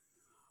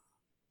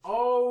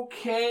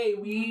Okay,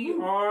 we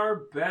are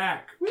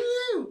back.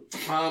 Woo!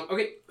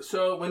 Okay,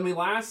 so when we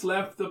last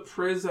left the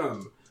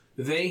prism,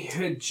 they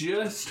had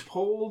just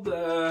pulled.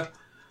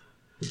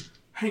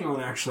 Hang on,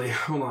 actually,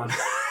 hold on.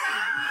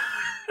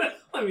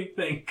 Let me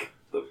think.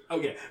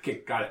 Okay,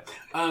 got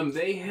it.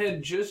 They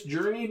had just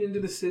journeyed into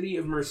the city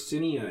of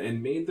Mercinia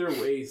and made their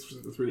way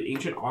through the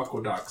ancient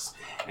aqueducts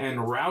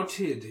and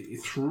routed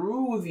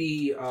through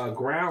the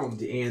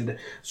ground and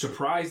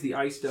surprised the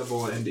Ice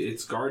Devil and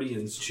its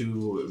guardians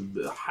to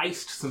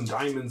heist some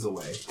diamonds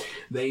away.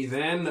 They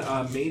then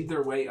made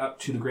their way up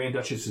to the Grand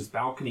Duchess's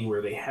balcony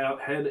where they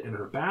hid in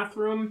her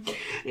bathroom,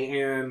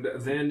 and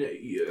then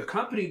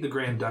accompanied the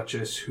Grand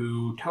Duchess,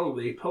 who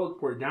they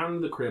teleported down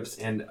into the crypts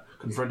and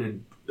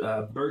confronted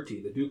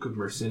Bertie, the Duke of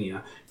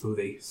Mercinia, who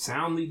they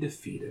soundly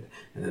defeated.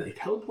 And then they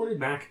teleported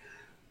back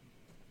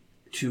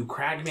to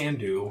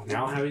Cragmandu,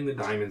 now having the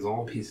diamonds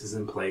all pieces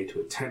in play, to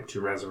attempt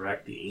to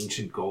resurrect the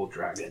ancient gold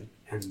dragon.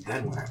 And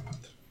then what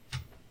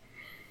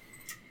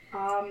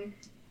happened?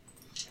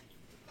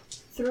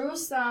 Through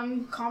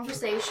some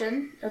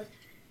conversation of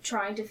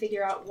trying to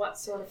figure out what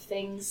sort of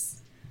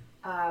things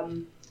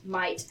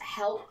might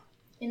help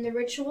in the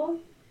ritual,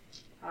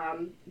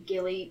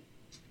 Gilly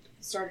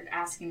started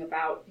asking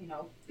about,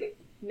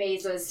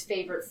 Mesa's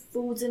favorite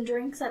foods and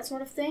drinks, that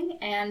sort of thing,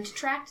 and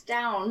tracked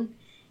down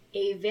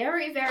a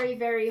very, very,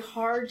 very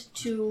hard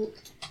to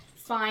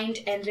find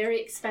and very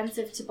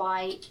expensive to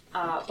buy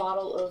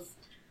bottle of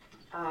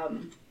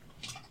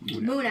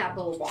moon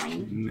apple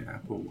wine. Moon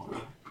apple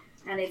wine.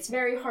 And it's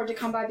very hard to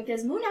come by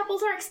because moon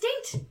apples are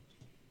extinct.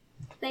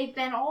 They've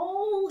been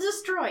all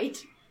destroyed.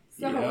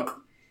 So, Yep.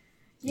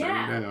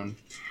 yeah. Burned down.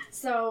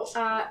 So,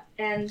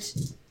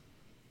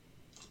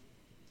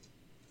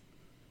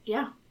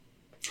 yeah,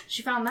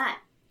 she found that.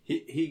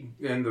 He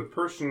and the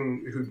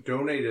person who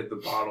donated the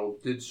bottle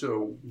did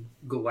so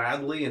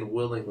gladly and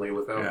willingly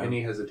without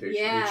any hesitation.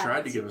 Yeah. They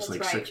tried to give us that's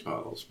like right. 6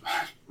 bottles.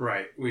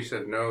 Right. We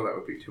said no, that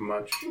would be too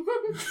much.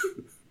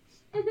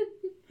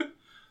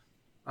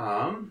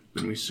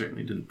 Then we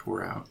certainly didn't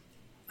pour out.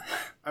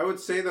 I would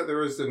say that there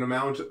was an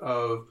amount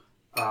of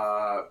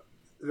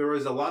there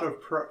was a lot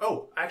of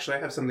actually I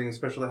have something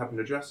special that happened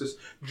to Justice.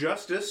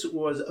 Justice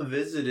was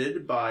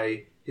visited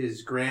by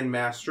his Grand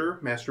Master,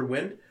 Master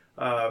Wind,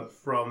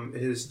 from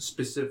his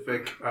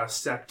specific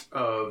sect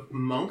of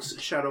monks,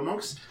 shadow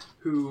monks,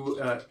 who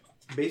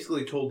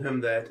basically told him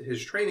that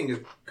his training is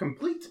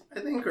complete, I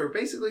think, or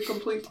basically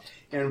complete,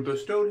 and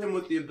bestowed him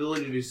with the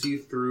ability to see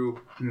through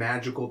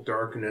magical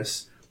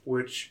darkness,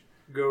 which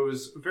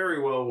goes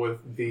very well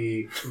with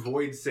the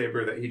Void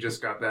Saber that he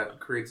just got that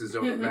creates his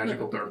own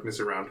magical darkness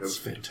around him. It's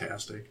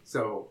fantastic.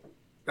 So,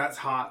 that's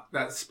hot,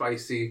 that's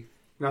spicy,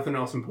 nothing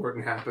else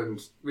important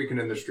happens. We can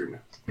end the stream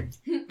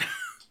now.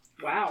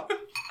 Wow.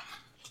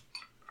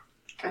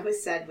 I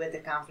was said with the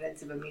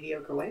confidence of a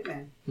mediocre white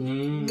man.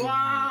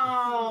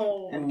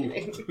 Wow. I'm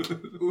kidding.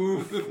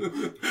 Oof.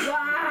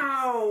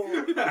 Wow.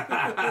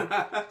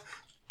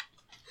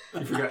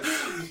 You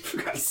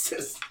forgot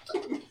sis.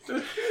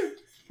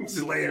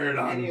 Just layer it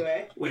on.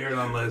 Anyway. Layer it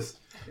on Liz.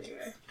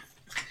 Anyway.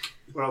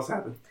 What else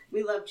happened?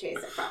 We love Chase,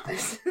 I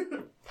promise.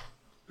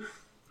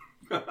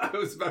 I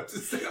was about to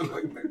sound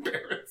like my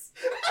parents.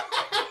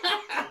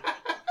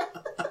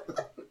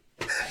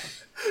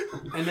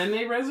 And then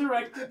they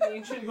resurrected the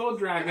ancient gold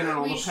dragon, and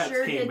all We the pets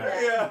sure came did back.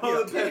 that. Yeah,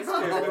 all the pets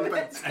All the came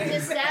pets back.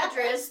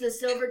 Mistadris, the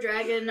silver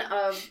dragon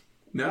of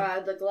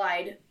the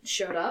Glide,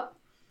 showed up,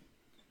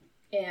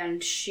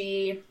 and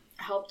she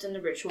helped in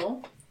the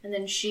ritual, and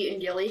then she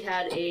and Gilly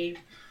had a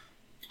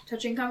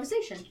touching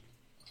conversation.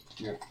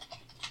 Yeah.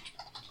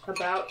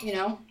 About,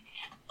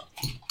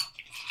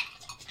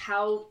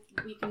 how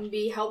we can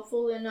be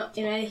helpful in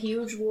a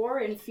huge war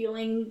and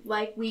feeling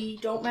like we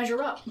don't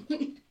measure up.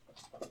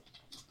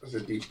 That's a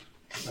deep.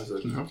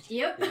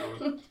 Yep.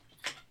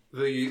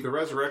 The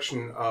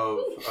resurrection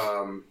of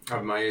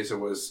Maeza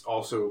was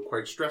also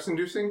quite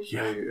stress-inducing.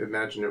 Yeah. I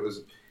imagine it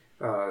was.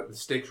 The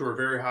stakes were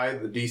very high.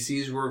 The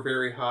DCs were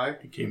very high.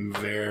 It came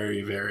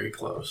very, very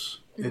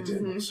close. It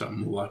did.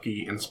 Some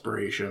lucky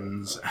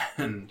inspirations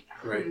and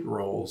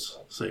rolls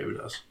saved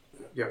us.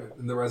 Yeah.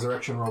 The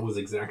resurrection roll was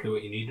exactly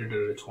what you needed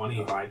at a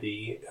 20 by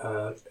the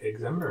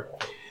examiner.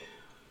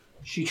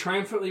 She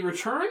triumphantly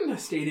returned,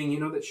 stating,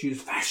 that she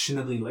was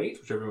fashionably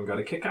late, which everyone got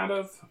a kick out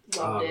of.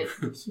 Loved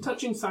it. Some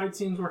touching side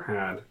scenes were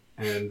had,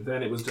 and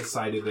then it was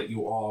decided that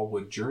you all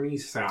would journey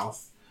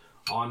south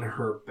on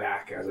her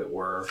back, as it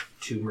were,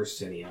 to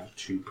Mercinia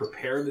to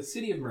prepare the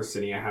city of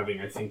Mercinia,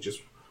 having, I think,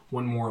 just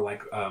one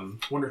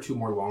or two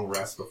more long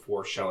rests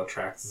before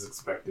Shellatrax is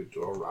expected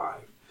to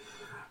arrive.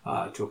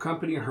 To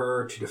accompany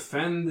her to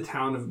defend the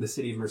town of the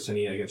city of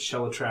Mercinia against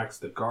Shellatrax,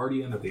 the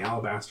guardian of the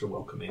Alabaster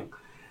Welcoming,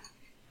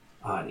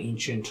 an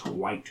ancient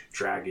white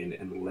dragon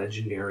and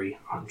legendary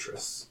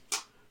huntress.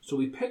 So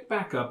we pick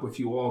back up with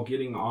you all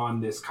getting on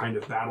this kind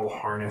of battle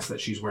harness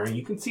that she's wearing.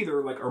 You can see there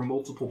are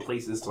multiple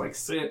places to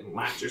sit and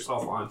latch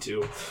yourself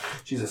onto.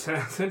 She's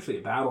essentially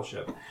a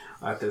battleship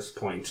at this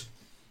point.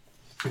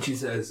 And she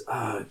says,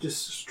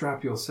 just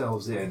strap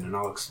yourselves in and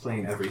I'll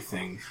explain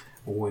everything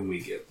when we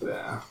get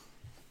there.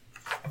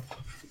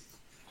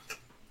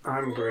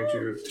 I'm going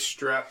to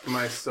strap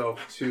myself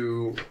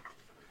to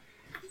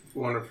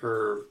one of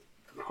her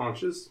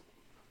haunches.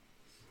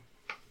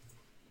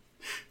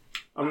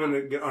 I'm going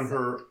to get on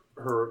her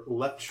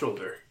left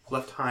shoulder,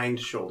 left hind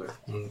shoulder.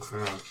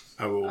 Okay.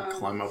 I will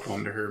climb up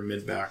onto her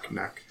mid-back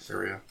neck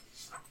area.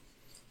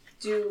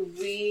 Do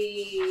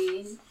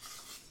we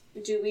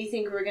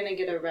think we're gonna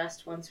get a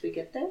rest once we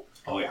get there?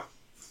 Oh, yeah.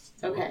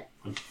 Okay.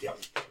 Yep.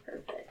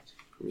 Perfect.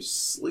 We're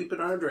sleeping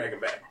on a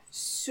dragon bag.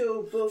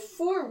 So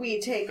before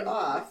we take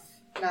off,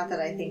 not that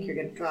I think you're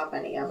gonna drop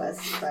any of us,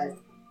 but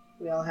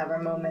we all have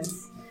our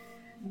moments.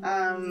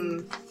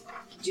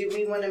 Do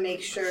we want to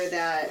make sure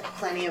that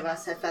plenty of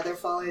us have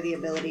Featherfall or the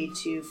ability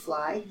to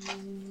fly?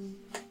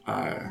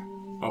 I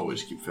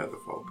always keep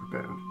Featherfall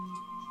prepared.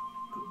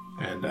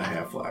 And I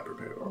have Fly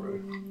prepared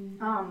already.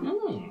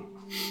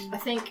 I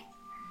think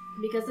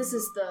because this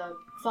is the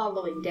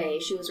following day,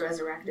 she was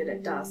resurrected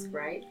at dusk,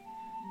 right?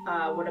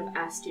 Would have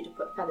asked you to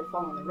put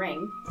Featherfall in the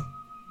ring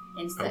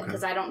instead,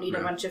 because I don't need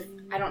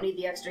I don't need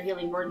the extra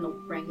healing word in the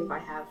ring if I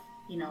have,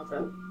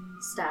 the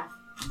staff.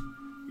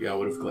 Yeah, I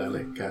would have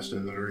gladly cast it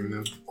in the ring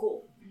then.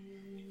 Cool.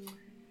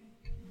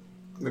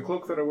 The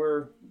cloak that I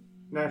wear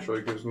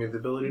naturally gives me the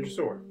ability to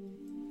soar.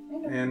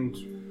 And,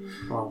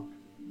 well,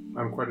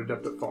 I'm quite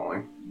adept at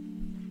falling.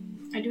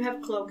 I do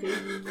have cloaking.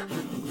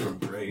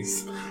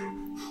 Embrace.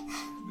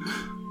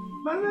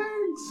 My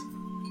legs!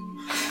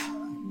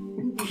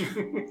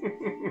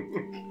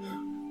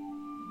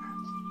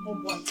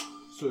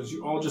 So as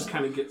you all just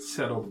kind of get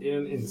settled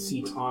in and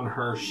seat on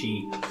her,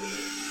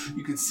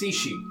 you can see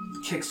she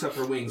kicks up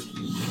her wings.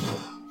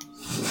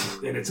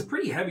 And it's a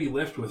pretty heavy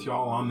lift with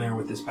y'all on there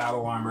with this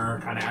battle armor,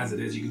 kind of as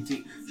it is. You can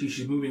see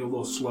she's moving a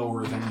little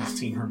slower than you've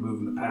seen her move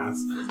in the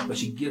past. But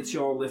she gets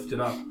y'all lifted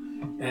up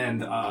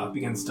and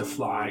begins to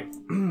fly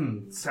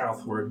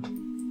southward.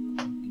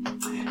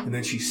 And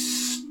then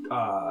she's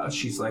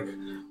like,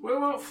 we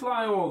won't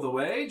fly all the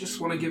way, just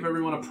want to give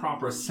everyone a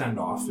proper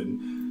send-off.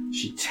 And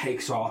she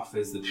takes off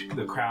as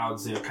the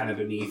crowds kind of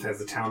beneath, as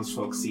the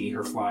townsfolk see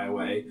her fly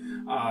away.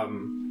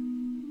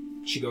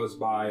 She goes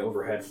by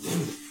overhead.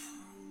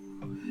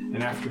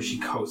 And after she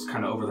coasts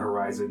kind of over the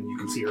horizon, you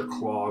can see her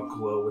claw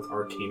glow with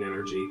arcane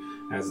energy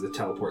as the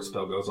teleport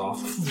spell goes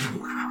off.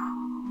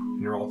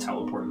 And you're all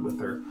teleported with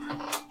her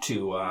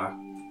to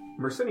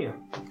Mercinia.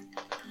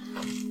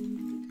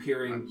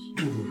 Appearing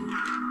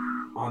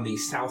on the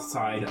south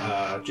side,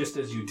 just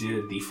as you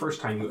did the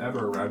first time you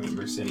ever arrived at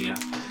Mercinia,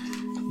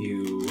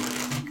 you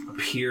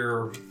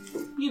appear,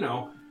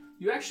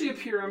 you actually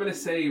appear, I'm going to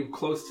say,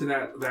 close to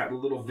that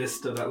little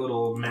vista, that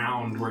little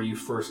mound where you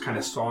first kind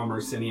of saw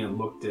Mercinia and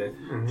looked at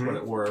what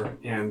it were.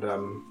 And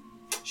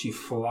she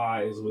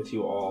flies with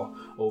you all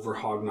over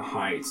Hogna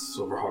Heights,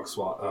 over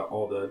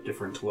all the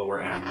different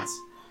lower ends.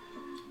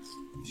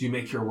 You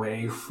make your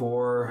way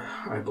for,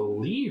 I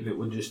believe it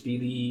would just be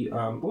the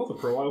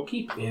Pearl Isle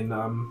Keep in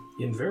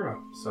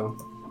Vera. So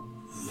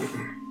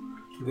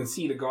you can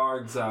see the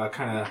guards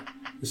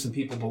there's some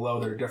people below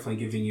that are definitely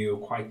giving you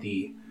quite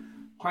the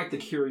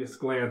curious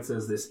glance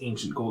as this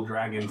ancient gold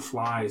dragon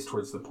flies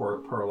towards the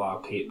Pearl Isle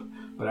Cape.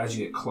 But as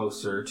you get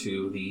closer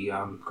to the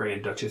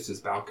Grand Duchess's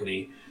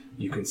balcony,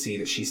 you can see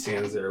that she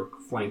stands there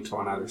flanked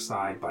on either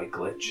side by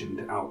Glitch and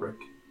Alric.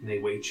 And they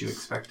wait you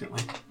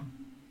expectantly.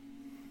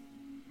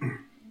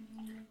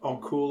 All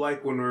cool,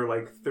 like when we're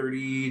like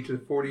 30 to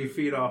 40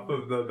 feet off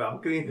of the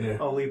balcony. Yeah.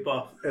 I'll leap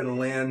off and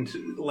land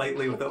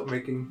lightly without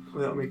making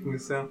a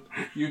sound.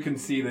 You can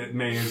see that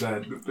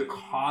Mayza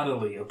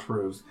haughtily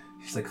approves.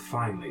 She's like,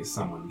 finally,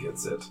 someone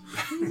gets it.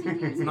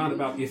 It's not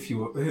about if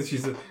you.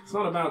 It's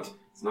not about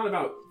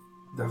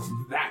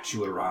that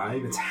you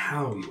arrive. It's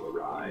how you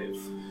arrive.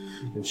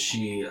 And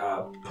she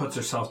puts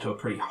herself to a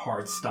pretty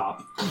hard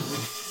stop.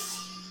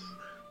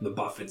 The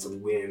buffets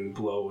of wind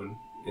blowing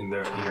in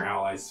your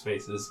allies'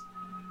 faces.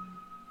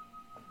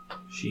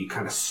 She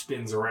kind of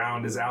spins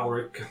around as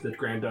Alric, the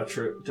Grand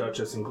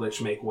Duchess, and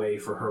Glitch make way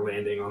for her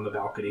landing on the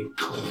balcony.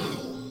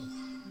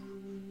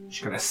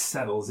 She kind of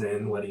settles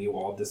in, letting you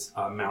all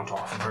mount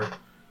off of her.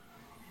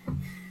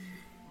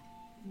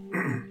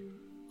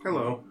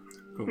 Hello.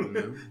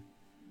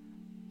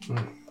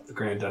 The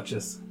Grand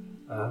Duchess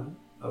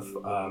of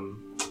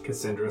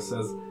Cassandra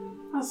says,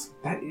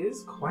 that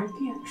is quite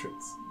the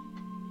entrance.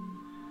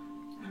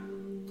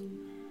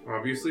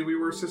 Obviously, we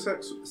were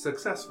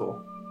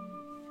successful.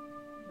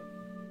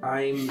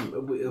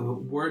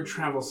 Word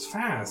travels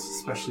fast,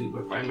 especially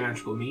by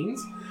magical means.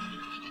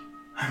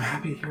 I'm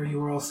happy to hear you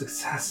were all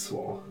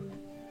successful.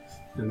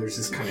 And there's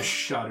this kind of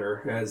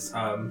shudder as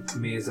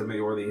Meza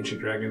Mayor, the ancient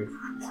dragon,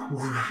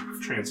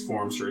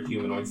 transforms to a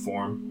humanoid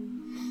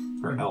form.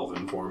 Or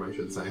elven form, I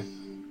should say.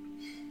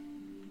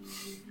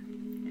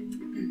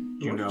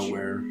 Do you know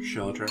where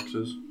Shellatrax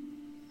is?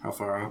 How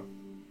far out?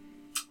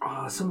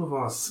 Some of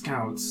our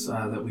scouts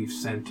that we've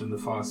sent in the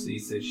far sea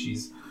said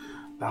she's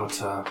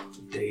about a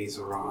day's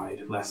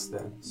ride, less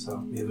than.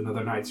 So we have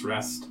another night's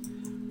rest.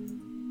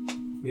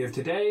 We have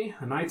today,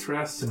 a night's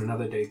rest, and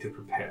another day to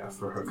prepare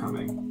for her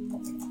coming.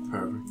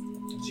 Perfect.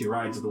 She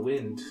rides the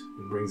wind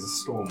and brings a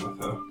storm with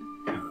her,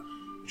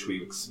 which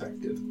we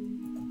expected.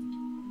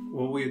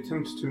 Will we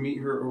attempt to meet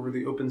her over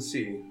the open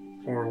sea,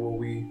 or will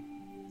we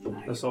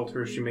assault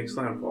her as she makes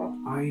landfall?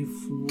 I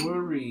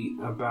worry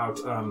about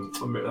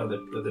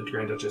the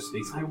Grand Duchess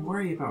speaks. I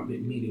worry about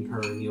meeting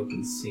her in the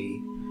open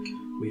sea.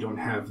 We don't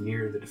have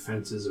near the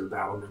defenses or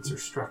battlements or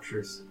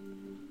structures.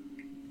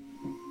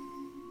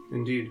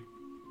 Indeed.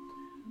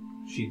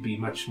 She'd be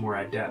much more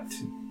adept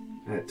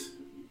at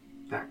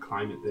that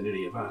climate than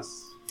any of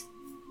us.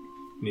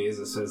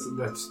 Mieza says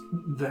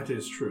that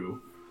is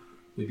true.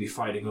 We'd be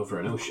fighting over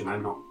an ocean.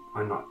 I'm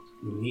not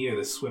near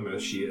the swimmer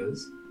she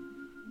is,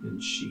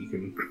 and she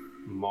can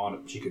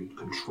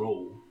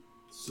control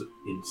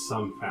in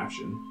some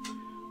fashion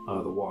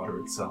the water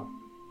itself.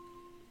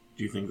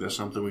 Do you think there's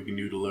something we can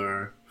do to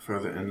lure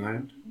further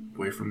inland,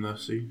 away from the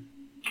sea?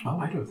 Oh,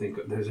 I don't think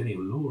there's any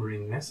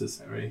luring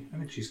necessary. I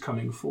think she's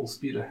coming full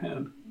speed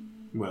ahead.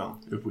 Well,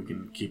 if we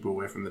can keep her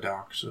away from the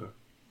docks or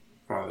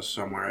farther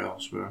somewhere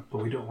else where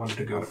But we don't want her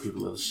to a go. lot of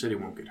people in the city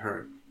won't get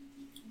hurt.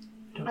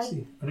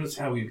 I don't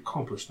see how we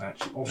accomplish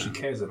that. All she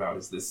cares about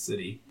is this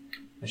city,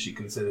 as she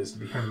considers to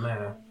be her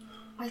lair.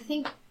 I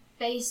think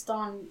based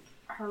on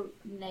her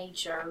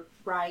nature,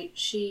 right,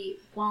 she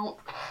won't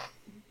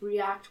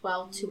react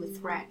well to a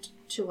threat,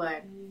 to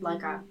a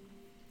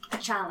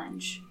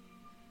challenge.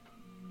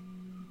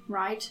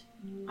 Right?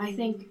 I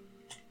think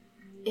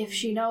if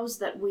she knows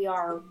that we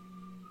are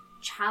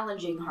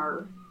challenging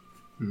her,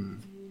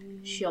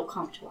 she'll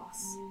come to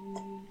us.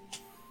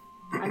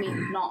 I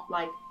mean, not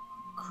like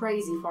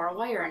crazy far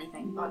away or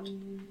anything, but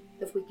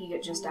if we can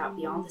get just out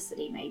beyond the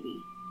city, maybe.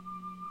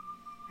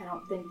 I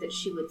don't think that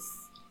she would...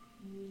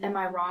 Am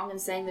I wrong in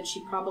saying that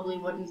she probably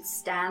wouldn't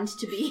stand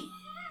to be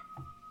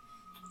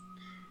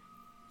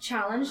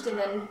challenged and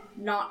then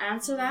not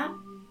answer that?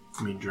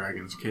 I mean,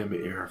 dragons can be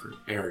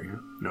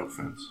arrogant. No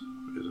offense,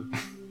 is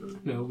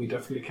it? No, we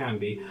definitely can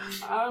be.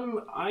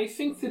 I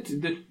think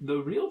that the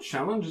real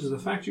challenge is the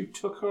fact you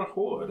took her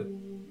hoard.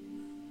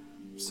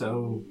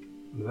 So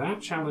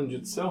that challenge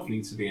itself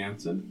needs to be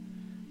answered.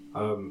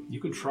 You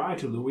could try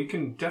to, we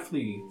can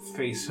definitely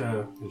face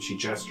her, and she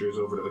gestures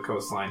over to the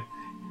coastline.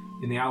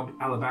 In the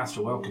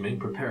Alabaster Welcoming,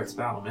 prepare its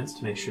battlements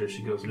to make sure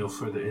she goes no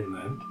further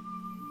inland.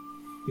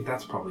 I think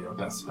that's probably our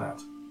best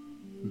bet.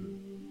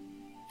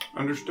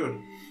 Understood.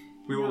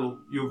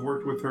 You've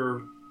worked with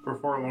her for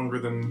far longer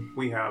than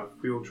we have.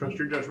 We will trust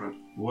your judgment.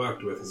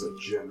 Worked with is a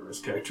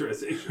generous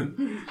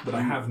characterization, but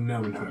I have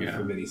known her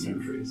for many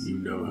centuries. You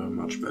know her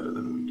much better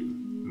than we do.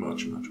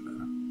 Much, much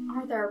better.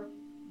 Are there...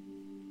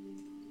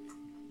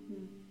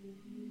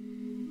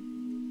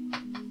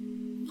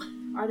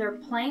 Are there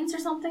plains or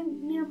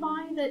something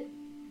nearby that...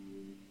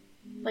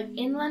 Like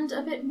inland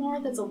a bit more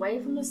that's away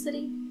from the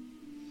city?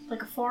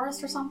 Like a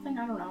forest or something?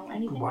 I don't know.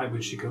 Anything? Why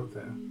would she go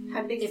there?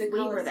 How big is If the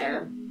we were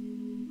there. Colosseum?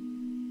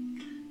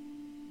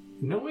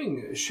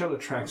 Knowing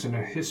Shellatrax and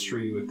her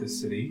history with this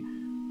city,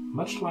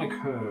 much like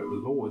her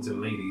lords and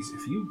ladies,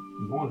 if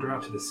you wander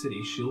out to the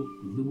city, she'll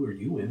lure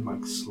you in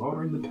like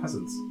slaughtering the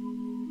peasants.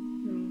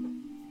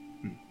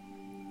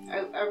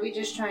 Are we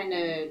just trying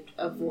to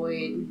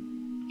avoid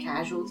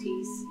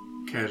casualties?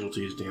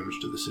 Casualties, damage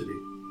to the city.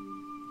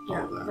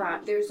 All of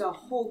that. There's a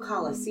whole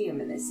Colosseum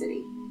in this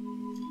city.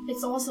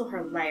 It's also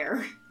her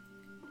lair.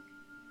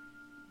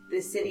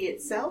 The city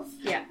itself?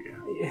 Yeah.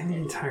 And the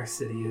entire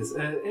city is,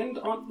 and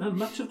on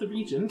much of the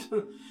region.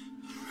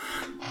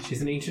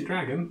 She's an ancient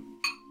dragon.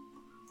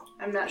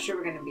 I'm not sure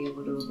we're going to be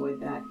able to avoid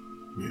that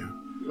Yeah.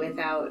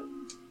 without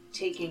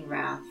taking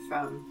wrath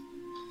from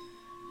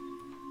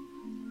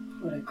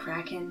a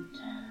kraken,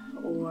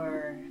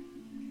 or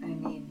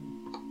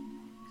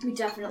We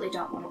definitely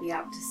don't want to be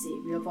out to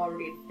sea. We have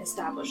already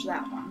established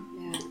that one.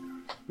 yeah.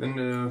 Then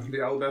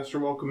the Alabaster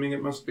Welcoming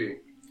it must be.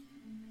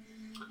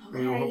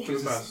 We will hope for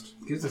the best.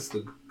 Gives us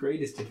the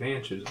greatest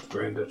advantage, the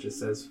Grand Duchess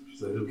says,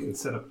 so that we can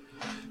set up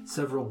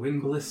several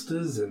wind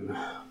ballistas and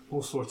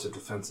all sorts of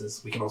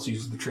defenses. We can also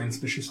use the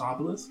Transvicious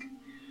Obelisk.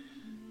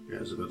 Yeah, I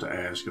was about to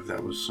ask if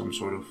that was some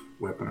sort of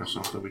weapon or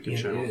something we could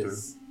channel through.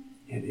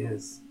 It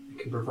is. It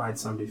can provide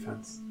some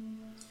defense.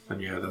 And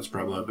yeah, that's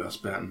probably our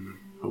best bet, and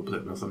hope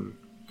that nothing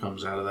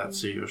comes out of that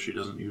sea or she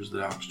doesn't use the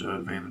docks to her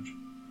advantage.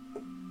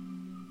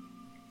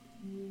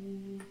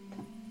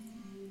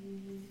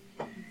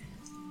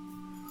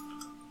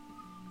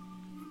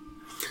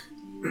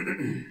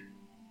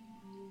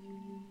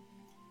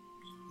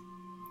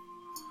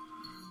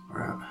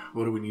 Alright,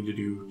 what do we need to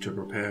do to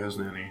prepare? Is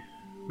there any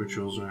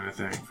rituals or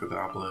anything for the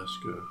obelisk?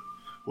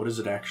 What does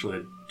it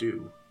actually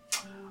do?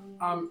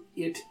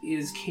 It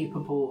is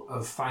capable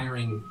of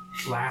firing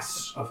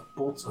blasts of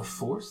bolts of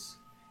force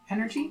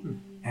energy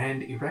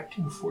and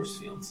erecting force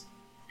fields.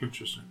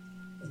 Interesting.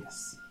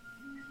 Yes.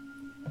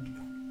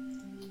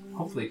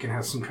 Hopefully it can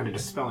have some kind of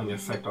dispelling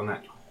effect on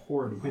that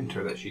horrid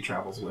winter that she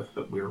travels with,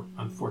 but we're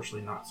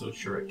unfortunately not so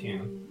sure it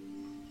can.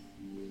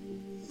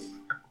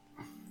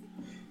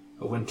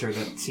 A winter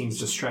that seems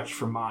to stretch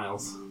for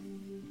miles,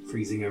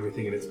 freezing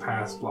everything in its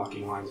path,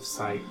 blocking lines of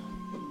sight,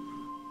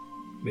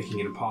 making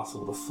it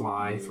impossible to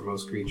fly for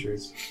most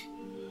creatures.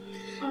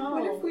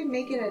 What if we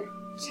make it a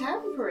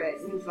temperate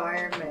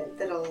environment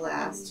that'll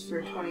last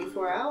for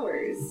 24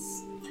 hours?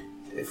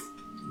 if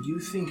you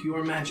think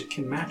your magic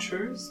can match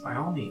hers, by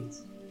all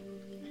means.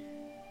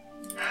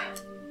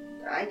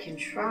 I can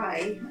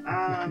try.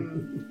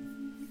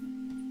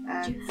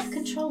 Do you have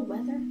control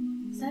weather?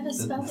 Is that a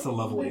spell? That's a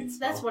level 8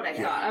 spell. That's what I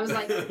thought. I was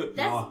like, that's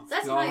y'all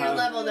higher have-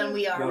 level than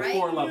we are, There are right?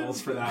 4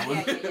 levels for that one.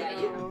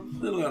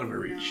 A little out of her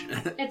reach.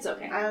 It's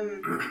okay.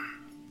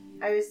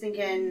 I was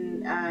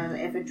thinking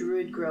if a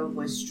druid grove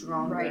was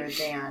stronger Right.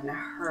 than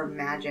her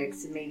magic,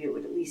 so maybe it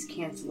would at least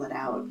cancel it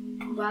out.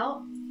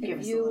 Well, Give if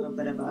us a little you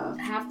bit of a.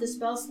 have the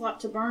spell slot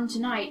to burn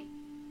tonight,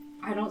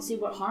 I don't see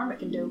what harm it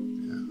can do.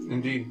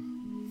 Indeed.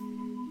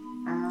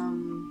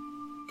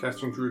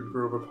 Casting Druid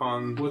Grove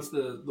upon. What's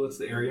the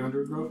area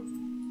under Grove?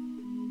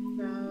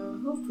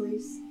 Hold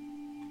please.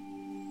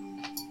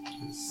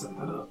 Set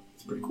that up.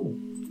 It's pretty cool.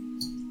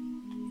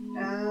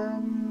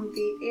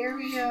 The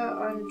area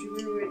on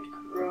Druid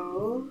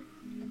Grove.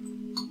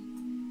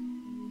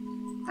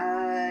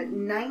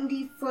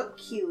 90-foot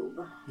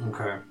cube.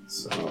 Okay.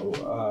 So,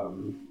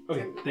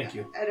 okay, thank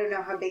you. I don't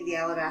know how big the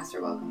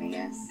alabaster welcoming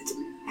is.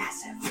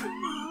 Massive.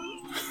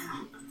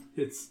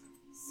 It's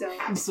So,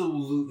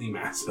 absolutely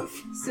massive.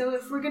 so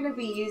if we're gonna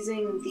be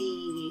using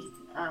the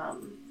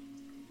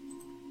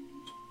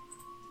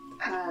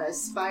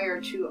spire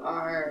to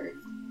our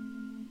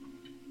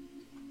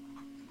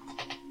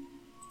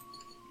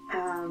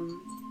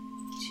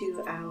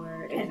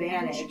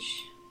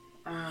advantage,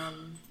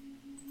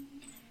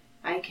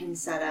 I can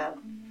set up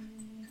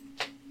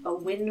a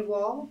wind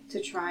wall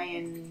to try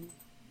and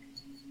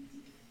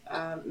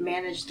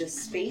manage the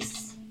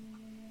space.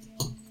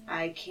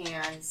 I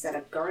can set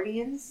up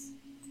guardians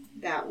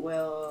that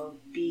will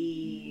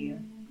be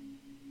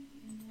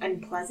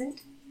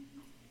unpleasant.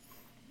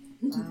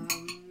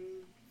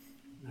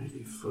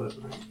 90 foot,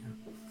 right?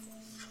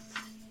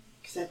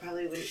 Because I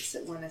probably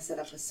wouldn't want to set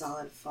up a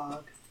solid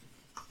fog.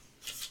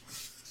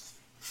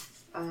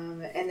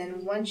 And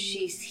then once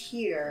she's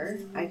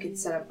here, I could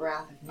set up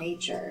Wrath of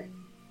Nature,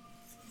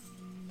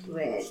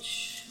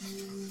 which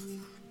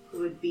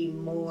would be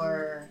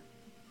more.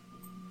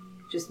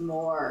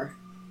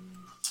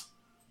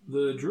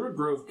 The Druid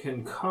Grove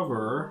can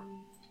cover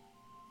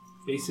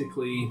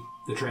basically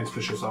the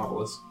Transpicious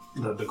Obelisk,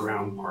 the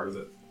ground part of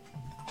it,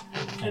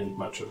 and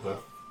much of the.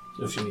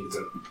 If you need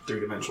a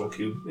 3-dimensional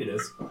cube, it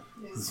is.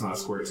 It's not a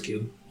square, it's a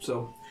cube.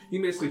 So you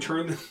can basically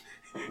turn the.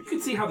 You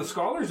can see how the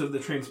scholars of the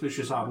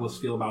Transpicious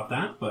Obelisk feel about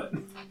that, but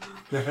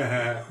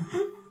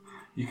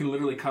you can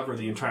literally cover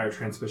the entire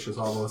Transpicious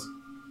Obelisk.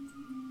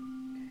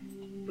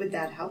 Would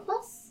that help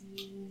us?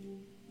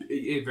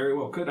 It very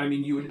well could. I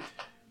mean, you would.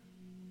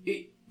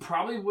 It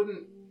probably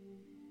wouldn't.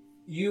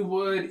 You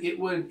would. It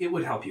would. It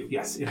would help you.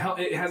 Yes, it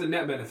has a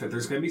net benefit.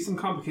 There's going to be some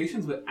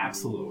complications, but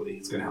absolutely,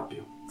 it's going to help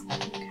you.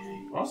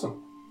 Okay.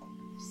 Awesome.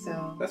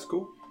 So That's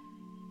cool.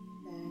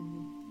 then,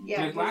 And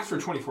yeah. it lasts for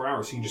 24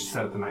 hours, so you can just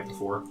set it the night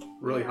before.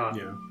 Really hot.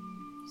 Yeah.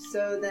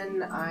 So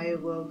then I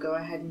will go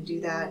ahead and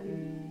do that,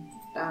 and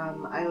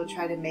I will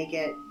try to make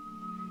it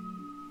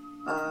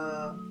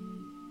a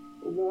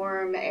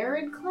warm,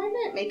 arid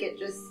climate. Make it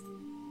just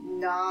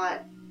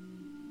not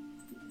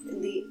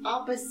the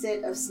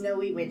opposite of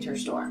snowy winter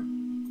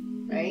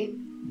storm, right?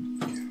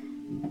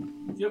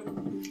 Yep.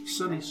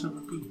 Sunny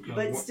summer peak.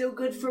 But still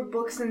good for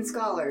books and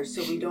scholars,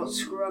 so we don't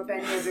screw up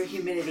any of their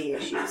humidity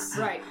issues.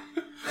 Right.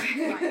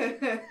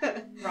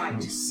 Let Right.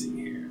 me see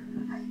here.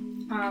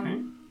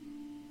 I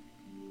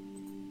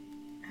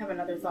have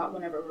another thought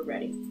whenever we're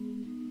ready.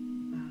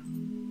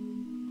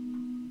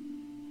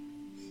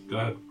 Go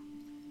ahead.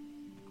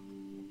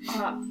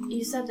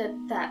 You said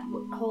that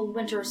whole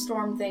winter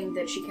storm thing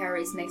that she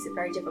carries makes it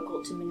very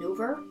difficult to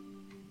maneuver.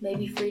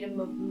 Maybe freedom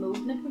of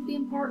movement would be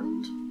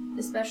important,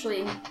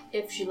 especially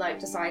if she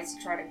decides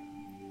to try to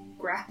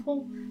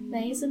grapple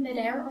Maze in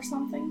midair or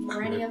something,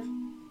 or any of.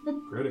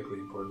 Critically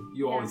important.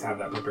 You always have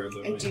that prepared,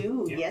 though. I right?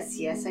 do. Yeah.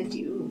 Yes, I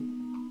do.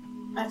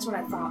 That's what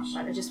I thought,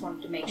 but I just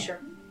wanted to make sure.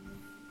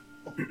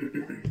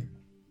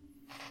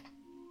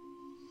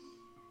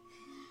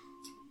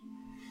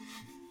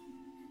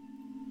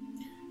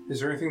 Is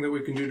there anything that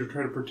we can do to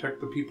try to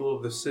protect the people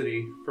of the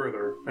city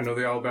further? I know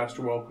the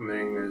Alabaster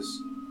Welcoming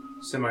is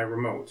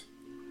semi-remote.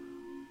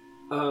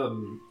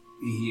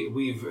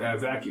 We've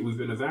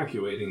been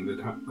evacuating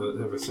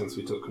ever since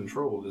we took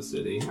control of the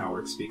city.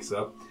 Howard speaks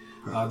up.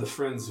 The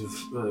Friends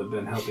have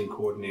been helping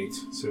coordinate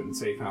certain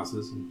safe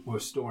houses, and we're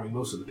storing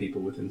most of the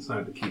people within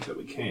inside the keep that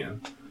we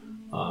can,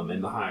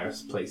 in the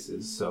highest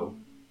places. So,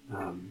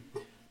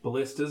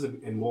 ballistas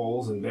and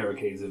walls and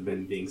barricades have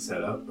been being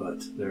set up,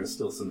 but there are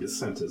still some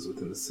dissenters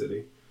within the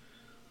city.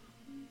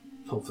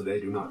 Hopefully,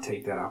 they do not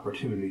take that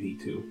opportunity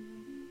to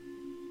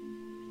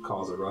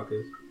cause a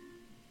ruckus.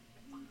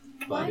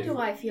 Why do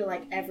I feel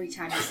like every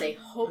time you say,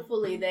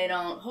 hopefully they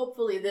don't,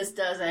 hopefully this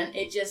doesn't,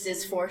 it just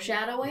is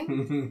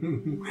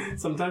foreshadowing?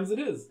 Sometimes it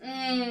is.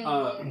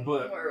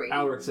 But worry.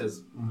 Alaric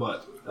says,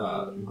 but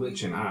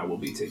Glitch and I will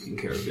be taking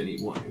care of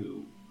anyone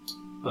who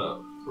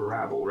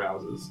rabble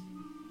rouses.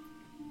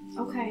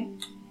 Okay.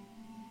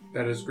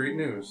 That is great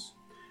news.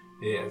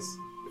 Yes.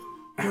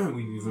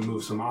 We've even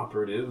moved some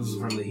operatives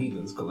from the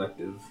Heathens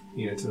Collective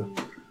here to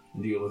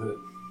deal with it.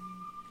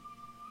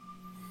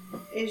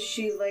 Is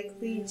she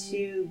likely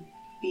to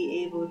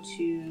be able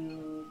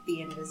to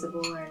be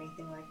invisible or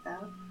anything like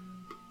that?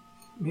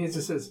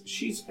 Mesa says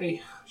she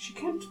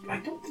can't. I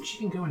don't think she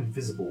can go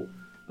invisible,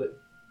 but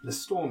the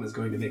storm is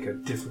going to make her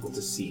difficult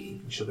to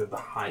see. She'll be able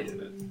to hide in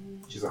it.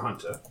 She's a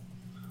hunter,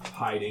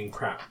 hiding,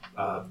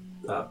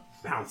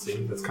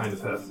 pouncing. That's kind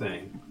of her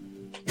thing.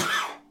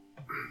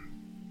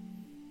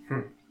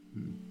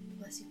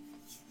 Bless you.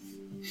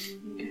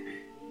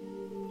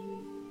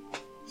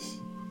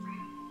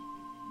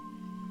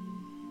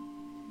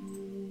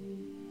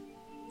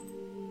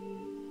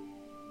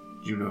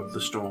 Do you know if the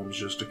storm's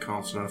just a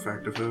constant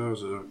effect of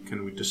hers, or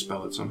can we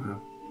dispel it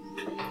somehow?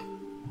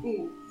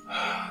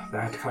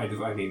 That kind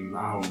of,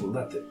 I'll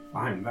let it.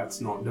 That's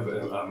not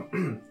never.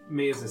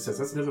 Mesa says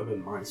that's never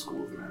been my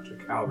school of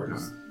magic. Albert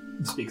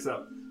speaks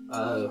up.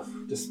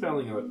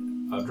 Dispelling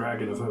a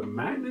dragon of her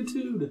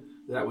magnitude,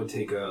 that would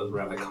take a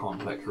rather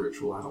complex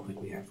ritual I don't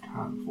think we have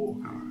time for.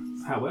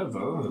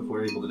 However, if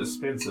we're able to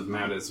dispense of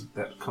matters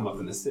that come up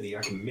in the city,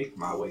 I can make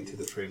my way to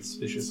the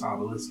Transvicious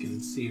Obelisk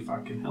and see if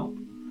I can help.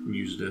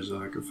 Use it as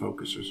like a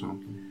focus or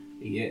something.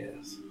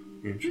 Yes.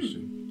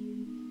 Interesting.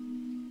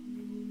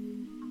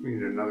 We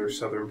need another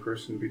southern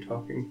person to be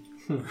talking.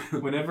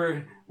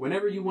 Whenever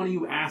you one of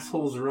you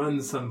assholes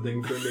run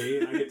something for me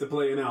and I get to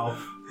play an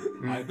elf,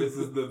 this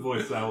is the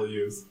voice I will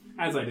use.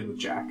 As I did with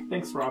Jack.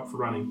 Thanks, Rob, for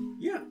running.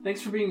 Yeah. Thanks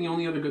for being the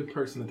only other good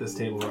person at this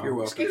table, Rob. You're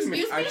welcome. Excuse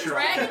me,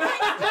 dragon.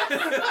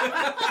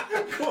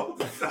 Cool.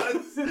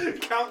 That's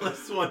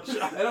countless one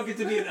shot. I don't get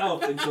to be an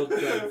elf until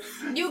today.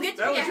 You get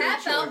to That be a was your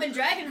half elf choice. and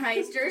dragon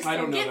heister, so I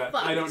don't know get that.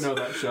 fucked. I don't know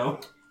that show.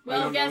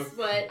 Well, guess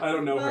what? I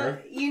don't know Well,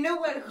 her. you know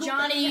what? Who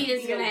Johnny let you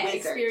is be a gonna wizard?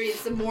 experience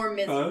some more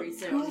misery Who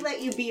soon.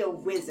 let you be a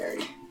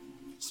wizard?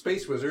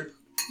 Space wizard.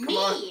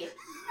 Me?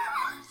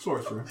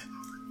 Sorcerer.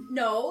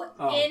 No.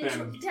 Oh, in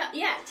Ben.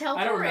 tell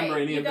I don't Foray. remember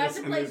any you of got this,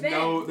 to and play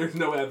Ben. there's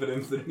no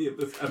evidence that any of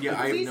this happened.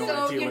 Yeah, I have no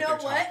So, idea you what know they're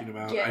what? talking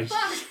about. Get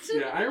fucked.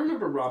 Yeah, I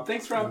remember Rob.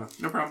 Thanks, Rob.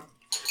 No problem.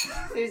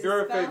 There's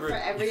You're a a spell favorite. for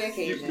every You,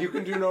 occasion. you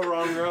can do no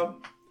wrong,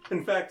 Rob.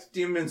 In fact,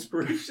 demon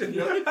inspiration.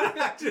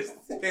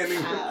 Just standing.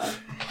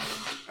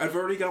 I've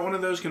already got one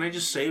of those. Can I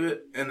just save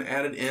it and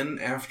add it in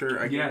after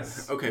I get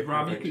Yes. Okay,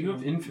 Rob, perfect. you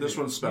have infinite. This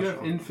one's You have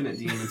special. infinite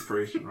demon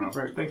inspiration, Rob.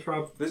 Right. Thanks,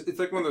 Rob. It's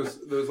like one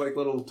of those like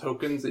little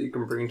tokens that you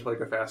can bring to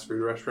like a fast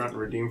food restaurant and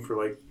redeem for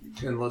like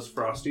endless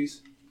frosties.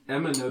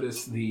 Emma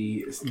noticed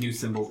the new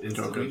symbols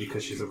instantly Okay.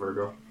 because she's a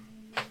Virgo.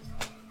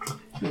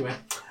 Anyway.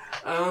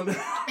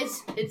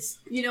 It's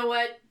you know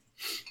what?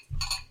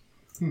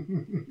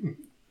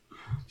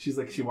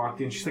 She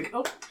walked in, she's like,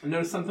 oh, I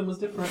noticed something was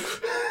different.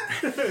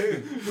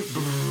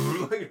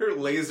 Like her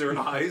laser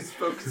eyes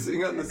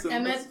focusing on the symbols.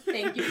 Emma,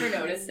 thank you for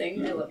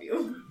noticing. I love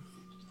you.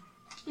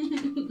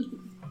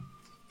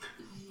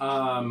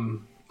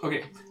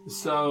 Okay,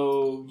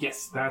 so,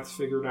 yes, that's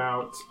figured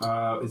out.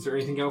 Is there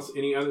anything else?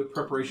 Any other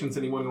preparations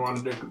anyone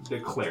wanted to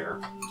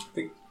declare? I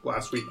think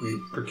last week we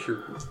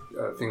procured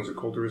things that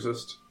cold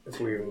resist. If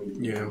we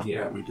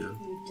Yeah. we did.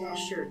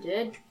 Sure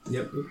did.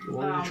 Yep, we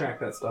wanted to track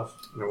that stuff.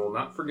 and we'll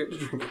not forget to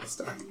drink it this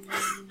time.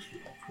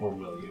 Or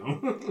will you?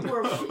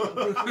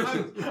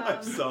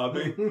 I'm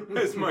sobbing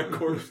as my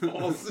corpse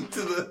falls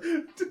into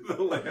the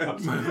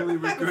lamp. My only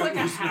It's regret like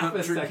a was half not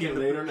a drinking second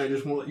later, and I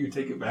just won't let you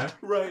take it back.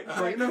 Right.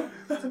 Like, no.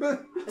 That's right.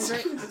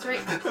 That's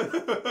right.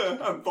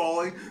 I'm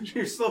falling.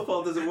 Your slow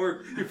fall doesn't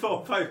work. You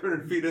fall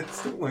 500 feet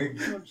instantly.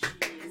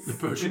 The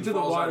potion Into the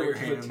falls out of water, your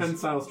which is hands. a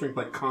tensile strength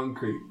like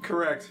concrete.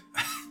 Correct.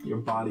 Your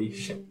body,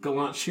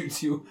 Gallant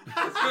shoots you.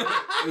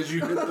 As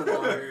you hit the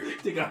water.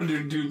 Take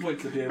 102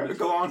 points of damage.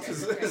 Gallant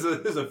is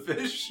a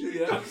fish.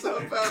 Yeah. Comes up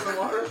out of the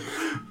water.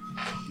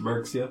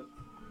 Mercs, yeah.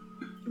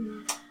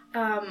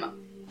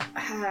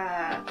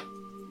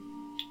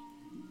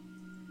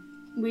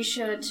 We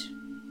should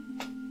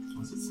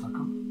Was it stuck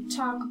on?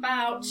 talk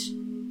about.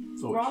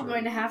 So We're all sure.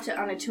 going to have to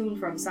unattune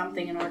from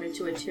something in order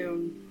to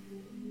attune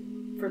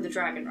for the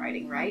dragon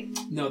riding, right?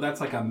 No, that's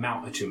like a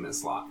mount attunement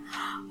slot.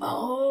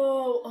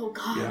 Oh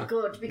God, Yeah.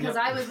 good. Because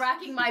Yep. I was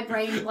racking my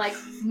brain like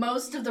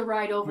most of the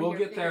ride over We'll here,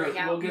 get there. figuring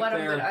out We'll get what I'm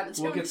going to there.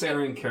 unattune We'll get to.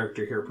 there in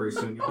character here pretty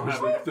soon. Y'all It was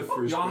haven't, like the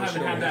first y'all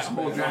haven't had that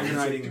whole dragon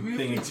riding Do we have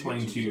thing to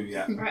explained to you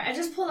yet. Right, I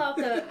just pull out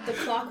the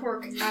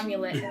clockwork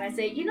amulet and I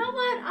say, you know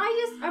what?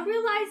 I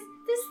realize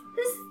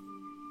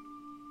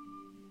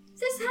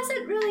this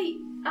hasn't really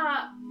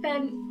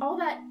been all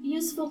that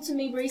useful to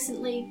me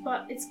recently,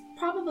 but it's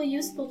probably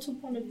useful to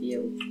one of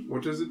you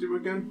What does it do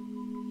again?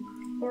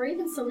 or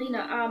even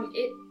Selena.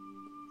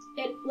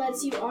 It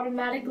lets you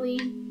automatically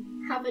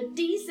have a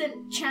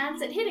decent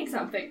chance at hitting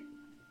something.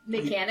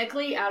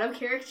 Mechanically, out of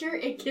character,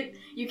 you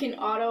can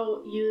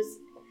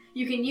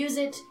use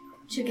it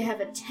to have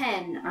a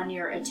 10 on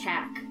your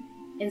attack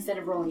instead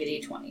of rolling a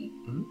d20.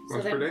 So Once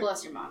per then day?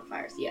 plus your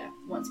modifiers, yeah,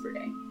 once per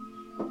day.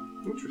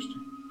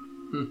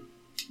 Interesting.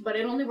 But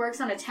it only works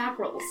on attack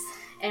rolls,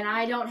 and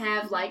I don't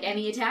have like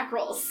any attack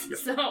rolls. Yep.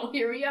 So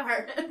here we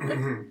are.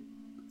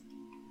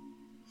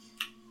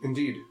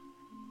 Indeed.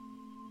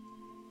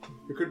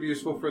 It could be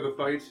useful for the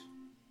fight.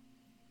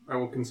 I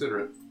will consider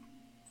it.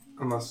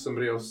 unless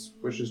somebody else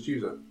wishes to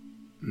use it.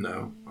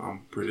 No,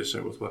 I'm pretty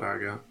set with what I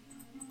got.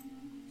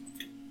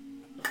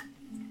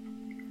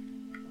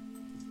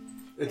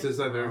 It is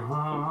either.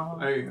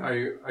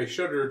 I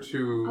shudder I'll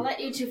to. let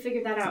you two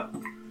figure that out.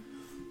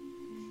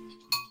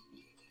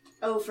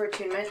 Oh, for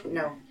attunement?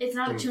 No. It's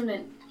not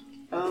attunement.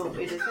 Oh,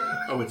 it isn't?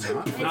 Oh, it's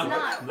not? It's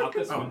not. Not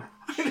this one.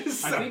 I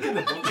think in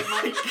the book it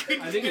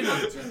might. I think in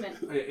Not the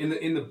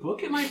attunement. in the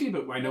book it might be,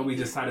 but I know we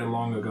decided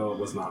long ago it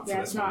was not. Yeah,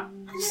 for it's this not.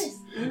 one.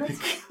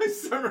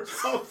 Nice.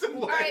 Somersaults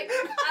away. Alright,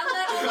 I'll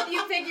let all of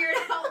you figure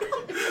it out.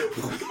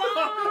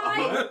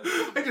 Bye!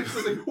 I just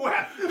was like,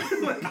 whap!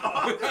 Like,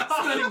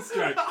 Stunning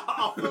strike.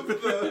 off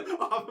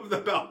of the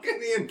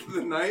balcony into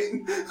the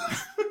night.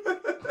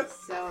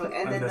 So,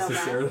 and then the last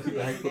Unnecessarily thing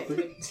that faculty.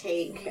 would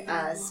take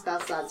spell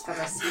slots from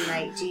us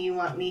tonight, do you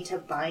want me to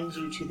bind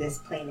you to this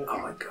plane again? Oh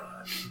my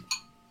god.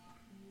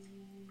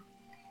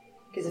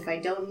 Because if I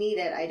don't need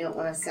it, I don't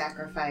want to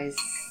sacrifice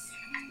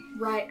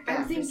Right, I'm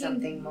that for thinking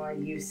something more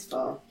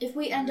useful. if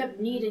we end up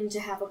needing to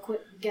have a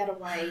quick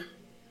getaway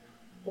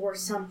or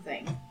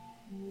something,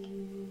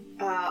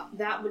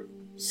 that would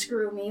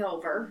screw me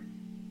over.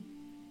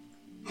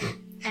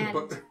 And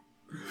But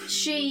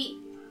she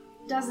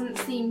doesn't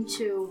seem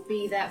to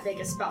be that big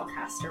a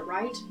spellcaster,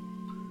 right?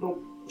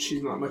 Nope,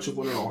 she's not much of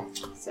one at all.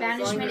 So as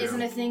Banishment long as-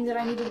 isn't a thing that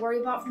I need to worry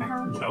about from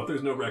her. No,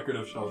 there's no record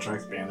of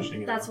Shelltrax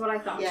banishing it. That's what I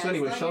thought. Yeah. So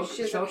anyway, as long as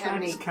she doesn't have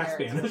any Shelltrax cast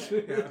clerics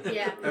banish.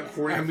 Yeah. at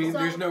 40, I mean, So-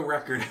 there's no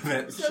record of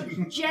it. So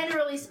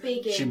generally She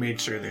speaking, made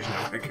sure there's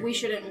no record. we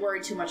shouldn't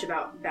worry too much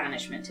about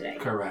banishment today.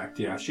 Correct.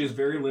 Yeah, she has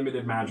very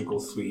limited magical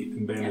suite,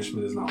 and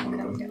banishment is not one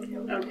of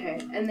them. Okay,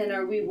 and then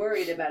are we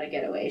worried about a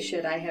getaway?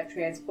 Should I have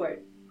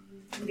transport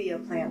via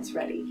plants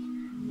ready?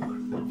 I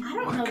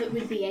don't know that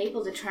we'd be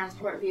able to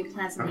transport via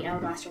plants in the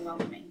Alabaster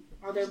Welcoming.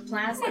 Are there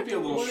plants Might that be a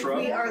little What if shrub.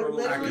 we are or a little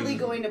literally active.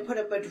 going to put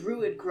up a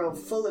druid grove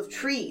full of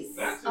trees?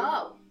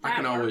 Oh, I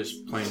can that always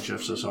works. plane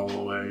shifts us all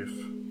away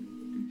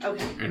if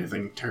Okay,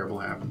 anything terrible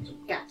happens.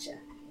 gotcha.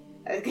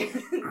 Okay.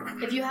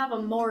 If you have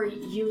a more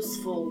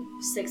useful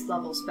 6th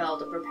level spell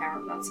to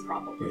prepare, that's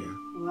probably.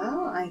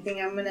 Well, I think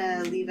I'm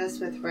gonna leave us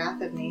with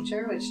Wrath of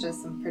Nature, which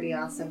does some pretty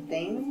awesome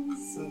things.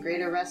 Some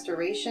greater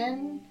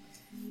restoration.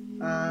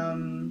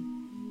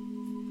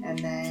 And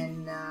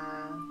then,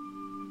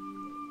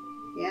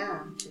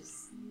 yeah,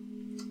 just...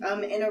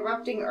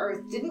 Interrupting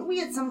Earth. Didn't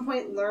we at some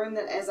point learn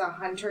that as a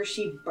hunter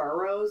she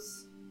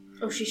burrows?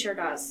 Oh, she sure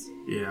does.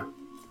 Yeah.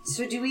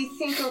 So do we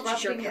think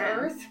Erupting can.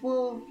 Earth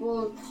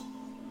will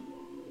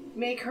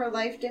make her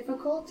life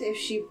difficult if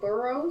she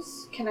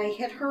burrows? Can I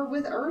hit her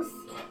with Earth?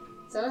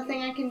 Is that a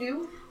thing I can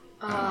do?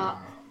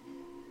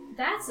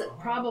 That's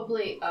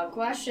probably a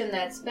question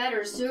that's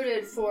better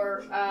suited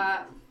for,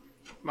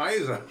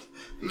 Maiza.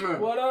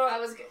 What up? I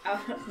was,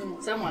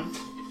 someone.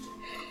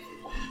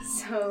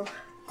 So,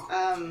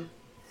 I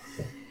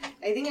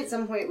think at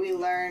some point we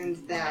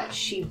learned that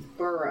she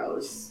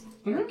burrows,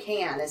 or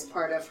can, as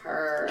part of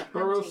her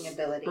hunting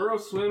ability. Burrow,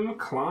 swim,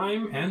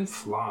 climb, and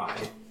fly.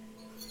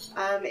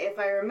 If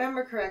I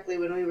remember correctly,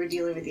 when we were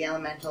dealing with the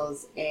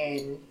elementals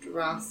in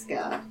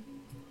Droska,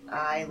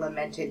 I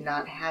lamented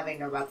not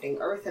having Erupting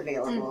Earth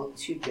available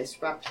to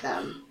disrupt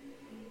them.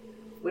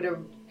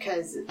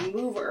 Because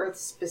Move Earth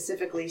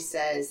specifically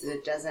says that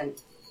it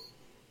doesn't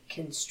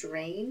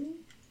constrain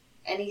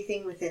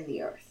anything within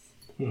the Earth.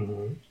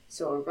 Mm-hmm.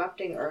 So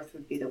Erupting Earth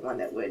would be the one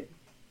that would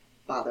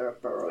bother a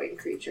burrowing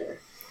creature.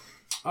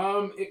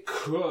 It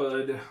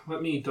could.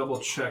 Let me double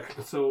check.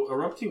 So,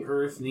 erupting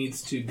earth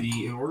needs to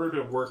be, in order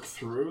to work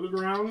through the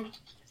ground.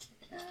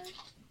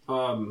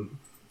 Let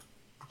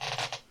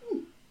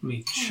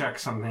me check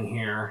something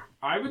here.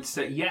 I would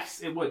say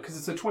yes, it would, because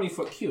it's a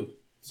 20-foot cube.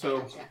 So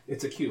Gotcha.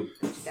 it's a cube.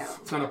 No.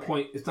 It's not a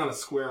point. It's not a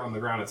square on the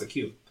ground. It's a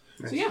cube.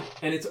 So yeah,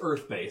 and it's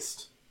earth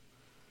based.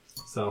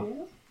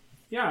 So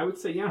yeah, I would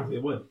say yeah,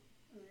 it would.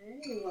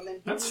 Alright, well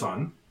then- That's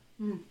fun.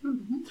 Man,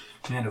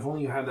 if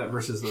only you had that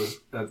versus those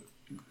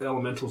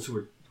elementals who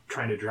were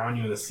trying to drown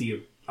you in a sea of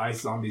ice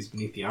zombies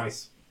beneath the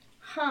ice.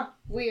 Huh,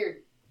 weird.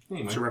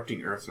 Anyway, It's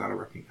erupting Earth, not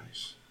erupting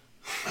ice.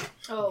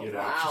 Oh, Get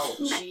out. wow.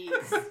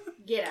 Jeez.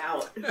 Get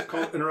out. It's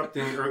called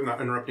interrupting, or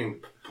not interrupting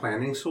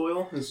planting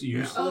soil. It's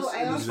useless. Oh,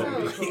 I also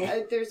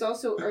Exactly. there's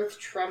also Earth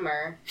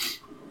Tremor,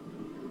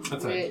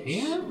 that's a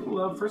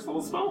Which- first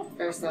level spell.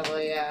 first level,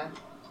 yeah.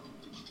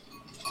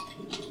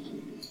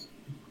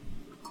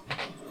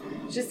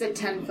 It's just a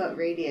 10-foot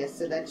radius,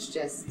 so that's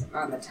just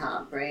on the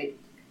top, right?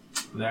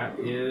 That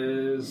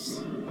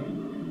is.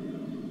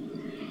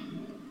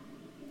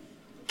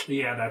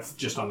 Yeah, that's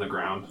just on the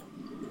ground.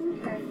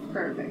 Okay,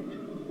 perfect.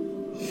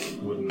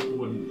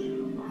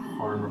 Wouldn't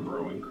harm a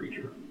burrowing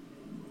creature.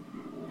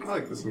 I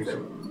like this music.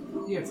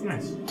 Yeah, it's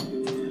nice.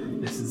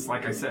 This is,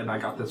 like I said, I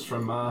got this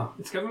from,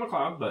 it's Kevin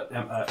MacLeod, but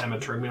Emma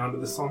turned me onto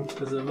this song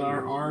because of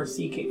our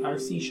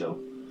RC show.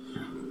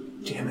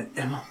 Damn it,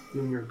 Emma.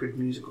 You and your good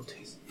musical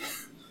taste.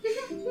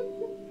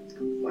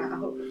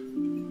 Wow.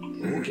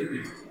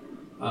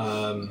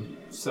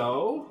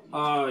 So,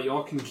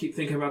 y'all can keep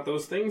thinking about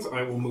those things.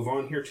 I will move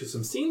on here to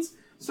some scenes.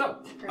 So,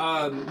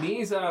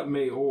 Misa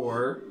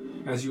Mayor,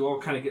 as you all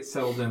kind of get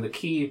settled in the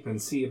keep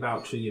and see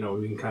about,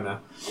 you kind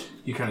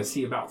of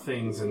see about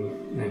things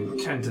and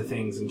tend to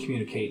things and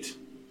communicate.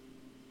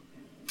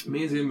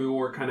 Misa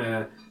Mayor kind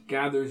of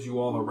gathers you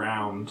all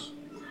around.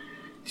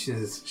 She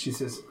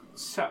says,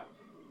 so,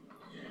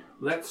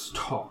 let's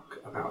talk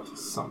about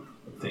some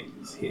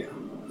things here.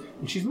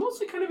 And she's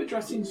mostly kind of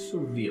addressing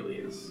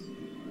Servilius.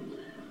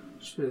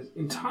 She says,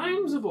 in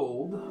times of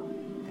old,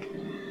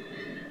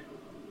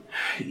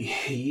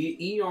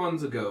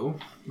 eons ago,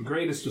 the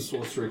greatest of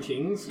sorcerer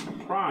kings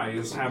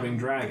prized having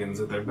dragons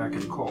at their beck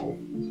and call.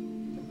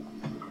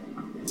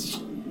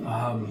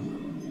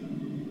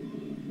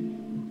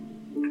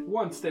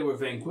 Once they were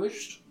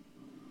vanquished,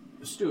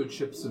 the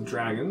stewardships of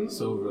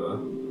dragons over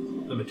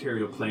the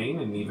material plane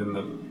and even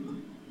the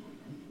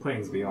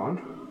planes beyond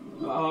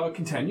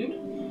continued,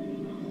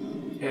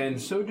 and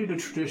so did a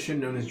tradition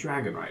known as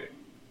dragon riding.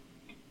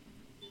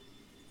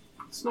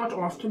 It's not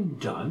often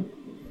done,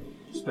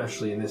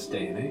 especially in this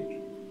day and age,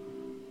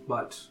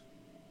 but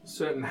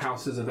certain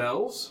houses of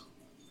elves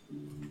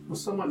were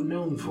somewhat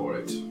known for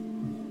it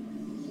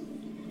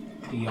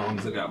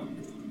eons ago.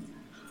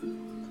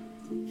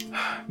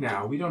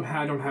 Now, I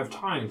don't have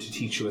time to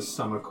teach you a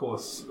summer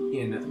course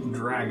in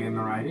dragon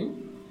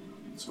riding,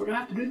 so we're going to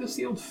have to do this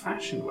the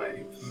old-fashioned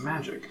way,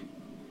 magic.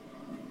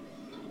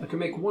 I can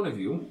make one of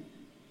you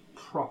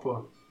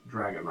proper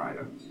dragon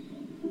rider.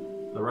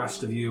 The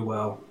rest of you,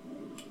 well,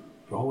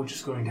 you're all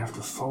just going to have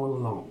to follow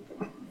along.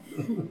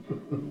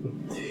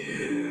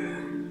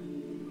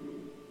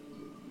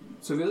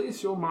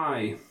 Servilius, you're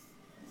my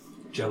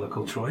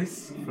jellicle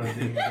choice for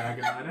the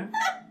dragon rider.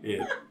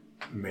 It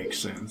makes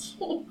sense,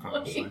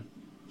 honestly.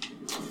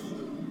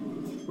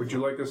 Would you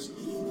like us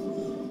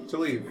to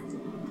leave?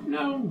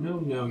 No.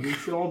 You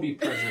should all be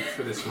present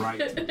for this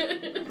rite.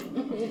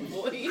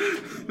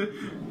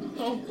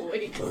 Oh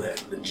boy. Let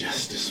the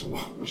justice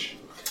watch.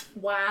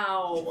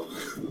 Wow.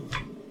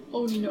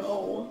 Oh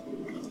no.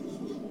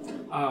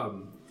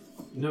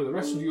 No, the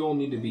rest of you all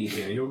need to be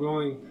here. You're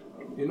going,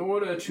 in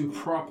order to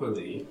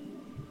properly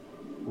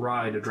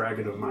ride a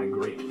dragon of my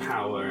great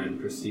power and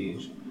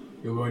prestige,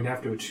 you're going to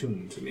have to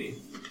attune to me.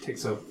 It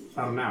takes about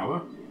an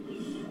hour.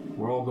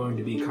 We're all going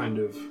to be kind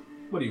of,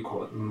 what do you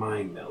call it,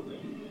 mind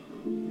melding.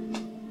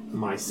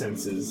 My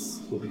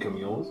senses will become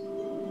yours.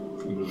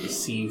 You'll be able to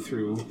see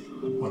through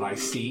what I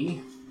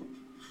see.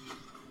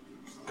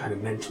 Kind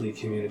of mentally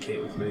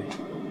communicate with me.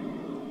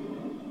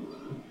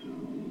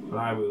 But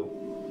I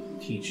will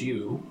teach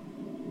you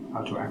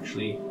how to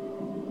actually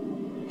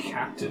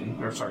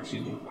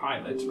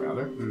pilot,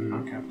 rather.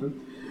 Not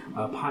captain.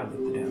 Pilot the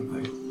damn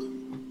thing.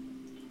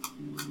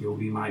 You'll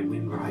be my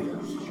wind rider.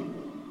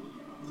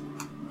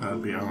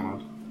 That'd be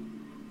honored.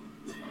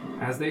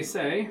 As they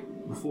say,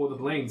 before the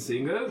blade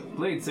singers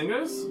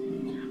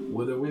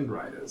were the wind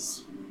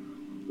riders.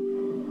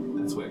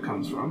 That's where it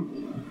comes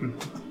from.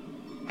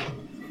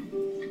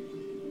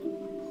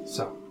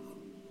 So,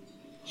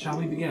 shall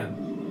we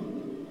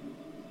begin?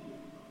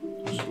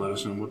 Just let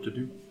us know what to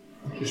do.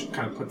 She just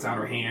kind of puts out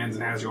her hands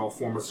and has you all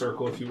form a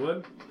circle, if you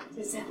would.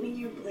 Does that mean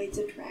your blade's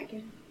a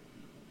dragon?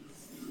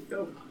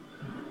 Oh.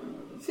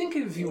 Think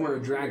if you were a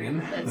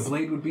dragon, the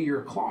blade would be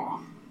your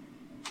claw.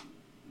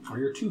 Or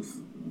your tooth.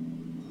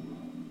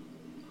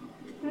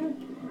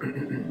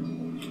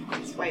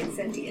 It's white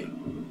sentient.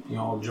 You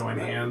all join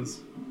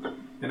hands.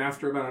 And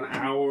after about an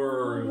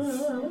hour of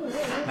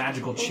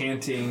magical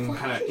chanting,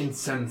 kind of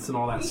incense and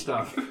all that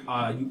stuff,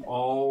 you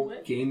all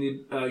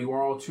you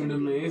are all tuned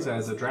in maze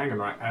as dragon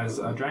riders.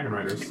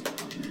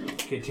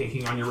 Okay,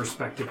 taking on your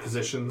respective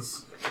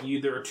positions.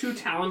 There are 2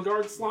 Talon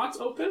Guard slots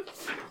open.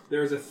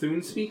 There's a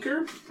Thune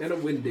Speaker and a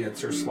Wind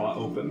Dancer slot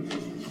open.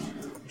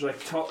 Would you like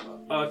to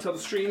tell the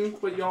stream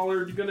what y'all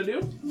are gonna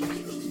do?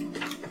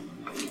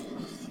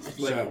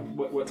 Like, So,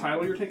 what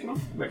title you're taking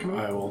on?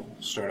 I will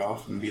start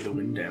off and be the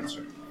wind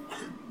dancer.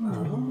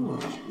 Oh.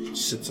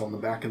 Sits on the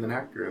back of the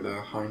neck or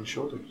the hind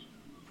shoulders.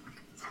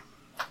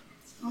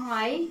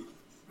 I'm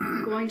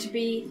going to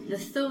be the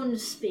Thune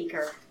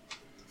Speaker.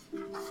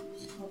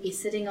 I'll be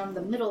sitting on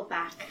the middle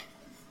back.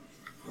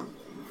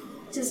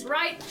 Just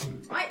right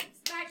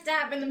smack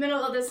dab in the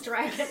middle of this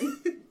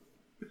dragon.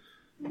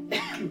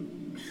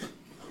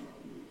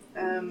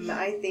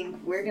 I think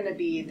we're gonna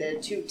be the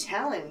 2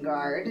 Talon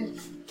Guard.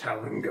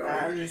 Talon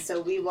Guard. So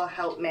we will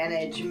help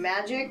manage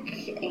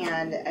magic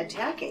and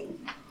attacking.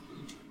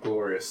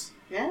 Glorious.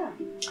 Yeah.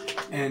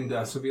 And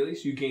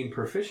Servilius, you gain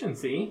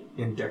proficiency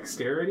in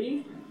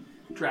dexterity,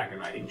 dragon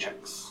riding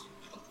checks.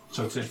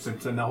 So it's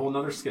a whole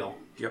nother skill.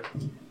 Yep.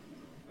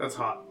 That's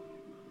hot.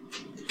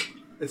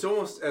 It's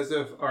almost as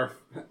if our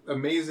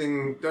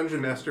amazing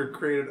dungeon master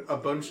created a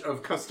bunch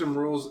of custom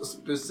rules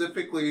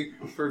specifically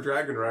for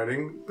dragon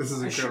riding. This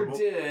is incredible. I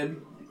sure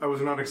did. I was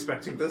not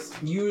expecting this.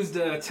 I used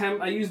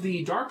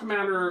the Dark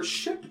Matter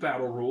ship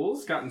battle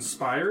rules, got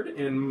inspired,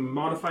 and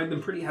modified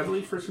them pretty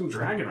heavily for some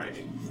dragon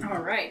riding.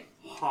 All right.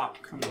 Hot.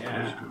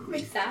 Yeah. I'm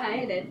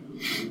excited.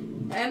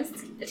 I'm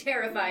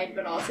terrified,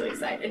 but also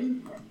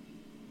excited.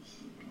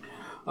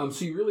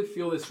 So you really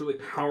feel this really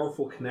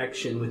powerful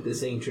connection with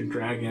this ancient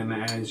dragon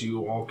as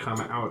you all come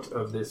out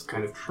of this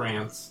kind of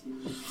trance.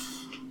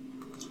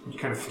 You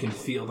kind of can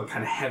feel the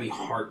kind of heavy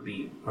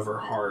heartbeat of her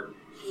heart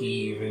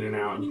heave in and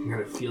out, and you can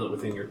kind of feel it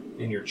within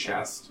your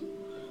chest.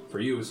 For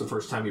you, it's the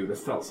first time you would have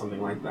felt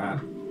something like that.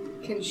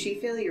 Can she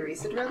feel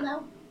Eurysadril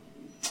now?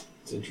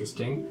 It's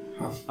interesting.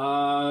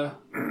 I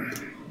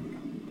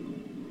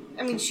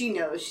mean, she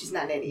knows she's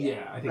not an idiot.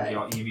 Yeah, I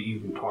think you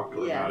even talked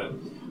to her about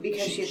it.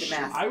 Because she has the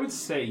mask. I would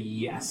say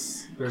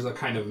yes. There's a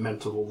kind of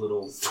mental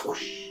little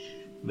swoosh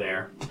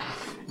there.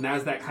 And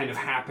as that kind of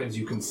happens,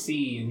 you can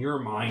see in your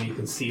mind, you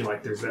can see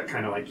like there's that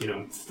kind of like,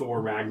 Thor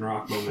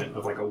Ragnarok moment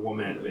of like a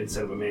woman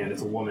instead of a man.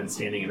 It's a woman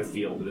standing in a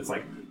field, and it's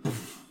like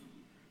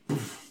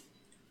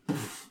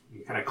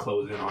you kind of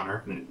close in on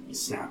her and then you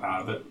snap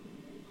out of it.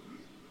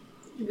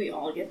 Do we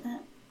all get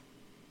that?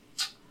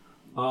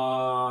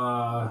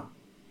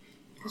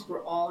 Because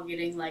we're all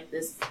getting like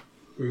this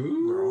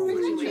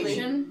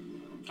situation.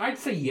 I'd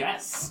say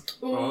yes.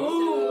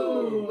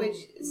 Ooh.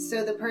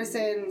 So the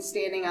person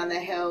standing on the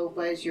hill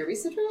was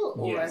Eurysadril?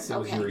 Or? Yes, it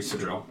was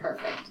Eurysadril.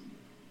 Perfect.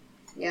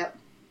 Yep.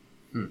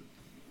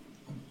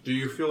 Do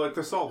you feel like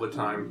this all the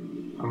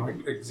time? I'm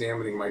like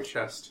examining my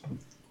chest.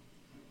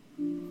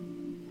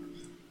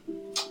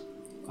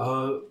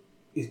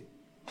 It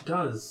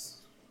does.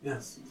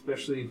 Yes,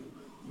 especially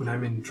when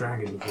I'm in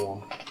dragon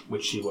form,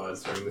 which she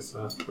was during this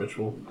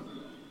ritual.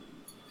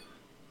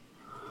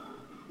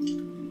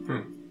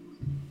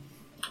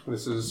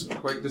 This is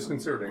quite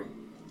disconcerting.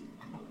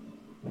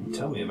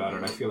 Tell me about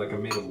it. I feel like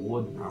I'm made of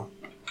wood now.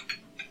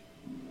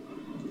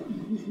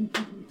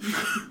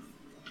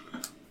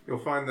 You'll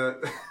find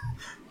that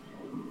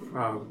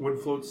wood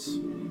floats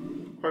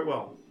quite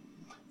well.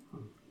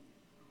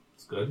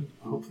 It's good.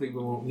 Hopefully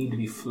we won't need to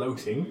be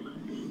floating.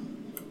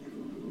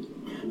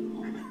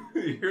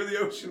 You hear the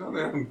ocean on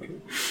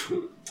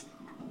that?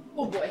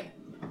 Oh boy.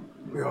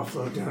 We all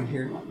float down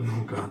here.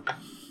 Oh god.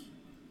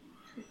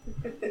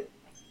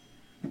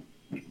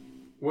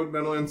 Wood,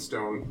 metal, and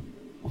stone.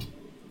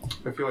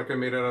 I feel like I'm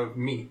made out of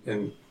meat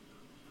and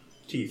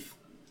teeth.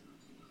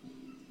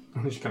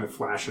 She kind of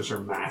flashes her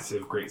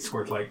massive, great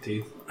sword-like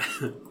teeth.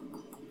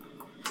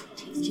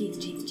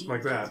 Teeth.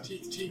 Like that.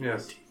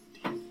 Yes.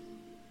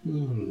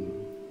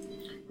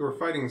 Your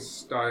fighting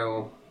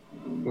style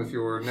with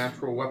your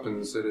natural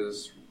weapons, it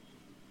is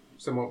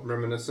somewhat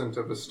reminiscent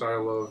of the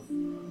style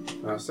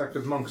of sect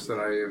of monks that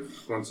I have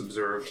once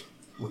observed.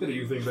 Where do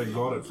you think they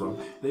got it from?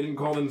 They didn't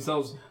call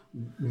themselves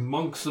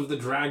monks of the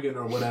dragon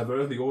or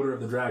whatever. The Order of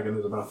the Dragon,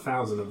 there's about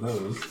 1,000 of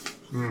those.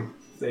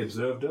 They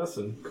observed us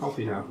and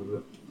copied half of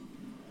it.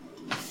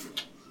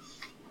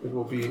 It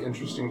will be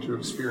interesting to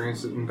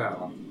experience it in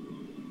battle.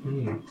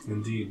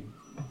 Indeed.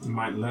 You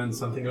might learn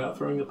something about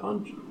throwing a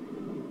punch.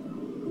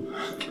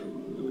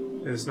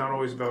 It is not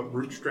always about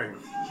brute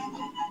strength,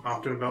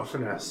 often about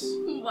finesse.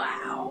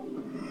 Wow.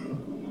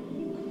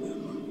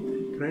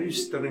 Can I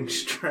use stunning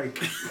strike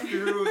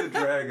through the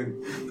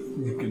dragon?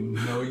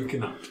 No, you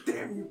cannot.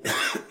 Damn you.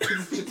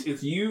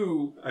 It's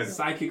you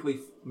psychically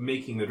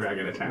making the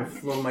dragon I attack.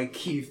 flow my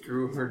key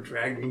through her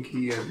dragon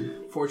key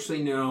and...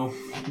 Fortunately, no.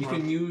 You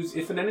can use,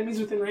 if an enemy's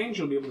within range,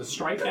 you'll be able to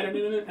strike at an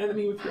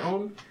enemy with your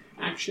own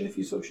action if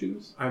you so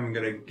choose. I'm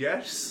gonna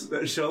guess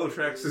that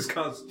Shellatrax's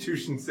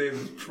Constitution save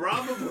is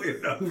probably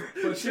enough.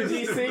 What's your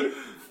DC?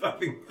 I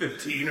think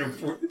 15 or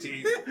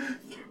 14.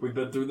 We've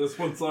been through this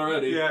once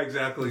already. Yeah,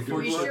 exactly. Good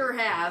We luck. sure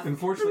have.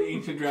 Unfortunately,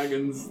 ancient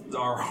dragons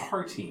are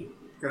hearty.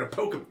 Gonna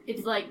poke him.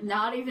 It's like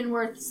not even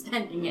worth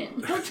spending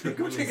it.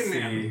 Go take a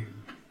nap.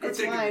 That's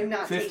why I'm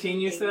not 15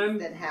 taking you things said?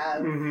 that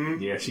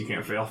have... Yeah, she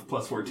can't fail.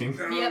 Plus 14.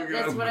 Yep,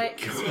 that's what I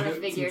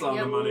figured. It's on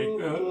the Yep. money.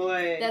 Oh,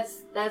 boy.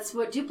 That's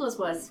what 2 plus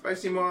was.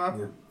 Spicy Moth.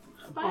 Yeah.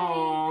 Bye.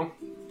 Aww.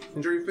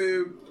 Enjoy your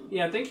food.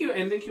 Yeah, thank you,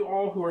 and thank you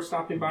all who are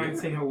stopping by and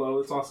saying hello.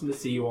 It's awesome to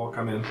see you all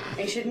come in.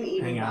 I shouldn't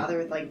even Hang on. bother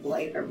with, like,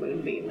 Blight or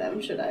Moonbeam them,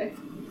 should I?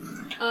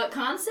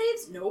 Con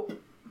saves? Nope.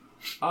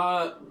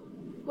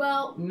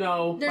 Well,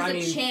 No. there's I a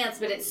mean, chance,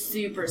 but it's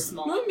super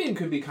small. Moonbeam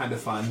could be kind of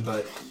fun,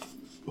 but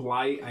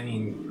Blight, I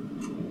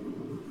mean,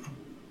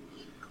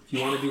 if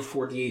you want to do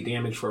 48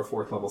 damage for a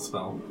 4th level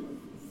spell,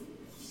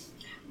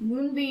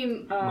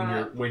 Moonbeam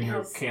when your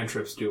has,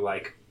 cantrips do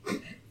like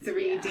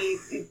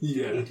 3D,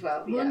 Yeah.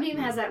 3D12, yeah. Moonbeam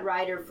has that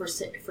rider for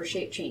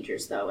shape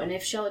changers though, and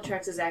if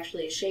Shellatrax is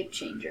actually a shape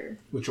changer,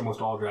 which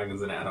almost all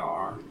dragons in Edda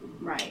are.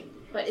 right?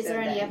 But is So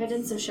there any that's-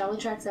 evidence of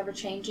Shellatrax ever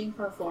changing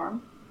her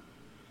form?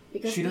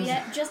 Because She we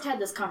doesn't- just had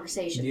this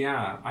conversation.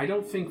 Yeah, I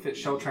don't think that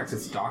Shellatrax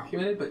is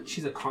documented, but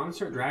she's a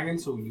consort dragon,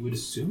 so you would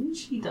assume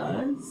she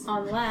does.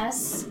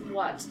 Unless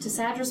what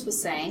Tissadris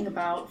was saying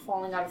about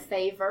falling out of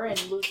favor and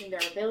losing their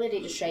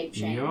ability to shape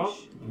change.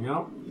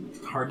 Yep.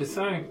 Hard to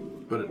say.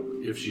 But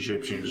if she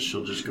shape changes,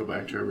 she'll just go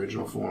back to her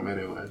original form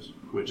anyways,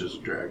 which is a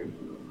dragon.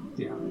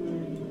 Yeah.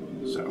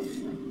 So,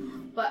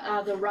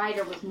 But the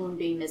rider with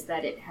Moonbeam is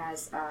that it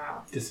has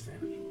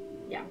Disadvantage.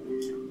 yeah.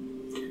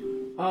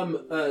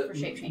 For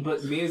shape changes.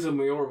 But Miaza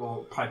Mayor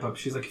will pipe up.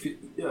 She's like, if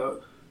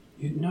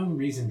you, no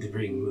reason to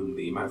bring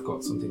Moonbeam. I've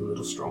got something a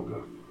little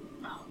stronger.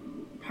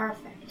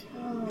 Perfect.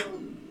 Oh.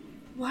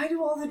 Why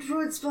do all the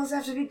druid spells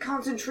have to be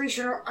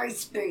concentration or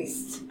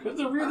ice-based? Because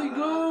they're really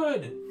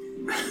good.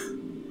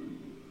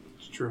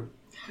 It's true.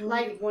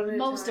 Like, One at a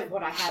most time. of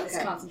what I have is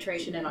Okay.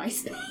 concentration and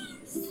ice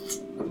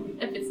based.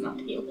 If it's not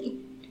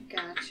healing.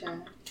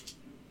 Gotcha.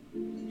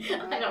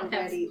 I don't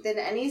have. Alrighty. Then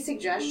any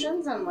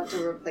suggestions on what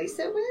to replace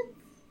it with?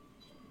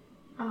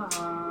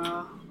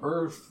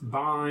 Earth,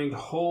 bind,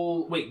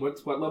 hold. Wait,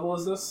 what level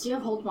is this? Do you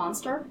have Hold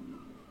Monster?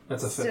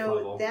 That's a 5th So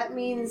level. that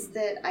means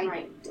that I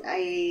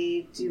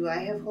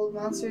have hold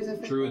monsters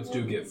at 5th Druids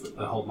level? do get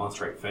a hold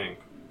monster, I think.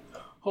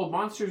 Hold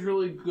monster's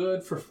really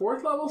good for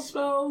 4th level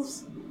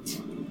spells.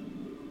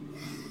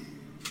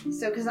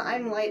 So, because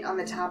I'm light on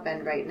the top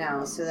end right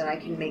now, so that I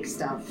can make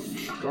stuff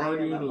higher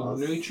Guardian of levels.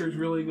 Nature's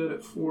really good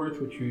at 4th,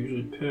 which you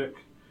usually pick.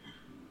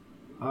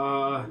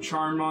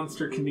 Charm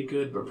monster can be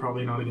good, but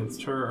probably not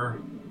against her.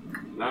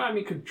 No, I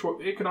mean,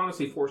 it could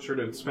honestly force her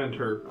to spend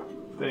her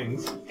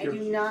things. I do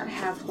not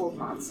have hold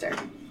monster.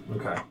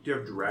 Okay. Do you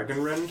have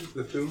Dragon Rend,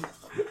 the Thum?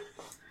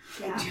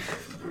 Yeah.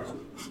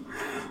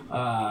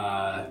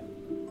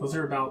 Those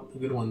are about the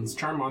good ones.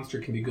 Charm monster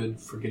can be good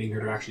for getting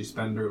her to actually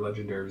spend her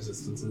legendary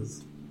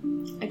resistances.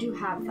 I do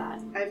have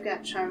that. I've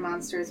got charm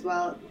monster as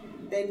well.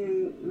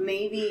 Then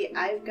maybe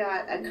I've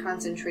got a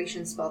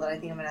concentration spell that I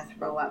think I'm going to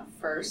throw up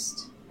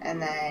first,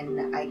 and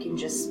then I can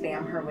just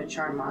spam her with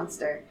charm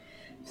monster,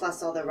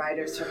 plus all the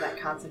riders from that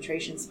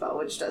concentration spell,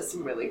 which does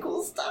some really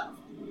cool stuff.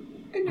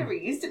 I've never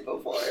used it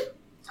before.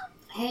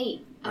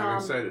 Hey, I'm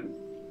excited.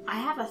 I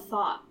have a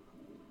thought.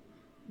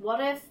 What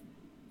if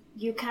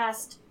you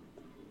cast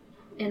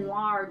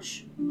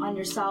Enlarge on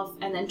yourself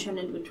and then turn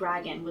into a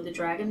dragon? Would the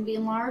dragon be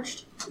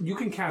enlarged? You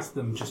can cast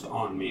them just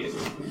on me.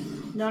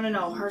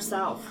 No,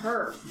 herself.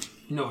 Her.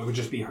 No, it would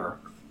just be her.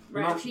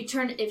 Right. Not-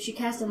 If she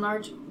cast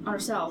Enlarge on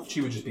herself. She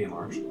would just be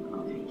enlarged.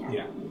 Okay,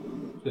 Yeah.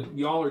 But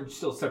y'all are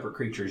still separate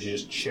creatures. You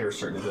just share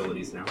certain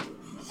abilities now.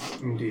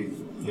 Indeed.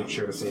 You don't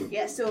share the same.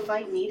 Yeah, so if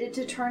I needed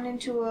to turn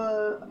into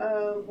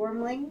a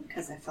wormling,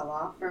 because I fell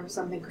off or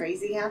something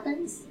crazy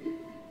happens,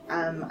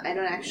 I don't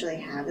actually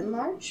have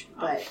enlarge,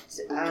 but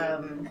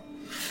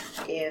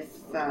if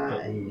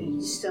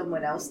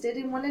someone else did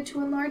and wanted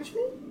to enlarge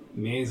me,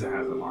 Mesa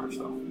has enlarged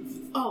though.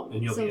 Oh,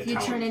 And you'll so be if a you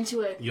talon. turn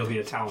into a... You'll be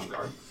a Talon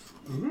Guard.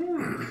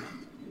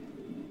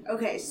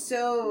 okay,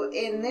 so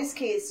in this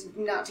case,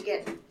 not to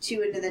get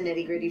too into the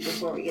nitty gritty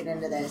before we get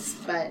into this,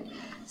 but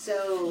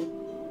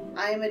so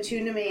I'm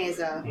attuned to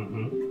Mesa.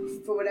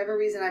 Mm-hmm. For whatever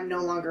reason, I'm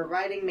no longer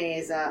riding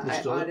Mesa.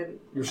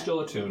 You're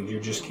still attuned. You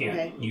just can't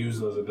Okay. use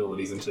those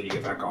abilities until you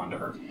get back onto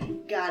her.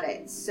 Got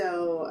it.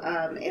 So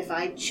if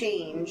I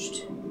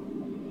changed,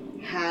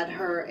 had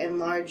her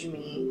enlarge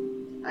me,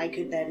 I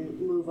could then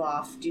move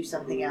off, do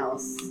something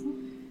else,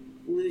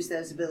 lose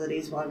those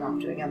abilities while I'm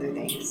off doing other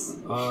things,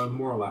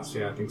 More or less,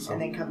 yeah, I think so.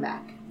 and then come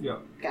back.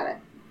 Yep. Got it.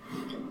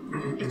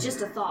 It's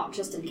just a thought,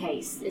 just in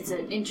case. It's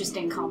an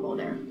interesting combo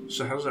there.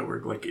 So how does that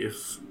work? Like,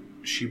 if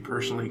she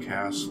personally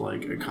casts,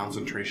 like, a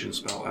concentration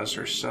spell as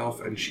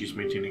herself, and she's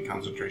maintaining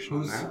concentration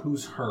on that?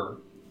 Who's her?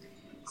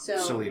 So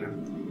Selena.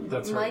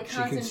 That's her. My She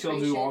can still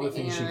do all the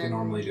things she can concentration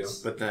normally do.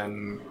 But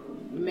then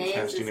Maya's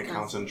casting a is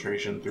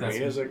concentration through That's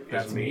Mesa.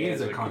 that's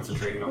Mesa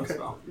concentrating on the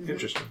spell.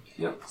 Interesting.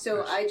 Yep.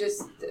 So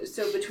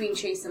so between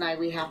Chase and I,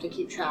 we have to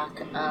keep track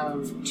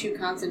of 2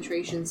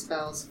 concentration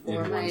spells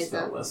for In one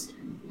spell Mesa, list.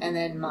 and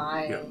then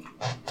Yep.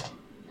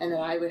 and then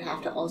I would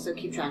have to also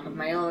keep track of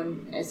my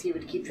own, as he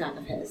would keep track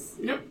of his.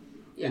 Yep.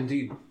 Yeah.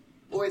 Indeed.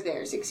 Or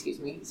theirs, excuse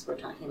me, because we're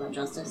talking about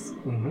justice.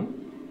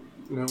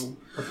 Mm-hmm. No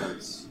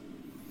offense.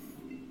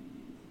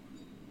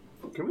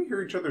 Can we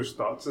hear each other's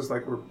thoughts as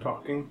like we're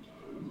talking?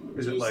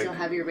 Is Do it you like still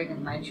have your ring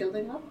of mind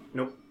shielding up?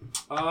 nope?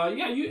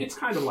 Yeah, it's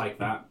kind of like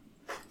that.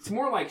 It's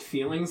more like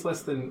feelings,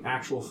 less than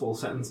actual full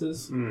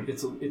sentences. Mm.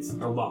 It's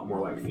a lot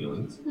more like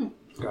feelings.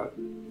 Got it.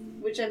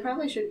 Which I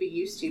probably should be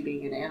used to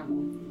being an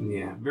animal.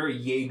 Yeah, very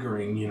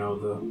Jaegering, you know,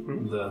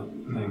 the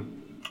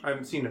thing. I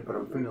haven't seen it, but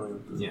I'm familiar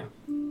with it. Yeah.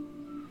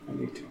 I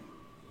need to.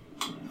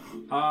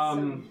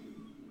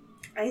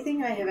 I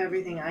think I have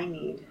everything I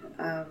need.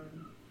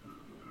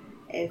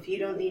 If you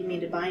don't need me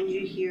to bind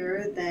you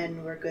here,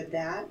 then we're good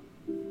that.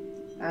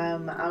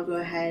 I'll go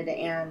ahead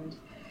and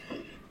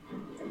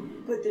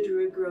put the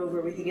Druid Grove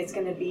where we think it's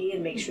going to be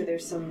and make sure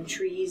there's some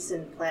trees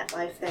and plant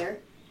life there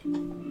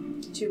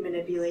to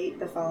manipulate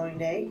the following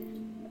day.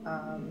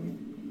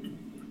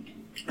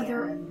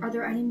 Are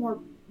there any more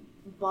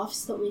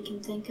buffs that we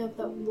can think of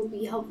that will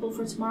be helpful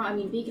for tomorrow? I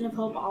mean, Beacon of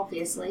Hope,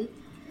 obviously.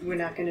 We're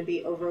not going to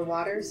be over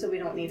water, so we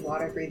don't need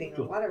water breathing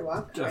or water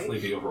walk, right? Definitely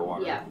be over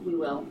water. Yeah, we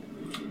will.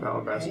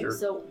 Alabaster.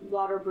 So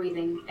water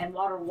breathing and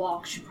water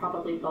walk should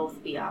probably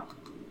both be up.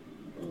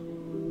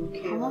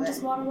 Okay, How well long then-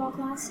 does water walk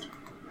last?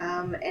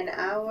 An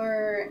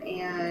hour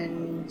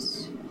and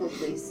hold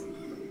please.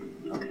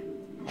 Okay.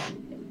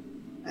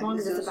 As long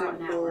as it's Those about are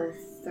an hour.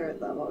 both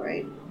 3rd level,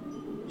 right?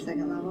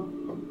 2nd level.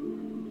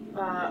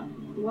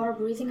 Water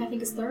breathing, I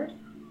think, is 3rd.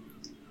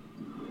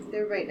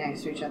 They're right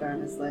next to each other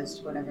on this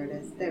list, whatever it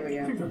is. There we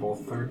I think go. they're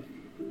both third.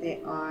 They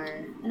are.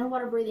 I know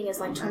water breathing is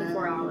like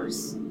 24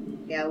 hours.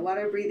 Yeah,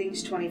 water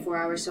breathing's 24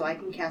 hours, so I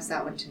can cast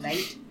that one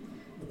tonight.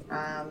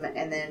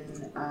 And then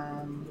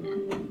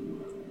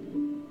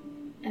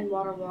And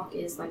water walk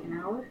is like an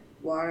hour.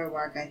 water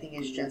walk I think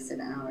is just an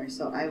hour,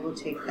 so I will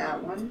take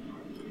that one.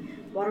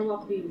 Water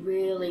walk would be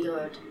really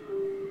good,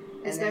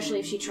 And especially then,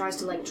 if she tries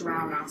to like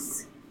drown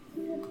us.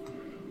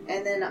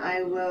 and then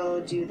I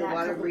will do the That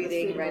water coupled with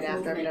breathing freedom right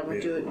of after I'm done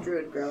with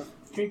Druid Grove.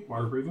 Okay,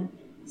 water breathing.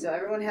 So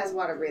everyone has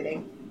water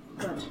breathing.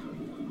 Good.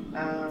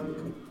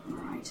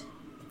 Alright.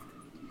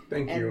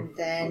 Thank And you.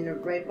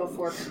 then right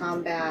before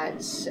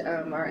combat,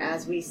 or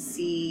as we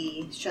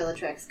see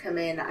Shellatrex come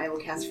in, I will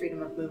cast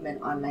Freedom of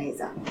Movement on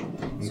Maeza.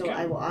 So Okay.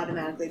 I will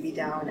automatically be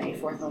down a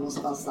 4th level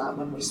spell slot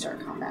when we start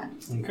combat.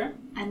 Okay.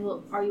 And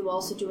are you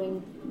also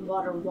doing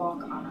water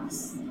walk on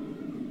us?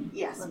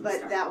 Yes, Let me but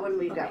start. that one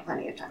we've got Okay.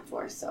 plenty of time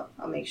for, so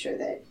I'll make sure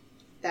that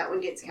that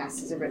one gets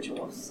cast as a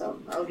ritual. So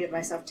I'll give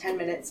myself 10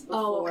 minutes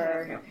before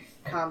Oh, okay.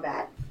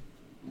 combat.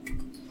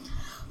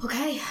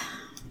 Okay.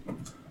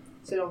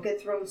 So don't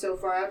get thrown so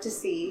far out to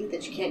sea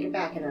that you can't get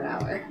back in an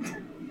hour.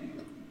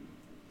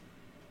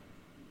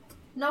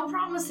 No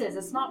promises.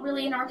 It's not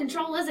really in our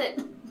control, is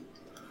it?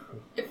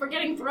 If we're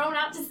getting thrown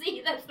out to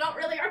sea, that's not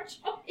really our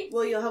choice.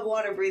 Well, you'll have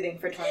water breathing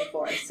for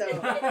 24, so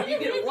you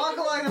can walk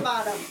along the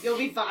bottom. You'll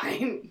be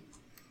fine.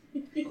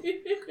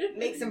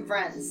 Make some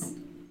friends.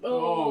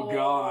 Oh,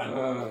 God.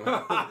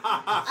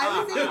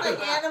 I was thinking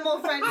like animal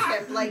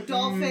friendship, like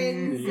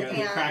dolphins Yeah, the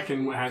and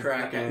Kraken has.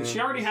 Kraken. She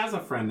already has a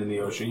friend in the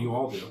ocean. You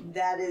all do.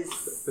 that is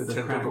The The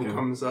tentacle Kraken.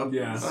 comes up.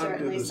 Yeah.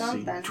 certainly Under the sea.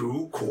 something.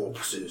 2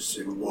 corpses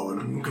in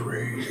one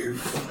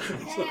grave.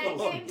 I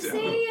came to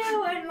see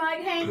you and like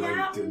hang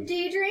out and do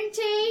you drink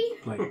tea?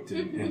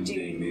 Plankton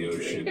ending the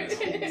ocean.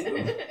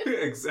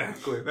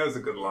 Exactly. That was a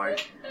good line.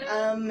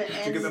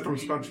 Did you get that And from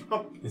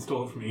SpongeBob? They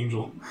stole it from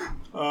Angel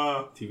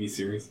TV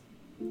series.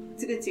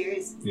 it's a good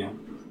series. Yeah.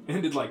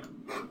 Ended like,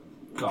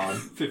 God,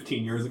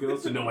 15 years ago,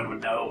 so no one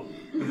would know.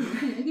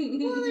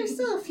 Well, there's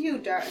still a few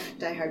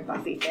diehard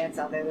Buffy fans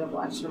out there that have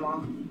watched them all.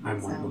 I'm one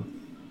of So.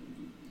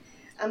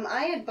 them.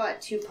 I had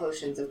bought 2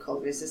 potions of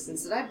cold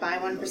resistance. Did I buy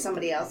one for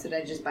somebody else, or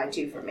did I just buy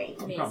 2 for me?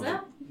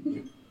 Mesa?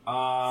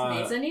 Uh,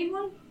 Mesa need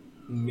one?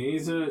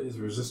 Mesa is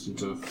resistant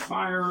to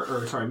fire,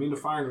 or sorry, immune to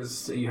fire. And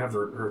you have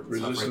her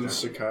Resistance,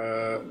 stuff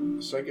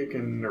right psychic,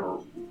 and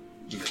neuro.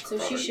 So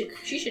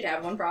she should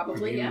have one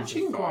probably, yeah. She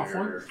can go off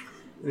one.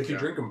 If you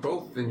drink them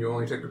both, then you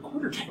only take a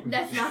quarter damage.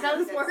 That's not how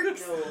this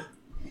works. No.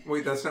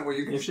 Wait, that's not what you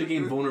there. can If she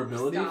gain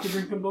vulnerability Stop. if you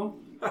drink them both.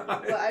 Well,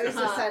 I was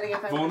deciding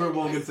if I Vulnerable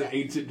wanted against an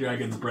ancient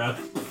dragon's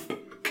breath.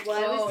 Well,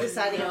 I was Oh,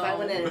 deciding if I no.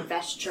 wanted a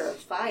vesture of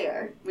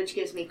fire, which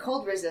gives me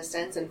cold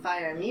resistance and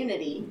fire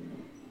immunity,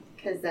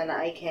 because then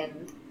I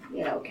can,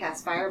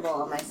 cast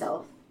fireball on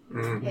myself.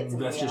 Mhm. Hit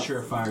somebody That's just else.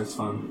 sure fire is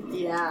fun.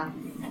 Yeah.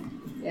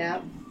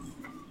 Yeah.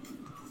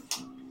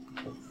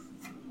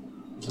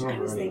 I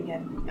was Alrighty.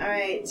 thinking.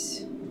 Alright.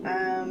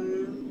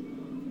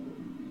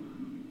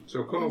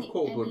 So Cone of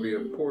Cold would be a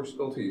poor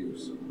spell to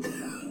use.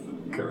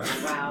 Correct.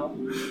 Wow.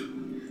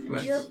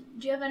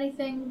 Do you have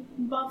anything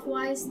buff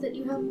wise that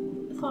you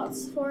have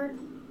thoughts for?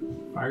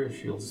 Fire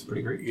shields is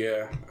pretty great.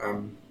 Yeah,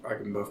 I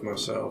can buff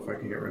myself. I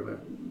can't really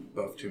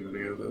buff too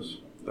many of this,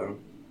 though.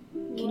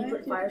 Can you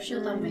put fire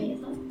shield on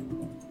Mesa?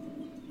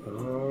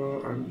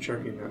 I'm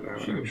checking that now.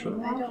 She can show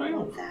I don't fail.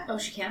 want that. Oh,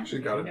 she can? She's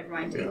got it. Never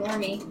mind. Yeah. Ignore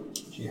me.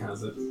 She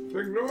has it.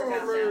 Ignore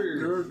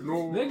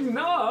me!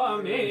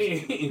 Ignore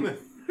me.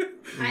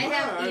 I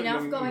have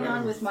enough going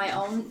on with my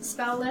own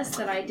spell list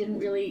that I didn't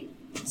really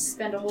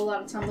spend a whole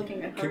lot of time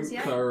looking at hers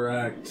yet.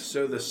 Correct.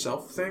 So the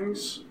self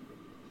things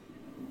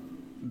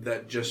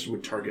that just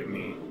would target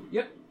me.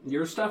 Yep.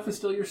 Your stuff is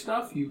still your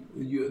stuff.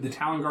 The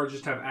Talon Guard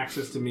just have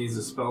access to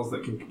Misa's spells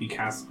that can be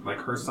cast, like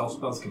her self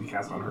spells can be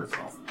cast on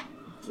herself.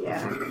 Yeah.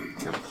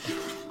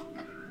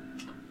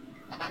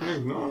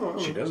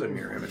 She does a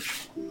mirror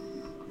image.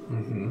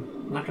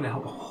 Mm-hmm. Not going to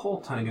help a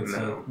whole ton against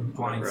No, a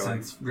blind not really.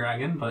 sense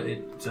dragon, but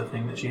it's a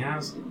thing that she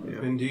has.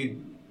 Yeah.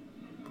 Indeed.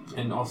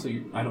 And also,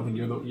 I don't think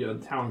the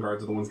Talon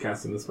Guards are the ones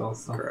casting the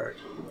spells. So. Correct.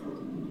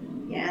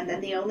 Yeah, and then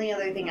the only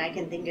other thing I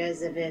can think of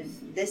is if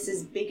this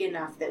is big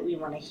enough that we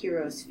want a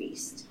hero's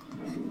feast.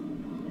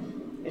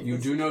 If You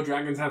this- do know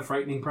dragons have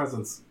frightening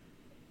presence.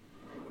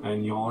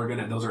 And y'all are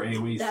gonna, those are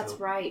AoEs. That's so.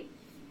 right.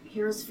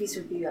 Hero's Feast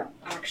would be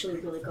actually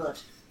really good.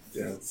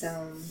 Yeah.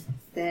 So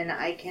then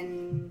I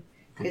can,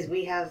 because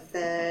we have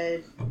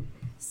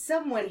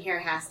someone here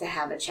has to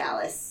have a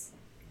chalice.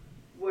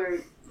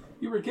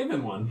 You were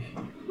given one.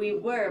 We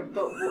were,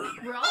 but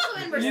We're also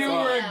in You were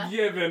Mercinia.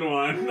 given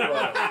one.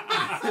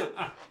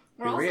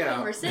 We're also Yeah.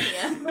 in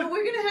Mercinia. but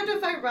we're gonna have to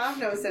fight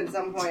Ravnos at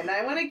some point, and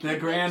I want to keep The that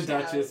Grand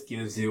chalice. Duchess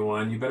gives you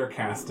one. You better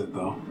cast it,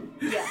 though.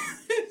 Yeah.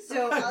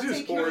 So I'll Just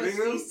take hero's hoarding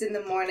them? feast in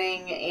the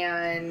morning,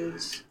 and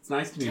It's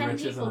nice to be 10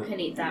 rich, people isn't can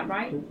it? eat that,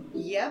 right?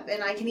 yep,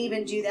 and I can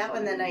even do that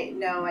one the night.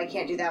 No, I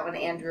can't do that one.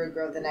 Andrew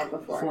Grove the night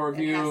before. Four of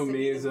It has you, to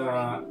be the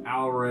morning. Mesa,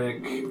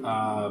 Alric,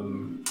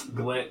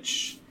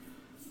 Glitch.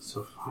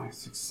 So 5,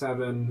 6,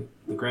 7.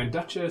 The Grand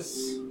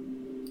Duchess.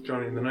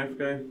 Johnny the Knife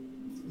Guy.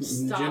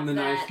 Stop Jim the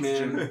that. Knife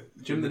Man.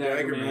 Jim the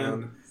Dagger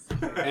Man.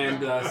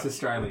 And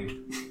Sister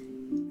Eileen.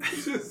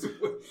 Just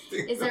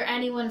wasting Is there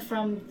anyone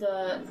from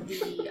the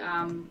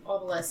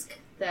obelisk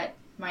that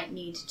might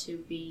need to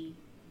be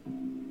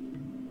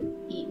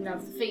eaten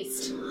of the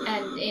feast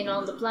and in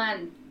on the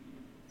plan?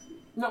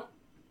 No.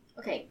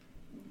 Okay.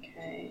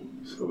 Okay.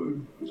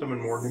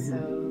 Summon Morgan.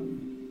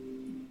 So.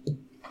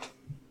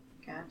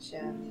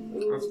 Gotcha.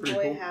 Ooh, That's pretty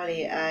boy, cool.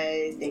 howdy.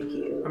 I thank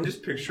you. I'm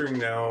just picturing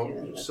now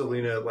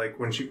Selena like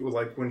when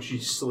she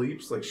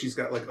sleeps, like she's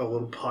got like a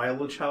little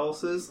pile of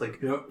chalices, like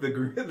Yep.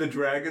 the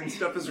dragon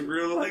stuff is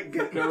real like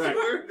getting Correct.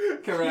 to her.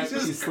 Correct. She's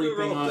just She's sleeping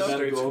rolled on a up. bed of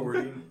Straight gold.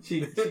 hoarding.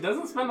 She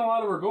doesn't spend a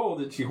lot of her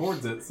gold, and she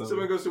hoards it. So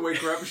Someone goes to wake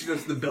her up and she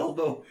does the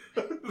Bilbo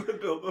the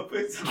Bilbo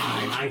face.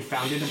 I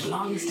found it. It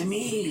belongs to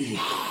me.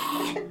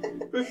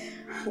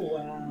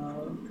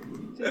 Wow.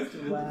 Just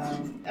wow.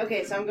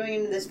 Okay, so I'm going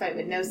into this fight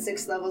with no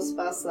 6th level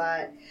spell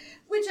slot,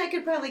 which I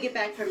could probably get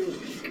back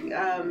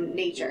from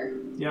nature.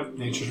 Yep.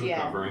 Nature's Yeah.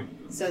 recovery.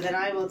 So then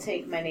I will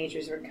take my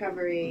nature's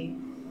recovery.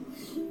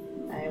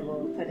 I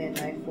will put in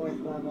my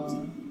 4th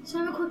level. So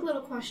I have a quick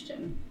little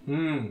question.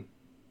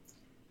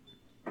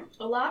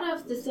 A lot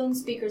of the Thune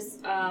Speaker's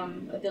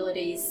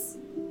abilities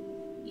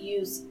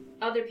use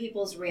other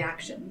people's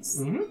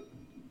reactions. Mm-hmm.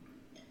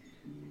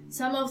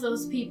 Some of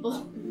those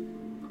people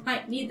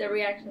might need their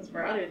reactions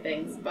for other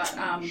things, but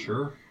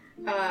Sure.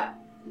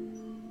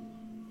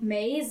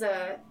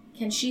 Maiza,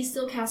 can she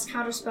still cast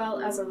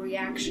Counterspell as a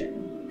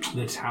reaction?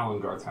 The Talon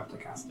guards have to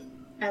cast it.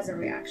 As a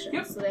reaction.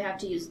 Yep. So they have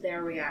to use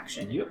their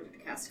reaction in Yep. order to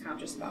cast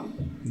Counterspell.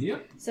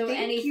 Yep. So Thank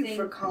anything. you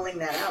for calling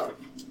that out.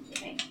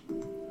 Okay.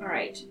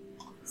 Alright.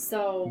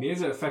 So.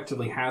 Mesa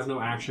effectively has no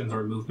actions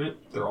or movement.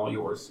 They're all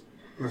yours.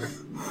 Okay.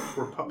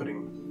 We're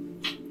puppeting.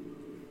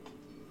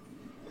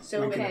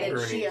 So Okay.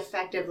 then she Gurneys.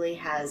 effectively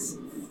has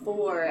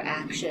 4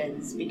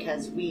 actions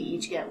because we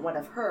each get one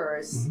of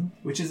hers.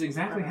 Which is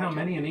exactly how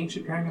many an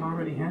ancient dragon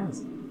already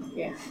has.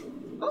 Yeah.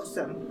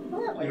 Awesome.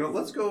 Well, that You know,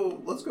 works.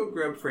 let's go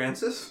grab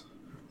Francis,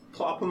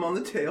 plop him on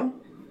the tail.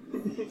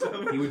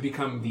 He would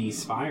become the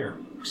spire.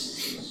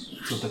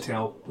 That's what the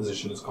tail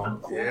position is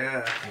called.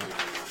 Yeah.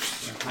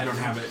 I don't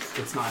have it.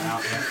 It's not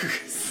out yet.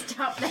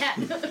 Stop that.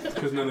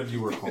 Because none of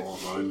you were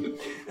qualified.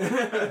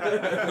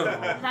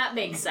 That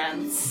makes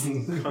sense.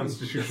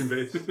 Constitution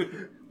based.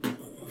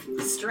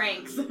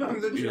 Strength.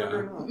 I'm the Yeah.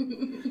 juggernaut.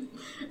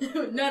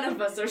 None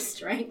of us are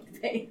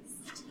strength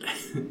based.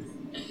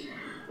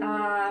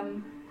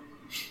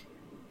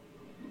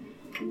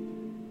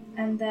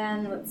 And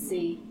then let's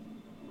see.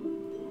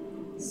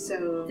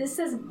 So This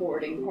says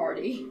boarding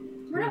party.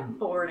 We're not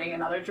boarding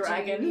another do you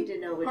dragon. need to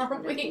know which Are one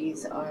of we?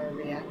 these are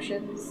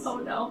reactions? Oh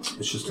no.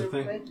 It's just a Real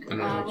thing. quick? I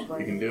know. Which one?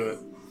 You can do it.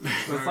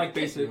 It's like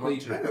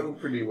basically I know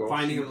pretty well.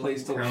 finding a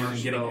place to land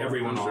and getting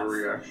everyone off.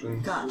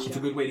 Reactions. It's a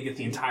good way to get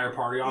the entire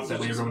party off.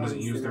 That way everyone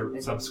doesn't use their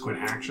subsequent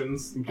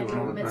actions. Do it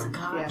all the It's time.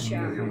 gotcha.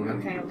 Yeah.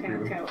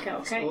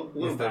 Okay.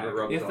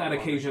 If that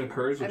occasion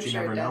occurs, I'm which you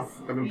sure never it know. does.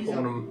 I've been He's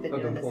pulling been them.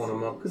 I've doing been pulling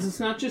them up. Because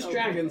it's not just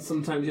dragons.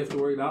 Sometimes you have to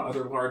worry about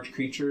other large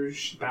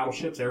creatures,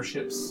 battleships,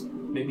 airships.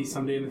 Maybe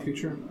someday in the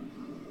future.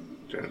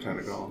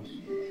 Tentacles.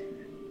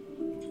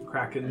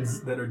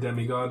 Krakens that are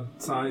demigod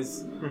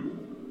size.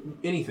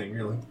 Anything,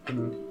 really.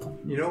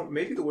 You know,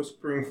 maybe the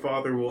Whispering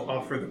Father will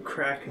offer the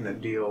Kraken a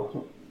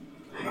deal.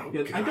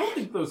 Yeah, I don't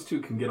think those two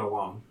can get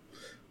along.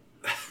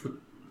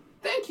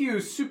 Thank you,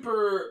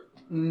 Super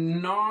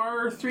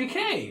Nar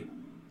 3K,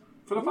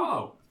 for the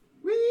follow.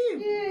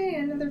 Yay,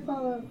 another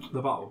follow.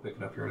 The bot will pick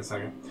it up here in a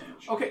second.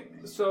 Okay,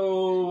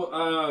 so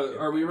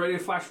are we ready to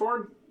flash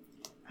forward?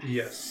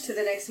 Yes. To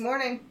the next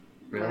morning.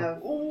 Yeah.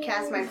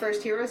 Cast my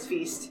first Hero's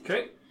Feast.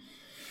 Okay.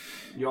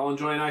 You all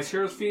enjoy a nice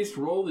Heroes Feast.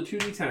 Roll the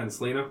 2d10,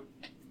 Selena.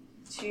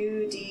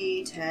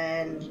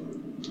 2d10.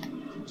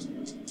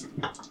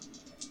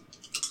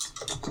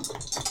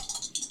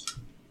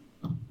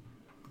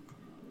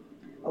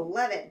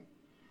 11.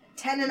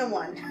 10 and a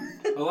 1.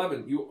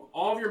 11.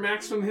 All of your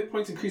maximum hit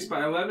points increased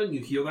by 11. You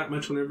heal that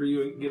much whenever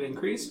you get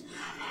increased.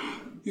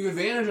 You have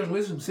advantage on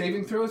wisdom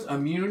saving throws.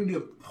 Immune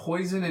to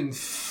poison and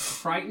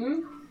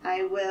frighten.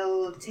 I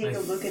will take I a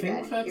look at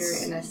think that here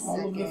that's in a all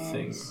second. of the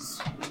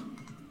things.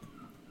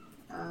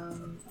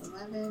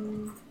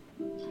 11.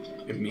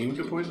 Immune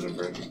to poison and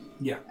frighten?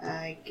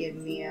 Give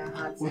me a hot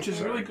second. Which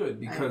is really good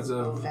because I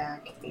will of... go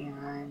back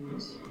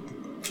and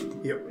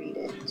Yep. read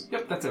it.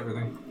 Yep, that's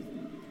everything.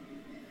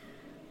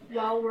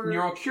 While we're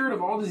You're all cured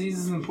of all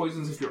diseases and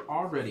poisons if you're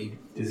already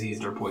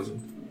diseased or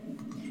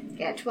poisoned.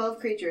 Yeah, 12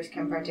 creatures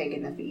can partake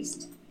in the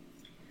feast.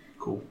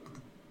 Cool.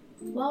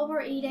 While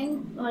we're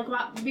eating,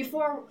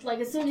 before,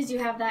 as soon as you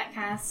have that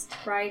cast,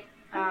 right,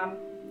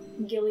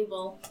 Gilly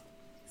will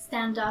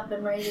stand up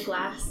and raise a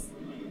glass,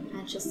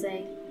 and she'll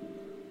say,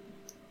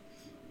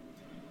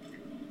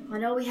 I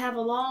know we have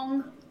a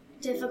long,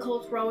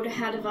 difficult road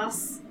ahead of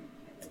us,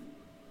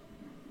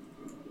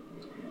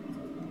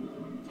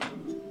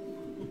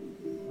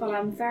 but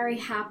I'm very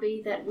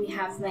happy that we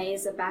have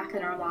Maiza back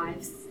in our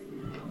lives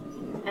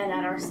and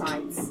at our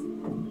sides.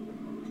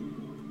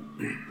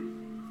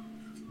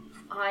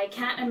 I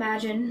can't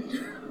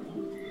imagine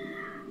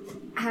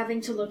having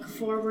to look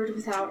forward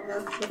without her,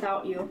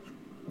 without you.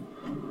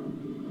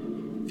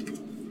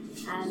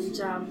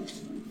 And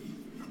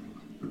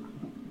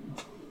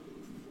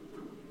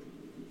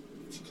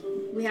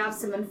we have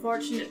some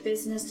unfortunate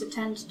business to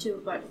tend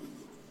to, but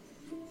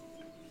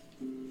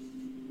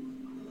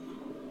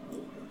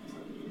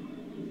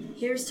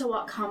here's to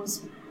what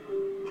comes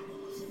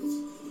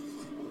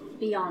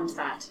beyond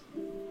that.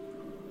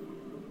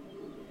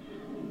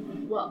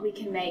 What we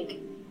can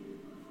make,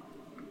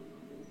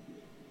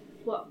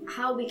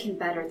 how we can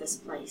better this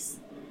place.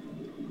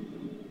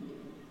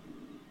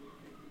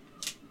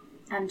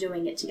 I'm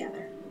doing it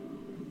together.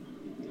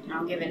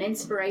 I'll give an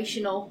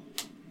inspirational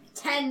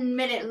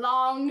 10-minute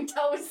long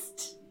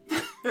toast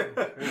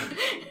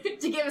to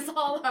give us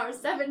all our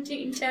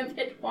 17 temp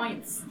hit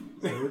points.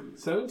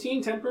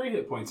 17 temporary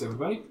hit points,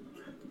 everybody.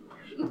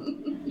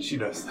 She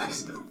does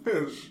this.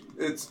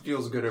 It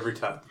feels good every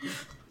time.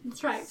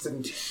 That's right.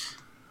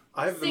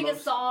 I have Sing a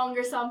song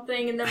or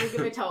something, and then we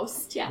give a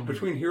toast. Yeah.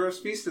 Between Hero's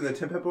Feast and the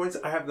 10 hit points,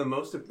 I have the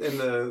most, and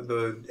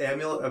the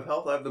Amulet of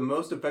Health, I have the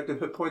most effective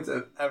hit points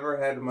I've ever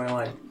had in my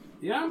life.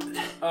 Yeah.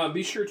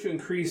 Be sure to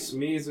increase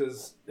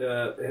Maze's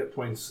hit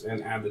points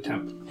and add the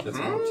temp. That's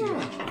all up to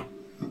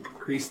you.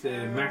 Increase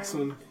the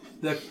maximum.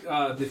 The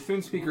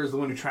Thune Speaker is the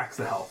one who tracks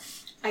the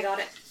health. I got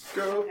it.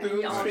 Go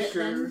You on it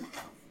then?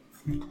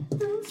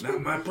 It's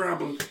not my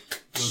problem.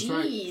 That's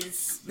right.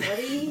 Jeez,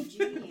 buddy.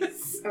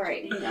 Jeez. All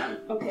right, hang on.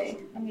 Okay,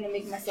 I'm gonna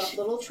make myself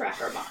little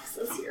tracker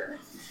boxes here.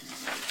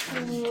 So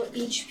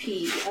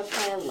HP up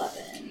by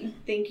 11.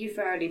 Thank you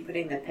for already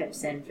putting the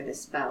pips in for the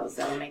spells.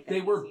 That'll make them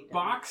They were easy to-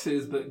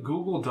 boxes, but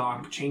Google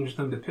Doc changed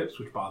them to pips,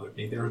 which bothered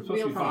me. They were supposed to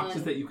be Real fun.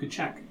 boxes that you could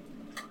check.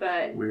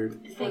 But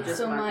Weird. Thanks just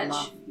so mark 'em much.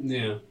 off.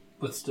 Yeah.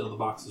 But still, the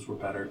boxes were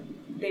better.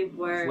 they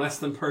were. Less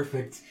than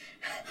perfect.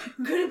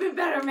 Could have been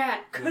better,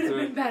 Matt. Could have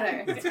That's been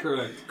better. That's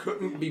correct.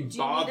 Couldn't be Do you need a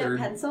bothered.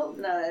 pencil?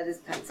 No, that is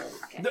pencil.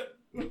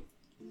 Okay.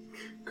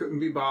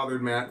 Couldn't be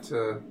bothered, Matt,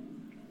 to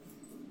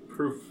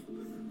proof.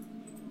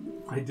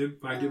 I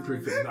did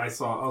proof it. I was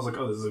like,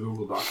 oh, this is a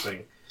Google Doc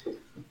thing.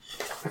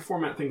 I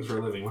format things for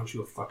a living. Why don't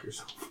you go fuck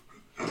yourself?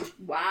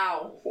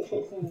 Wow.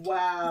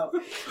 Wow.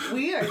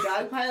 We are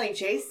dogpiling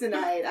Chase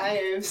tonight. I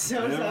am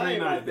so sorry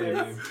about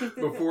this. baby.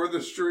 Before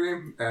the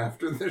stream,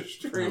 after the Oh,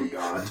 stream.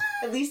 God.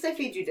 At least I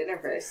feed you dinner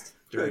first.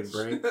 During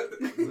break.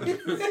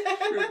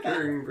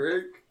 During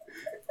break.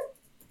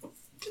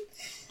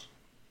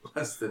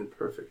 Less than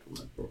perfect one,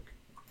 I think.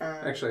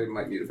 Actually, I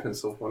might need a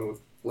pencil, one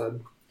with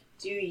lead.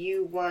 Do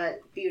you want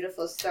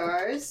beautiful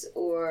stars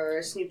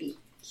or Snoopy?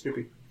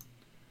 Snoopy.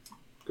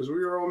 Because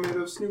we are all made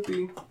of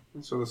Snoopy.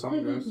 And so the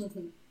song goes.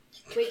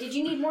 Wait, did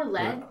you need more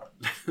lead?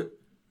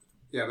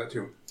 Yeah, that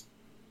too.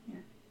 Yeah.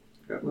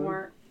 Got lead.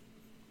 More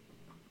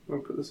I'm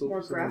gonna put this little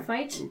more piece of-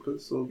 graphite? I'm gonna put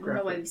this little I don't know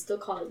why graphite we still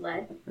call it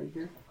lead. right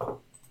here.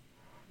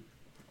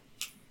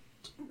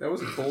 That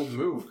was a bold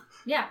move.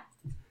 Yeah,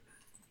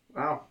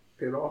 Wow,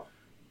 paid off.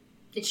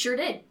 it sure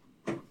did.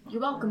 You're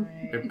welcome.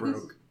 It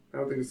broke. I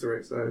don't think it's the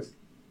right size.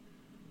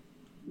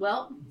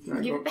 Well,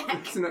 Not give it going-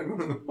 back. It's not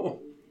going in the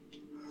hole.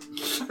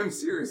 I'm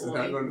serious. It's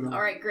not going in the hole.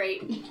 All right,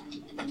 great.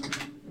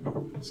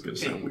 It's gonna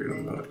sound weird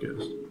on the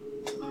podcast.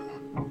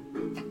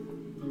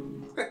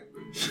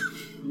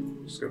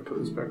 Just gonna put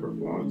this back where it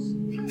belongs.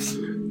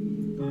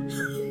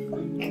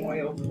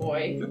 Boy, oh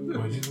boy.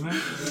 What'd you do?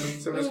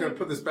 So I'm just gonna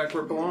put this back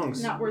where it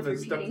belongs. Not worth I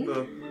stuck repeating.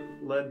 the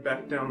lead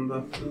back down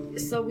the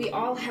So we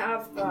all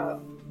have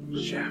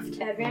shaft.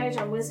 advantage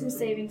on wisdom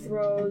saving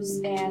throws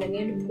and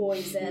immune to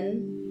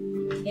poison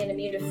and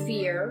immune to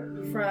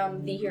fear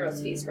from the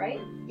Hero's Feast, right?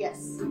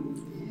 Yes.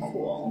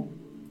 Cool.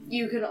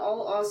 You can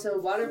all also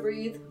water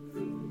breathe,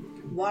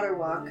 water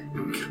walk.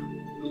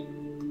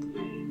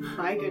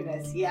 My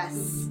goodness,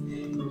 yes.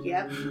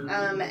 Yep.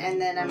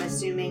 And then I'm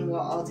assuming we'll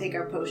all take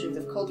our potions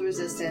of cold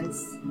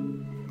resistance.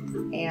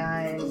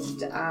 And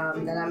then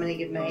I'm going to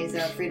give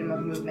Maeza freedom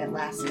of movement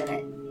last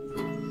minute.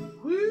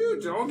 Woo,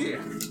 doggy.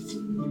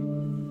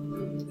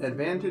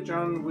 Advantage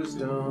on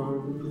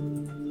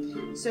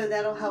wisdom. So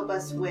that'll help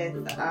us with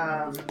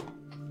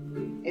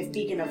if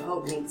Beacon of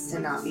Hope needs to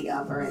not be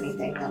up or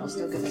anything. That'll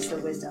still give us the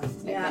wisdom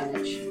Yeah.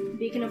 advantage.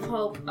 Beacon of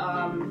Hope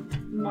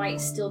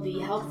might still be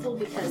helpful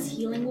because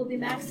healing will be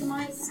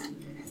maximized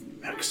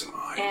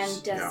Maximize.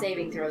 and death Yeah.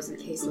 saving throws in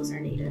case those are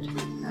needed.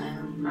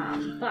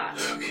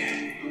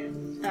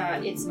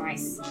 But it's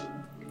nice.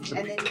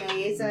 And then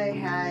Maeza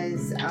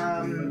has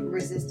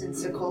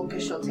resistance to cold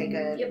because she'll take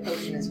a Yep.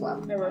 potion as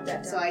well. I wrote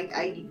that So down.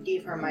 I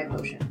gave her my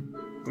potion.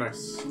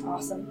 Nice.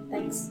 Awesome.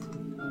 Thanks.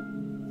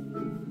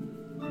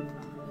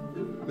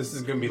 This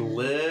is gonna be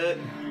lit.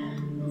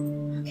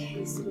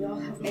 Okay, so we all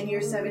have. And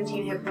your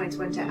 17 hit points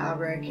went to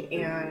Albric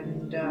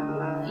and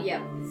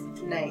Yep.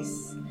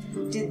 nice.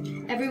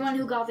 Did Everyone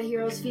who got the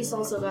Hero's Feast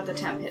also got the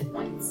temp hit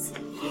points.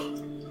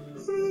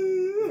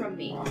 From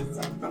me.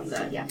 So, from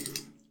the, yeah.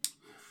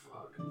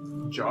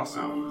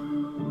 Jocelyn.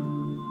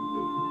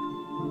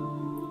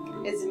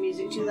 is the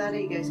music too loud? Are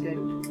you guys good?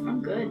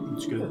 I'm good.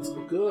 It's good. That's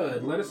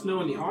good. Let us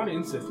know in the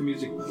audience if the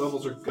music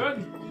levels are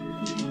good.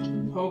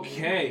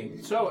 Okay,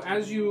 so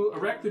as you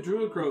erect the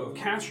Druid Grove,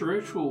 cast your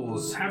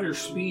rituals, have your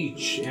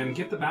speech, and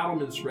get the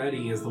battlements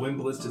ready as the wind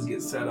ballistas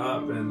get set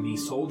up, and the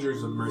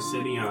soldiers of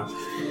Mercinia,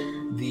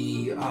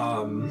 the,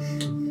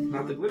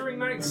 not the glittering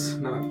knights,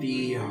 not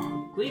the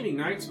gleaming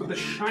knights, but the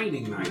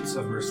shining knights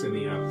of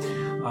Mercinia,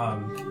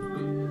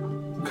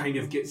 kind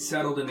of get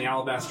settled in the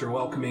alabaster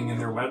welcoming in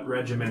their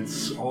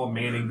regiments, all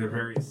manning their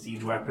various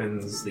siege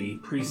weapons, the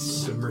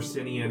priests of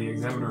Mercinia, the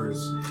examiners,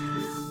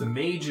 the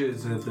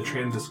mages of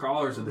the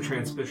scholars of the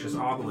Transpicius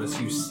Obelisk.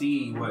 You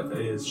see what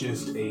is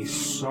just a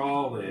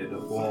solid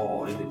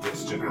wall in the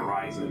distant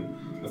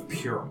horizon of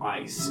pure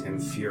ice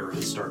and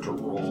fury start to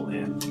roll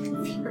in.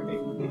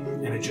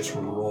 And it just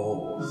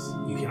rolls.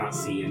 You cannot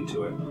see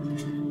into it.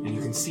 And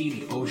you can see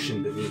the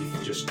ocean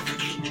beneath just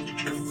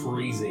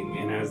freezing,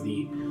 and as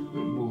the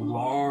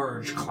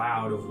large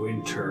cloud of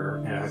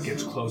winter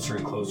gets closer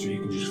and closer,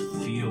 you can just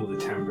feel the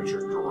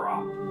temperature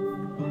drop.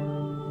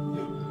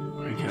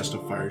 I cast a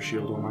fire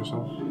shield on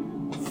myself.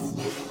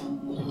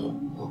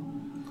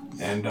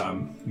 And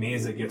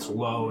Mesa gets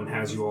low and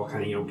has you all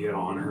kind of, get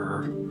on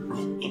her.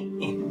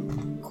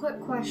 Quick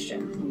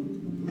question.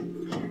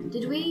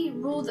 Did we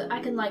rule that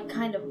I can,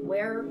 kind of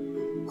wear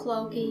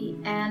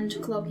Cloaky and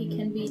Cloaky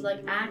can be,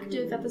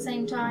 active at the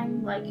same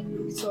time?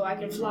 So I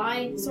can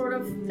fly, sort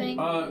of thing?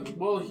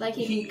 Well,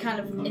 he can kind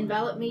of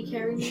envelop me,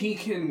 carry me? He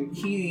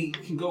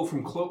can go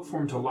from cloak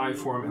form to live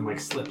form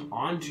and, slip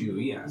onto you,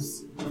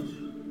 yes.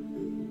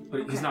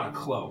 But he's not a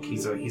cloak.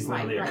 He's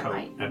literally a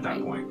coat at that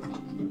point.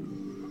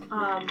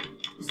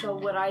 So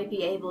would I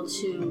be able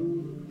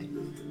to...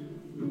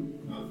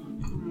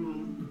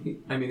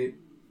 I mean,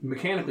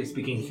 mechanically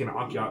speaking, he can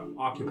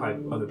occupy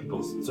other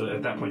people's... So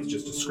at that point, it's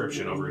just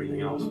description over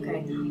anything else.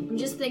 Okay. I'm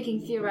just thinking,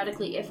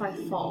 theoretically, if I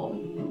fall...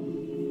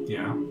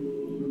 Yeah.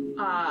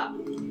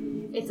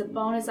 It's a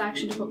bonus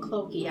action to put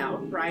Cloaky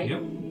out, right?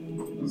 Yep.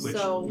 Which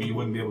you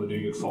wouldn't be able to do.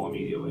 You'd fall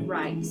immediately.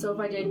 Right. So if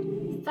I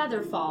did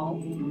Feather Fall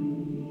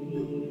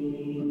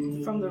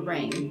from the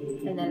ring,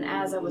 and then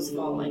as I was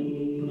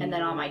falling, and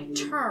then on my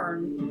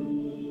turn,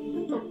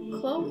 put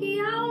Cloaky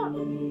out?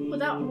 Would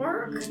that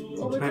work?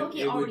 Or would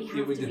Cloaky already have to be out?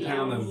 It would depend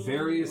on the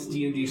various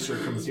D&D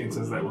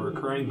circumstances that were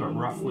occurring, but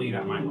roughly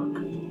that might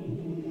work.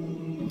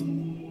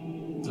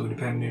 It would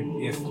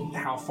depend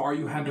how far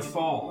you had to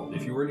fall,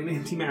 if you were in an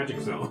anti-magic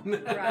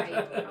zone.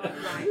 Right.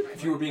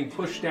 If you were being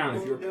pushed down,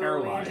 if you were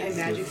paralyzed.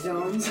 Anti-magic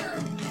zones.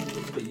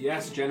 But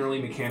yes,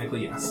 generally,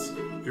 mechanically, yes.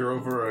 If you're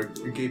over a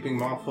gaping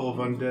maw full of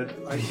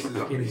undead ice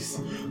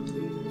zombies.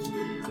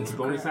 It's a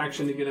bonus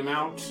action to get him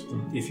out.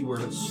 If you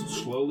were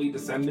slowly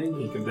descending,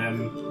 he could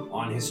then,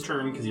 on his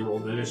turn, because he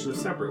rolled the initiative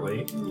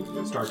separately,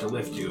 start to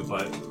lift you,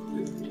 but...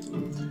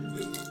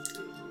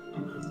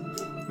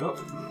 Nope.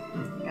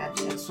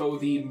 Gotcha. So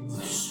the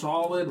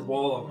solid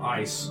wall of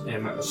ice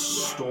and a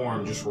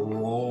storm just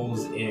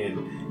rolls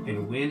in,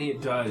 and when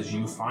it does,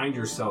 you find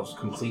yourselves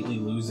completely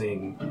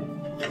losing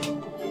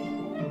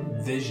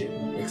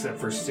vision, except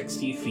for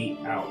 60 feet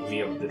out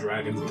via the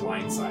dragon's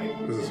blind sight.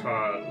 This is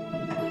hot.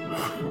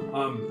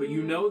 But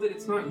you know that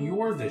it's not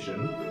your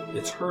vision,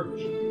 it's her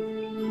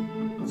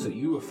vision. So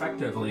you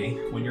effectively,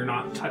 when you're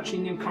not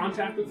touching in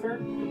contact with her,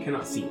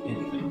 cannot see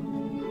anything.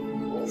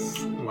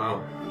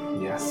 Wow.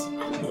 Yes.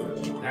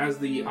 As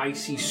the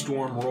icy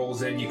storm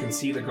rolls in, you can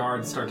see the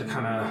guards start to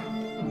kind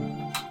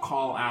of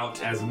call out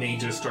as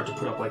mages start to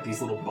put up these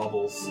little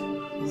bubbles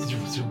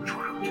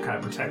to kind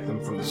of protect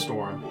them from the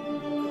storm.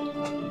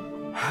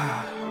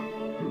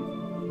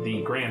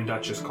 The Grand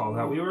Duchess called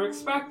out, "We were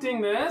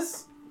expecting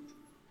this!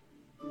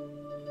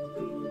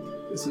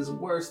 This is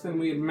worse than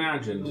we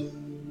imagined."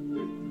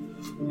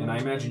 And I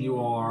imagine you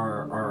all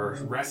are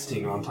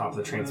resting on top of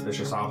the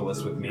Transpicius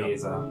Obelisk with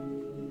Mesa.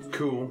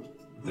 Cool.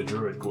 The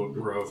Druid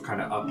Grove kind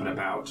of up and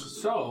about.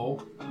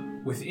 So,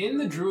 within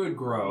the Druid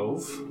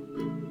Grove,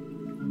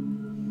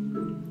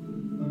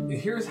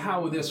 here's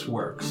how this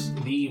works.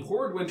 The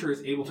Horde Winter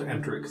is able to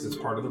enter it because it's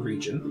part of the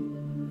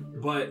region,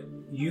 but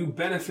you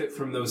benefit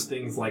from those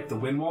things like the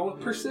Wind Wall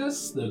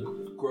persists, the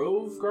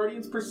Grove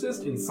Guardians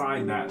persist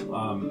inside that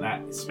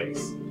that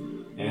space.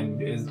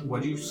 And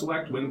what do you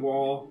select? Wind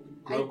Wall,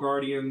 Grove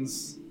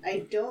Guardians?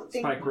 I don't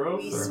think Spike Grove,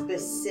 we or?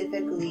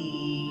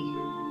 specifically...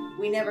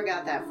 We never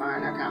got that far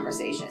in our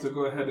conversation. So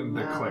go ahead and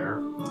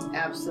declare.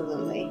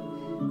 Absolutely.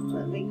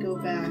 Let me go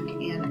back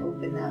and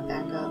open that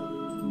back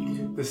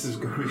up. This is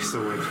going to be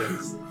so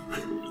intense.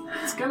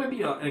 It's going to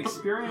be an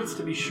experience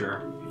to be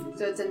sure.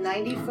 So it's a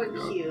 90-foot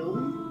cube.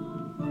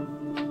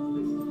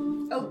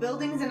 Oh,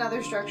 buildings and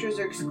other structures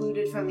are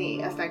excluded from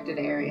the affected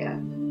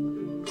area.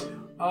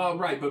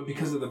 Right, but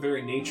because of the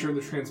very nature of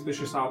the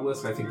Transpicius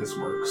Obelisk, I think this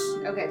works.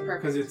 Okay,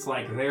 perfect. Because it's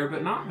there,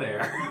 but not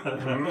there. Oh,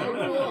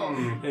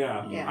 cool.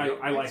 Yeah,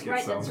 I like That's right,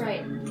 it. So. that's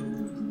right.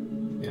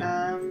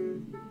 Yeah.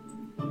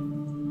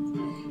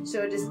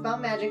 So a dispel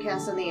magic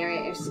cast on the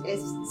area, if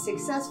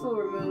successful,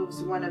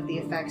 removes one of the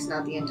effects,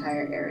 not the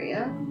entire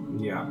area.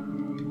 Yeah.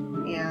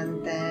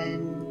 And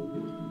then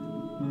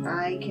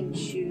I can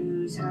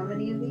choose how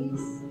many of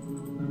these?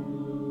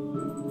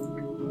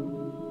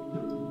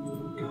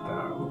 Get that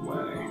out of the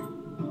way.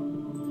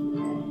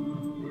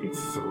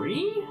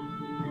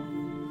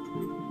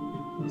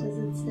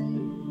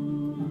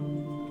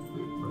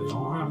 they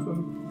all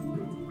happen.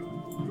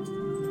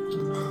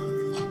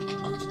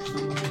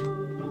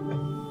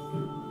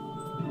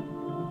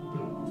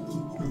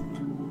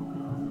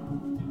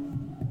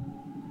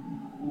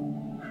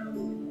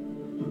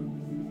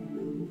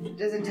 It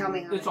doesn't tell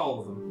me how. It's all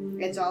of them.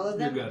 It's all of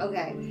them? You're good.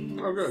 Okay.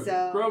 Oh, good.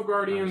 So, Grove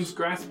Guardians,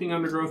 Grasping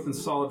Undergrowth, and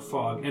Solid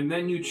Fog. And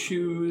then you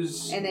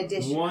choose An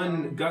additional.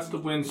 one Gust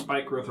of Wind,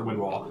 Spike Growth, or Wind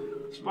Wall.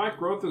 Spike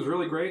Growth is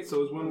really great,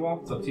 so is Wind Wall.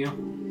 It's up to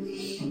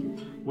you.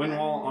 Wind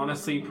Wall,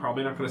 honestly,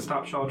 probably not going to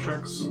stop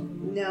Shelltrix.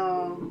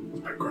 no.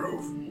 Spike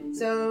Grove.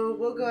 So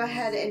we'll go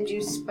ahead and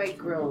do Spike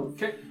Grove.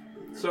 Okay.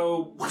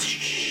 So,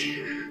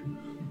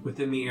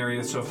 within the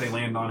area, so if they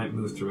land on it,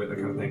 move through it, that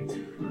kind of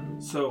thing.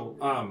 So,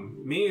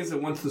 me is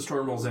that once the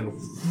storm rolls in,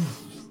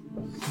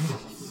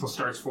 so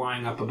starts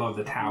flying up above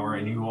the tower,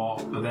 and you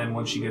all, but then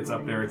once she gets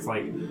up there, it's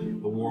like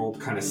the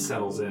world kind of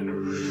settles in.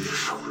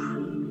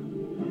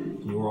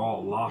 You're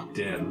all locked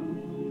in.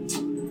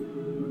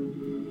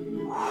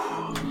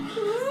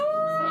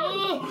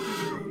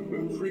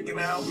 I'm freaking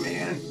out,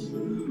 man.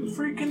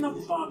 Freaking the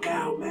fuck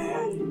out,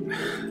 man.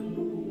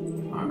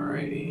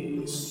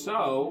 Alrighty.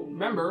 So,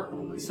 remember,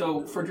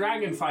 for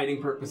dragon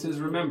fighting purposes,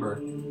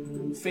 remember,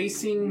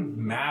 facing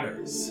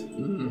matters.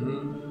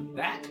 Mm-hmm.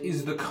 That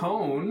is the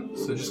cone,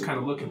 so just kind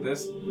of look at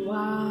this.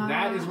 Wow.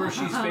 That is where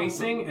she's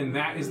facing, and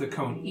that is the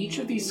cone. Each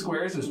of these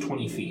squares is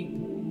 20 feet.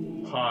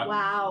 Hot.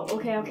 Wow.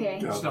 Okay.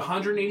 It's a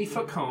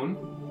 180-foot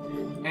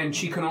cone, and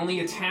she can only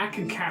attack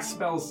and cast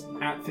spells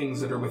at things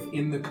that are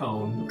within the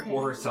cone, Okay.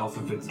 or herself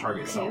if it's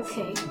target self.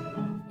 Okay.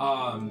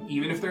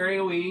 Even if they're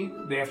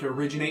AoE, they have to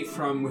originate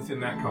from within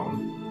that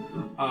cone.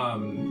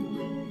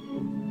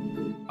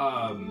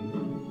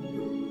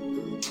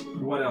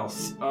 What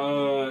else?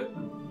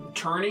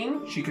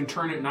 Turning, she can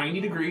turn at 90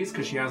 degrees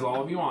because she has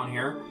all of you on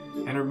here,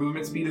 and her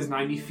movement speed is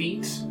 90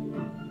 feet.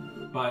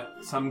 But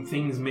some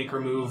things make her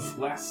move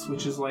less,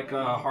 which is like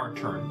a hard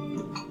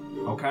turn.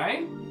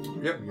 Okay?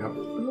 Yep.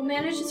 Who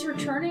manages her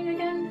turning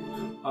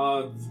again?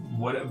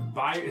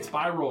 It's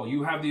by roll.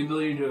 You have the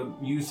ability to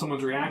use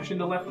someone's reaction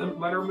to let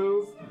her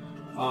move.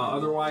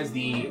 Otherwise,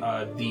 the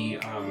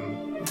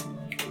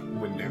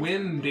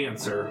Wind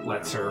Dancer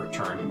lets her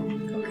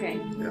turn. Okay.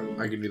 Yeah,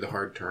 I can do the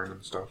hard turn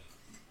and stuff.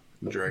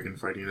 Dragon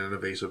fighting and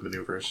evasive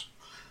maneuvers.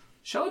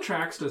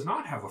 Shellatrax does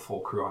not have a full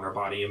crew on her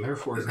body, and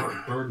therefore is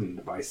not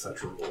burdened by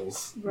such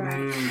rules.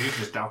 Right. She's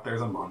just out there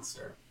as a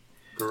monster.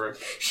 Correct.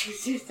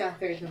 She's just out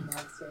there as a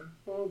monster.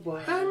 Oh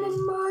boy. I'm a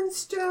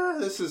monster.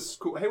 This is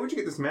cool. Hey, where'd you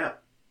get this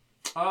map?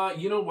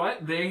 You know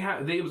what?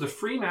 It was a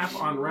free map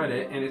on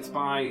Reddit, and it's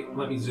by.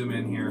 Let me zoom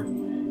in here.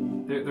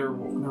 Their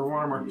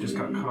watermark just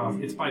got cut off.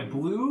 It's by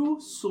Blue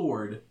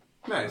Sword.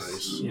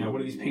 Nice. Yeah, one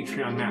of these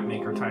Patreon map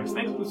maker types.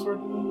 Thanks, Blue Sword.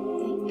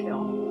 Thank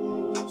you.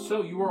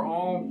 So you are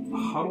all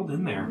huddled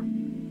in there.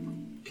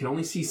 Can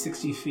only see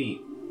 60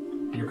 feet.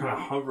 You're kind of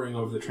hovering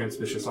over the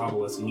Transvicious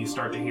Obelisk, and you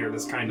start to hear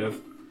this kind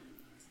of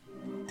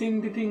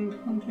ding, ding, ding,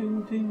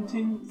 ding, ding,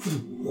 ding.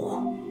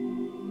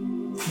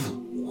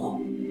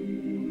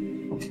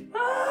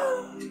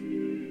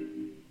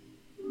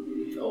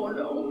 Oh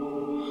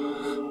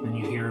no. And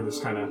you hear this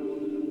kind of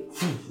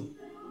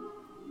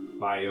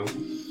by you.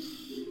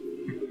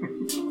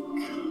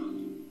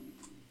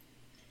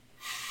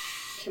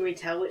 Can we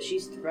tell what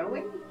she's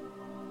throwing?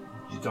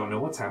 You don't know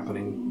what's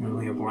happening. You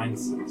only have blind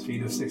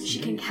speed of 60 She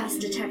feet. can cast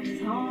Detect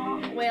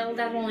Thought. Well,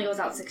 that only goes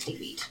out 60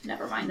 feet.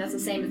 Never mind. That's the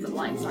same as the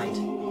blind sight.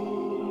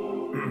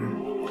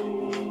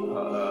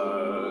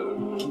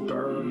 Keep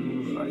our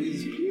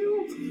eyes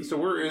peeled. So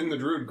we're in the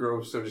Druid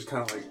Grove, so just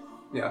kind of like,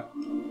 yeah.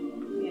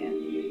 Yeah.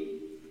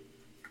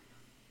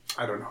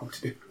 I don't know what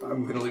to do.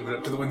 I'm gonna leave it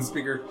up to the Wind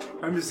Speaker.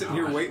 I'm just sitting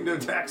here waiting to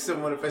attack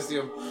someone if I see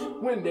him.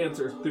 Wind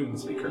Dancer, Thune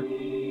Speaker.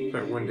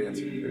 Sorry, Wind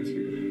Dancer. Wind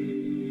Speaker.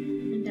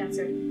 And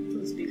Dancer to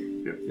the speaker.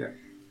 Yeah.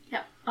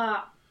 Yep.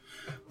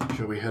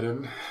 Shall we head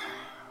in?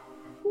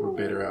 Or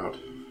bait her out?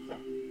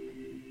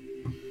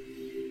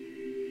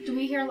 Do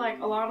we hear like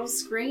a lot of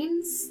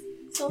screams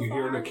so You far?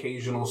 hear an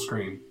occasional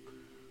scream.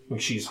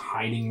 Like she's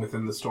hiding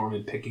within the storm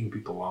and picking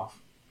people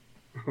off.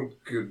 Oh,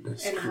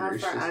 goodness And how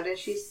gracious. far out is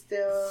she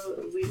still?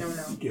 We don't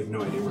know. You have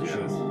no idea where she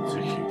is. It's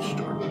a huge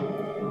storm.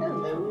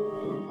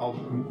 Hello. I'll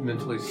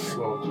mentally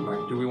slow up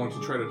tonight. Do we want to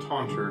try to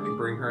taunt her to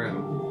bring her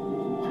in?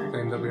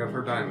 Claim that we have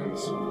her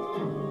diamonds.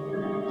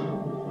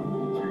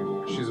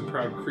 She's a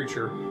proud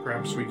creature.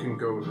 Perhaps we can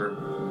goad her.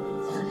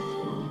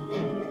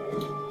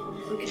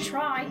 We could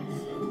try.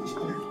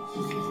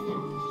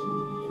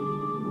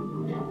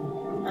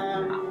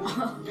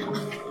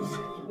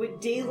 Would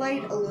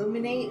daylight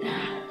illuminate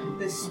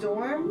the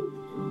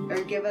storm?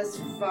 Or give us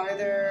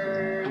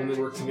farther... Only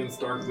works against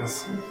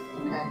darkness.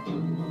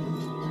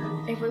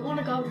 Okay. If we want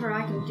to go to her,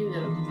 I can do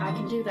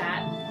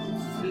that.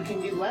 You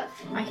can do what?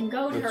 I can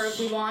go to her if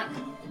we want.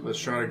 Let's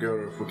try to go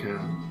if we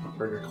can.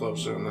 Bring her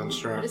closer and then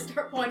strap. Just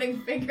start pointing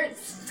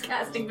fingers,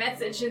 casting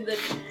message in the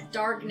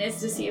darkness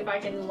to see if I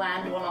can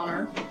land one on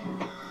her.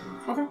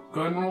 Okay.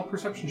 Go ahead and roll a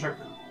perception check.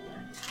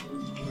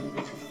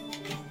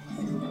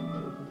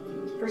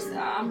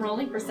 I'm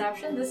rolling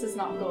perception. This is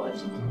not good.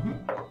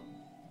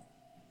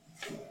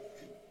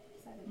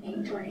 7,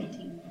 17 or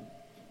 18.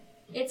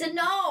 It's a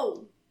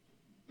no!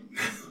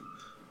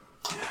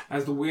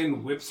 As the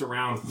wind whips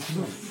around,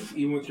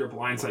 even with your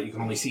blind sight, you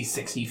can only see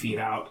 60 feet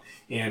out,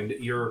 and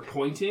you're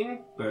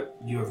pointing, but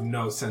you have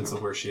no sense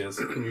of where she is.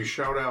 Can you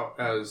shout out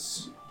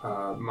as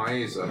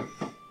Maeza?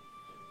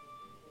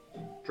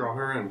 Draw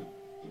her in.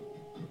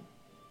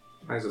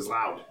 Maeza's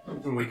loud,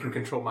 and we can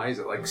control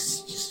Maeza. Like,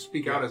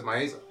 speak out as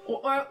Maeza.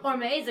 Or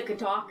Maeza could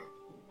talk.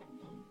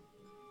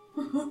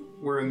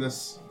 We're in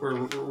this. We're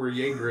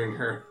Jaegering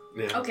her.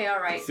 Yeah. Okay,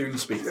 alright. Thune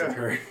speaks to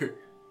her.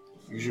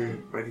 Use your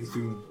mighty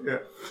Thune. Yeah.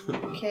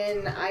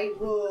 I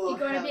will. You're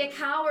going to be a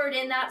coward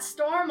in that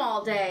storm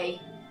all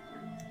day.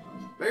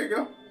 There you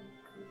go.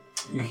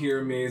 You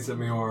hear Meza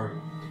Mior.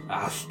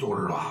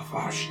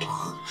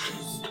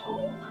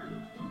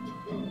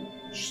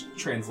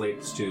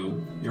 Translates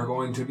to, you're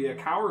going to be a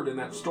coward in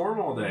that storm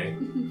all day.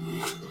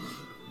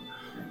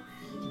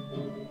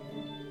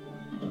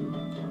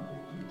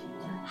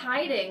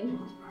 Hiding.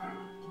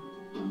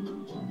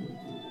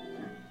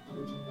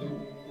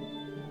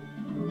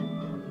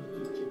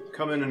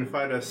 Come in and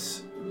fight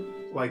us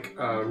like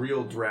a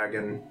real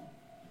dragon,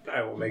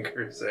 I will make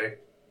her say.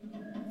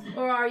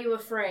 Or are you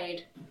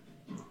afraid?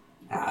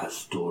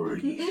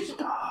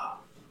 Astorista.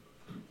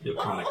 It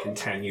kind of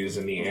continues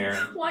in the air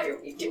Why are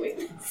we doing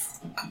this?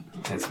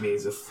 as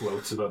Meza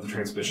floats above the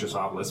Transpiscious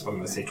Obelisk, I'm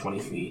going to say 20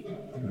 feet.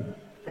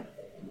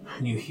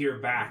 And you hear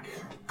back,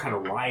 kind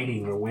of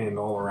riding the wind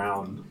all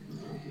around.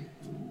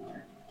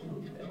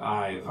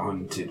 I've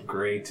hunted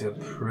greater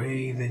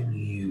prey than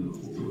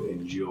you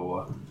and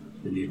your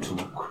little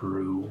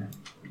crew.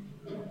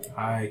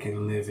 I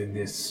can live in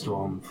this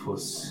storm for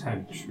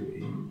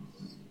centuries,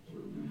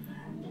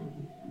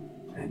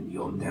 and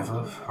you'll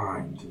never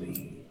find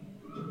me,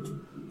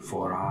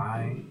 for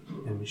I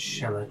am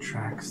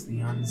Shellatrax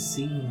the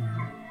Unseen.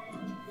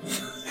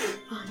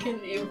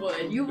 Fucking you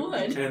would. You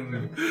would.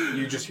 And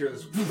you just hear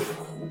this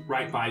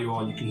right by you all,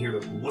 and you can hear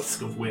the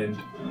whisk of wind,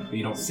 but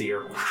you don't see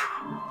her.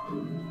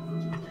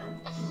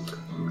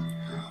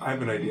 I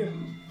have an idea.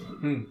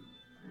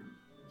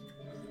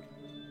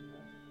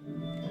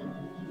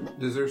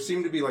 Does there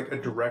seem to be like a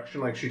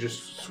direction, like she's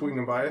just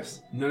swinging by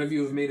us? None of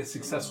you have made a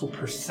successful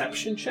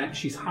perception check.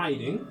 She's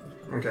hiding.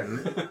 Okay.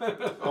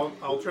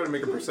 I'll try to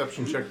make a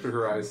perception check through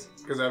her eyes,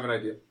 because I have an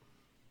idea.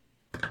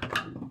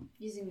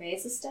 Using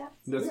Mesa stats?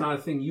 That's not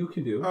a thing you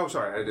can do. Oh,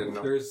 sorry, I didn't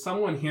know. There's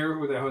someone here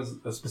that has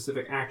a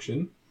specific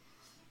action.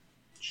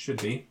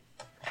 Should be.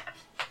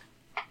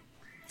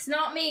 It's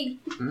not me.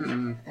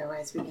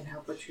 Otherwise, we can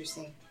help what you're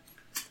saying.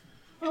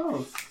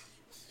 Oh,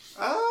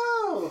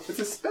 it's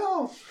a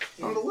spell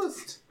on the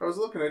list. I was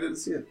looking, I didn't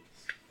see it.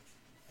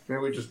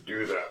 Maybe we just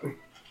do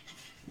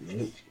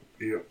that.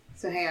 Yep.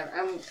 So hang on,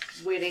 I'm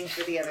waiting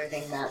for the other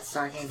thing Matt's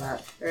talking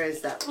about. Or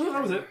is that? Oh,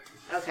 that was it.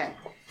 Okay.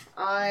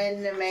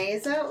 On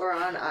Mesa or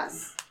on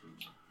us?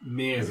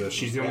 Meza.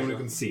 She's the only one who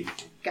can see.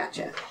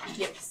 Gotcha.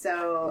 Yep.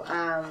 So,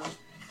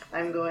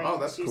 I'm going Oh,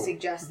 that's to cool.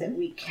 suggest that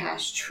we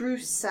cast True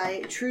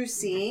Sight, True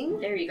Seeing,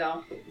 There you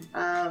go.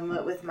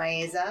 with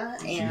Maeza,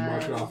 and She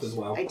marked it off as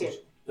well. I did.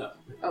 No,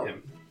 Oh.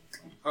 him.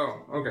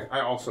 Oh, okay.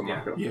 I also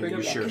marked it up. Yeah, Thank you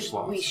you. share 'cause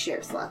slots. We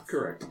share slots.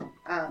 Correct.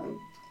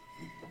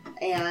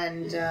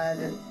 And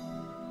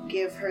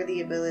give her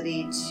the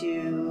ability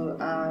to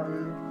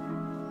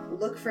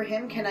look for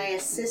him. Can I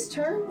assist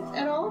her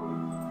at all?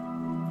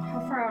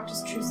 How far out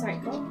does True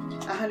Sight go?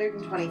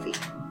 120 feet.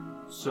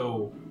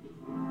 So,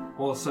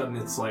 all of a sudden,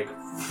 it's like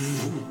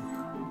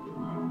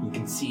you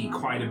can see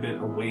quite a bit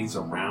of ways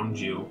around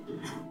you.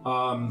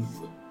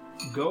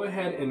 Go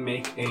ahead and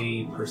make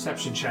a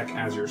perception check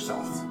as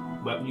yourself,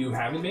 but you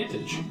have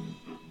advantage.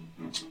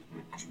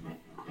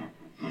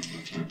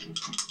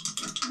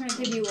 I'm gonna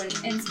give you an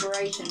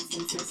inspiration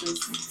since this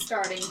is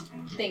starting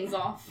things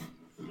off.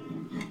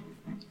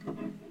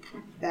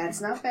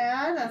 That's not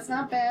bad. That's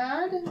not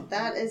bad.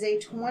 That is a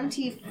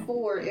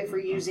 24 if we're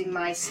using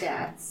my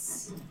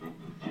stats.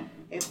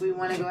 If we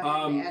want to go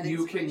ahead and add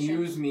You can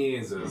inspiration. use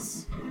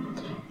Mieza's.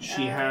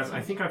 She has, I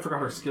think I forgot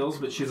her skills,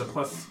 but she has a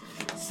plus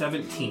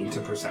 17 to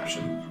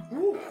perception.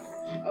 Ooh,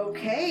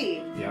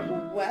 okay.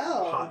 Yep.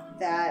 Well,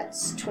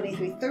 that's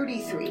 23,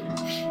 33.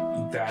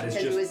 That is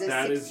Because it was just a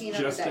that is 16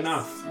 on the just dice.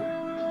 enough.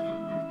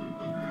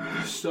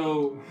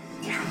 So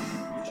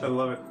I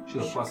love it. she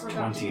has a plus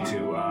 20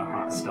 to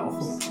hot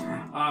stealth.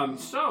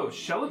 So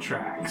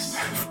Shellatrax.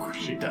 Of course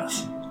she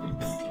does.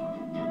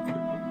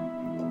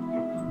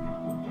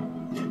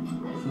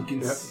 You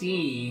can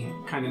see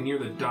kind of near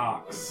the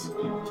docks,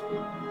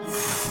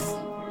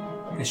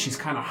 and she's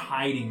kind of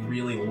hiding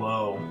really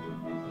low,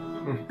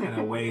 kind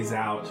of ways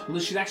out. Well,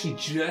 she's actually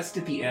just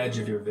at the edge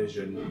of your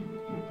vision,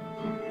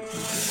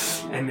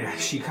 and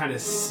she kind of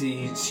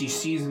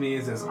sees me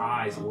as his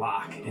eyes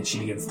lock, and she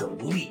begins to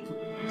leap.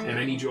 And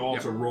I need you all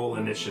to roll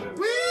initiative.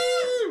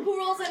 Who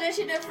rolls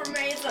initiative for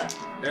Mesa?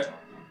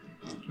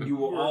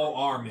 You all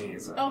are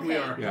Mesa. Okay. We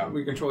are. Yeah.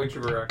 We control each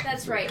of our actions.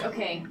 That's right.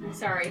 Okay.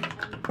 Sorry.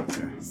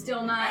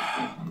 Still not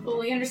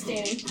fully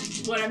understanding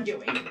what I'm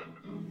doing.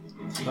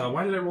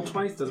 Why did I roll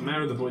twice? Doesn't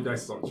matter. The void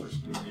dice is always first.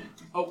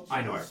 Oh,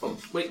 I know it. Oh,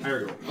 wait, I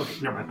already rolled.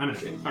 Okay, never mind. I'm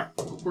initiative. All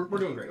right, we're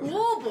doing great.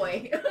 Oh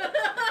boy,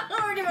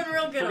 we're doing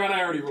real good. Forgot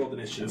I already rolled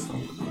initiative.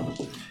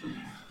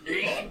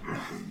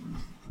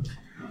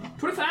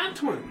 25,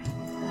 20.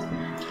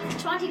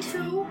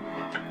 22.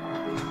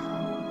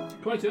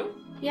 22?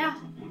 Yeah.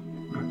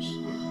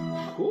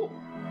 Cool.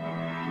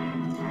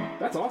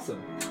 That's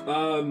awesome.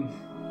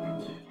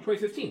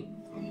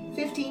 2015.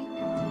 15.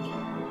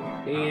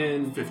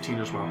 And 15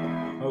 as well.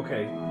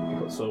 okay,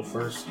 so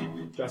first,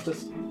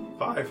 Justice.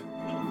 5.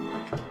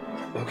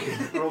 Okay.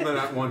 Rolled that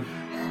at 1.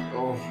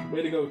 Oh,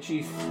 way to go,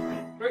 Chief.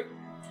 Great.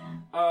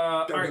 Don't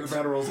All right. get the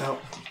battle rolls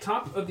out.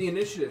 Top of the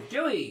initiative,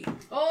 Gilly.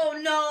 Oh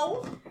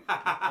no.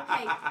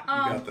 Okay. You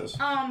got this.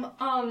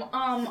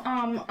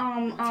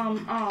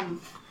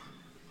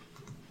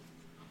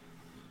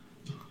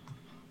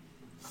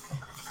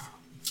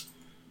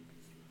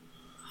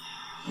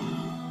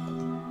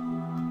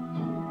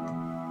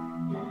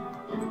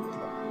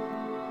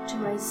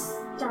 Do I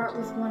start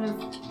with one of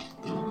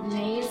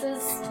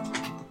Maze's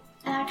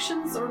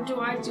actions, or do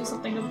I do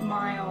something of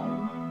my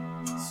own?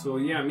 So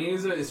yeah,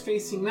 Mesa is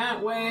facing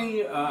that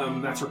way.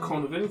 That's her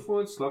cone of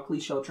influence. Luckily,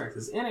 Shelltrax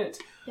is in it.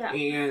 Yeah.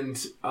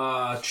 And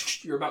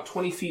you're about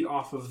 20 feet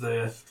off of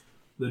the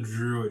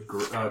druid,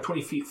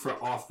 20 feet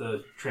off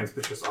the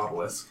Transpicious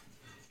Obelisk.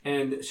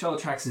 And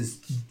Shelltrax is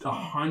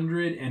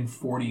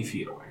 140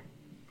 feet away.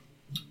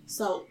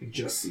 So You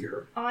just see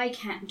her. I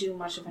can't do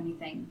much of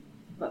anything,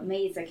 but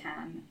Mesa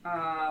can.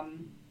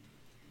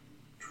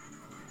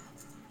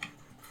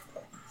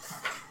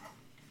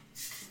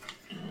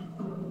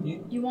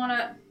 You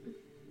wanna?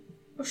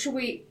 Or should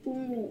we?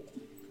 Ooh.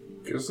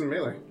 Get us in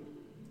melee.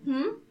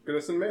 Get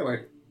us in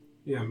melee.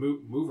 Yeah,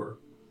 move her.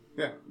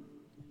 Yeah.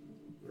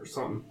 Or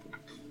something.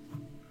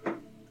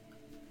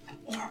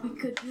 Or we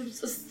could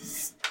use a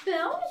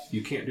spell.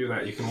 You can't do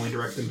that. You can only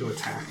direct them to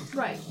attack.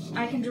 Right.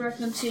 I can direct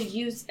them to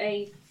use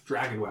a.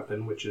 Dragon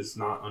weapon, which is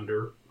not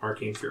under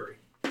Arcane Fury.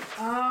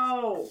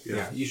 Oh.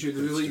 Yeah, you should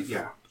really.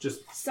 Yeah,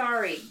 just.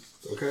 Sorry.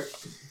 Okay.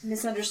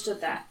 Misunderstood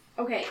that.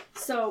 Okay,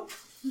 so,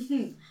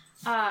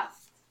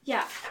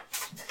 yeah.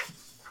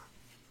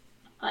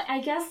 I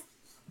guess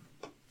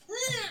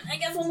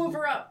we'll move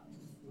her up.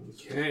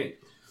 Okay.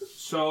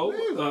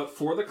 So,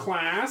 for the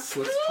class,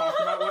 let's talk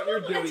about what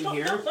you're doing I don't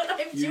here. know what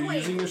I'm You're doing.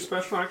 using your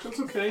special actions.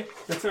 Okay,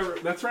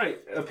 that's right.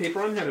 A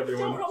paper on head, I don't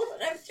everyone. know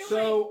what I'm doing.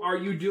 So, are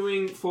you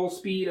doing full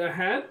speed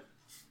ahead?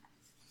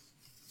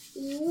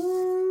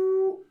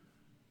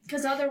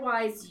 Because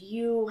otherwise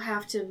you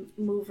have to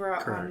move her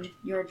on Correct.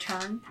 your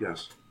turn.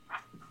 Yes.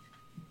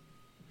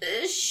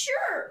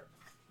 Sure.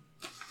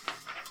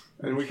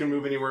 And we can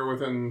move anywhere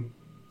within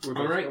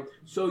All right.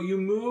 So you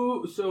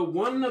move. So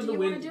one of Do the you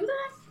want wind. to do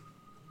that?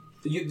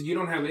 You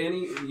don't have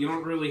any. You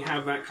don't really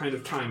have that kind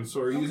of time.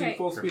 So are you using Okay.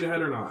 full speed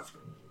ahead or not?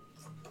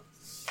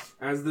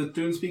 As the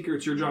Dune speaker,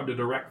 it's your job to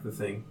direct the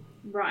thing.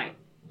 Right.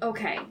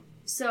 Okay.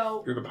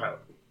 So You're the pilot.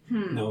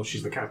 No,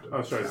 she's the captain.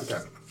 Oh, sorry, the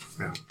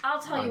captain. I'll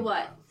tell you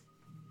what.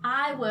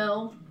 I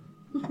will.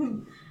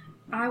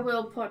 I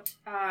will put.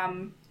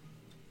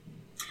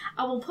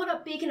 I will put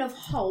a beacon of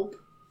hope,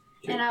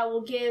 Okay. and I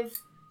will give.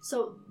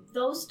 So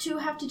those two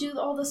have to do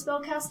all the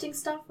spellcasting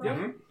stuff,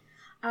 right?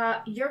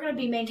 Yeah. You're going to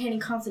be maintaining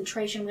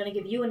concentration. I'm going to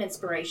give you an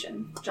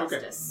inspiration,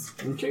 Justice,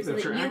 Okay, so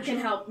that's that your you action.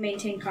 can help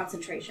maintain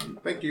concentration.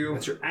 Thank you.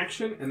 That's your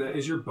action, and that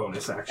is your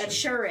bonus action. That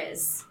sure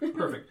is.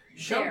 Perfect.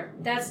 There,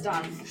 that's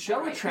done.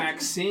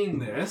 Shellatrax, seeing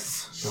this,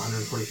 so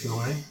 140 feet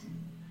away,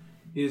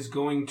 is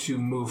going to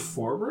move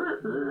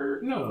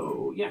forward.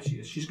 No, yeah, she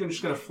is. She's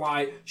just going to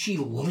fly. She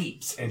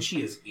leaps, and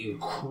she is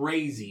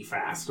crazy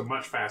fast,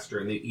 much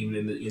faster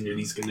even in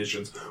these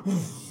conditions.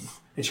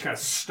 And she kind of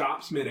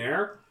stops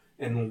midair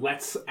and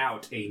lets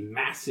out a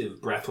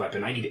massive breath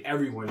weapon. I need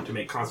everyone to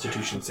make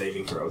Constitution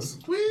saving throws.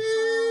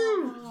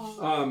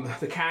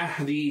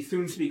 The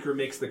Thune speaker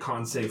makes the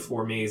con save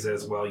for Mesa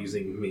as well,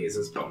 using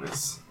Mesa's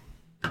bonus.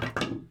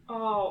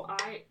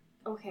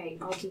 Okay,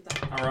 I'll do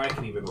that. Or I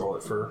can even roll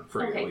it for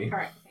Okay, Ailey.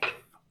 alright.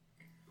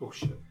 Oh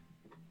shit.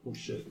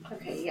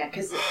 Okay, yeah,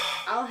 because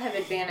I'll have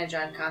advantage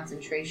on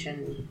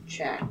concentration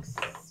checks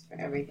for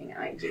everything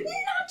I do.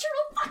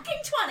 Natural fucking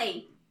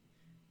 20!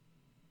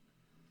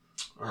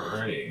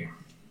 Alrighty.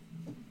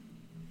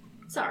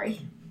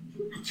 Sorry.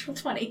 Natural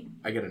 20.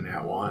 I get a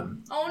nat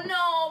 1. Oh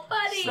no,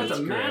 buddy! That's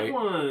a great. mad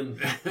one.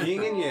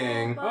 Yin and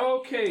yang.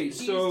 Okay, Do you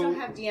still so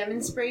have DM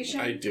inspiration?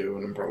 I do,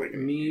 and I'm probably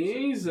going to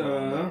use it. No,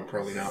 Mesa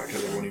probably not,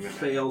 because I won't even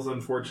fails, I'll still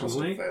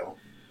unfortunately. fail.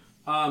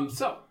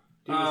 So,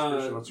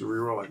 Inspiration lets you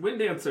reroll it. Wind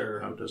Dancer.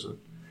 No, it doesn't.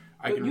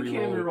 I But can you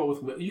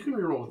reroll. you can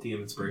reroll with the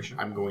inspiration.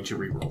 I'm going to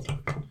reroll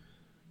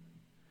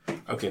that.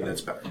 Okay,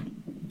 that's better.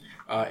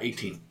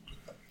 18.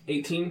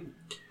 18.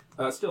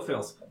 Still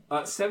fails.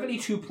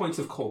 72 points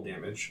of cold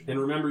damage, and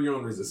remember your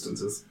own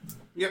resistances.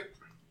 Yep.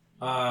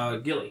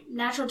 Gilly.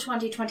 Natural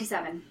 20,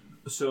 27.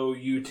 So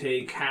you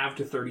take half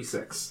to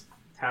 36.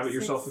 Have it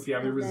yourself if you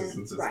have your and then-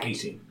 resistances. right.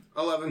 18.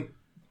 11.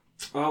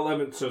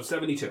 11, so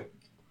 72.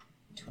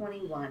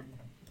 21.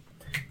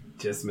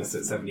 Just missed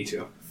it,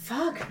 72.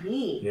 Fuck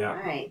me. Yeah.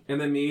 Alright. And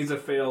then Mesa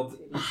failed.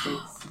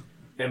 36.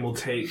 and will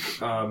take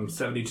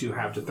 72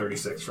 half to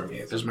 36 from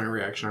you. As my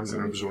reaction, I'm going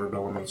to absorb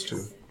elements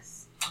too.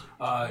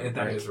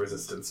 That is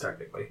resistance,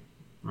 technically.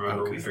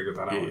 Remember, we figured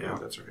that out. Yeah,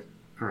 that's right.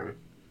 All right.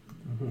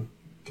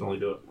 Can only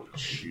do it.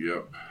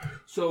 Yep.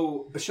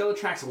 So,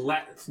 Bellatrix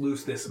lets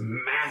loose this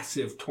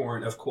massive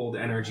torrent of cold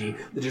energy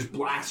that just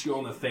blasts you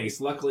on the face.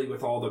 Luckily,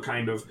 with all the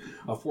kind of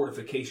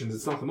fortifications,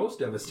 it's not the most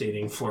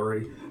devastating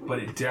flurry, but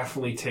it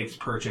definitely takes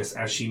purchase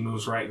as she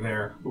moves right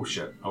there. Oh,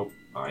 shit. Oh,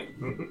 all right.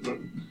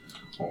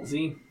 Alt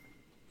Z.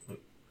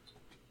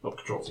 Oh,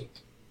 Control Z.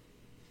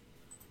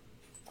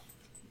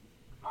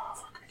 Oh,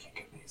 fuck, I can't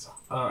get these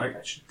off. I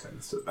should send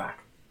this to the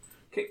back.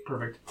 Okay,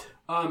 perfect.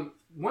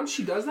 Once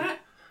she does that,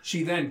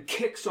 she then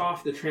kicks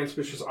off the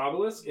Transpiscious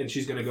Obelisk, and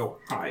she's going to go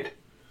hide.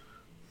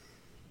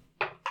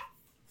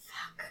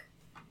 Fuck.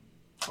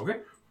 Okay.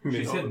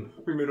 She's hidden.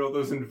 We made all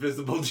those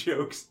invisible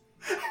jokes.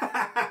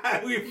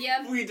 We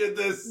did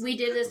this. We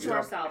did this to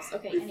ourselves.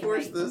 Okay, We anyway.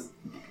 forced this.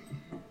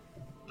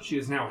 She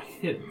is now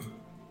hidden.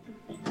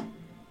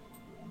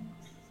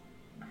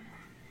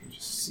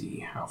 Just see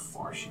how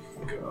far she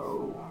can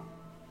go.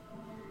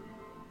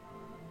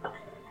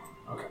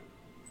 Okay.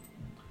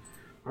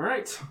 All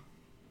right.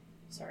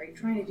 Sorry,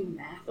 trying to do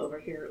math over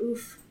here.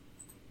 Oof.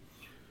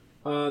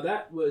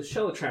 That was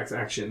Shellatrax's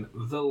action.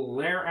 The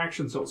lair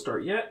actions don't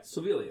start yet.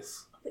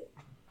 Sovelius.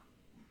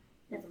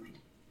 Never mind.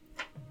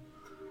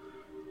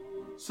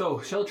 So,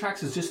 Shellatrax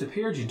has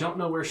disappeared. You don't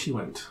know where she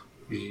went.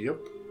 Yep.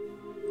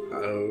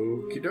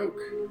 Okie doke.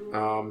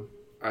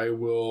 I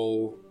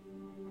will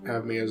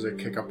have Miaza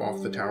kick up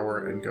off the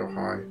tower and go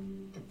high.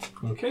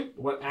 Okay.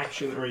 What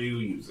action are you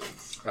using?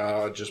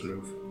 Just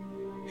move.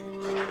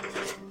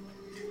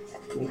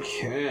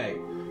 Okay.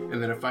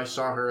 And then if I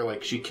saw her,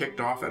 like, she kicked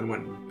off and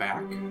went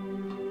back.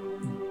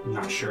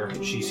 Not sure.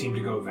 She seemed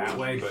to go that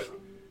way, but...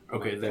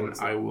 Okay, then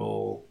I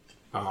will,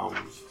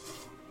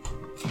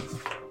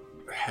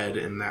 head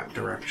in that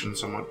direction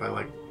somewhat by,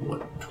 like,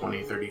 what,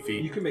 20, 30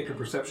 feet? You can make a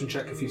perception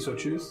check if you so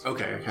choose.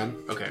 Okay, I can?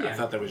 Okay, Yeah. I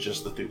thought that was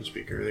just the Thune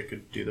Speaker. They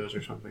could do those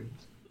or something.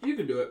 You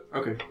can do it.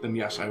 Okay, then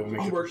yes, I will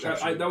make a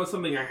perception. That was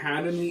something I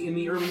had in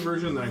the early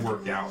version that I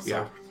worked out. So.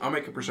 Yeah, I'll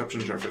make a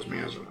perception check as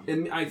Miaza.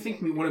 And I think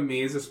one of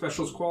Mia's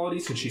specialist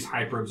qualities, since she's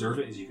hyper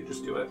observant, is you can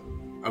just do it.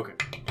 Okay.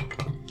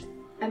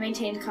 I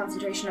maintained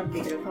concentration on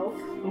Beacon of Hope.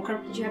 Okay.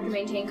 Did you have to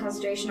maintain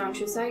concentration on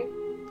True Sight?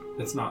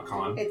 It's not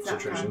It's not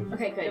concentration.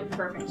 Okay, good.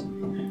 Perfect.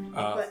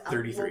 But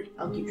 33.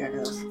 I'll keep track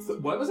of those.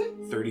 What was it?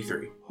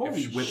 33.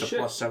 Holy With the shit.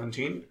 plus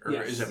 17? Or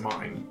Yes. is it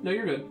mine? No,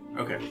 you're good.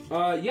 Okay.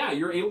 Yeah,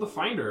 you're able to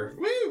find her.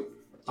 Woo!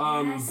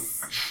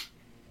 Yes.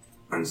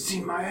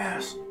 Unseen my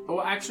ass.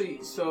 Oh,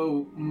 actually,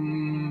 so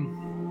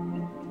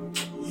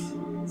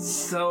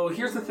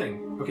here's the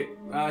thing. Okay,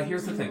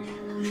 here's the thing.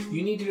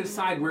 You need to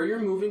decide where you're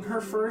moving her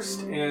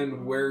first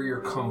and where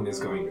your cone is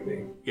going to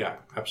be. Yeah,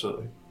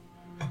 absolutely.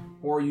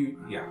 Or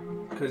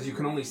because you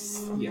can only,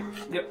 yep.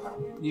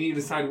 You need to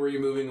decide where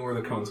you're moving and where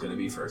the cone's going to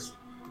be first.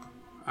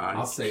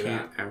 I'll say I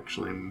can't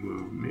actually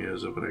move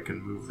Miaza, but I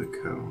can move the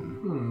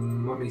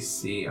cone. Let me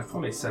see. I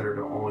thought I set her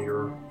to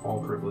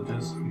all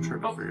privileges. I'm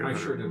trying to figure I that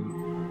sure out.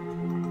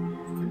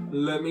 didn't.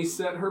 Let me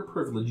set her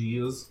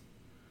privileges.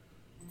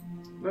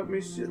 Let me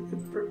see the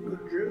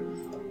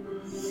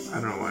privileges.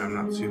 I don't know why I'm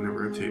not seeing the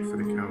rotate for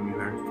the cone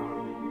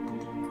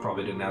either.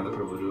 Probably didn't have the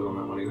privileges on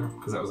that one either,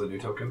 because that was a new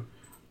token.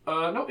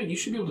 No, you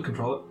should be able to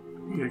control it.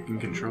 Yeah, I can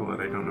control it.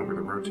 I don't know where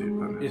the rotate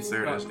button is.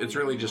 There it is. It's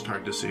really just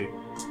hard to see.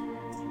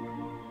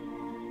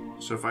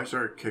 So if I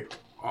start kick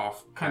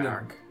off Kind of.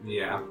 back,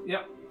 Yeah.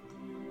 Yep.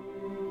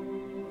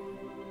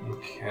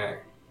 Okay.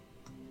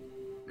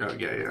 Oh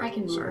yeah. I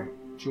can move Sorry. her.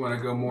 Do you want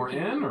to go more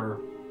in, or?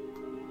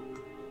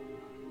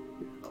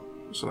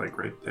 So like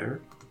right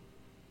there.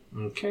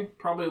 Okay.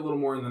 Probably a little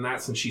more than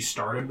that since she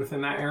started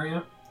within that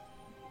area.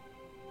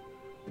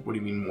 What do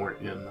you mean more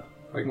in?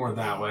 Like more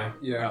that way.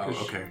 Yeah, Oh,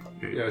 'cause okay.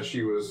 Yeah,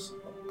 she was.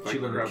 She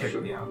literally grabbed kicked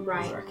shit. me out. Right,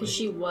 Exactly. because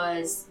she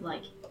was,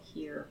 like,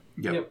 here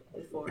Yep.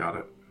 before. Got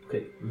it.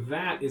 Okay,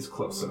 that is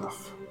close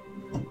enough.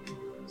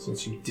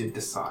 Since you did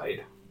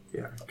decide.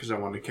 Yeah, because I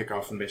wanted to kick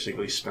off and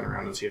basically spin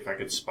around and see if I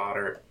could spot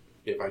her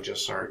if I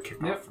just saw her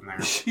kick off from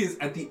there. She is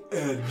at the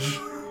edge.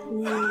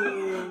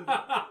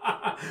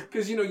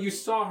 Because, you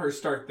saw her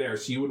start there,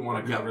 so you wouldn't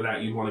want to cover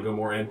that. You'd want to go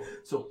more in.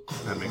 So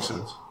That makes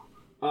sense.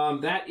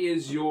 that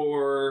is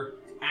your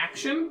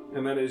action,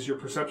 and that is your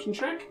perception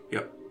check.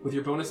 Yep. With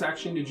your bonus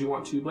action, did you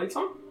want to Blade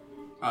Song?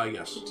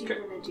 Yes. What do Okay.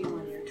 you want to do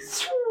on your turn?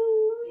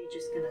 Are you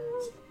just gonna,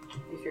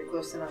 if you're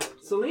close enough?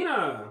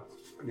 Selena!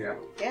 Yeah.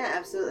 Yeah,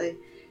 absolutely.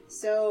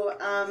 So,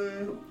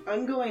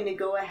 I'm going to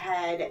go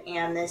ahead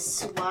and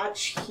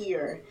swatch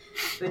here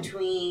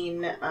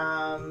between,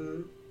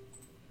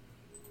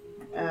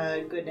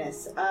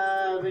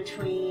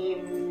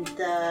 between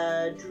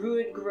the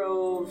Druid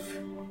Grove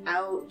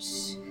out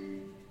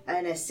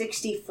and a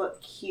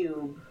 60-foot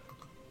cube.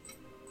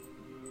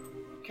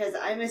 Because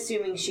I'm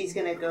assuming she's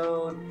going to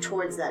go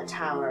towards that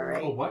tower,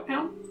 right? Oh, what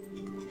now?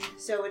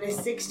 So in a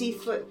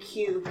 60-foot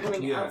cube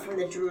coming Yeah. out from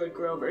the Druid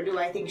Grove, or do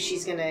I think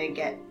she's gonna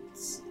get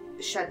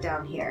shut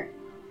down here?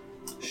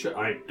 Sure,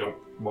 I don't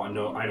want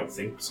no. I don't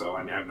think so.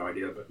 I mean, I have no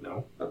idea, but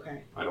no,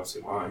 Okay. I don't see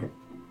why.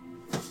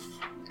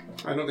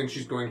 I don't think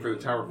she's going for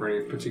the tower for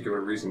any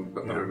particular reason,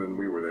 but other than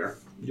we were there.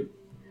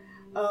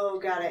 Oh,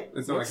 got it.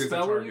 It's not What like it's a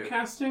spell are you target.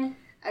 casting?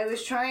 I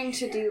was trying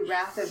to do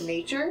Wrath of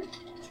Nature.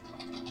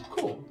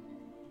 Cool.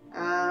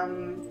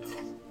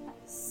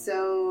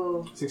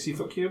 So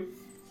 60-foot cube.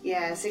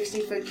 yeah,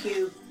 60-foot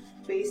cube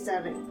based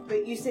on it.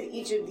 But you said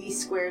each of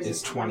these squares Is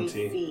is 20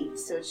 20. feet,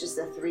 so it's just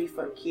a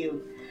 3-foot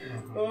cube.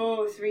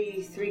 Oh,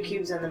 three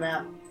cubes on the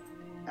map.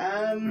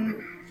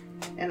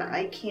 And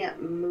I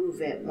can't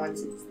move it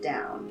once it's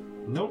down.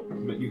 Nope,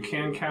 but you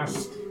can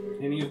cast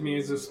any of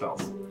Mia's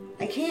spells.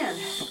 I can.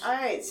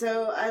 Alright,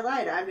 so I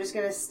lied. I'm just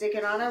gonna stick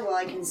it on her while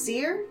I can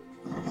see her.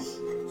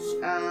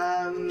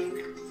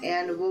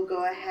 And we'll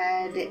go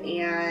ahead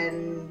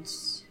and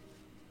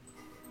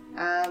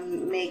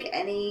make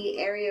any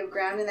area of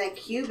ground in that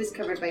cube is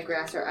covered by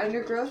grass or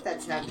undergrowth.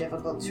 That's not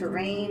difficult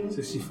terrain,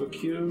 60-foot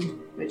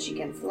cube. but she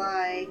can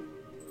fly.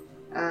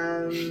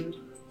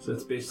 So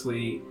it's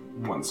basically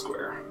 1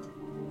 square.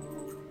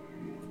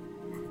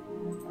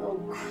 Oh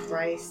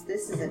Christ,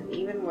 this isn't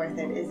even worth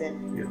it, is it?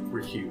 Yeah,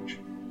 we're huge.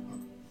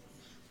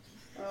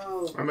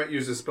 Oh, I might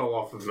use a spell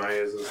off of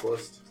Maya's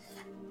list.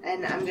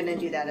 and I'm gonna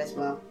do that as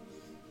well.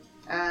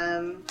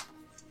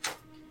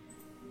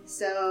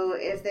 So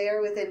if they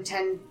are within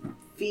 10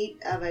 feet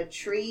of a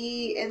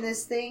tree in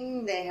this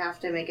thing, they have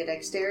to make a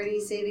dexterity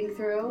saving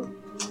throw.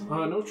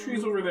 No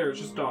trees over there, it's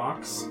just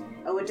docks.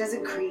 Oh, it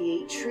doesn't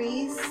create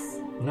trees?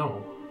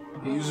 No.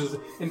 It uses.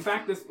 In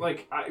fact, this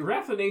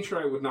Wrath of Nature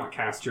I would not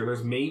cast here.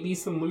 There's maybe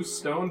some loose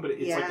stone, but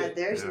it's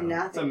There's it's a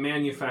nothing.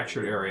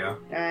 manufactured area.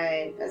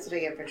 Alright, that's what I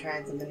get for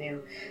trying something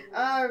new.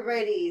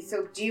 Alrighty,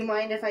 so do you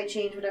mind if I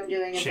change what I'm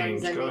doing as long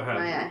as I Change, go make ahead.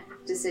 my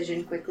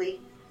decision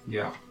quickly?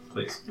 Yeah,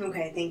 please.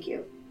 Okay, thank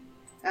you.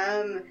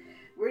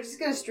 We're just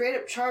gonna straight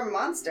up charm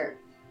monster.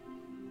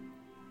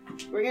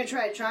 We're gonna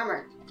try to charm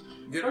her.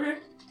 Okay.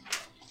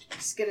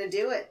 Just gonna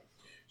do it.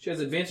 She has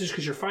advantage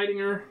because you're fighting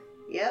her.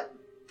 Yep.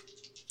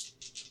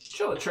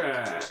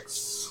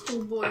 Chillatrax.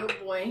 Oh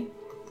boy.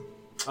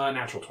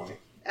 Natural 20.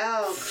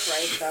 Oh,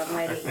 Christ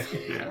almighty.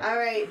 Yeah.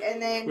 Alright,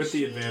 and then With the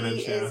she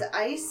advantage, is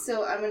ice,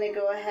 so I'm gonna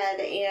go ahead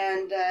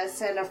and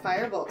send a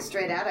firebolt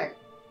straight at her.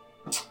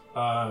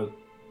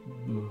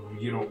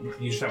 You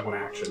just have one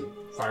action.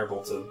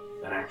 Firebolt's an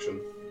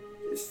action.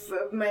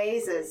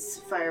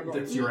 Maeza's firebolt.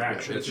 That's your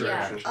action. It's your Yeah.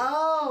 action.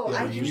 Oh,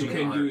 Yeah, I you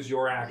can. can use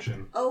your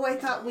action. Oh, I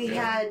thought we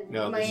had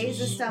No, this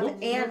Maeza's is- stuff Nope,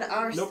 and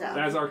our Nope, stuff.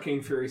 as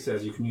Arcane Fury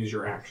says, you can use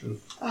your action.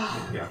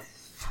 Oh, Yeah.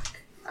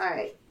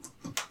 alright.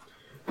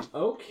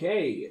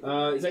 Okay,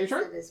 is that your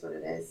turn? That is what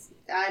it is.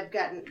 I've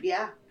gotten,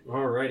 yeah,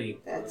 Alrighty.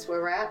 that's where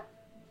we're at.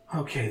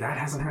 Okay, that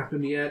hasn't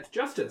happened yet.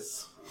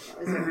 Justice. That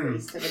was a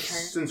waste of a turn.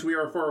 Since we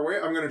are far away,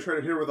 I'm going to try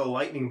to hit her with a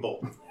lightning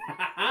bolt.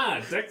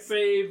 Dex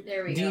save.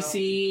 There we go.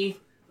 DC.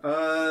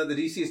 The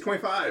DC is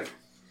 25.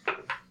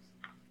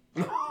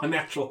 A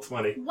natural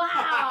 20.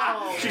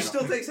 Wow. She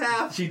still takes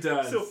half. She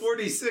does. So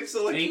 46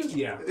 electric. 8,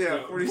 yeah.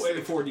 Yeah,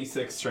 46.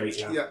 4d6 straight,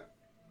 yeah. Yeah.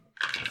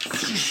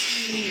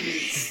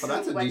 Oh,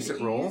 that's a What decent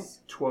did you roll. use?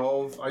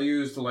 12. I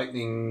used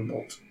lightning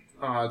bolt.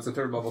 It's a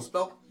 3rd level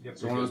spell. Yep,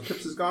 So one of those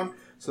pips is gone.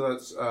 So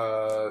that's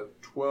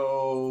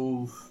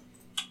 12,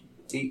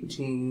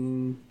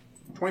 18,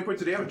 20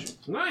 points of damage.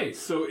 Nice.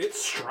 So it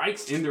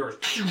strikes into her.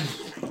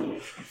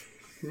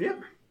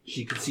 Yep.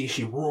 She can see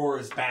she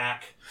roars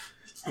back.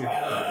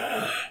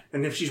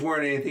 And if she's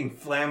wearing anything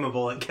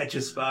flammable, it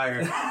catches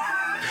fire.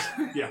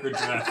 Yeah, her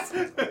dress.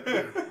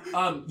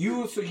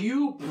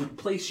 You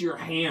place your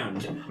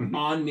hand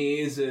on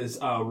Maeza's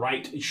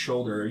right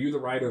shoulder. Are you the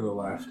right or the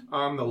left?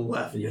 On the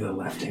left. You're the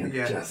left hand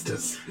Yeah.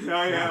 Justice.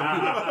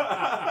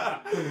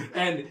 I am.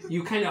 And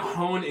you kind of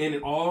hone in,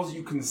 and all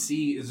you can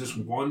see is this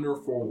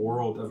wonderful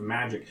world of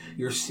magic.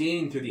 You're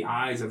seeing through the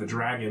eyes of a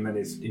dragon that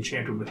is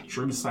enchanted with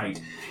true sight,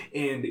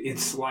 and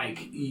it's like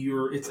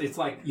it's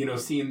like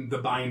seeing the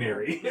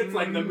binary. It's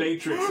like the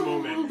Matrix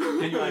moment,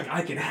 and you're like,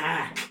 I can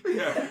hack.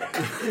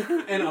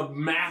 And a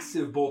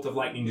massive bolt of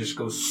lightning just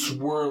goes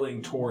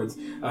swirling towards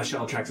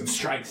Chillatrax and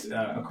strikes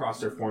across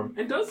their form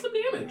and does some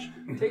damage.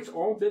 Takes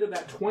all bit of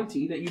that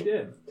 20 that you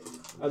did.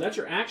 That's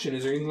your action.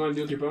 Is there anything you want to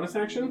do with your bonus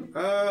action?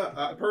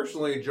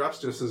 Personally,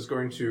 Justice is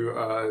going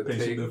to Patient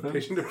take defense?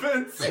 patient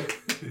defense.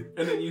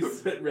 And then you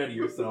sit ready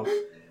yourself.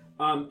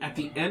 At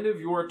the end of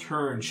your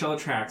turn,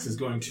 Chillatrax is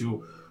going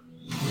to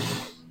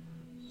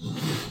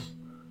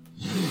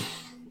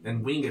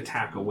and wing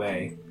attack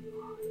away.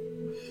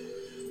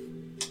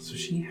 So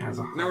she has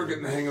a. Now we're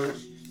getting the hang of it.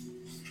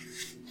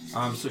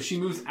 So she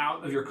moves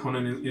out of your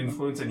Conan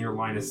influence and your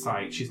line of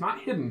sight. She's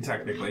not hidden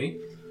technically,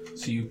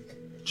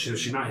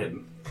 she's not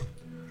hidden.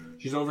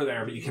 She's over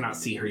there, but you cannot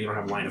see her. You don't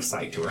have line of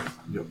sight to her.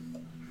 Yep.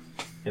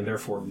 And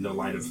therefore, no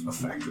line of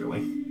effect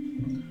really.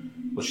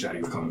 Well, she's out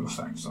of your Conan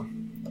effect. So,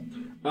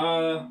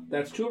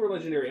 that's 2 of her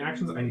legendary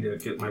actions. I need to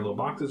get my little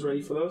boxes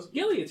ready for those.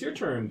 Gilly, it's your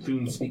turn,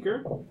 Boon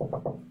Speaker.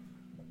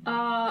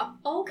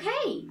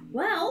 Okay.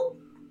 Well,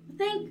 I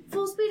think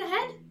full speed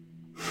ahead.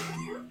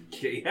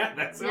 Okay, yeah,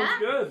 that sounds Yeah.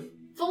 good.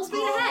 Full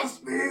speed ahead.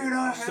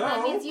 So,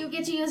 That means you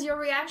get to use your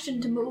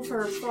reaction to move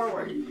her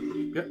forward.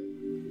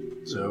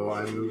 So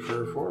I move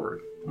her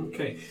forward.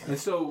 okay. And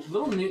so,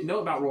 little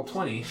note about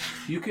Roll20,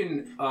 you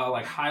can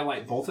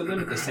highlight both of them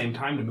at the same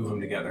time to move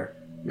them together.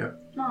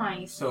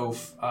 Nice. So,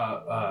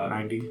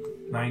 90.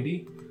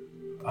 90.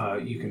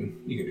 You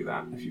can do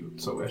that if you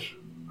so wish.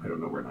 I don't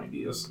know where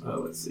 90 is.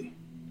 Let's see.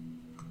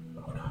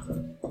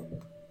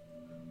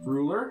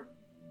 Ruler.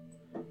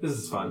 This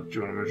is fun. Do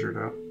you want to measure it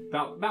out?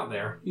 About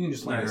there. You can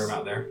just land her Nice.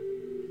 about there.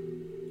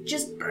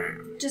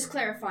 Just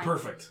clarifying.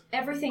 Perfect.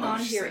 Everything on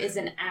here is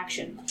an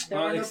action. There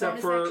are no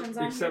Except bonus for actions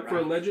on except here,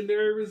 for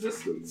legendary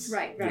resistance.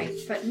 right,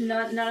 but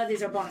none of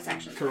these are bonus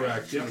actions.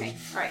 Correct. Yep. Okay.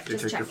 All right. They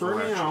Just take checking. your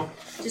For now.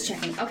 Just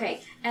checking.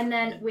 Okay. And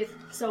then with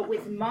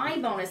my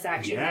bonus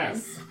action,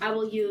 Yes. then, I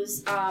will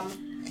use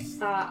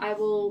I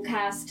will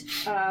cast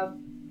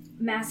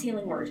mass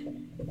healing word.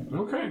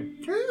 Okay.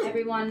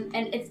 Everyone,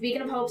 and it's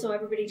Beacon of Hope, so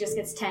everybody just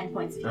gets 10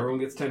 points. Everyone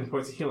gets 10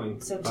 points of healing.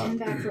 So 10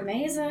 back for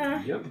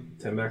Mesa. Yep.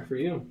 10 back for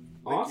you.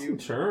 Awesome you.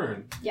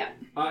 turn. Yeah.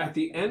 At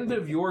the end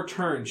of your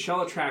turn,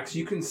 Shellatrax,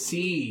 you can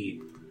see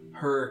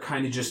her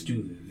kind of just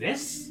do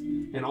this,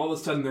 and all of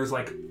a sudden there's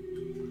like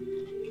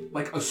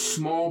a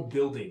small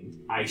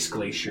building ice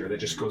glacier that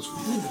just goes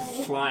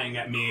flying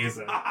at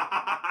Mesa.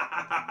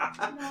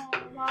 No,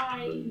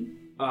 why?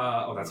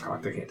 Oh, that's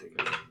cocked. I can't take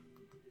it.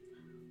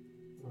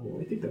 Oh,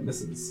 I think that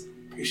misses.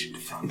 Patient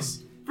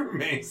defense for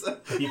Mesa.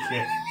 You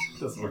can't. It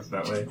doesn't work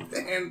that way.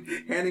 And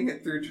handing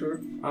it through to her.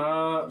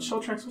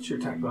 Shellatrax, what's your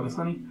attack bonus,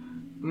 honey?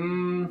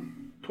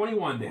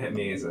 21 to hit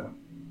Mesa.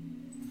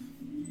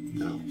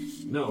 No.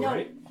 No,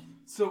 right?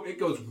 So it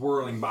goes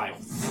whirling by.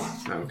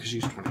 No, because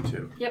she's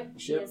 22. Yep,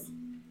 she Yep. is.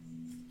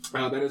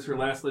 That is her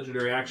last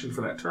legendary action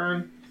for that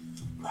turn.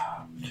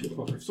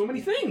 So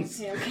many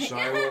things. Okay. So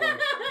I will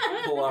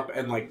pull up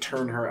and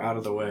turn her out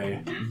of the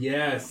way.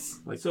 Yes.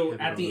 Like, So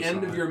hit at on the the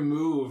end of side. your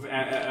move,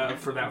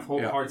 for that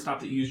whole Yeah. hard stop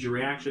that you used your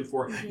reaction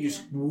for, you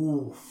just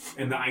woof,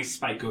 and the ice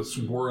spike goes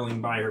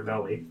swirling by her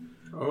belly.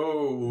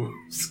 Oh,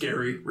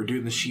 scary. We're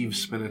doing the Sheev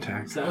spin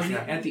attack. So that was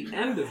at the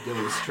end of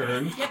Billy's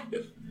turn.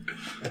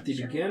 At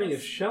the beginning of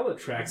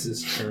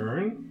Shellatrax's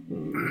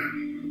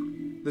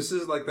turn. This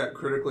is like that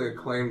critically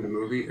acclaimed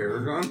movie,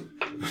 Aragon.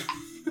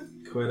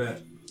 Quit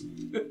it.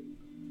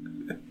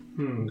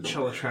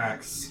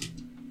 Shellatrax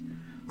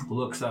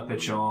looks up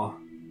at y'all.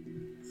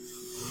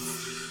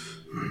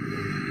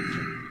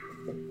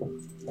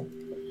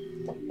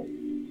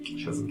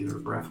 She doesn't get her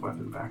breath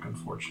weapon back,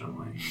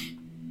 unfortunately.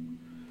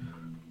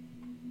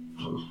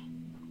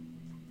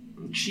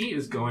 She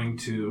is going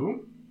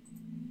to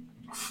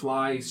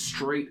fly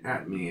straight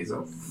at me.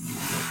 So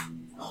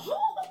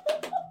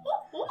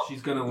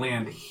she's going to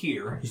land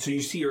here. So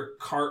you see her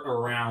cart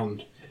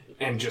around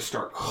and just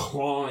start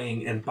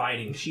clawing and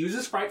biting. She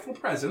uses Frightful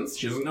Presence.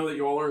 She doesn't know that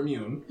you all are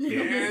immune.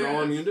 You're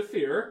all immune to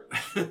fear.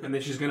 And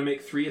then she's going to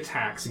make 3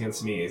 attacks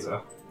against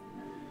Mieza.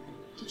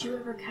 Did you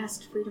ever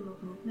cast Freedom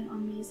of Movement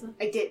on Mesa?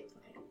 I did.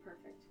 Okay,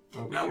 perfect.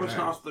 Now it's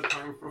not the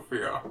time for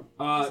fear.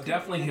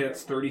 Definitely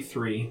hits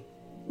 33.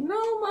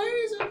 No, mine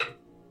isn't.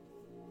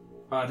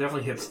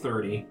 Definitely hits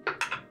 30.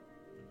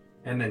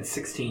 And then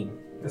 16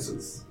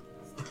 misses.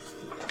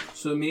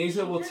 So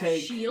Mieza will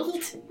take...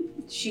 Shield.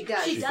 She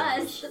does. She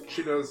does.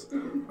 She does.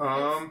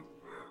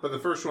 But the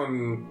first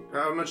one,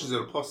 how much is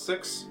it? A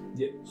 +6?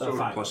 Yeah, So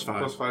 5. Plus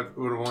 5. +5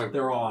 would have only.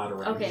 They're all out of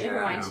range. Okay,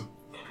 never mind.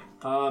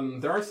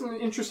 There are some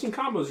interesting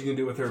combos you can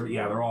do with her, but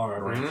yeah, they're all out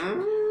of range.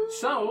 Mm-hmm.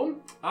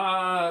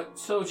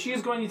 So she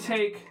is going to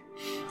take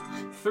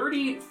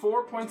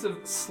 34 points of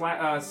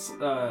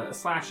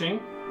slashing,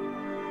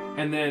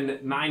 and then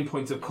 9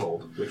 points of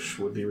cold, which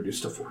would be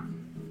reduced to 4.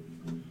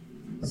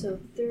 So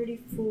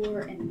 34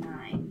 and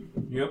 9.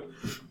 Yep.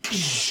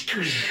 As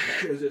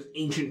this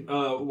ancient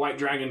white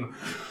dragon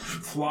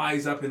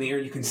flies up in the air,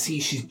 you can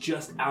see she's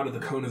just out of the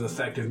cone of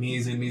effect of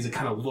Mieza, and Mieza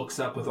kind of looks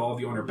up with all of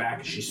you on her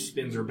back as she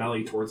spins her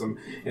belly towards them,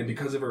 and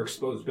because of her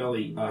exposed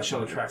belly,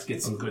 Shellatrax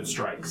gets some good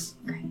strikes.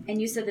 Okay. And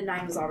you said the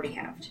 9 was already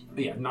halved.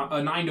 Yeah,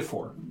 9 to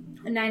 4.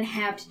 A 9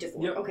 halved to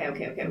 4. Yep.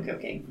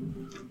 Okay.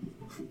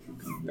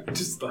 I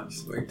just thought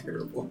something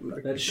terrible.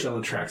 That's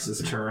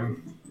Shellatrax's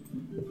turn.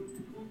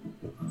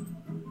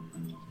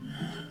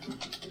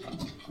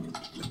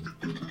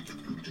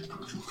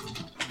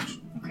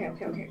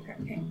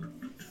 Okay.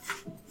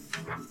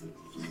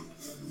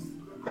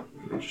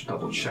 Just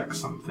double check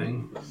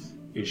something.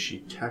 Is she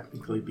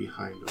technically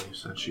behind me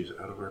since she's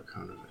out of her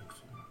cone of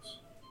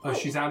influence?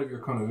 She's out of your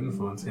cone of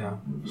influence, yeah.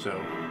 So,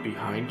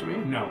 behind me?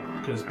 No,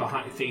 because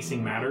behind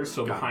facing matters,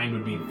 so behind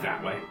would be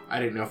that way. I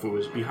didn't know if it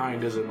was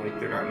behind as in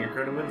they're not in your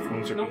cone of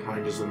influence or Nope.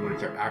 behind as in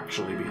they're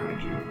actually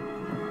behind you.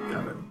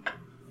 Got it.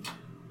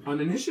 On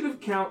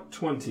initiative count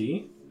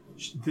 20,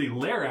 the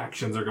lair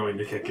actions are going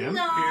to kick in.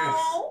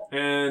 No!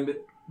 And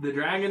the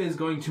dragon is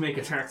going to make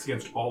attacks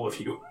against all of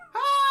you.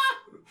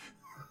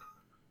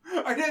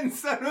 I didn't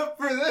sign up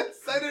for this.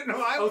 I didn't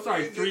know I Oh, was.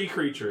 sorry, 3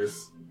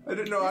 creatures. I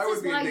didn't know I This would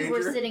is be in why you were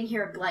danger. sitting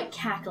here,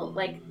 cackle,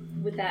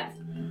 with that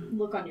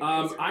look on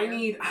your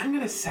face. I'm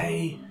gonna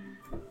say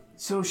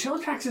So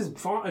Shellatrax has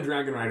fought a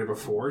dragon rider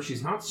before.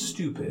 She's not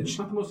stupid. She's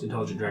not the most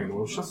intelligent dragon in the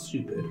world. She's not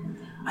stupid.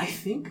 I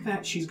think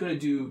that she's going to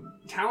do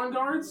Talon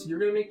Guards. You're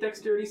going to make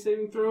dexterity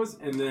saving throws,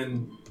 and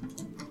then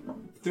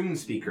Thune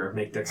Speaker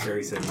make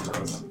dexterity saving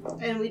throws.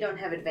 And we don't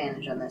have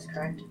advantage on this,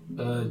 correct?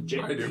 I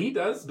do. He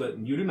does, but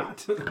you do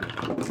not.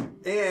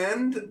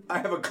 And I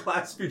have a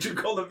class feature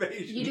called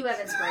Evasion. You do have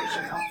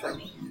inspiration though for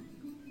me.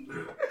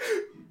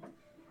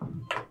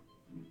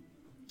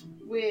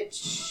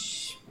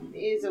 Which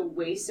is a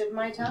waste of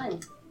my time.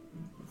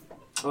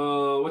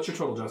 What's your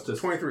total, Justice?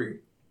 23.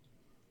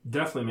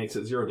 Definitely makes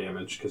it 0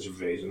 damage because of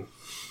evasion.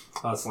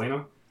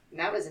 Selena,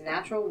 That was a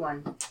natural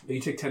 1.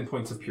 you take 10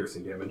 points of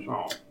piercing damage.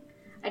 Oh,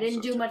 I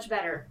didn't do much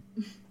better.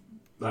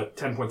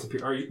 10 points of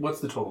piercing. What's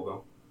the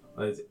total,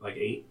 though? Is it like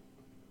 8?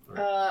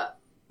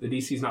 The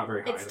DC's not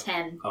very high. It's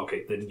 10.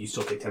 Okay, then you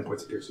still take 10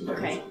 points of piercing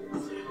damage. Okay.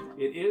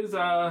 It is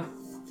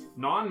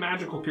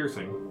non-magical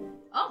piercing.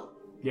 Oh,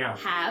 Yeah.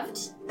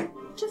 halved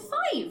to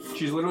 5.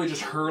 She's literally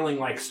just hurling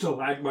like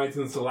stalagmites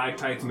and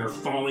stalactites, and they're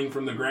falling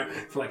from the ground.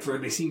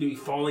 They seem to be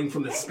falling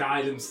from the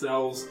sky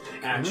themselves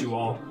at you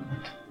all.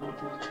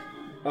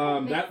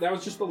 That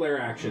was just the lair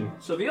action.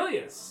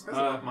 Sevelius, That's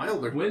a lot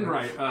milder. Wind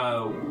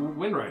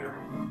Rider,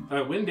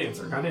 Wind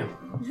Dancer. Goddamn.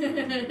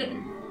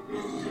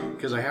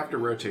 because I have to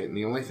rotate, and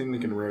the only thing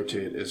that can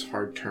rotate is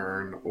hard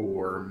turn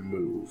or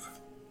move,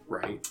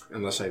 right?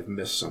 Unless I've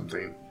missed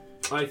something.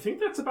 I think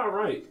that's about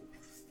right.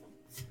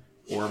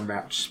 Or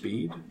match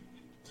speed.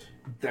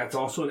 That's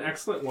also an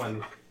excellent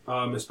one,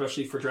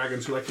 especially for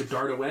dragons who like to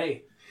dart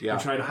away Yeah,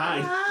 and try to hide.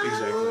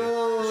 exactly.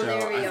 Oh, So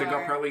there we I think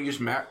are. I'll probably use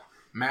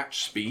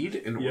match speed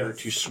in order Yes.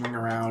 to swing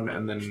around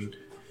and then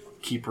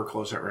keep her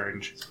close at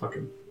range. It's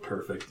fucking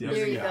perfect.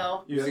 There you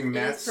go. Using It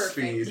Matt's is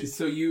perfect. speed.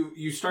 So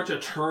you start to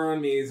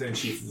turn Maze, and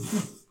she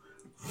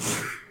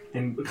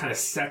and kind of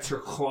sets her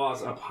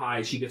claws up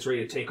high. She gets ready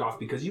to take off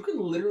because you can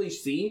literally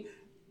see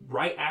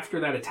right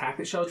after that attack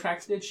that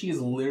Shellatrax did, she is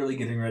literally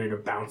getting ready to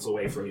bounce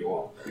away from you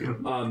all.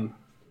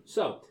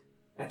 So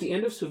at the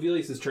end of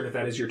Sevelius' turn, if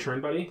that is your turn,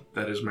 buddy,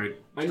 That is my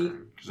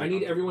turn. 'cause I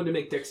need don't- everyone to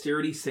make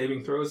dexterity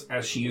saving throws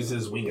as she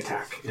uses wing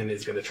attack and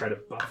is going to try to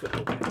buff it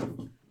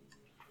away.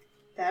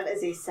 That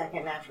is a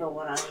second natural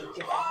 1 on a different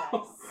dice.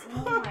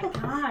 Oh my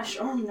gosh.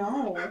 Oh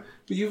no. But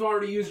you've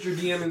already used your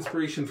DM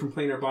inspiration from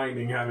Planar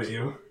Binding, haven't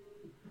you?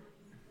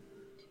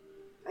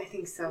 I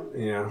think so.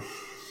 Yeah.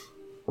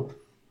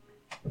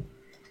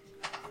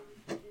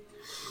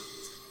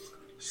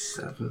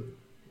 7.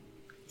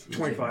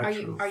 25. Are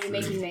you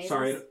making mazes?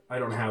 Sorry, I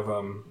don't have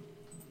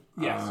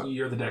Yes,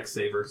 you're the dex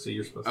saver, so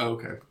you're supposed to. Oh,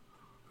 okay.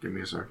 Give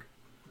me a sec.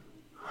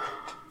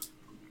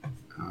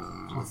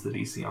 What's the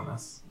DC on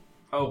this?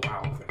 Oh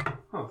wow. Okay.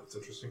 Oh, that's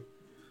interesting.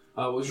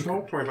 What was your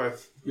total?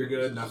 25. You're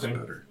good. It's Nothing.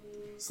 better.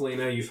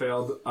 Selena, you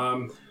failed.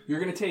 You're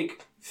gonna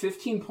take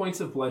 15 points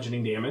of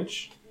bludgeoning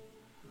damage.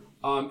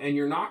 And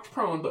you're knocked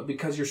prone, but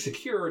because you're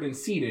secured and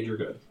seated, you're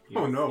good.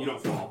 Oh, no. You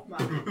don't fall.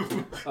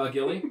 Wow.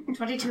 Gilly,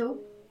 22.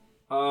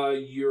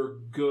 you're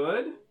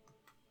good.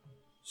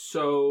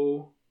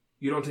 So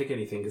you don't take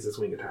anything because it's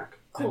wing attack.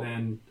 Cool.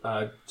 And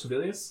then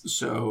Sevelius?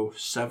 So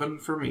 7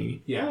 for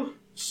me, Yeah.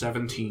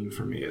 17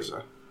 for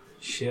Miaza.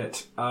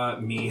 Shit.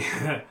 Me.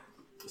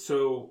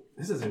 So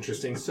this is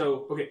interesting.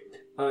 So okay,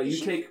 you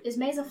take Is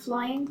Mesa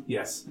flying?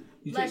 yes.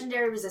 You take,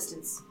 Legendary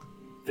resistance.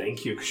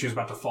 thank you, because she was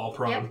about to fall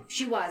prone. Yep,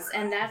 she was,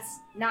 and that's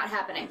not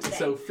happening today.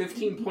 So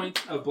 15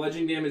 points of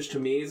bludgeoning damage to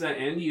Miaza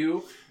and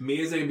you.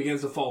 Miaza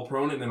begins to fall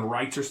prone and then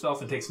rights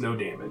herself and takes no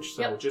damage.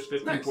 So Yep. just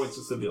 15 Nice. points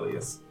to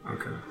Sevelius.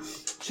 Okay.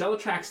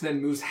 Shellatrax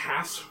then moves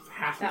half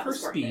of That her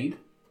was worth speed.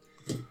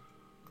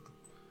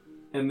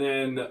 And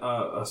then,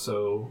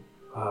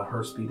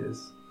 her speed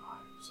is 5.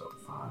 So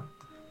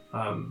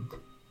 5.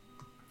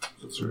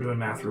 So we're doing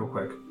math real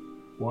quick.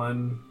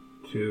 1,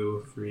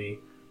 2, 3,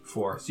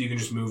 4. So you can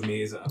just move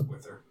Miaza up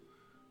with her.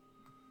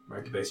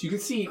 Right to base. You can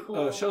see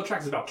Cool.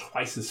 Shellatrax is about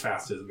twice as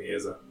fast as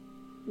Miaza.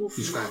 Oof.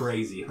 She's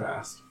crazy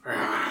fast.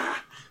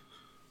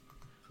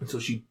 Until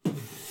she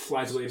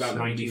flies away about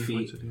 90 17 feet.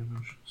 points of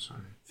damage.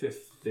 Sorry.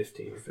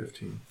 15.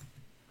 15.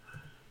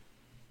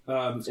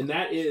 And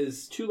that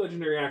is 2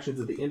 legendary actions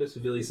at the end of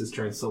Sevelius'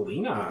 turn.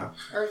 Selena.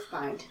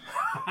 Earthbind.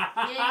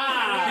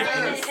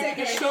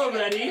 Yay. So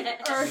ready.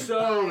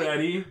 So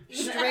ready.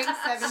 Strength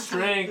 17,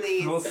 Strength.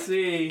 please. We'll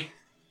see.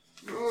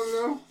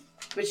 Oh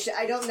Which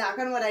I don't, knock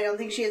on wood, I don't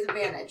think she has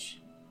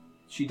advantage.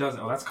 She doesn't.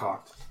 Oh, that's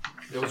cocked.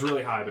 It was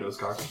really high, but it was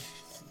cocked.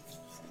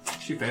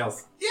 She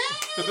fails.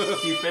 If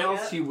she fails,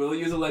 Yep. she will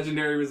use a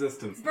legendary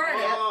resistance. Burn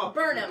Oh. it.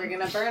 Burn We're him.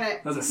 gonna burn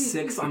it. That was a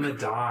 6 on the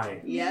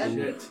die. Yep.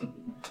 Shit.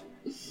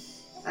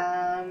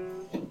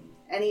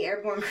 Any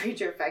airborne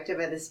creature affected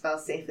by the spell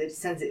safely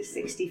descends at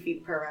 60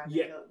 feet per round.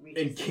 Yeah, until it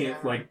reaches and the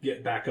can't ground.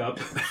 get back up.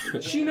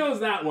 She knows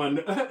that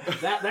one.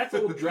 That's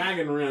old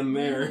dragon run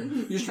there.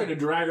 You just trying to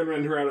dragon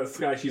run her out of the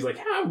sky. She's like,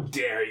 "How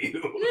dare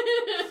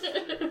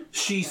you?"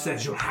 She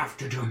says you'll have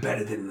to do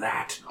better than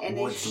that, And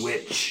Woods is-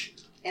 Witch.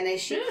 And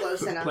is she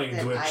close enough Plains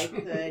that witch. I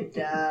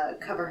could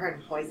cover her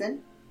in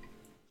poison?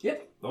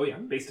 Yep. Oh yeah,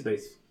 base to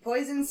base.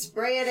 Poison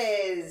spray it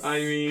is. I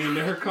mean,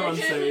 her con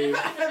save.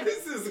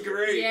 This is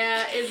great.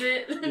 Yeah, is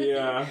it?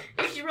 Yeah.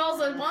 If she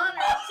rolls a 1 or a 2.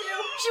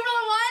 She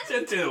rolled a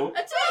 1? A 2. A 2?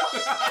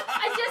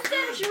 I just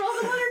said if she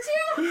rolls a 1 or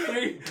 2.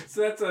 3.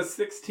 So that's a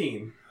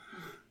 16.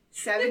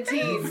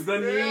 17. The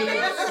news.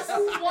 1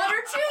 or 2,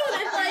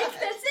 then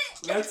that's it.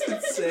 That's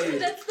insane.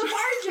 That's the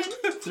margin.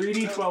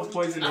 3d12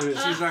 poison damage.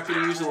 She's not going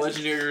to use the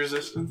legendary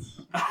resistance.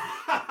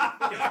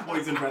 Yeah,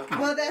 poison breath.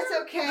 Well, that's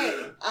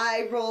okay.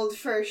 I rolled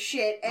for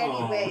shit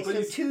anyway, Oh,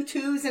 but so 2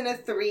 2s and a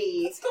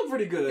 3. Still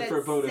pretty good for a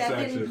That's bonus 7.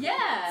 action.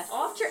 Yeah.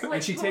 Off turn.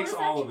 And she takes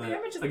all of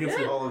it against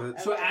it. the All of it.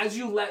 So as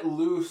you let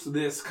loose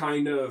this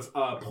kind of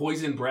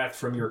poison breath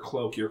from your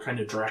cloak, your kind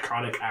of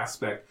draconic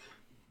aspect,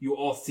 you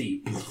all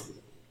see.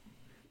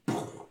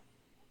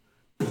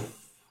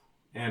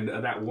 And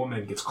that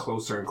woman gets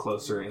closer and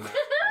closer in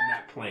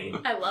that plane.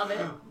 I love it.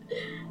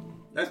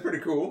 That's pretty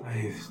cool.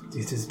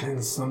 It has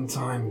been some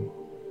time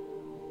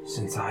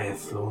since I have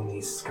flown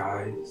these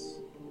skies.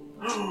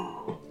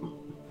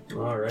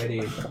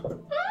 Alrighty.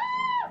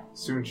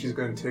 Soon she's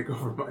going to take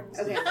over my...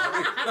 Okay,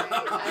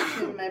 my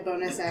action, my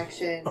bonus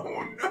action.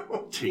 Oh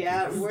no.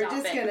 Yeah, we're Stop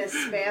just it. gonna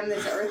spam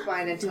this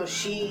earthbind until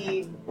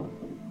she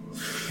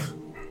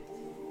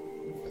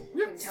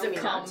can tell me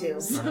not to.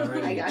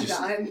 Alrighty. I'm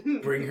done.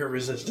 Bring her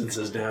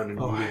resistances down and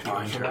Oh, we'll be I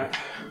fine. for that.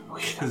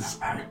 Because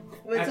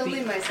Well, it's At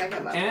only the my second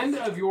bonus. end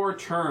of your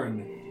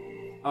turn,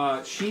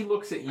 she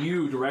looks at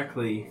you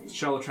directly.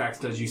 Shellatrax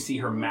does. You see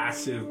her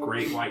massive,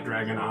 great white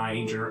dragon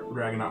eye,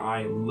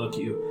 look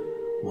at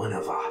you. One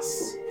of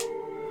us.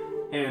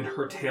 And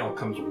her tail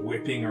comes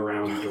whipping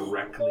around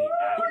directly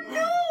at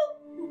you.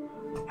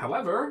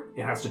 However,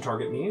 it has to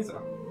target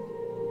Mieza.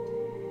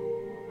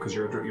 Because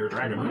you're a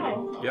dragon, right?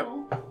 Oh. Yep.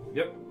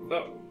 Yep.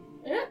 Oh.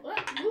 Yeah,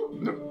 what? Ooh.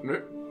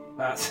 Nope.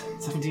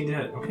 17 to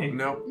hit. Okay.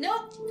 No.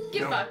 Nope.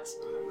 Get No. fucked.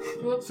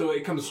 Whoops. So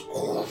it comes,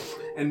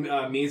 and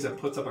Mieza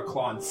puts up a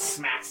claw and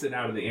smacks it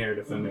out of the air,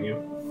 defending you.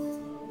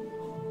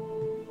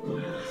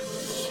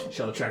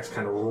 Shellatrax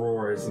kind of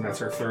roars, and that's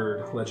her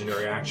third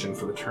legendary action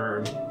for the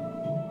turn.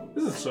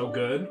 This is so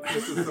good.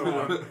 This is so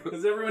fun.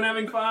 Is everyone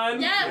having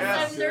fun? Yes,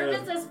 Yes. I'm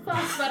nervous as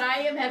fuck, but I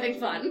am having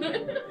fun.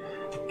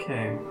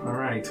 Okay,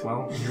 alright,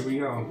 well, here we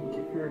go.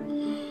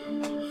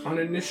 On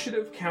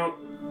initiative count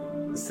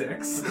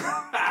 6,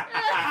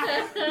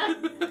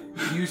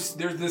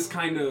 there's this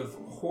kind of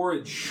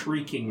horrid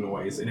shrieking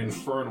noise, an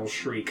infernal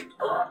shriek.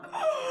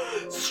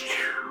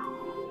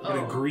 And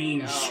a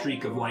green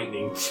streak of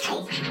lightning.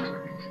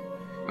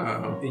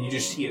 Uh-oh. And you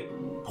just see it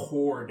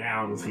pour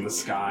down from the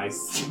sky,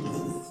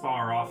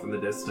 far off in the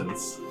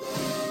distance,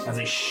 as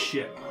a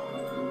ship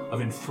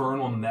of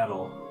infernal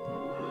metal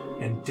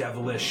and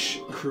devilish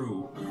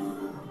crew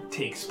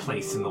takes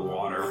place in the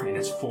water and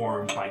is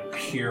formed by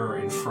pure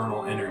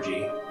infernal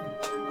energy.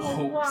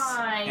 Hope's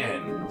Why?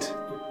 End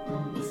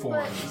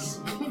forms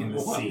in the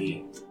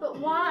sea. But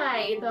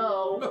why,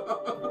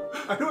 though?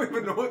 I don't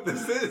even know what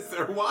this is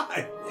or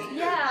why.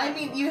 Yeah. I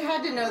mean, you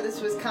had to know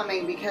this was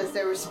coming because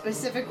there were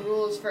specific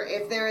rules for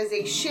if there is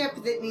a ship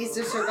that needs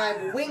to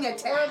survive wing Or a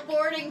attack.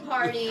 boarding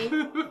party.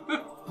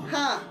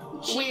 Huh.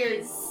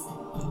 Weird.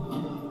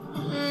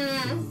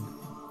 Mm.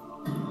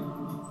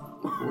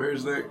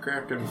 Where's that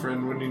Kraken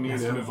friend when you need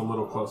Let's him? move a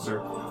little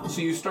closer.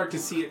 So you start to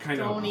see it kind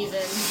Don't of even.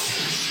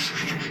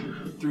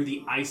 through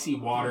the icy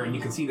water, and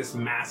you can see this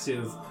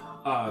massive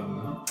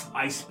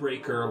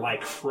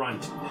icebreaker-like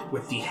front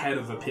with the head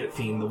of a pit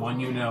fiend, the one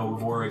you know,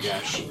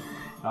 Voragesh,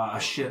 a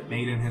ship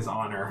made in his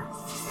honor,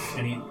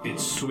 and it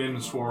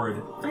swims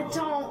forward. I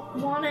don't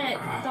want it,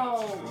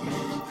 though.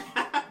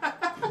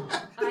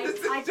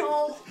 I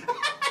don't.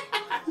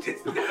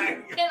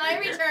 Can I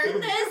return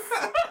this?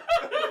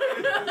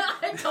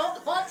 I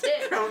don't want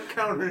it.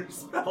 Counter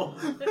spell.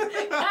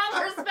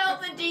 Counterspell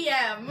the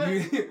DM.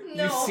 You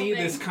No, see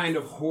this thanks. kind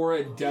of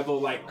horrid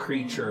devil-like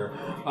creature,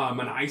 an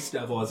ice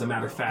devil, as a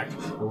matter of fact,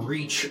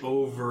 reach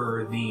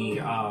over the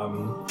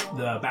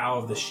bow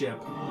of the ship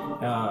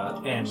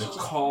and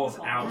calls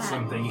out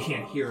something. You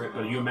can't hear it,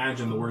 but you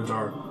imagine the words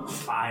are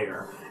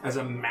 "fire." As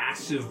a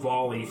massive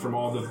volley from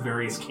all the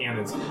various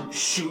cannons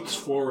shoots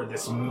forward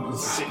this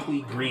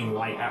sickly green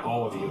light at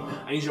all of you.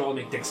 I need you all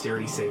to make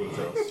dexterity saving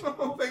throws.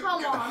 Oh, thank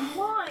Come God. on,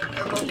 why?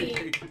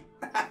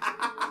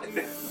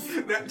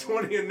 Nat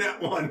 20 and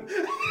Nat 1.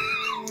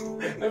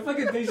 I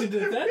fucking think you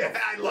did that. Yeah,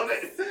 I love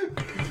it.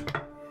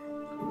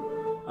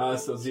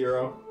 So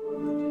 0.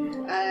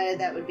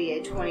 That would be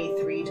a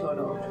 23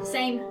 total.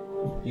 Same.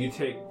 You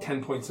take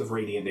 10 points of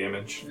radiant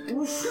damage.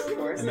 Of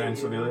course. And then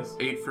Sylvius?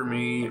 8 for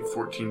me,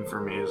 14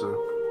 for me as a...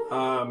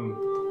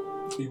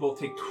 You both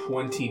take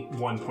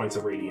 21 points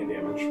of radiant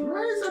damage.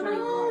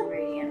 21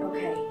 radiant.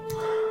 Okay.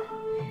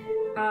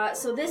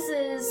 So this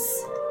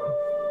is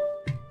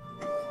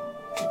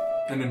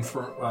And then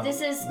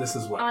this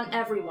is what? on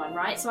everyone,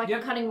 right? So I can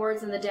Yep. cutting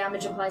words and the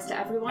damage applies to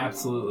everyone.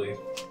 Absolutely.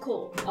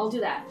 Cool. I'll do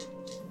that.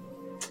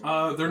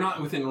 They're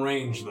not within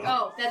range, though.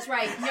 Oh, that's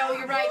right. No,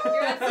 you're right.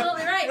 You're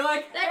absolutely right. You're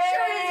like, that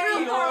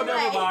sure is real far oh, never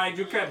away. mind.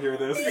 You can't hear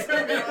this. It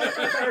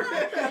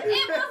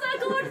was a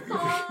good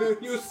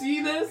thought. You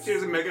see this?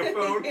 Here's a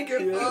megaphone.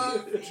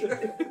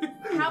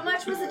 How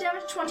much was the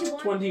damage? 21?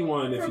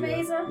 21 if For you...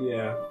 Mesa?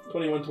 Yeah.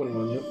 21,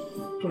 yep.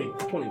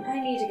 20. I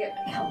need to get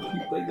my help.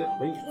 You played that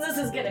thing. This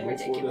is getting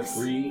ridiculous.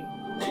 3.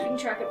 Keeping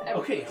track of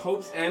everything. Okay,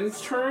 Hope's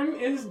End's turn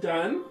is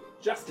done.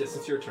 Justice,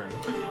 it's your turn.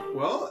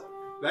 Well,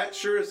 that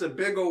sure is a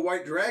big old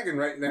white dragon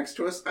right next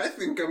to us. I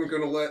think I'm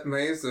going to let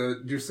Mesa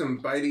do some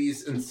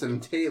bites and some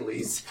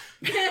tailies.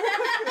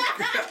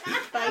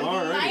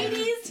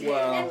 Bites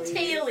Wow. and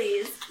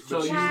tailies. So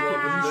you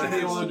should be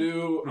able to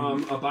do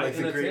a bite Like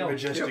and the a great tail.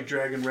 majestic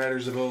dragon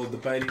riders of old, the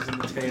bites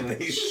and the tailies.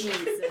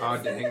 Jesus. Oh,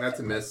 dang, that's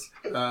a miss.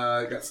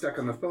 Got stuck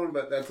on the phone,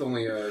 but that's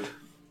only a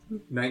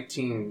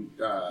 19,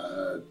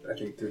 I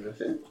think, through the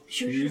thing.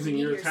 Sure You're using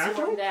your attack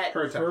roll?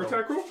 Per attack Per roll.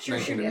 attack roll? Sure,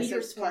 19 Yes, meteor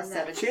it's plus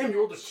swarm that 7. Cam, you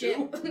rolled a shit.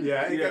 2?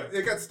 Yeah, Yeah.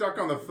 it got stuck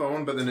on the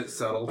phone, but then it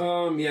settled.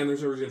 Yeah, and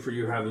there's a reason for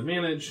you to have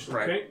advantage.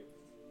 Right.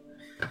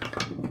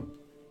 Okay.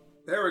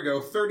 There we go,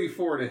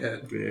 34 to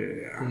hit.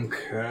 Yeah.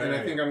 Okay. And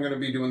I think I'm going to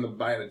be doing the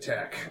bite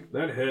attack.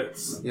 that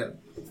hits. Yep.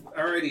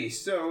 Alrighty,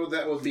 so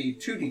that will be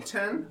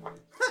 2d10.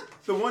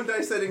 The one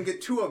dice I didn't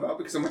get 2 of out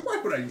because I'm like,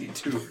 why would I need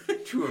 2 of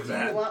Do you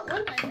that? want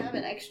one? I have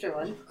an extra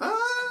one.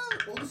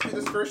 We'll just do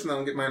this first and then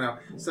I'll get mine out.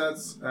 So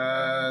that's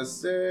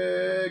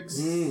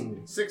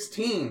 16.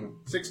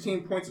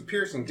 16 points of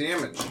piercing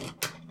damage.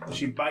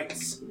 She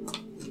bites.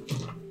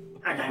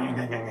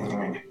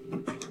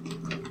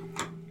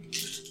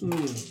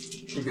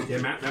 Yeah,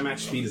 that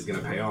match speed is going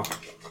to pay off.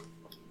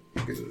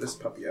 Getting this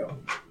puppy out.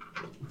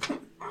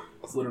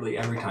 It's literally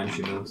every time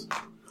she moves.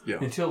 Yeah.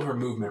 Until her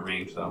movement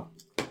range, though.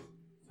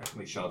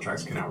 Technically, shell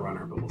tracks can outrun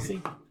her, but we'll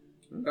see.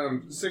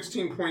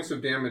 16 points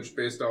of damage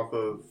based off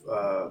of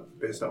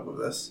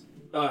this.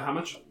 How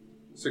much?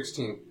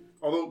 16.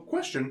 Although,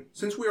 question,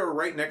 since we are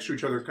right next to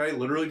each other, can I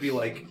literally be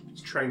like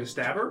trying to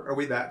stab her? Are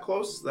we that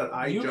close that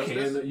I You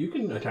justice?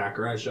 can attack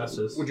her as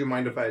Justice. Would you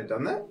mind if I had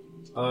done that?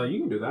 You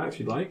can do that if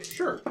you'd like.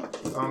 Sure.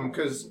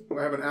 Because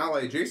I have an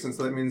ally adjacent,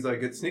 so that means I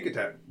get sneak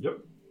attack. Yep.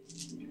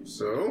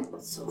 So,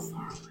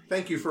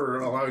 thank you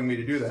for allowing me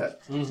to do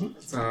that.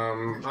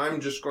 Mm-hmm. I'm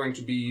just going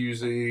to be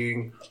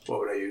using... What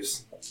would I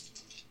use?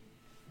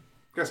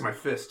 I guess my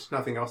fist.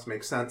 Nothing else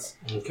makes sense.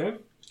 Okay.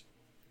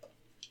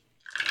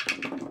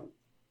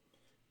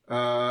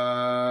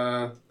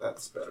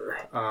 That's better.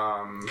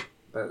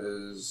 That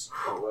is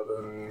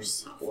 11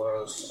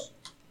 plus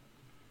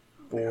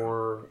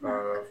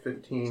 4,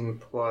 15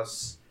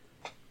 plus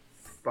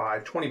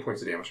 5, 20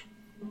 points of damage.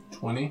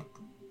 20.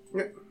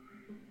 Yep.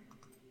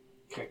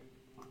 Okay.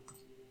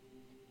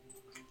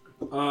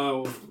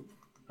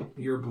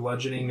 You're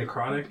bludgeoning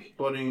necrotic?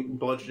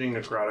 Bludgeoning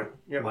necrotic.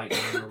 Yep. Lightning.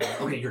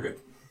 Okay, you're good.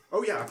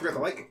 Oh yeah, I forgot the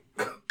lightning.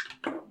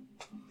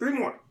 3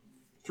 more.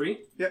 3?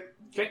 Yep.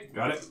 Okay,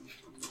 got it.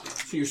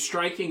 So you're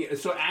striking.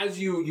 So as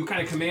you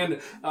kind of command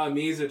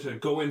Mesa to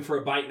go in for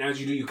a bite, and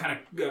as you do, you kind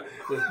of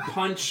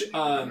punch.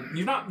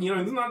 You're not, this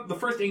is not the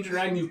first ancient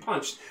dragon you've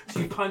punched.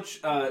 So you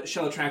punch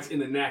Shellatrax in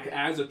the neck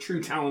as a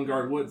true Talon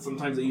Guard would.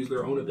 Sometimes they use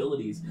their own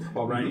abilities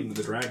while riding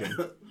the dragon.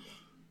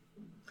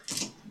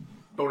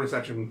 Bonus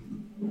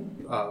action.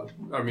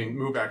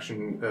 Move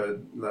action.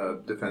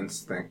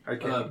 Defense thing. I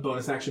can't.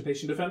 Bonus action,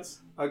 patient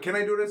defense. Can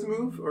I do it as a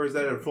move, or is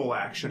that a full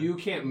action? You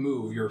can't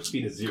move. Your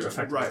speed is 0.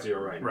 Effectively Right.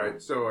 0. Right.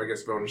 Right. So I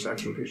guess bonus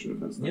action, patient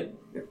defense. Then.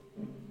 Yep.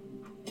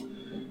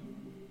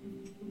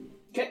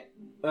 Okay.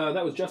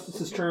 That was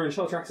Justice's turn.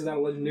 Shellatrax is out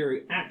of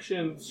legendary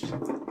actions.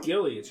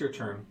 Gilly, it's your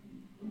turn.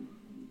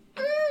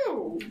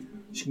 Ooh.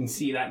 You can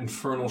see that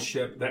infernal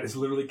ship that is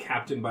literally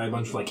captained by a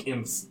bunch of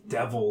imps,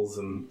 devils,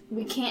 and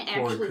We can't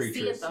Horrid actually see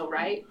creatures. it though,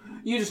 right?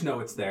 you just know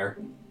it's there,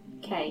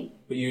 Okay.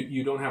 but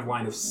you don't have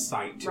line of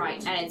sight to Right,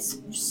 it. and it's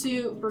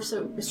super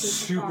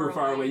Super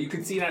far away. You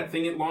can see that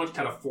thing it launched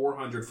had a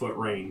 400-foot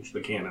range.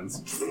 The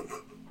cannons.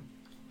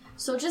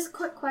 So just a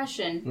quick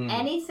question. Mm.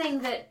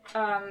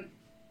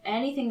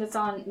 Anything that's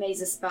on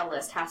Mesa's spell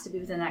list has to be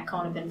within that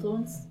cone of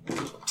influence?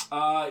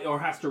 Or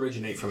has to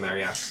originate from there.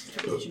 Yes.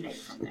 To originate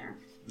from there.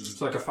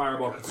 So like a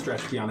fireball could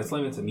stretch beyond its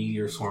limits. A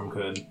meteor swarm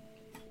could.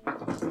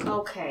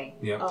 Okay.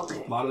 Yep.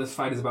 Okay. A lot of this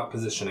fight is about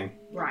positioning.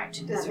 Right.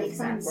 Does That it makes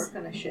sense. work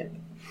on a ship?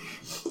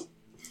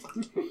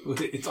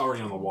 It's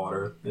already on the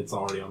water. It's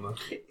already on the.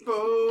 If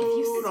Boat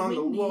you on the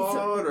swing these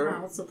water.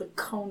 around so the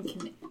cone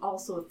can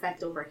also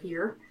affect over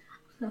here.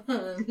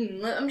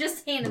 I'm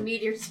just saying a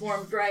meteor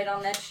swarm right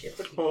on that ship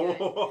would be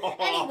good.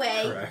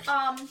 Anyway, Correct.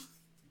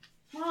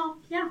 well,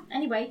 yeah.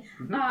 Anyway,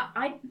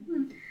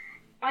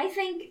 I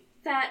think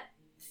that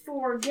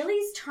for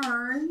Gilly's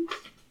turn,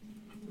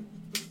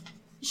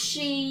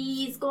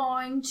 she's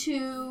going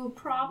to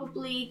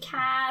probably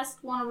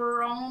cast one of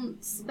her own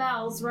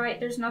spells. Right?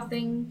 There's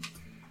nothing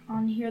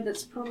on here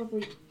that's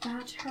probably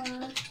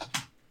better.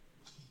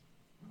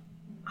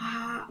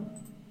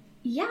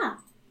 Yeah.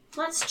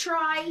 Let's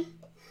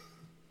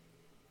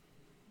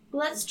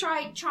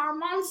try Charm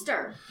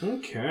Monster.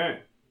 Okay.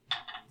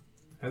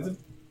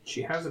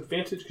 She has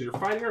advantage because you're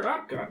fighting her.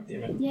 Oh, god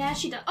damn it. Yeah,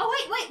 she does.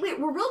 Oh wait,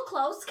 we're real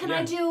close. Can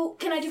I do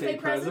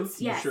fake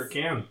presence? You sure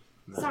can.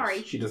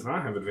 Sorry. She does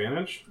not have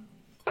advantage.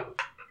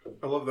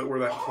 I love that we're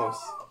that close.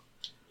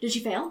 Did she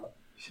fail?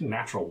 She's a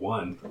natural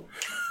 1.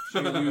 She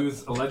will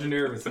use a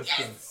legendary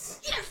resistance.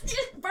 Yes,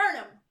 burn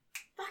him.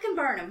 Fucking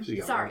burn him. So you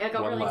got Sorry, I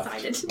got one really left.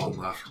 excited. One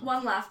left.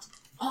 One left.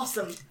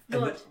 Awesome.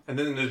 Good. And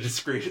then the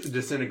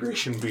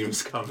disintegration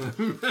beams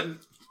come.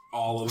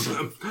 All of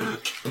them.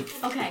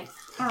 Okay.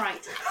 All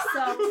right.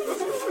 So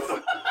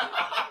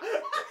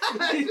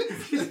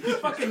She's a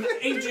fucking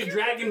ancient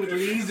dragon with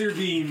laser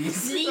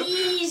beams.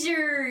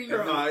 lasers.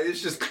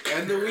 It's just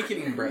And the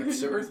weakening breath,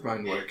 so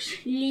Earthbind works.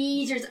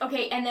 Lasers.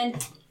 Okay,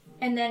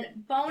 and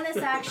then bonus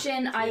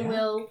action. I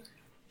will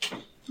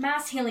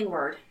mass healing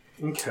word.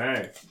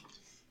 Okay.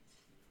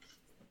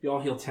 You all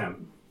heal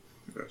 10.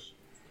 Yes.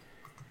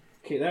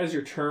 Okay, that is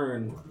your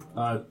turn.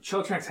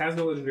 Shelltrax has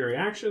no legendary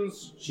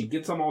actions. She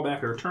gets them all back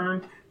her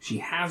turn. She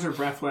has her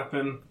breath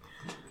weapon.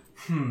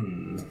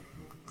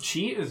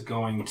 She is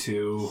going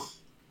to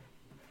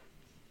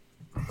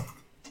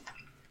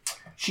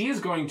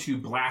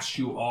blast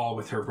you all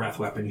with her breath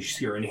weapon. You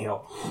see her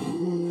inhale.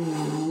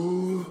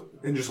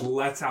 And just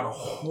lets out a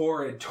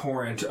horrid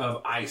torrent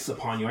of ice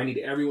upon you. I need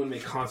everyone to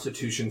make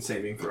Constitution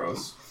saving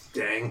throws.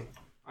 dang.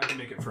 I can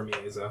make it for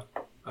Mieza.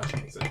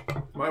 Amazing.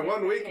 My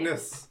one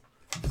weakness.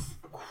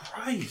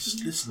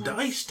 Christ, this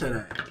dice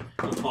today.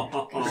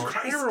 Oh,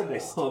 terrible.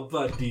 Oh,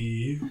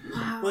 buddy.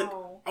 Wow. Like,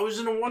 I was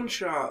in a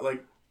one-shot,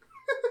 like,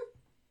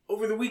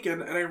 over the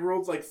weekend, and I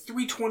rolled, like,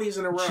 3 20s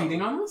in a row.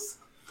 Cheating on us?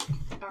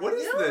 What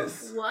is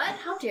this? What?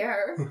 How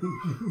dare?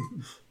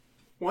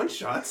 One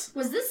shots?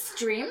 Was this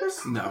streamed?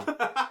 No.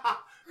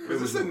 Was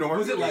this a normal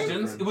Was it game?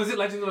 Legends? Was it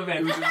Legends of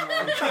Adventure?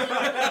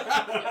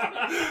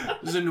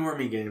 It was a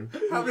normie game.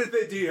 How did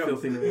they do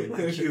Filthy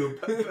normie. you?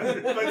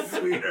 But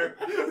sweeter.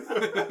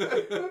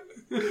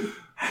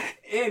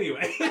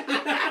 Anyway.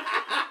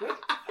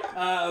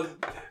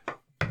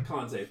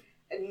 Con save.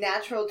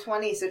 Natural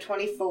 20, so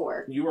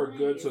 24. You are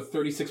good, so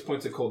 36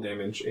 points of cold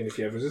damage, and if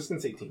you have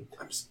resistance, 18.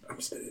 I'm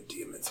spending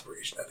DM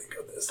inspiration. I think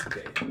of this.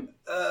 Okay.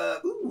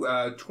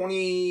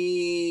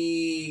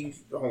 20.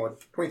 Hold on.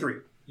 23.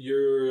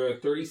 You're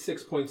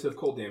 36 points of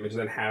cold damage,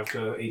 then half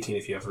to 18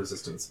 if you have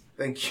resistance.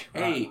 Thank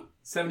you.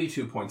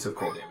 72 points of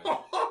cold damage.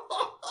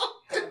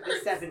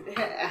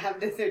 I have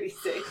the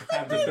 36.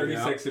 Half to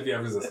 36 if you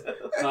have resistance.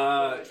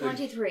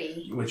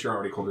 23. Which you're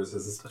already cold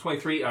resistance.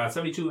 23,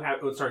 72,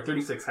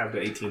 36 half to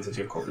 18 since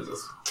you have cold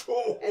resist.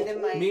 And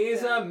then my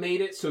Mieza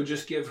made it, so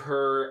just give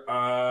her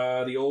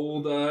the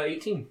old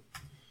 18.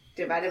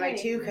 divided by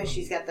 2 because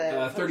she's got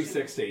the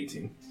 36 to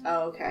 18.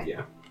 Oh, okay.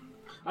 Yeah.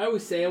 I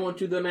always say I won't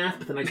do the math,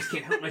 but then I just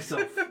can't help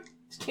myself.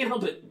 Just can't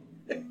help it.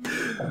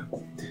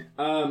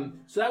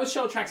 So that was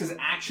Shelltrax's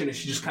action, and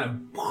she just kind of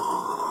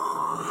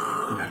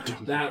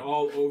that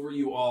all over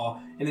you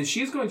all, and then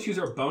she's going to use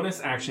her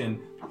bonus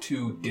action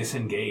to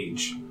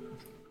disengage,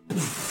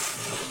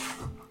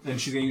 and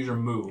she's going to use her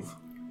move.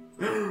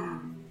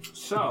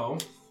 So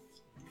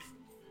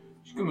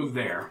she's going to move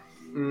there.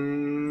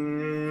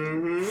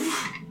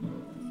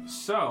 Mm-hmm.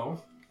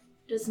 So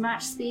Does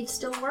match speed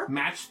still work?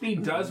 match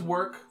speed does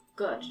work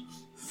Good.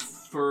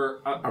 for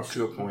Up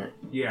to a point.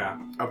 yeah,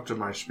 Up to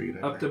my speed.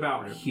 I up to think,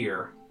 about right?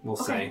 here. We'll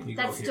say Okay, you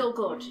that's go here. still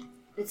good.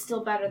 It's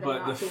still better than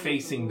But not the being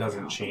facing able to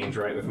doesn't move change,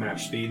 right, with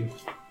match speed?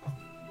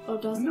 Oh,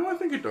 doesn't? No, I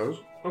think it does.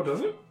 Oh,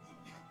 does it?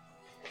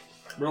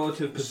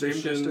 Relative Same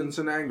position. distance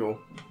and angle.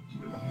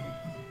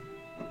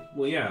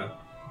 Well, yeah.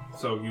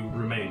 So you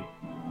remain.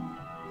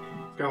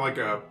 Kind of like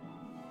a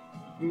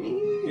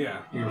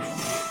Yeah, you're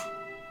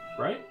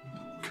right.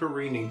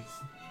 careening.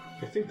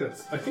 I think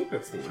that's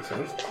the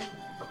intent.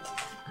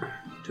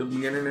 Till the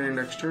beginning of your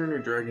next turn, your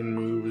dragon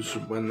moves.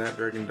 When that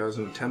dragon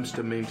doesn't, attempts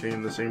to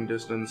maintain the same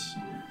distance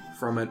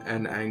from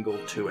an angle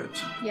to it.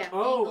 Yeah.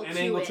 Oh, an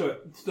angle to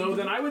it. So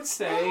then I would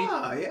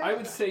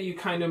say you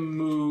kind of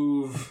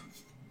move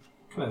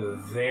kind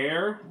of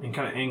there and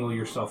kind of angle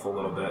yourself a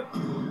little bit.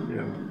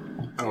 Yeah.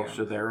 Oh,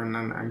 so they're in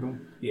an angle?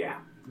 Yeah.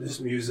 This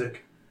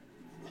music.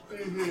 So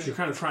you're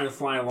kind of trying to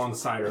fly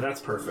alongside her. That's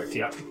perfect.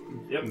 Yep.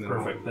 Yep. No.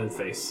 Perfect. Then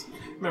face.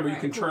 Remember, you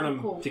can Cool, turn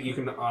them. cool. You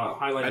can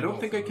highlight. I don't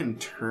both. think I can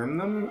turn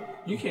them.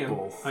 You can.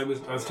 Both. I was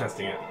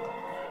testing it.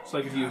 So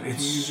like if you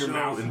It's use your so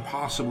mouth.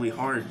 impossibly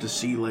hard to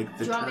see like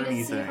the Do you want me turny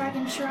to see thing. if I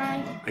can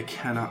try? I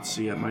cannot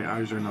see it. My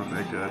eyes are not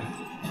that good.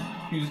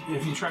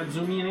 If you tried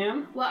zooming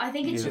in. Well, I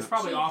think it's Yeah. just It's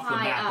probably too off the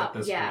high map at up.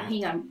 this yeah, point.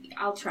 hang on.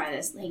 I'll try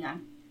this. Hang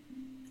on.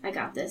 I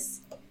got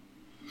this.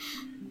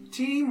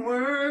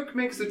 Teamwork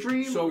makes the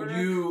dream So work.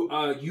 you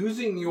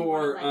using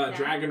your Like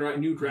that.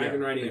 new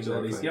dragon Yeah, riding exactly.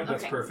 abilities. Yep,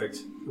 that's Okay. perfect.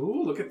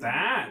 Ooh, look at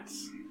that.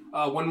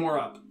 One more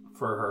up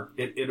for her.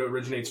 It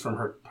originates from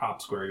her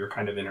top square. You're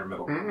kind of in her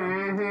middle.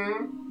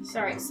 Mm-hmm.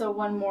 Sorry, so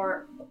one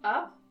more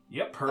up?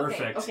 Yep,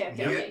 perfect. Okay.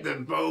 Get the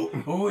boat.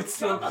 Oh, it's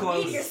so Meteor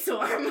close.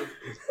 storm.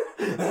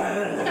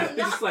 It's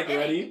just like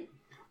ready.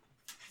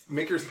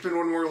 Make her spin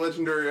one more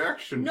legendary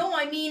action. No,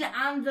 I mean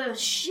on the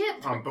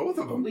ship. On both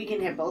of them. We can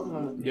hit both of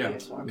them with the Yeah. meteor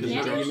swarm. Because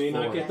Yeah. You may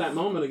not get that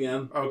moment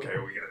again. Okay,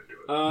 we gotta do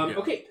it.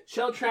 Okay,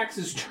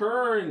 Shelltrax's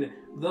turn.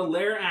 The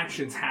lair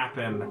actions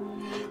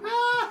happen.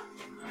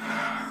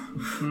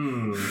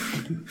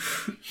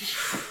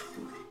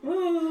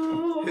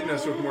 Hitting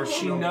us with more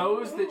She snow.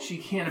 knows that she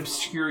can't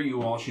obscure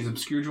you all. She's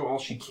obscured you all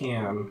she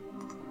can.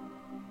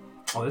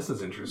 Oh, this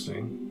is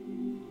interesting.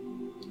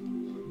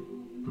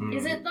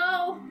 Is it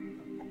though?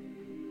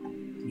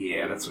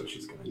 Yeah, that's what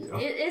she's gonna do.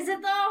 Is it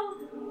though?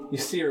 You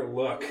see her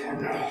look.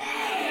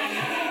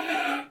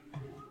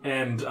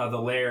 And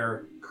the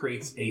lair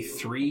creates a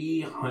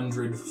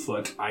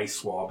 300-foot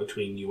ice wall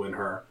between you and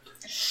her.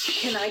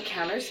 Can I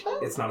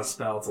counterspell? It's not a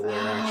spell, it's a lair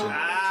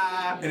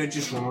action. And it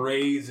just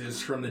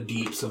raises from the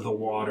deeps of the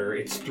water.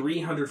 It's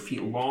 300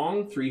 feet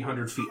long,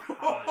 300 feet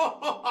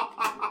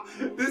high.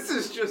 This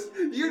is just,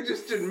 you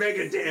just did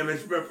mega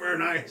damage before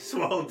an ice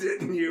wall,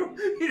 didn't you?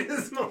 You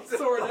just must have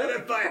Sort of. thought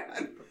it by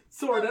hand.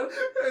 Sort of.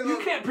 You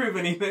can't prove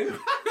anything.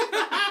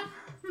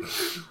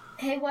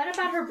 Hey, what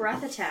about her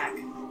breath attack?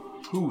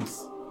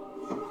 Whose?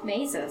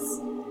 Mazes.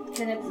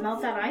 Can it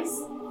melt that ice?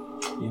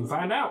 You can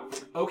find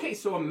out. Okay,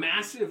 so a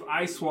massive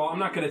ice wall. I'm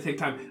not going to take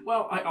time.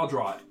 Well, I'll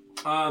draw it.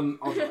 I'll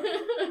draw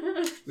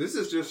it. This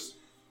is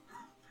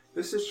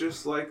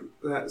just like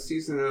that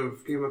season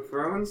of Game of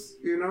Thrones,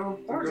 you know?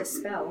 Or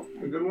dispel.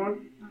 A good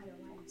one? Either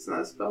way. It's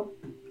not a spell?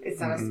 It's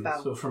not a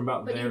spell. So from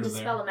about But you there can to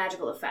dispel there. a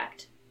magical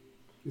effect.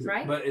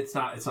 Right? But it's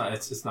not a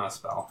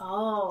spell.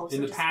 Oh, so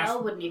In the dispel past-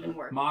 wouldn't even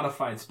work.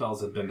 Modified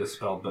spells have been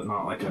dispelled, but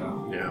not like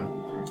a... Yeah.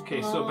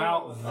 Okay, so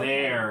about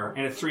there,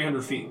 and it's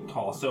 300 feet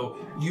tall. So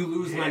you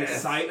lose line of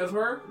sight of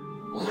her,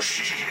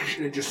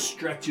 and it just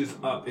stretches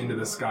up into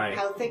the sky.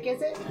 How thick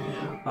is it?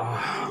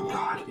 Oh,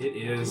 God, it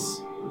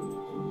is...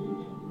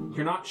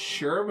 You're not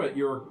sure, but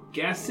you're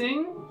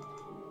guessing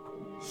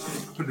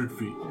 100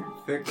 feet.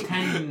 Thick.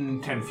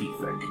 10 feet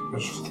thick.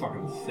 That's just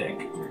fucking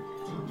thick.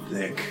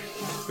 Thick.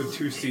 The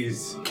two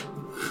C's.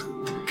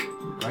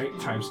 Right?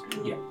 Times...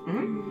 Yeah.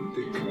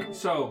 Thick.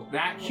 So,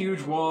 that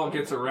huge wall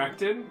gets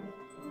erected.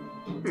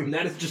 And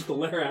that is just the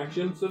lair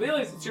action. So,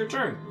 Velius, it's your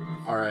turn.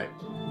 Alright,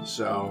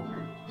 so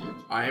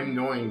I am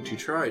going to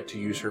try to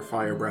use her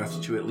fire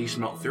breath to at least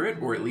melt through it,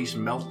 or at least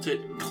melt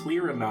it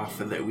clear enough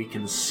that we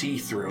can see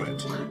through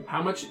it.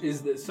 How much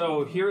is this?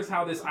 So, here's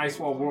how this ice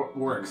wall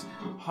works.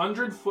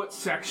 100-foot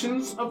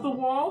sections of the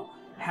wall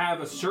have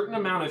a certain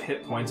amount of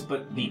hit points,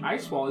 but the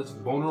ice wall is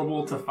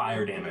vulnerable to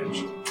fire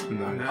damage.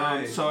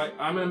 Nice. So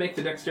I'm going to make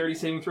the dexterity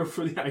saving throw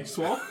for the ice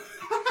wall.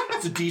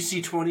 It's a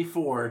DC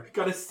 24.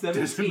 Got a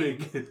Doesn't 17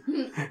 make it.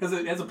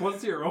 as a plus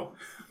 0.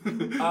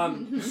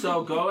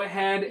 So go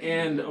ahead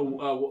and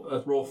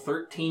roll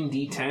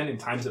 13d10 and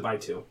times it by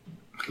 2.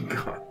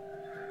 God.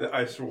 The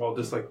ice wall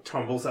just like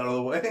tumbles out of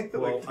the way.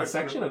 Well, Like, a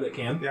section of it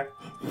can. Yeah.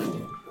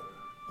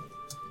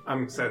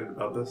 I'm excited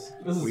about this.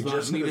 This is We fun.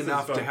 just need This is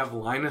enough fun. to have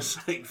line of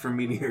sight for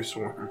Meteor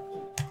Swarm.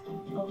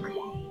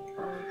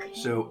 Okay.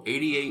 So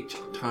 88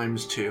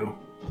 times 2.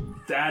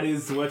 That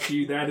is an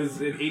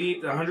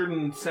 88,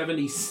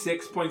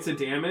 176 points of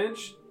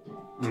damage.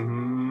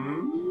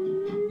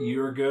 Mm-hmm.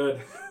 You're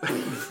good.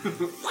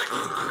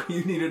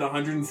 You needed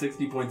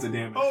 160 points of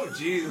damage. Oh,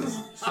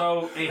 Jesus.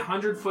 So a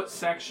 100-foot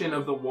section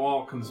of the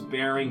wall comes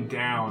bearing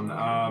down.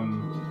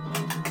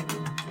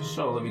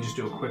 So let me just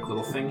do a quick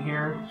little thing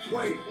here.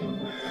 Wait.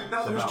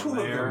 Now there's About two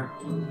there.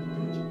 of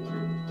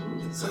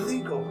them. It's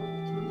illegal.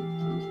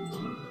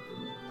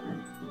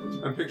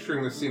 I'm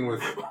picturing the scene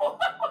with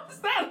What's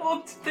that whole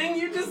thing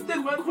you just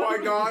did? What?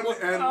 Qui-Gon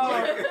and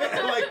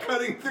Oh. like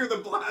cutting through the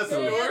blast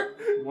door.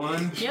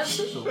 One. Yep.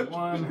 So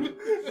 1, 2,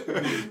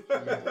 3,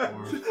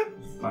 4,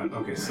 5.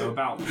 Okay, so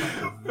about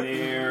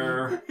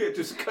there. It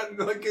just cut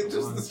like it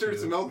just 1,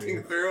 starts 2, melting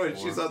 3, through, and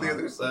 4, she's on the 5.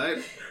 other side.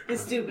 The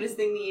stupidest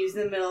thing to use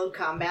in the middle of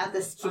combat.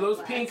 The So those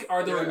pink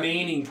are the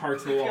remaining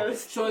parts of the wall.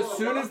 Goes So as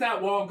soon as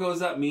that wall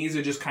goes up,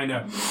 Misa just kind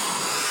of...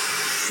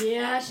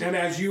 Yeah. And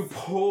as you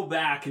pull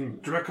back and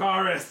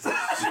Dracarys,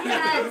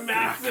 a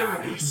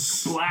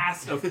massive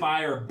blast of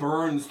fire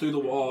burns through the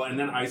wall, and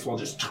then ice wall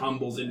just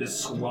tumbles into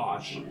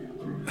squash.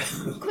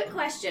 Quick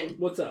question.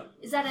 What's up?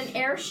 Is that an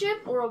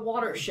airship or a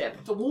water ship?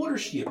 It's a water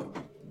ship.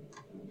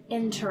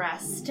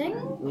 Interesting.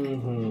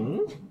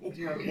 Mm-hmm. If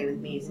you're okay with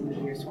me using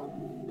Meteor Swarm.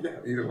 Yeah,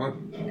 either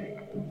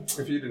one.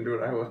 If you didn't do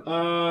it, I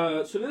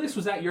would. So this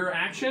was that your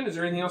action? Is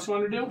there anything else you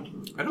want to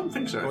do? I don't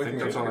think so. I think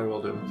that's all I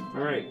will do.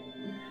 All right.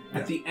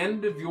 At the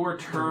end of your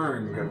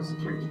turn,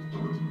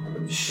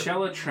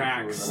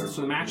 Shellatrax.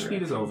 So the match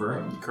speed is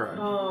over. Correct.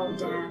 Oh,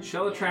 damn.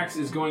 Shellatrax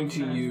is going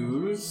to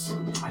use.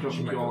 I don't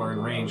think you all are in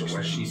range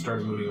because she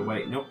started moving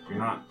away. Nope, you're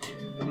not.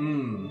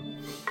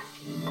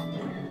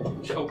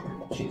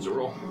 Oh, she's a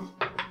roll.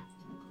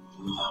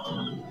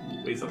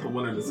 Wait, is that the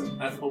one or the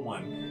That's the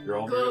one. You're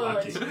all very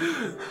lucky.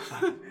 Good.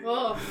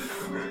 Oh.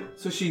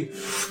 So she.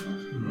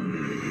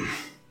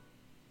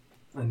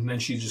 And then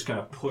she's just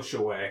gonna push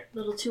away.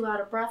 Little too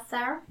out of breath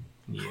there.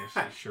 Yeah,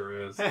 she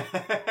sure is.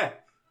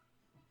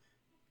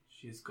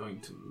 She's going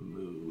to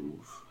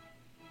move.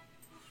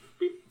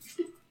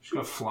 She's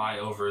gonna fly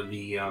over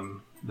the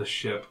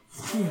ship.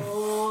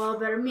 Oh,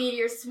 better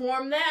meteor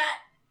swarm that.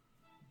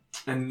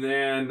 And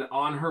then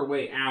on her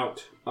way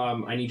out,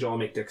 I need y'all to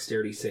make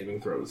dexterity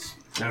saving throws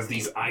as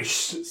these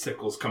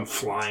icicles come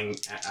flying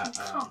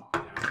down.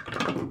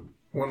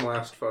 One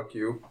last fuck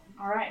you.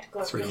 All right,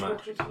 good. Pretty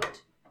much. Good.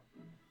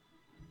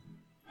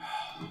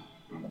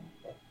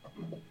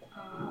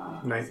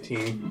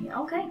 19. Yeah,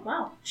 okay,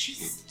 wow.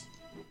 Jeez. It's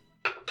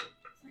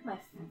like my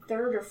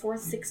third or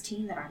fourth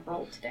 16 that I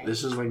rolled today.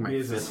 This is like my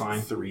Is it fifth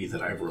fine? 3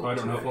 that I've rolled. I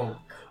don't today. know.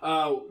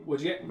 Well,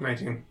 what'd you get?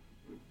 19.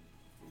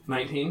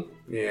 19?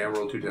 Yeah, I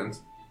rolled 2 10s.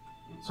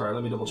 Sorry,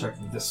 let me double check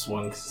this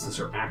one because this is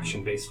her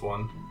action-based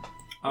one.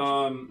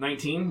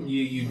 19.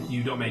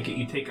 You don't make it.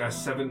 You take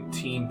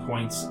 17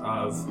 points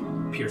of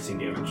piercing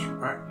damage.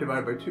 Alright,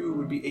 divided by 2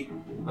 would be 8.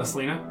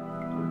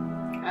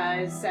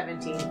 Selena?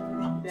 17.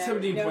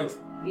 17 points.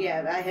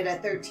 Yeah, I hit a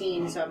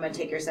 13, so I'm going to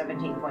take your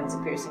 17 points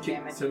of piercing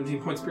damage.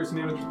 17 points piercing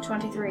damage.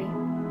 23.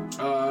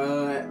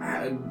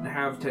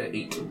 Have to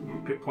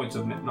 8 points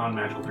of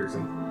non-magical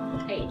piercing.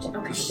 8.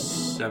 Okay.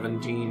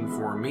 17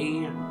 for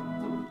me.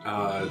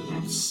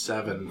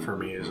 7 for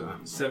me is a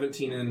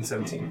 17 and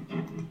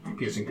 17.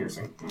 Piercing.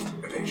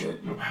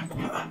 evasion. I'm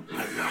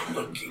not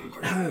looking for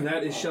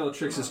That is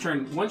Shellatrix's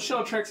turn. Once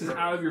Shellatrix is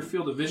out of your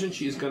field of vision,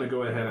 she is going to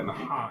go ahead and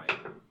hide.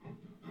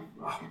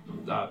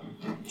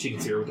 She can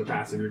see her with the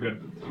passive. You're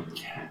good.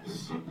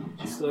 Yes.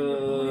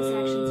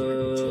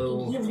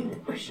 So...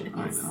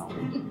 I know.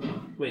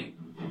 Wait.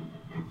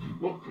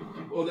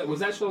 Was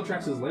that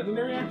Shellatrix's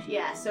legendary action?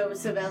 Yeah, so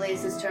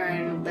Sibelius'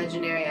 turn,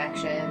 legendary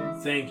action.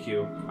 Thank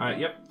you.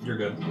 Yep, you're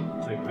good.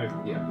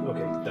 Yeah,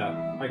 okay.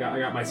 I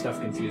got my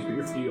stuff confused,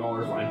 but you all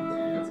are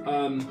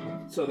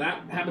fine. So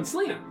that happens.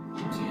 Selena.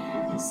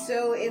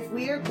 So if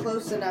we are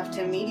close enough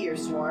to Meteor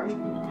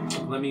Swarm,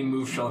 Let me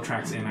move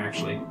Shellatrix in,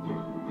 actually.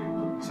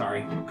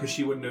 Sorry, because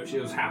she wouldn't know. She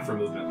was half her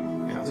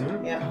movement. Yeah.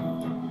 So.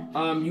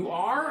 yeah, You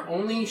are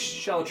only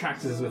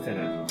Shellatrix is within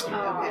it.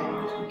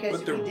 okay.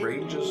 But the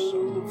range is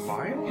so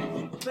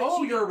vile?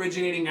 Oh, you're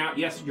originating out.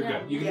 Yes, you're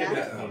good. You can Yeah.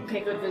 get that one. Okay,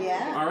 good.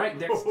 Yeah. All right,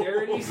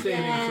 dexterity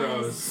saving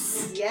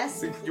throws.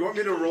 Yes. Do you want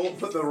me to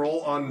put the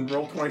roll on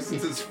roll 20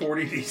 since it's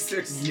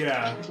 40d6?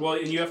 Yeah. Well,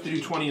 and you have to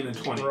do 20 and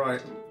then 20.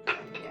 Right.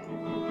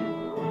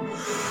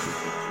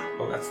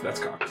 Oh, that's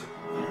cocked.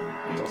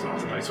 That's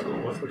not a nice roll.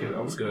 Look at that.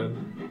 That was good.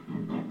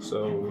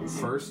 So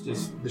first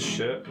is the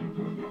ship.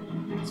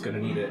 It's gonna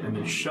need it, and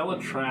then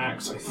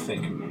Shellatrix, I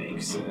think,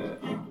 makes it.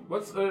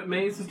 What's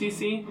Maze's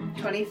DC?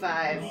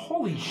 25.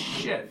 Holy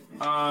shit!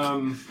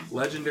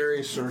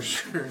 Legendary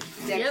sorcerer.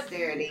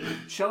 Dexterity.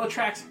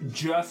 Shellatrix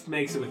just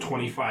makes it with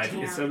 25.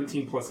 It's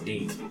 17 plus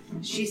 8.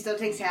 She still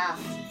takes half.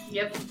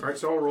 Yep. Alright,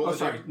 so I'll roll Oh, the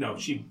sorry. No,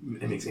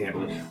 it makes it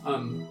handily.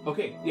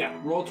 Okay, yeah.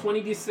 Roll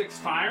 20d6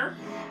 fire.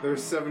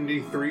 There's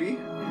 73.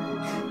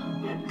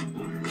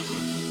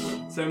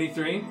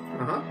 73.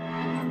 Uh-huh.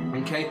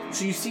 Okay,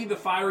 so you see the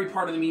fiery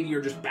part of the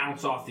meteor just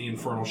bounce off the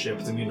infernal ship.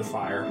 It's immune to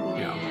fire.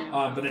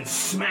 Yeah. But then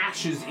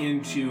smashes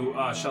into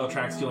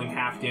Shellatrix, dealing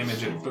half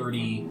damage at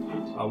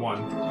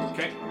 31.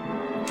 Okay,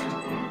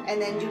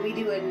 And then do we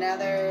do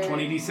another...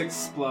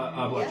 20d6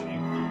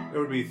 bludgeoning. It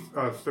would be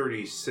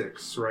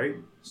 36, right?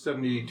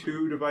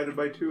 72 divided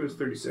by 2 is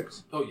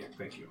 36. Oh yeah,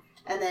 thank you.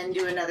 And then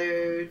do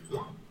another...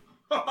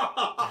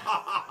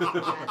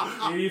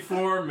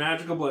 84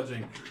 magical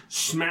bludgeoning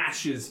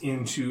smashes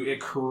into it.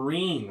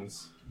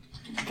 Careens.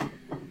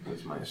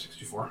 That's minus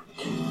 64.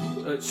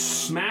 It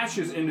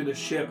smashes into the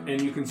ship,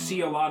 and you can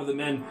see a lot of the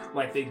men,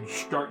 like the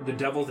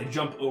devils, they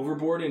jump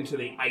overboard into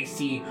the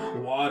icy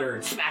water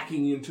and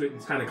smacking into it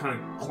and kind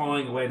of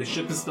clawing away. The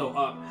ship is still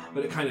up,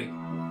 but it kind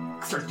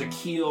of starts to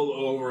keel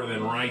over and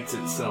then rights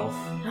itself.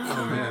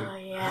 Oh, man. Oh,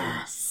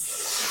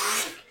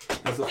 yes.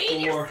 As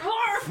the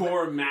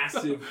four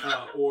massive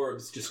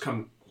orbs just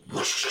come.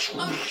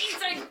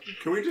 Amazing.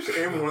 Can we just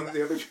aim one of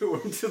the other two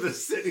into the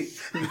city?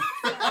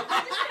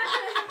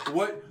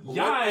 What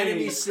Yikes.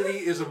 enemy city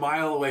is a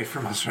mile away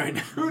from us right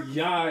now? Who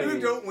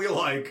Yikes. don't we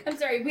like? I'm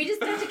sorry, we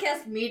just have to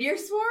cast Meteor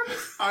Swarm?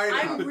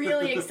 I'm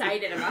really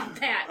excited about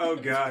that. Oh,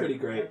 God. Pretty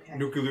great. Okay.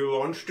 Nuclear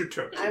launch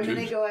detected. I'm going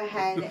to go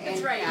ahead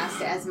and right.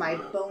 cast it as my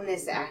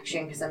bonus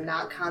action because I'm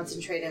not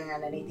concentrating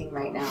on anything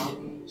right now.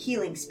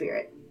 Healing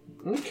Spirit.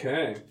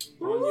 Okay.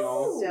 On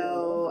y'all.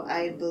 So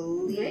I Very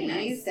believe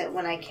nice. that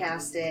when I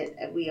cast it,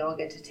 we all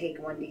get to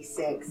take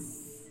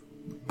 1d6.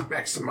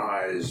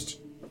 Maximized.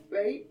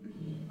 Right?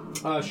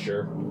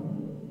 Sure.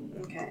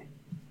 Okay.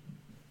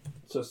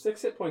 So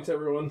 6 hit points,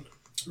 everyone.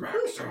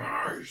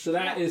 Maximized. So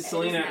that is It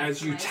Selena. is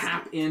As you maximized.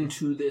 tap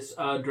into this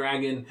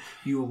dragon,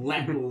 you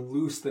let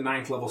loose the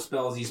 9th level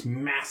spells. These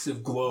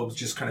massive globes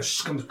just kind of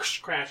come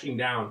crashing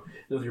down.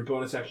 And with your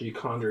bonus action, you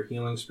conjure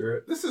Healing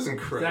Spirit. This is Is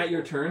incredible. that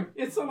your turn?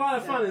 It's a lot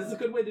of fun. It's a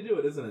good way to do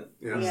it, isn't it?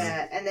 Yes.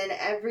 Yeah, and then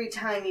every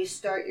time you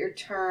start your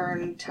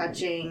turn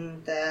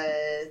touching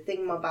the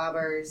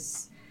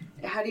thingamabobbers,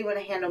 how do you want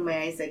to handle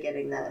Maisa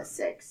getting the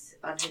 6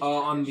 on his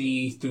On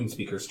the Thune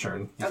Speaker's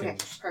turn. you Okay, can-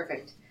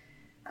 perfect.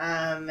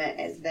 And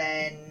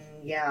then,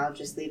 yeah, I'll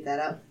just leave that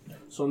up.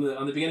 So on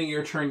the beginning of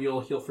your turn,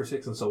 you'll heal for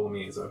 6, and so will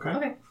Miaza, okay?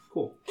 Okay.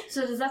 Cool.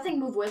 So does that thing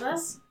move with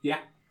us? Yeah.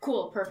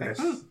 Cool, perfect.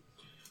 Yes.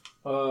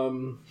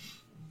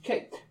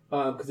 Okay.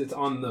 because it's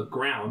on the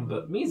ground,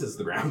 but Mies is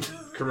the ground.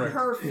 Correct.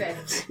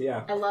 Perfect.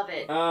 Yeah. I love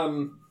it.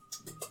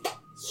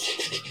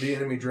 The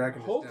enemy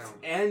dragon is Hope's down.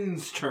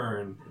 End's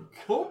turn.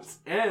 Hope's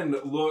End,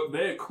 look,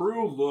 their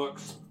crew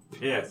looks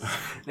pissed.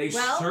 They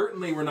Well-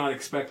 certainly were not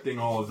expecting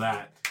all of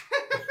that.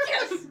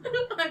 Yes.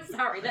 I'm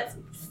sorry. That's.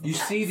 You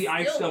see the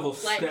ice still, devil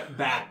like- step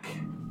back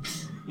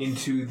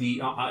into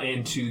the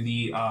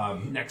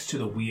next to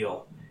the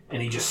wheel,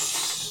 and he just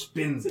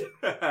spins it.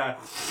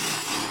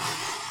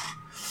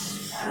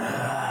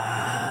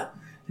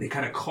 And he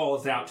kind of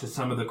calls out to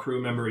some of the crew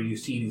member, and you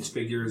see these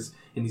figures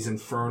in these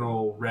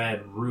infernal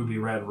red, ruby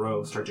red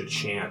robes start to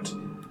chant.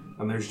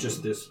 And there's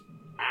just this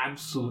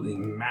absolutely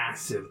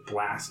massive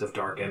blast of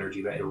dark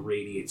energy that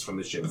irradiates from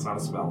the ship. It's not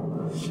a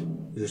spell.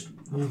 It's just...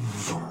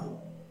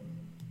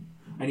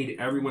 I need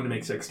everyone to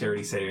make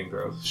dexterity saving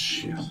throws.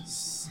 Shit.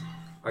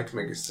 I like to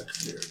make a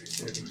dexterity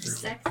saving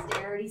throw.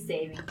 Dexterity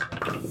saving.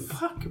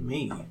 Fuck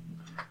me.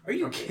 Are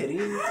you kidding?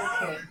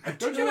 Okay.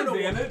 Don't you have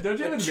advantage? Don't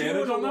you have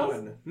advantage on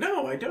those?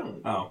 No, I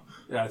don't. Oh,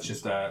 yeah, it's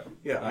just Yeah,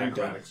 I'm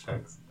done. acrobatics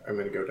checks. I'm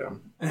gonna go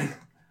down.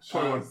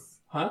 21.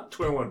 Huh?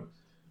 21.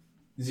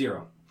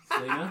 0.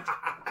 Selena,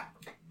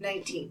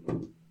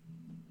 19.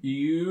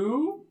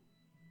 you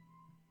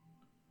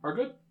are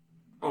good.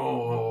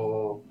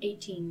 Oh.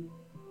 18.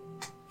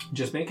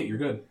 Just make it. You're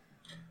good.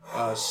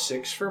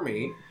 6 for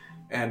me,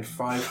 and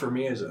 5 for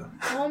Miaza.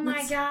 Oh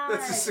my god.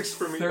 That's a 6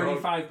 for me. dog.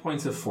 35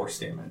 points of force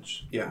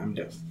damage. Yeah, I'm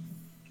dead.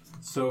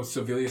 So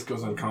Sevilius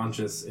goes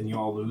unconscious, and you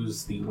all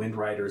lose the Wind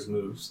Rider's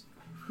moves.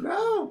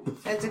 No.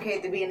 That's okay.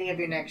 At the beginning of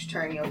your next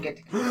turn, you'll get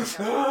to come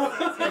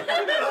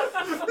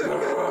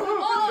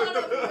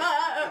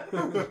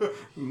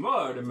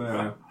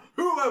Mortimer.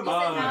 Who am How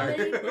I?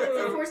 many? What's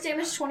the force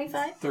damage?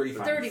 25?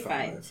 35.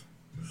 35.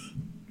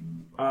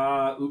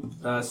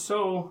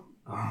 So,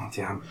 oh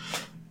damn.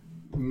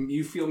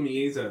 You feel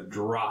Mieza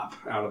drop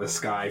out of the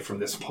sky from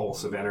this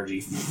pulse of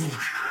energy.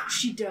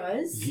 She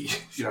does?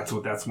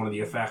 That's one of the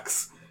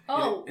effects.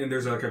 Oh. And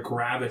there's like a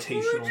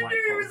gravitational light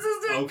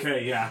pulse.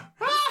 Okay, yeah.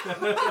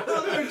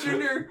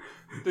 Junior.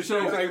 So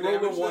I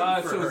rolled a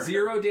 1 for so her.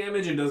 0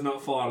 damage and does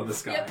not fall out of the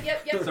sky.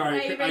 Yep.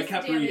 Sorry, I erased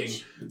kept the reading.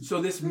 damage.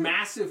 So this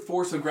massive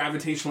force of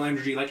gravitational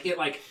energy,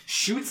 it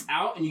shoots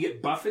out and you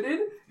get buffeted,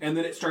 and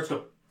then it starts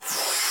to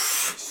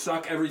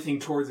suck everything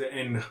towards it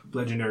in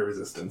legendary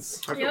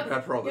resistance. I feel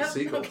bad for all the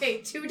seagulls. Okay,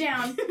 2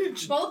 down.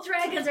 Both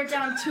dragons are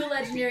down 2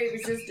 legendary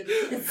resistance.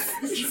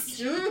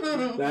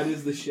 That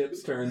is the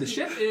ship's turn. The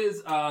ship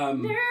is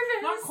Nervous.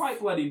 not quite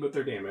bloody, but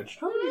they're damaged.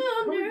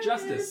 Oh, I'm nervous.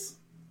 Justice.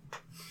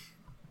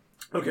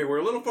 Okay, we're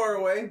a little far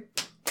away.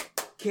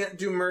 Can't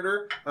do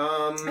murder.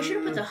 I should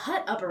have put the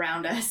hut up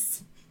around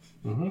us.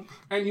 And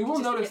you will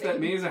Just notice that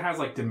kidding. Mesa has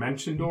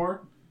dimension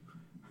door.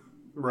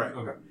 Right.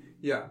 Okay.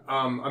 Yeah.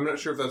 I'm not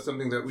sure if that's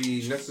something that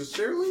we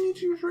necessarily need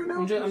to use right now.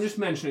 I'm just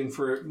mentioning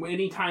for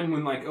any time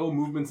when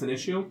movement's an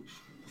issue.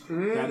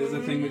 That is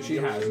a thing that she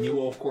has, and you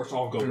will of course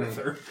all go with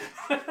her.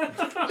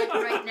 Like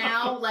right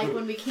now, like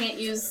when we can't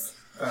use.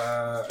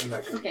 I'm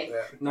not gonna Okay. do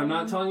that. And I'm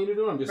not telling you to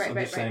do it. I'm just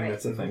Right, saying right.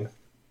 that's a thing.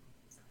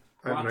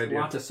 I have an idea.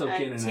 Lot to soak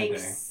in a Take day.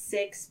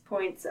 6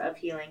 points of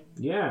healing.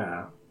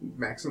 Yeah.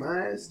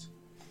 Maximized.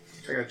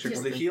 I gotta check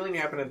Will the healing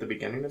happen at the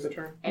beginning of the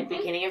turn? At the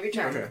beginning of your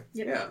turn. Okay.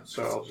 Yep. Yeah,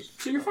 so I'll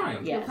just... So you're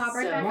fine. Yeah. You'll pop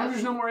right so- As back long up. as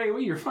there's no more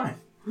AoE, you're fine.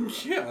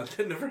 Yeah,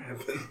 that never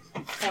happened.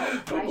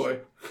 Oh boy.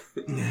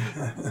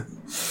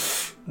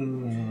 Is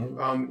No,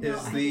 I need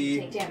to the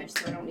take damage,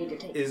 so I don't need to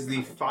take. is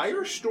the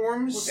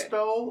firestorm good.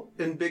 spell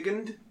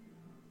embiggened?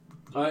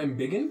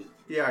 Embiggened?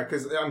 Yeah,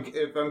 because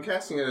if I'm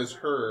casting it as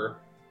her,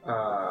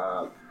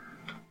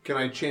 can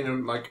I chain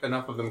them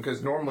enough of them?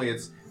 Because normally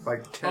it's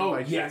 10 Oh,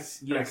 by 10. yes,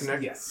 Can I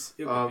connect? yes.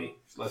 It would be.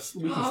 We can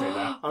say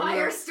that.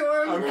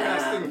 Firestorm. I'm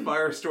casting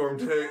firestorm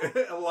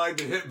to align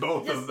to hit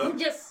both of them.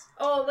 Just.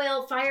 Oh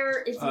well,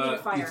 fire. It's immune to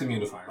fire. It's immune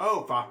to fire.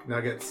 Oh fuck,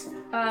 nuggets.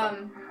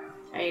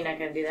 Are you not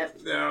going to do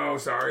that? No,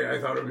 sorry.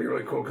 I thought it'd be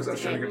really cool because I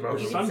was trying to get both.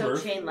 You of can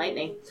Sunburst. still chain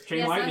lightning. Chain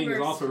Yeah, lightning is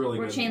sunburst. also really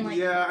Or good. chain lightning.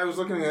 Yeah, I was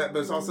looking at that, but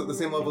it's also at the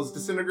same level as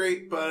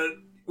disintegrate. But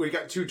we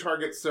got 2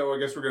 targets, so I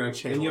guess we're gonna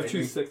chain. And you have 2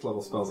 lightning. 6th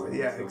level spells. I think,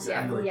 Yeah, so.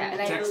 exactly. Yeah,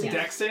 and I Dex, believe.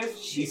 Dex save?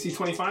 DC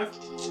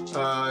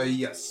 25?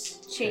 Yes.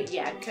 Chain,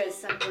 yeah, because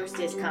Sunburst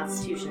is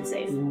Constitution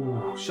save.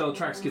 Ooh.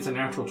 Shelltrax gets a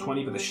natural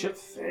 20, but the ship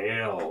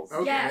fails.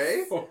 Okay.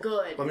 Yes.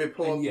 Good. Let me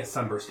pull up. And yes,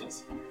 Sunburst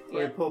does.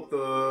 Let me pull up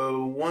the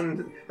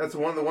one. That's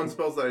one of the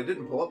spells that I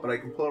didn't pull up, but I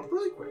can pull up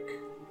really quick.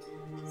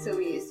 So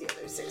we use the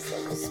other 6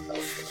 level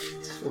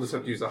spells. We'll just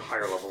have to use a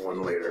higher level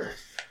one later.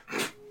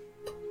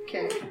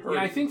 Okay.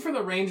 Yeah, I think for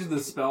the range of the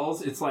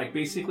spells, it's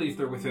basically if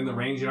they're within the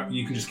range,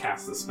 you can just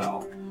cast the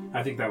spell.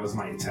 I think that was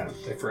my intent.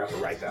 I forgot to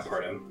write that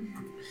part in.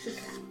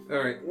 All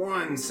right,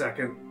 1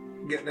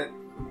 second. Getting it.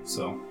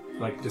 So,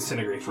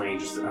 Disintegrate's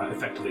range is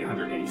effectively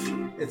 180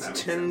 feet. It's That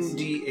makes sense.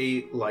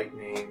 10d8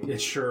 lightning.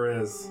 It sure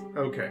is.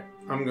 Okay,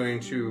 I'm going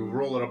to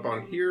roll it up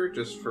on here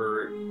just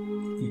for.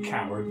 You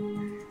coward.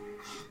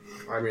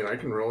 I mean, I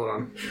can roll it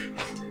on.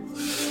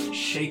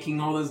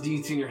 shaking all those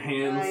deets in your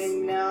hands. I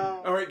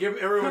know. All right,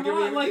 everyone give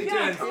me Come on, like,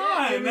 yeah, D10s. come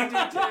on. Give me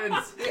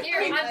D10s.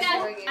 Here, I've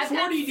got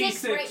 40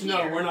 6 D6. right No,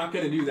 here. we're not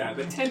going to do that.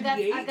 But 10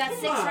 D8. I've got come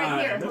 6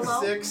 right here. on.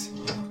 Hello? 6.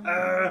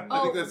 I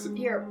Oh, think that's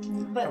here.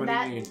 But What do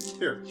that you need?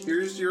 here.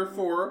 Here's your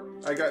 4.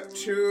 I got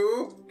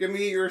 2. Give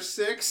me your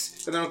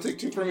 6, and I'll take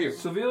 2 from you.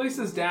 So Vilius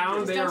is down.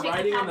 Just They don't are take the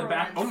riding on the copper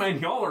back. ones. Oh man,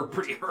 y'all are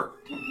pretty hurt.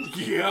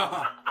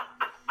 Yeah.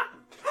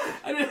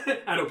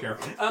 I don't care.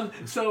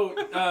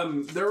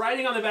 They're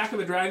riding on the back of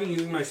the dragon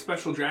using my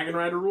special dragon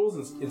rider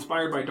rules,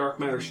 inspired by dark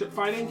matter ship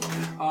fighting.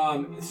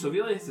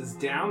 Vilius is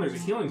down. There's a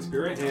healing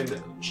spirit,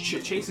 and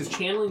Chase is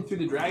channeling through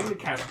the dragon to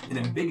cast an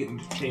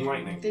embiggened chain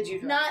lightning. Did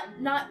you?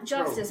 not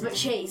Justice, but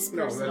Chase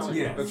No, that's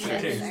personally. Yeah, that's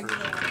that's Chase.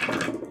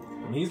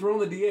 And he's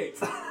rolling the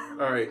D8s.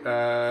 All right.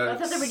 I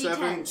thought they were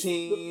D10s.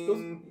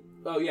 17.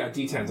 Oh yeah,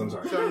 D10s. I'm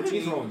sorry. 17.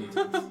 He's rolling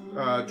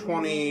D10s.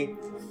 20,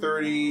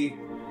 30,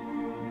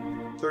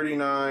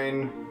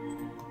 39,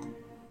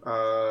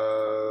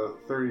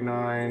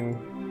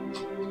 39,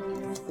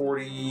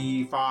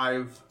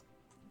 45,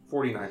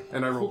 49.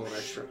 And I rolled an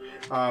extra.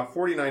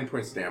 49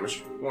 points of damage.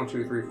 1,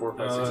 2, 3, 4,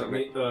 5, 6, 7,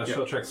 8.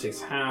 Shelltrax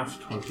takes half.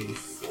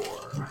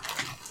 24.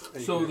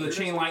 So the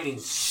chain lightning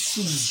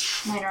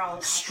Mine are all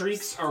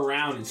streaks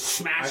around and I had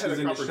smashes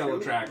a into copper too.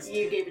 Shelltrax.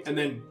 You gave it to And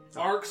then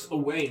arcs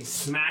away and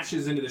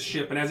smashes into the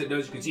ship. And as it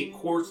does, you can see it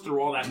course through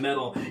all that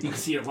metal. You can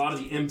see a lot of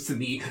the imps and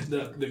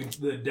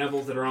the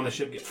devils that are on the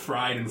ship get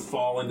fried and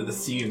fall into the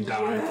sea and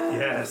die.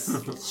 Yes.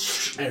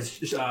 As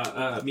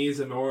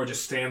Miyazamura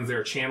just stands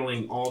there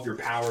channeling all of your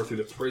power through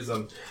the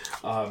prism.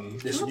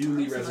 This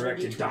newly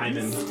resurrected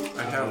diamond.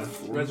 I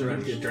have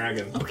resurrected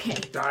dragon. Okay.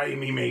 Die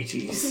me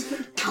mateys.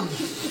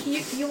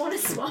 You want to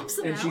swap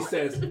some And out? she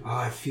says,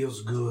 it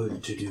feels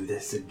good to do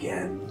this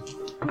again.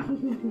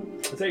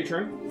 Is that your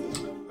turn?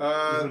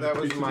 That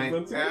was Patient my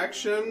defense?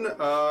 action.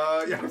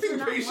 Yeah, I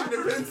think patient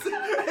defense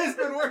has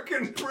been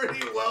working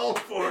pretty well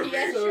for me.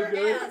 Yes, So sure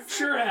good. has.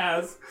 Sure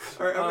has.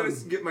 All right, I'm gonna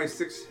get my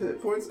 6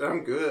 hit points. And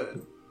I'm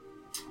good.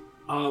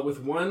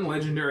 With one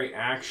legendary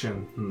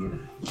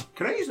action.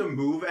 Can I use a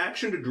move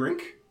action to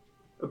drink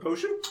a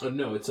potion?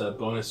 No, it's a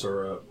bonus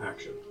or a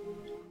action.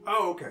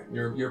 Oh, okay.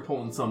 You're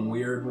pulling some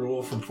weird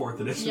rule from 4th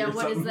edition. Yeah, or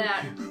what is something.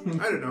 that?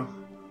 I don't know.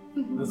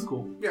 That's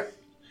cool. Yeah.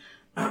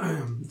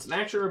 It's an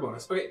action or a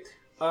bonus. Okay.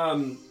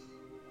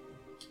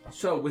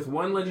 So with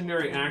one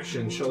legendary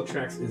action,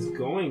 Shelltrax is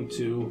going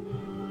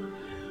to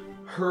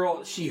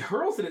hurl. She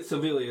hurls it at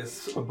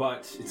Sevilius,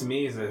 but it's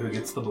Mesa who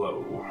gets the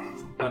blow.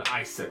 An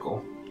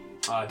icicle.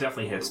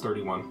 Definitely hits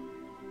 31.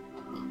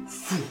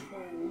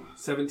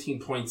 17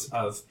 points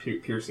of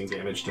piercing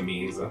damage to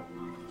Mesa.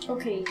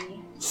 Okay.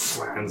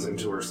 Slams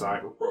into her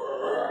side.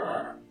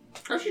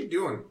 How's she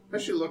doing?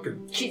 How's she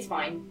looking? She's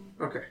fine.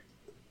 Okay.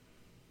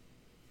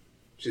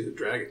 She's a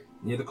dragon.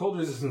 Yeah, the cold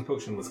resistance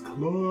potion was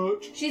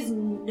clutch. She's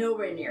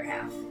nowhere near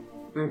half.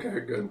 Okay,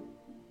 good.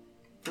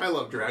 I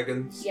love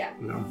dragons. Yeah.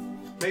 No.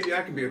 Maybe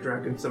I could be a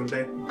dragon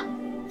someday.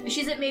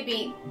 She's at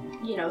maybe,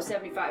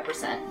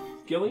 75%.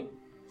 Gilly?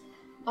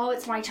 Oh,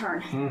 it's my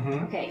turn.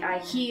 Mm-hmm. Okay, I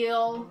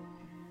heal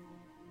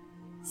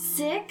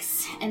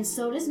 6, and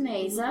so does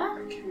Mesa.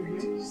 Which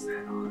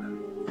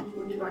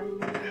one?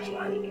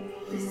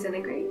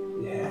 Disintegrate?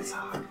 Yeah, it's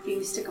hot. You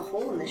can stick a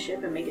hole in the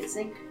ship and make it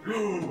sink. A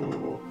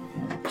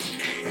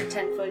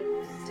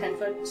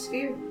 10-foot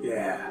sphere.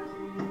 Yeah.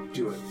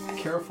 Do it.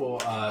 Careful,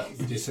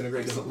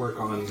 disintegrate doesn't work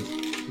on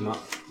not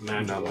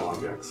magical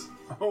objects.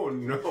 Oh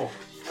no.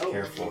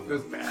 Careful.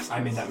 That's bad.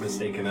 I made that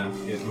mistake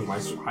with my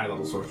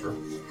high-level sorcerer.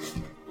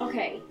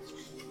 Okay.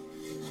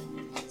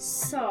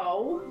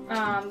 So,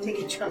 Take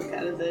a chunk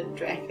out of the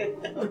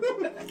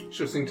dragon.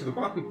 She'll sing to the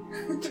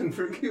bottom. 10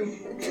 for you.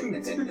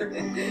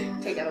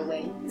 Take out a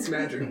wing. It's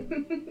magic.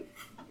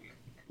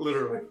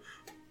 Literally.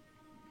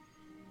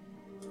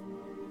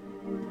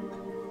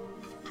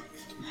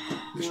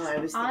 No, I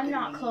was I'm thinking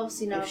not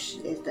close enough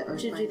if the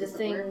earth to do the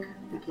thing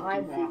we could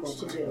I do want feeble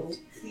to do.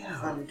 mind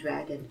on the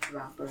dragon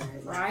dropper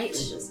Right.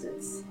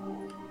 resistance.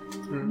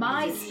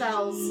 My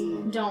spells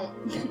don't.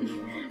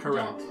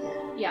 Correct.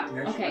 Yeah,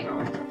 okay.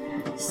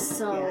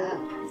 So,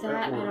 that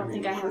I don't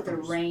think I have the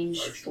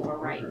range for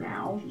right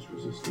now.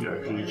 Yeah,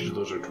 usually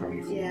those are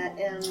 20 feet. Yeah,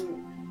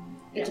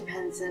 it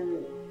depends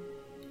on.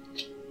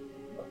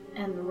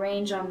 And the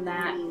range on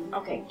that.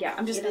 Okay, yeah,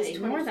 I'm just It gonna is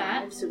ignore 25,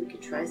 that. so we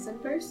could try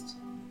Sunburst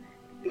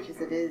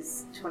because it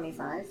is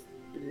 25,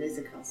 but it is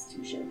a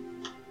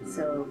Constitution.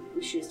 So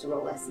we choose to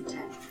roll less than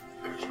 10.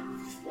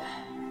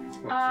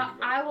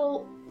 I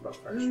will About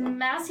fire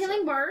mass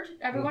healing word.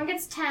 Everyone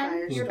gets 10.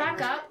 Fire You're back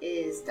Strike up.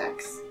 is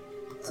Dex.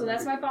 So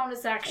that's my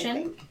bonus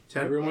action.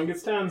 10. Everyone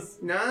gets 10.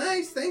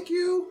 Nice, thank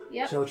you.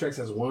 Yep. Shelltrax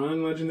has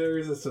one legendary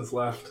resistance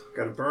left.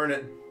 Gotta burn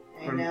it.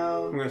 I I'm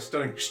know. gonna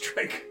stunning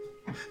strike.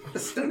 A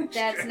stunning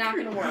That's strike. not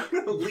gonna work.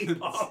 I'm gonna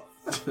leap off.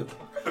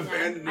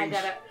 Abandoning. I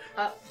gotta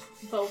up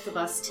both of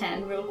us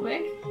 10 real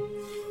quick.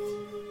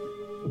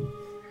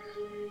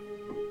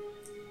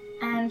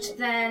 And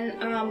then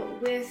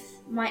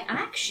with my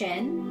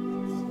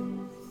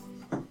action,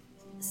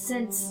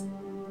 since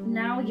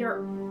now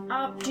you're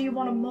up, do you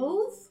want to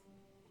move?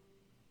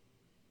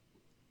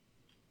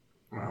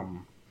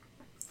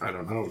 I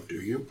don't know. Do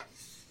you?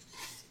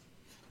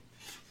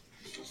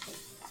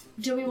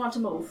 Do we want to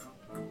move?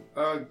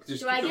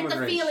 Just Do I keep them get in the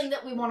range. feeling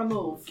that we want to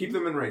move? Keep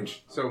them in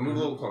range. So move a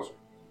little closer.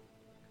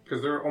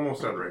 Because they're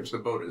almost out of range. The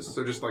boat is.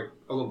 So just like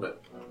a little bit.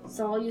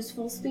 So I'll use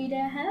full speed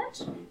ahead?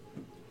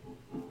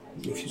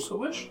 If you so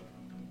wish.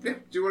 Yeah,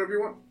 do whatever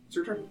you want. It's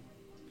your turn.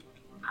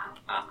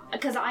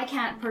 Because I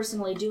can't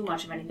personally do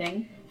much of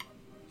anything.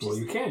 Well,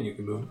 you can. You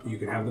can move. You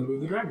can have them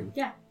move the dragon.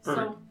 Yeah,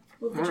 Perfect. so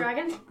move the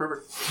dragon.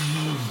 Perfect.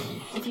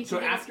 If you can So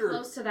get after as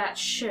close to that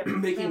ship,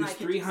 Making then this I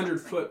can do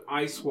 300-foot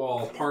ice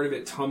wall, part of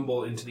it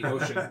tumble into the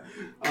ocean.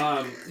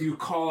 You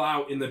call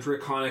out in the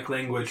draconic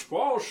language,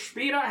 "Full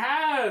speed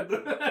ahead!"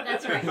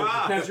 That's right.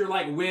 As you're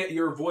like,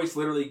 your voice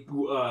literally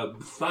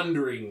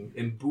thundering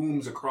and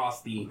booms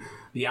across the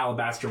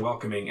alabaster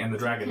welcoming, and the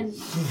dragon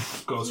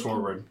goes you can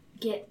forward.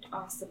 Get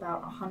us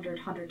about 100,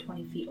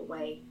 120 feet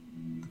away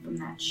from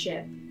that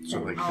ship. So,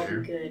 then like, I'll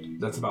there? be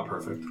good. That's about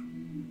perfect.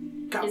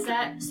 Is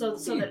that so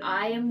that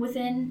I am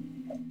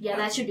within? Yeah,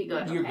 that should be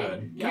good. You're okay.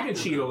 good. Yeah. You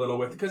can cheat a little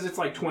with because it's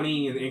like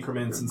 20 in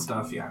increments and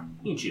stuff. Yeah,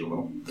 you can cheat a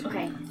little.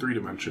 Okay. 3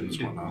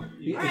 dimensions, whatnot.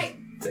 All right.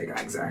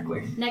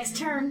 Exactly. Next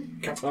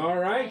turn. All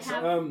right.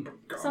 I have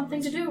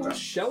something to do.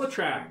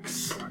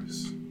 Shellatrax.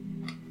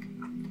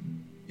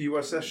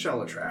 USS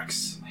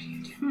Shellatrax.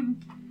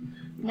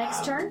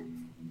 Next turn.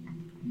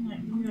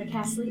 I'm gonna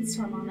cast Sleet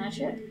Storm on that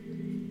ship.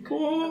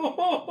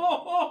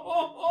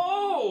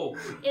 Oh!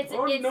 It's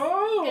Oh, it's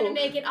no! gonna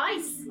make it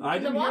ice I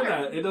in the didn't hear water.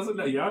 that. It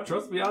doesn't. Yeah,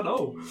 trust me, I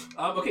know.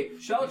 Okay,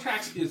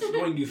 Shellatrax is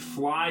going to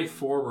fly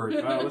forward.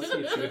 Let's see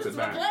if she gets it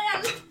back.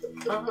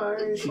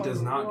 She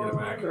does not get it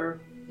back.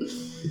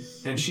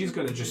 And she's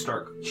going to just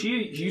start.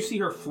 You see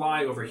her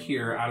fly over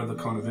here out of the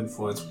cone of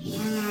influence,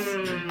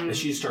 and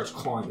she starts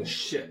clawing the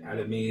shit out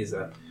of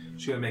Mesa.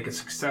 She's going to make a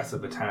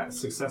successive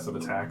attacks.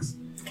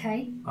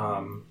 Okay.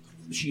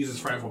 She uses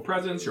Frightful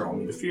Presence. You're all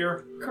need to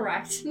fear.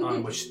 Correct.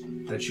 Which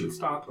then she would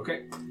stop.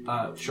 Okay.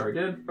 Sure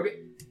did. Okay.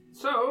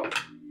 So.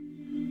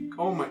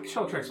 Oh my.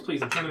 Shellatrax,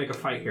 please. I'm trying to make a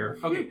fight here.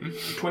 Okay.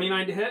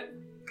 29 to hit.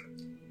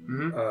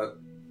 It will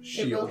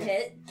Shield.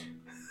 hit.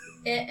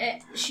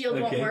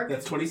 Shield won't work.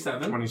 That's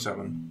 27.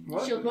 27.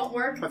 What? Shield won't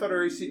work. I thought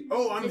our AC.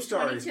 Oh, I'm It's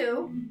sorry.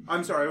 22.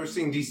 I'm sorry. I was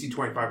seeing DC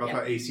 25. I Yeah.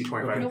 thought AC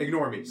 25. Okay.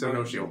 Ignore me. So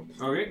no shield.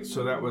 Okay,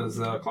 so that was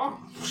claw.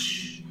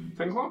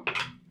 Second claw.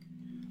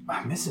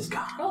 Mrs.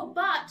 God. Oh,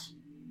 but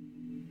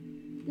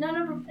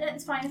no,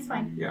 it's fine. It's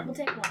fine. Yeah. We'll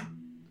take one.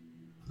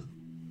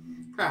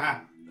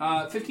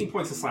 15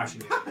 points of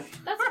slashing.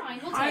 That's fine.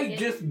 We'll take I it.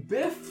 just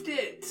biffed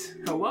it.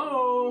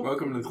 Hello.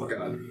 Welcome to the club.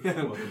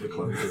 Welcome to the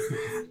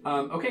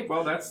club. Okay,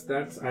 well that's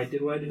I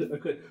did what I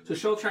could. So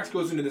Shellatrax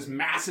goes into this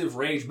massive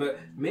rage, but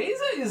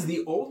Mesa is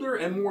the older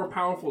and more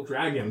powerful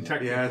dragon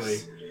technically.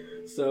 Yes.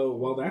 So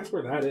well, that's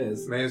where that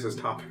is. Maze is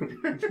topping.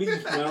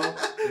 Well,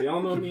 we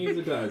all know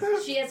Mesa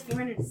does. She has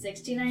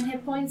 469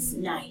 hit points.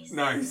 Nice.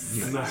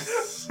 Nice.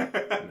 Nice.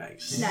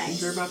 Nice. Nice.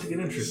 Things are about to get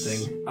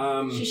interesting.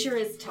 She sure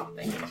is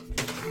topping.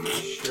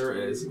 Sure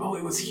is. Oh,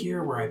 it was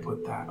here where I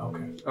put that.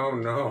 Okay. Oh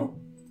no.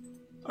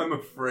 I'm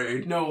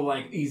afraid. No,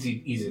 like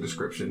easy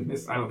description.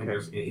 I don't think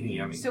there's any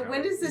yummy. So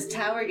when does this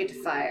tower get to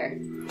fire?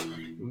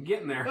 I'm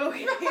getting there?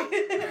 Okay.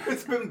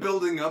 It's been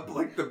building up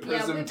like the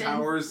prism we've been-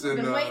 towers we've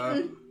and been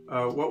waiting.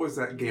 what was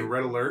that game?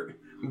 Red Alert?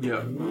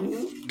 Yeah.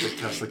 The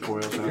Tesla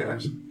coil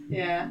towers.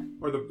 Yeah.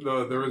 Or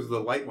there was the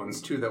light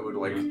ones too that would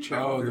like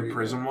channel Oh, the through-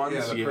 prism ones?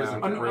 Yeah, the Yeah.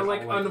 prism.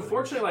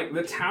 Unfortunately, like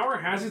the tower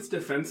has its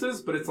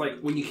defenses, but it's like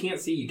when you can't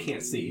see, you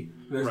can't see.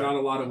 There's Right. not a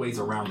lot of ways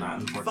around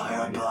that.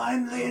 Unfortunately.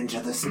 blindly into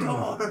the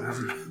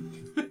storm.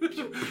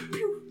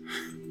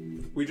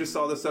 We just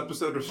saw this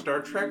episode of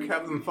Star Trek.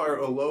 Have them fire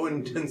a low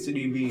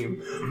intensity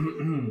beam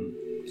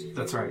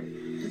That's right.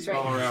 That's right.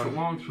 all around.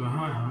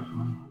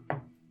 Okay.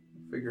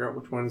 Figure out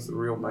which one's the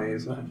real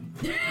Maze.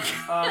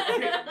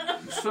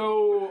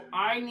 So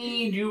I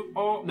need you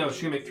all. No,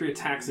 she's gonna make 3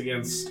 attacks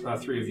against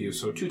 3 of you.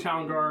 So 2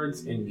 Talon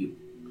guards and you.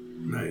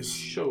 Nice.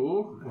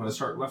 So I'm gonna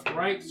start left to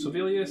right.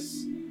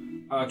 Sovelius,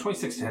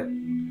 26 to hit.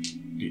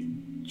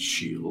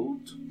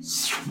 Shield?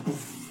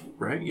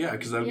 Right? Yeah,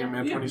 because that'll give me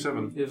a Yeah.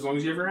 27. As long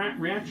as you have a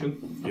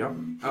reaction. Yep.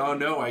 Oh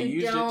no, I You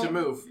used it to don't-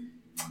 move.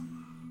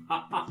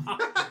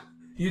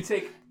 You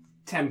take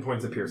 10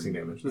 points of piercing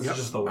damage. This Yep. is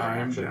just the low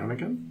I'm action. down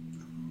again.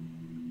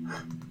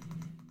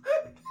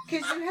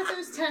 Because you had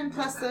those 10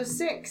 plus those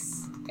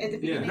 6 at the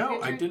beginning of No,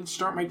 your I turn. didn't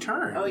start my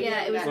turn. Oh,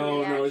 Yeah, it was-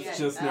 Oh no, it's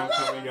reaction. just now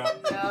coming up.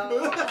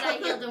 No. Because I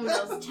healed him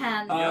with those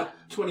 10.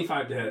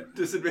 25 to hit.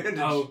 Disadvantage.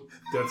 Oh,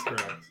 that's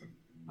correct.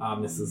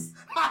 Misses.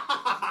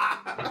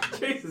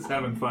 Chase is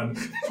having fun.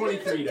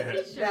 23 to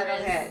hit.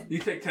 That'll hit. You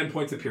take 10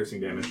 points of piercing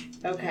damage.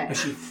 Okay. And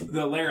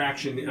the lair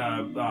action,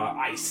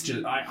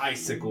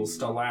 icicles,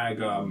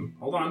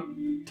 hold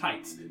on,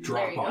 tights,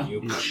 drop There on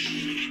you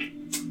you.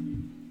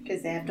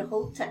 Because they have to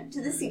hold tight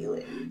to the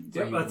ceiling.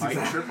 Yep, You that's might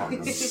exactly. trip on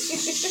them.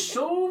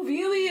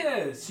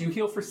 Sovelius! You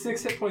heal for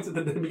 6 hit points at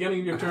the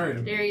beginning of your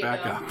turn. There you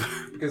Back go. up.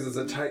 Because it's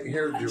a tight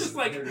hairdo. Just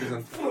like-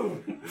 Hairdo's Whoa!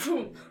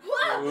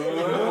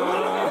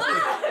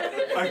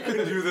 I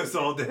could do this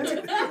all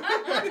day.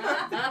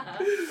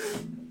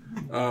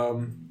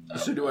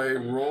 So do I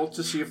roll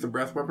to see if the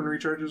breath weapon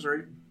recharges,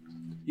 right?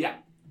 Yeah.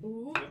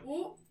 Ooh,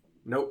 ooh.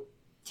 Nope.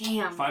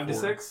 Damn. 5 to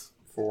 6?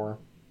 4.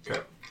 Okay.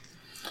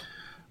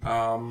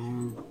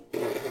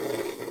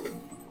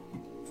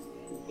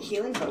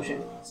 Healing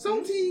potion.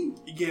 Salty.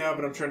 Yeah,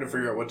 but I'm trying to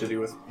figure out what to do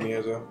with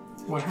Mieza.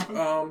 What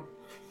happened?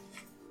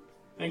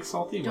 Thanks,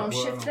 Salty. Don't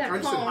What- shift that I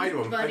just said hi to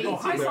phone, him. buddy. Oh,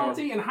 hi,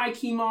 Salty, and hi,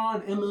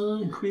 Kimon, Emma,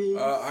 and Chris.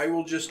 I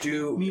will just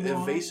do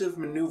Meanwhile- evasive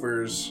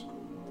maneuvers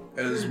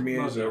as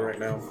Mieza right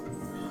now.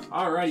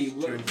 Alrighty,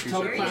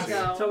 tell the There you class.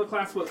 go. Tell the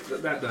class what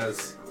that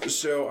does.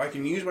 So I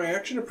can use my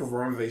action to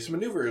perform evasive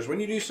maneuvers. When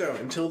you do so,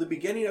 until the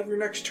beginning of your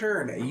next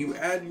turn, you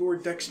add your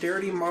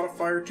dexterity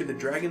modifier to the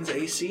dragon's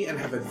AC and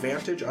have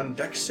advantage on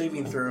dex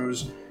saving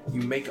throws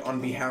you make on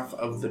behalf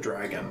of the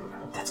dragon.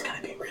 That's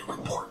gonna be real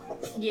important.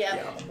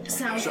 Yep.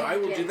 Sounds So I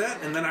will like do it.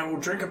 that, and then I will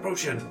drink a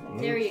potion.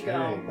 There you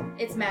go.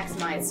 It's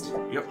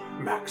maximized. Yep,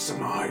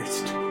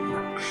 maximized.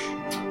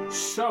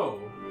 So,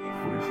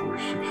 44,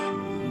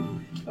 16.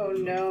 Oh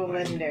no,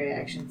 legendary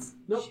actions.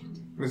 nope.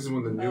 This is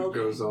when the nuke Okay.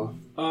 goes off.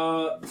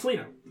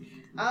 Selena,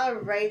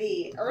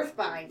 Alrighty,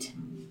 Earthbind.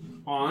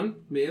 on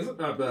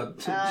Shelltrax.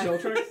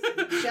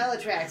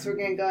 Shellatrax, we're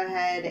gonna go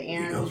ahead The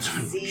and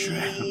ultimate see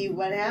dragon.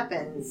 what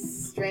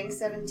happens. Strength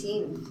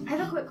 17. I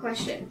have a quick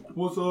question.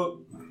 What's up?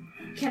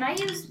 Can I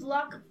use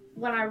luck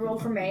when I roll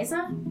for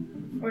Mesa?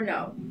 Or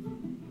no?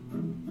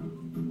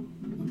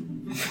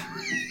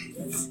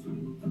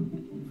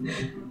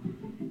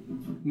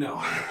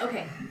 No.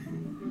 Okay.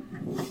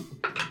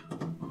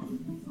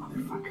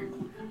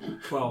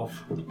 12.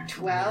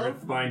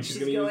 12. Fine. She's She's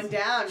gonna going use.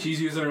 down.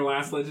 She's using her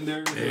last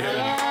legendary.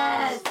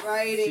 Yes!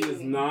 Righty. She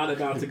is not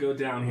about to go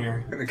down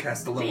here. I'm gonna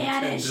cast a level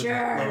Banish 10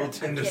 her. level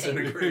 10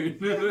 disintegrate.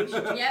 Yep.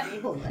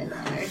 Oh my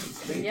god.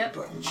 Yep.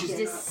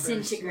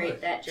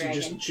 Disintegrate that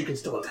dragon. She can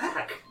still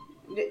attack.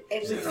 It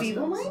was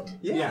feeble mind?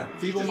 Yeah,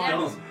 Feeble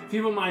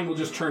Yeah. Mind will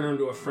just turn her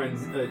into a friend.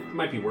 It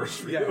might be worse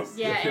for you. Yes.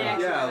 Yeah,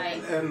 Yeah,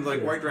 right. and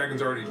like White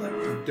Dragon's already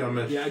like dumb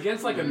as Yeah,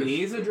 against like a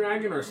Mesa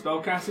dragon or a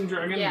spellcasting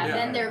dragon. Yeah,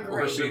 then they're Or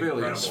great.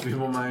 civilians,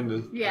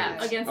 feeble-minded.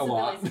 Yeah, against A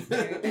lot.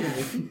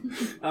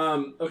 civilians.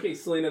 Okay,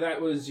 Selena,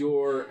 that was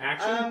your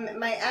action.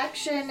 My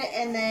action,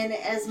 and then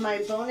as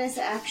my bonus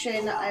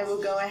action, I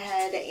will go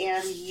ahead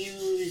and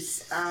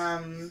use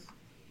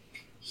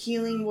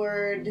healing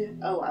word.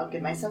 Oh, I'll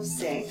give myself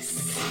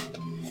 6.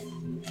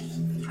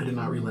 I did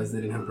not realize they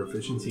didn't have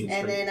proficiency in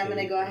And strength then I'm going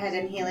to saving. go ahead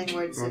and healing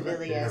word They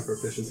didn't have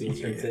proficiency in Civilius.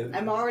 strength saving.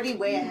 I'm already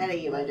way ahead of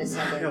you. I just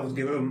had Yeah, to we'll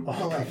give him all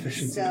pull it.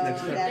 proficiency So next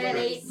time. that At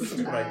is, That's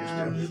what I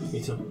just did.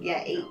 Me too.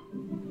 yeah,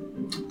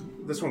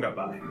 8. This one got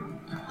by.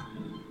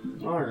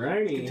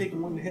 Alrighty. Take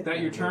one hit. Is that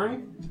your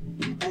turn?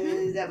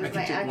 That was I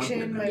my can take one action,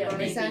 hit. my Yeah,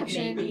 bonus maybe,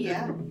 action. maybe.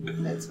 Yeah,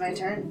 that's my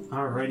turn.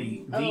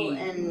 Alrighty. Oh,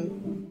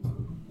 and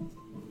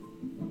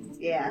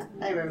yeah,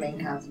 I remain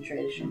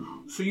concentration.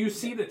 So you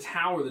see the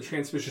tower, the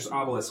transvicious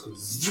obelisk,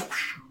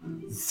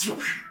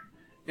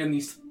 and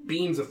these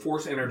beams of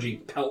force energy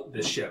pelt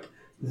this ship.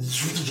 And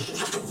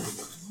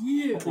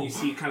you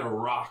see it kind of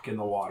rock in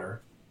the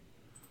water.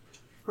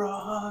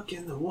 Rock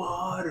in the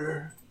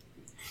water.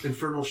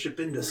 Infernal ship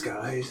in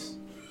disguise.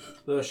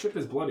 The ship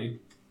is bloodied.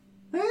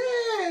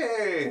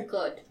 Hey!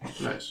 Good.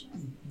 Nice.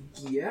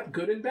 Yeah,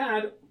 good and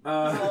bad.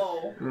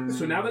 Oh.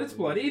 So now that it's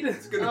bloodied,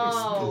 It's gonna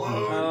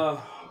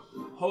Oh.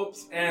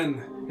 Hope's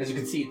End. As you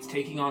can see, it's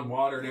taking on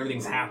water and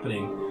everything's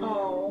happening.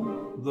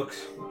 Oh.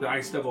 The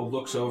Ice Devil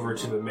looks over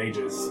to the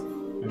mages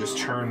and just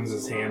turns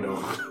his hand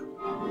over.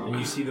 And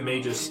you see the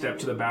mages step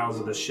to the bows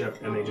of the ship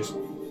and they just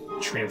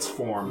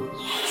transform.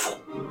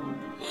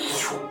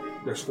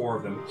 There's 4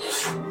 of them.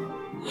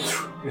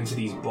 Into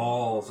these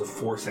balls of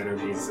force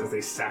energies as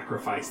they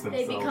sacrifice They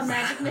themselves. become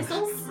magic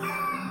missiles?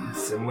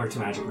 Similar to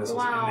magic missiles.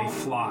 Wow. And they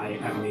fly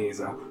at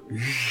Mesa.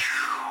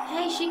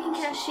 Hey, she can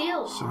cast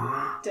shield.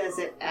 Does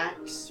it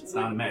act? It's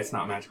not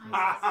magic.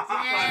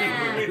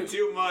 Yeah.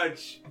 Too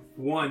much.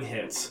 1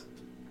 hits,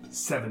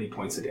 70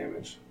 points of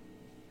damage.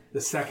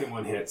 The second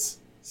one hits,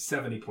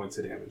 70 points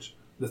of damage.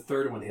 The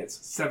third one hits,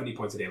 70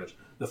 points of damage.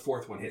 The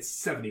fourth one hits,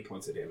 70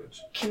 points of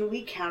damage. Can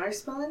we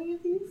counterspell any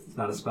of these? It's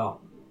not a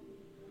spell.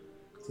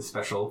 It's a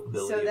special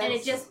ability. So And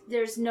it just,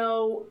 there's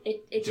no,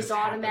 it just Just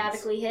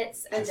automatically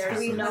hits, and That's there's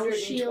no 320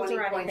 shields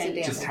or points of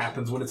anything. It just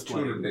happens when it's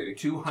bloody. 280.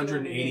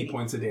 280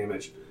 points of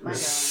damage. My God.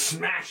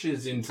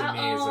 Smashes into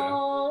Mesa.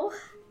 Uh-oh.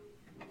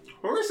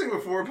 What were we saying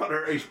before about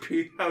her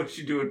HP? How's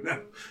she doing now?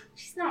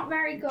 She's not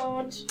very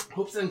good.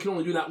 Hope's End can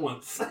only do that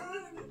once.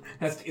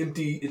 Has to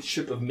empty its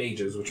ship of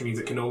mages, which means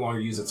it can no longer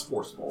use its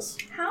force pulse.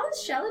 How is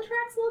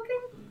Shellatrax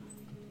looking?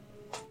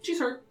 She's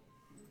hurt.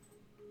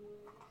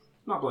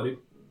 Not bloodied.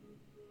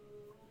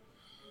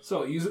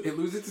 So it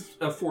loses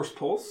its force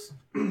pulse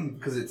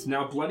because it's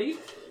now bloodied,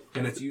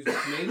 and it's used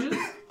its mages.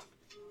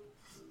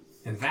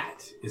 And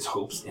that is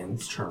Hope's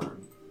End's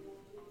turn.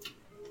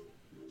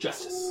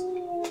 Justice.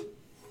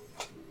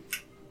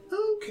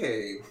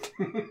 Okay.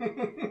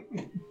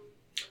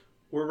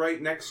 We're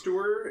right next to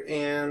her,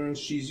 and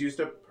she's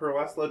used up her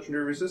last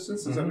legendary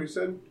resistance. Is that what you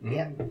said?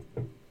 Yep. What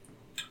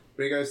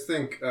do you guys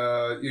think?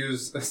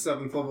 Use a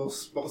 7th level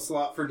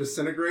slot for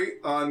disintegrate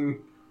on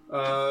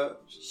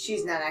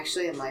She's not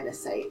actually in line of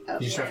sight. You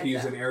just have to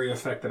use an area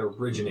effect that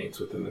originates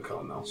within the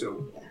cone, though.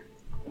 So,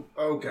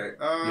 okay.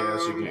 Yeah,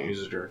 so you can't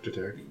use a direct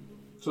attack.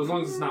 So as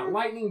long as it's not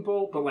lightning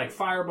bolt, but like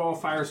fireball,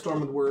 firestorm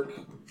would work.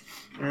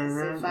 So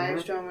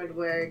Firestorm would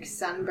work,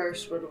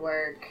 Sunburst would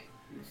work.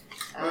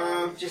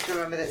 Just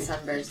remember that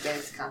Sunburst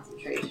does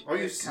concentration. I'll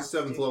use the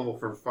 7th level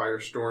for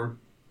Firestorm.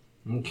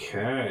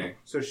 Okay.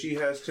 So she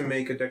has to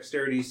make a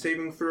dexterity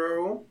saving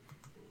throw.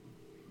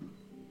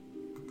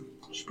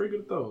 She's pretty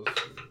good at those.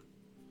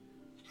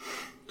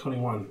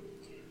 21.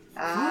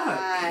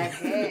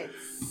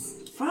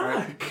 Hits.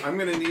 Fuck! I'm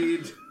gonna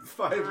need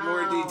 5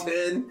 more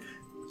D10.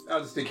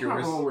 I'll just take Can't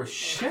yours. roll with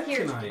shit Here.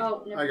 tonight.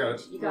 Oh, no. I got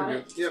it. You got We're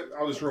it. good. Yep,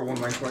 I'll just roll one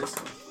line twice.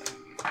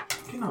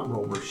 Cannot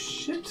roll with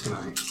shit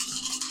tonight.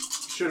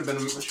 Should have been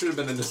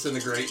a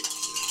disintegrate.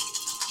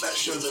 That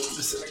should have been a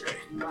disintegrate.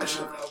 I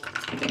should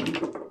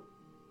have.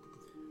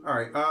 All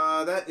right.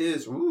 That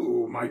is.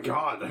 Ooh, my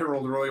God! I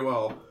rolled really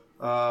well.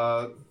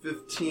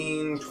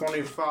 15,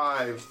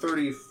 25,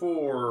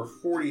 34,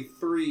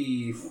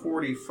 43,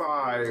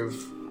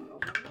 45,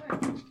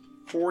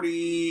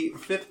 40,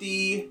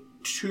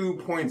 52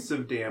 points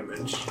of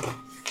damage.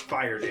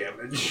 Fire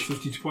damage.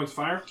 52 points of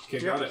fire? Okay,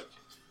 Yep. got it.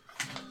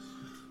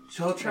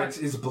 Shelltrax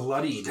is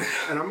bloodied.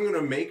 And I'm going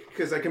to make,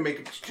 because I can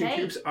make 2 Hey.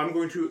 cubes, I'm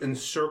going to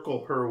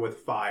encircle her with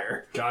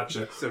fire.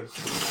 Gotcha. So,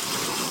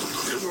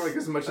 like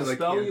as much A as I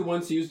spell can. you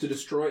once used to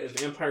destroy a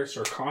vampire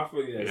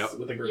sarcophagus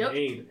with a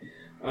grenade.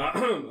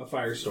 A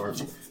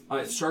firestorm.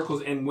 It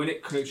circles, and when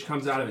it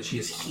comes out of it, she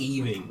is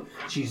heaving.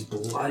 She's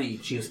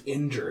bloodied. She is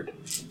injured.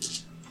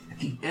 At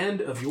the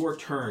end of your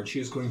turn, she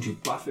is going to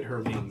buffet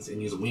her wings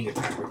and use a wing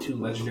attack with 2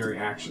 legendary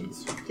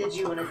actions. Did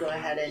you want to go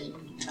ahead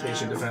and...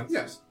 Station defense.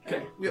 Yes.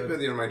 Okay. Yep, at the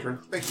end of my turn.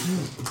 Thank you.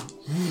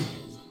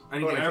 I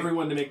need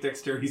everyone to make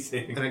dexterity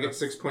saving. And I get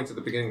 6 points at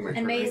the beginning of my And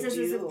turn. Maze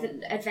is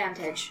an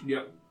advantage.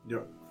 Yep.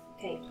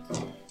 Okay.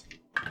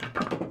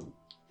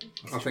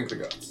 I'll think the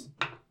guts.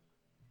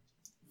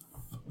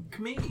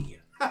 Me.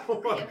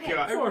 Oh my Okay.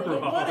 God. I rolled a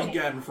 1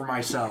 again for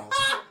myself.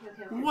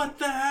 Okay. What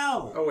the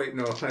hell? Oh wait,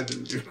 no, I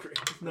didn't do great.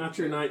 Not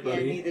your night, Yeah,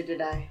 buddy. neither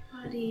did I.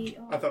 Buddy.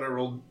 I thought I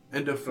rolled.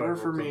 And a 4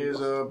 for me is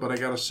but I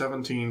got a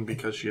 17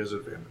 because she has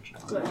advantage.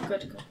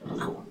 Good.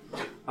 Cool.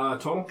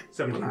 Total?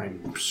 17.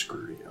 I'm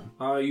screwed again.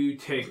 You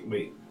take...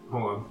 Wait.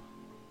 Hold on.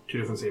 2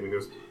 different saving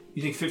goes.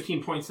 You take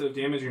 15 points of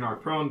damage. You're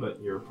knocked prone, but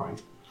you're fine.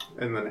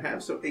 And then a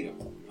half, so 8.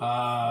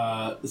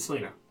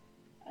 Selena.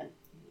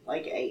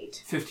 Like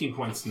 8. 15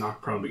 points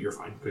knocked prone, but you're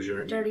fine because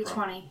you're Dirty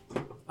prone.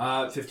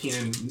 20. 15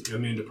 and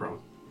immune to prone.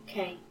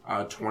 Okay.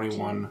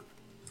 21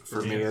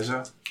 for me as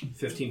a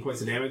 15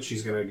 points of damage.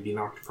 She's gonna be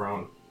knocked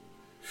prone.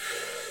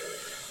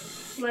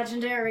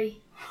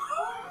 Legendary.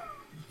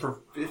 For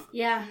 50.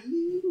 Yeah.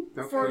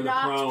 Okay. For the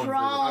knocked prone,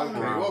 prone. Okay,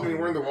 well, I mean,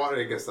 we're in the water,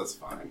 I guess that's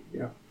fine.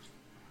 Yeah.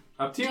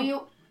 Up to Do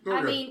you? We're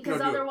I good. mean, because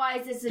No, do it.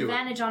 otherwise it's Do it.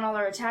 advantage on all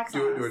our attacks. Do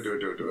on it, do us. it,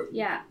 do it.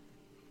 Yeah.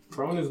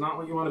 Prone is not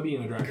what you want to be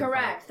in a dragon.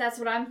 Correct. That's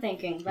what I'm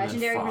thinking.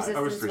 Legendary five. I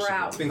was resistance. for We're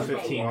seven. out. I think Okay.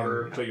 15,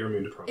 Water. but you're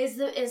immune to prone. Is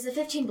the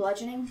 15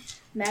 bludgeoning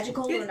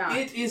magical or not?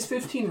 It is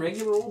 15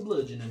 regular old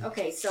bludgeoning.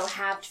 Okay, so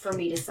halved for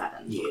me to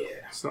 7. Yeah.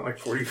 It's not like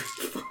 40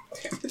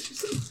 damage.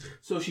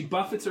 So she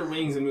buffets her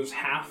wings and moves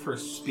half her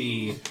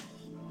speed.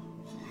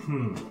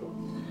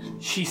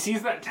 She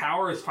sees that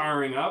tower is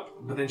firing up,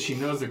 but then she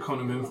knows the cone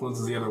of influence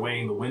is the other way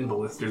and the wind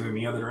ballistas are in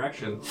the other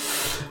direction.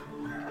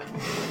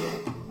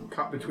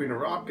 Caught between a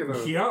rock and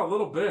a. Yeah, a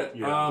little bit.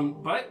 Yeah.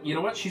 But you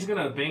know what? She's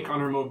gonna bank on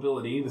her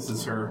mobility. This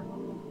is her.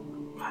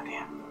 God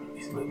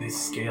damn, these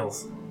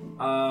scales.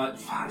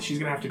 She's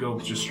gonna have to go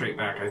just straight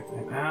back. I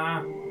think.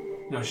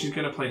 No, she's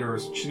gonna play her.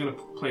 She's gonna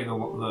play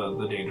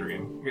the danger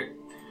game. Okay.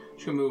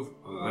 She's gonna move.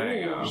 There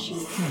you go.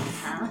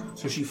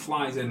 So she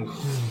flies in.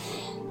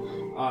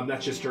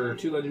 That's just her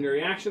 2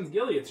 legendary actions.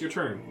 Gilly, it's your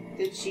turn.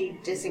 Did she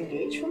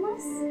disengage from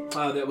us?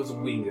 That was a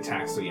winged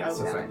attack, so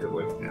yes, Okay.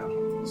 effectively.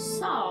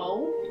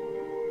 So,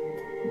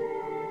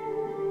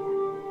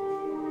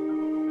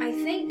 I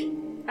think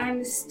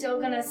I'm still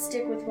gonna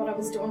stick with what I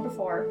was doing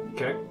before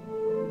Okay.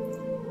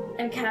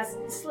 and cast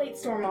Slate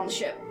Storm on the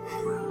ship.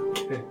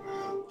 Okay.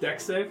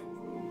 Dex save.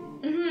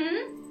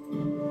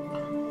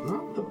 Mm-hmm.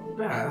 Not the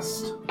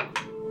best.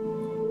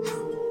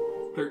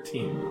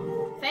 13.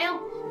 Fail.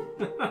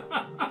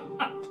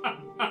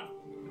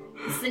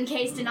 It's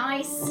encased in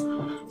ice.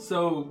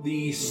 So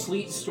the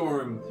sleet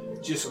storm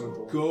just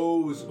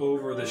goes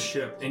over the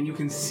ship, and you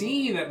can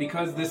see that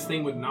because this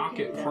thing would knock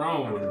it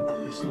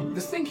prone,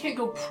 this thing can't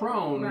go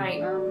prone, Right.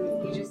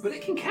 You just. but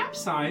it can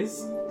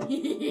capsize, and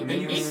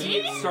you can see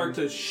it start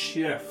to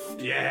shift.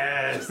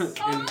 Yes!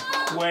 And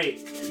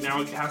quake.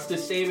 Now it has to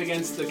save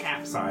against the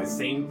capsize,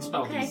 same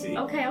spell DC.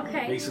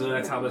 Okay. Basically,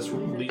 that's how this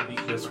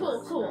works.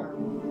 Cool.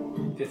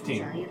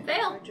 15.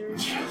 Fail.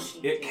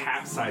 It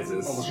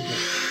capsizes,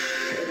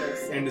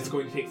 and it's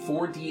going to take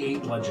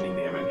 4d8 bludgeoning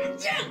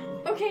damage. Yeah.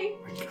 Okay.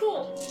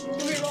 Cool.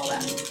 Reroll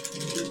that.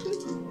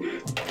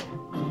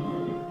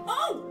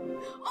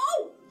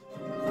 Oh!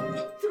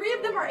 3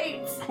 of them are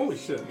 8s. Holy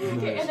shit.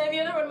 Okay, and then the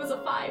other one was a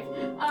 5.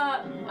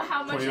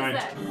 How much 29.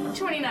 is that?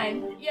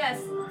 29.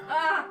 Yes.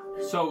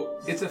 So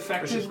it's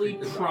effectively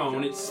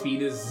prone. Its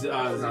speed is it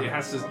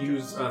has to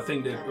use a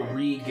thing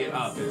to get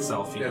up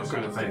itself,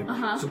 kind of thing.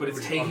 So, but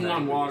it's taking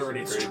on water and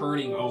it's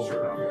turning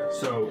over.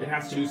 So it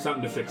has to do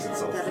something to fix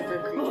itself. That if a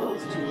creature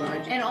is too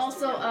large. And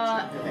also,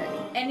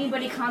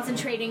 anybody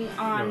concentrating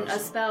on a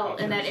spell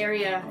in that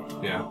area.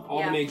 Yeah,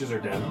 all the mages are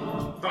dead.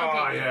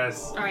 Oh,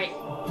 yes. All right,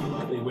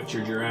 They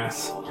witchered your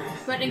ass.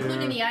 but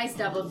including the ice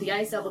devil. If the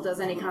ice devil does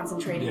any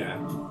concentrating. Yeah.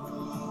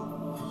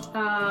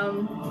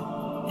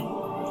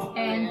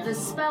 And the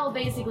spell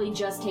basically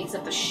just takes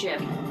up the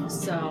ship.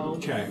 So,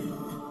 Okay.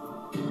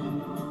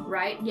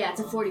 right? Yeah, it's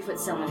a 40-foot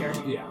cylinder.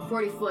 Yeah.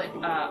 40-foot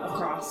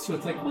across. So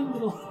it's like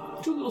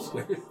two little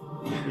squares.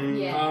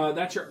 Yeah.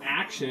 That's your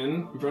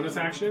action. Your bonus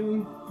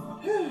action.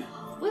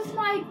 With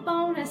my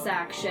bonus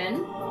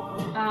action,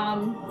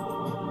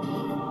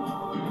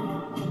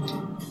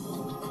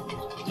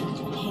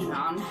 hang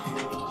on.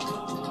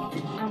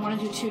 I want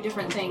to do two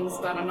different things,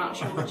 but I'm not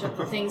sure which of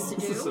the things to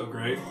do. This is so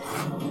great.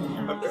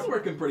 It's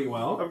working pretty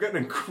well. I've got an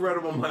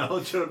incredible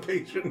mileage on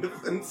patient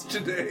defense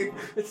today.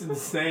 It's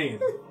insane.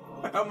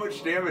 How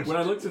much damage? When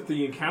I looked at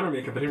the encounter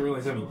makeup, I didn't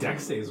realize how many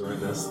dex saves were in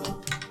this.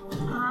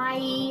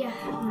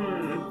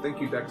 Thank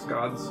you, Dex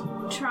Gods.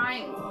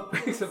 Trying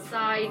to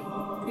decide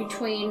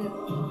between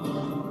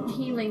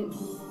healing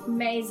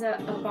Mesa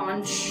a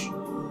bunch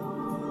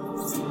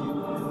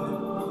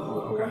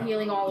or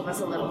healing all of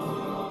us a little.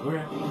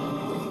 Okay.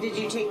 Did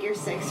you take your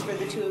 6 for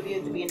the two of you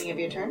at the beginning of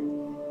your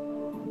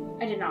turn?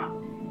 I did not.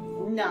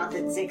 Not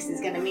that 6 is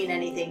going to mean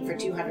anything for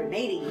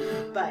 280,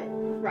 but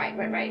Right.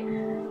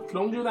 Can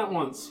only do that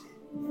once.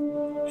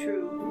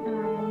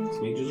 true.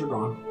 These mages are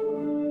gone.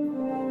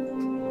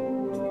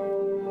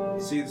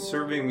 See, it's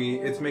serving me.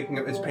 It's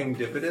paying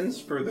dividends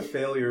for the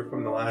failure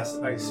from the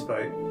last ice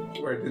fight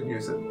where I didn't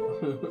use it.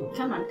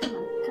 Come on.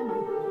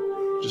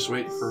 Just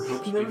wait for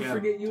hope to Never begin.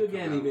 forget you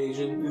again,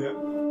 evasion. Yeah.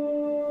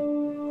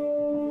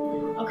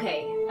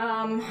 Okay,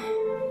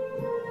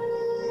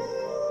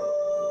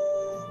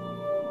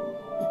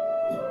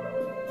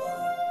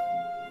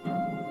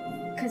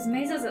 because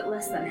Mesa's at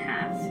less than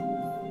half.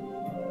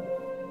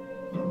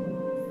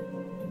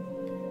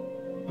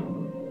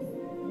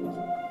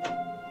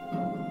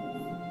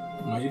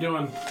 What are you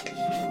doing?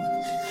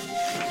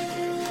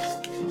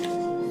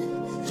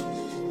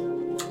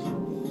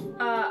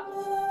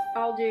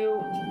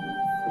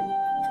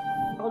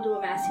 I'll do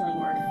a mass healing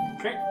word.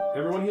 Okay,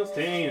 everyone heal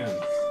stand.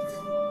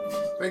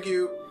 Thank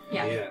you.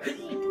 Yeah.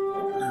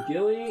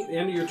 Gilly, the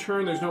end of your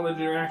turn, there's no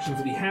legendary actions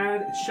to be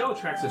had. It's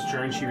Shellatrax's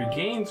turn. She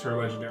regains her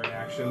legendary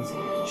actions.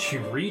 She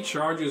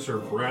recharges her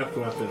breath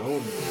weapon.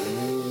 Oh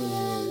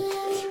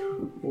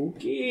no.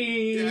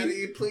 Okay.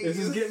 Daddy, please. This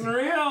is getting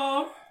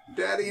real.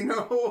 Daddy,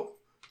 no.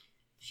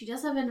 She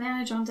does have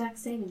advantage on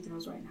dex saving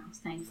throws right now,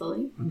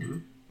 thankfully.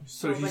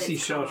 So Oh, you but see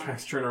it's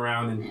Shellatrax turn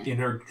around and in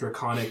her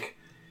draconic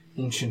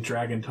ancient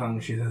dragon tongue,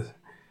 she says,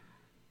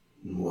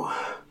 We're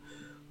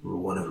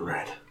one of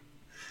red,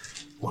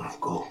 one of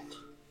gold,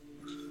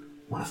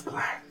 one of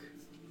black,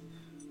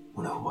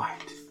 one of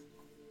white,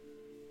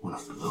 one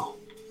of blue.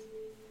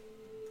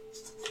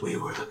 We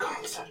were the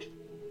concept.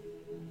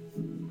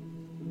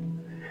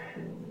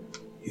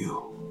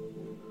 You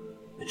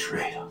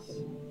betrayed us.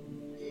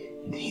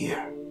 And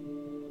here,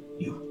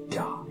 you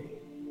die.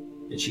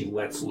 And she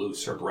lets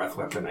loose her breath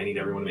weapon. I need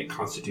everyone to make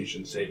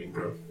Constitution saving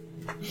throw.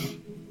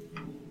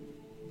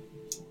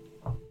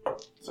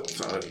 So it's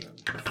not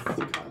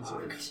a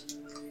concept.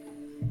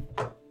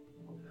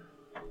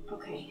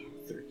 Okay.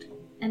 13.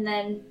 And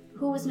then,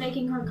 who was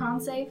making her con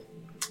save?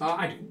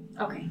 I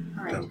do. Okay,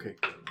 alright. Okay.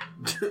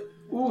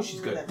 Ooh, she's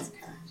good. That's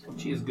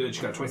She is good.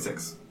 She got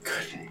 26.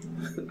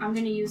 I'm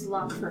gonna use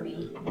luck for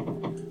me.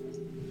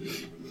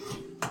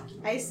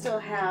 I still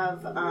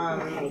have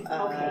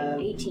Okay,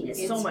 18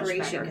 is so much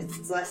inspiration better. because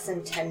it's less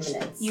than 10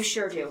 minutes. You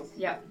sure do.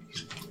 Yep.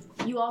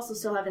 You also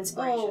still have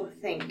inspiration. Oh,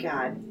 thank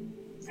God.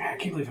 I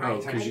can't believe how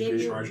many times I you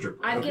gave you- charged her.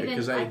 I've Okay, given.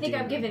 'cause I I think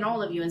I've do- given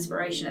all of you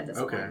inspiration at this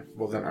Okay, point.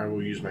 well then I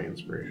will use my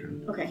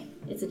inspiration. Okay,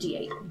 it's a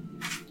D8.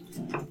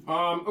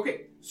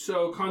 Okay,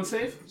 so con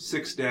save.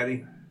 6,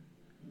 Daddy.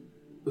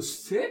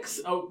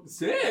 6? Oh,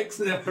 6?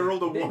 I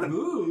rolled a Big 1.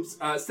 moves.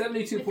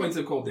 72 points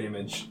of cold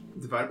damage.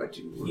 Divided by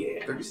 2.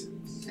 Yeah. 36.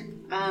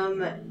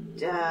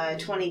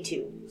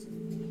 22.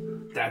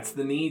 That's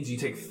the needs. You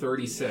take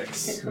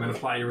 36. And then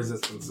apply your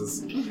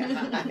resistances.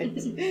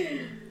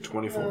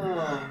 24.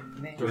 Oh,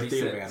 man. With the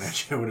 36.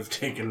 advantage, I would have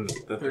taken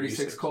the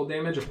 36 cold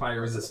damage, apply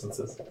your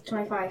resistances.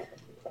 25.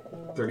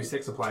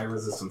 36, apply your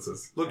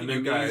resistances. Look and at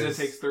then you guys.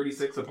 Lisa takes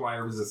 36, apply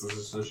her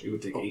resistances, so she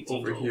would take 18.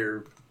 Over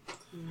here,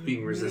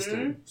 being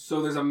resistant.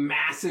 So there's a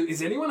massive...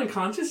 Is anyone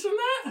unconscious from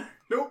that?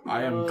 Nope.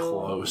 I am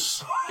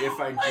close. If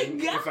I didn't,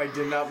 God. if I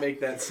did not make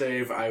that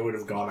save, I would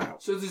have gone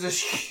out. So there's this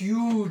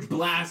huge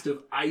blast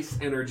of ice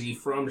energy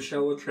from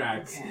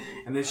Shellatrax,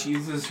 and then she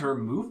uses her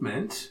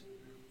movement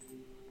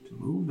to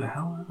move the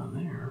hell out of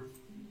there.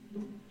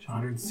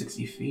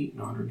 160 feet,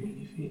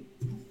 180 feet.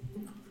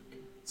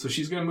 So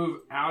she's going to move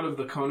out of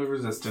the cone of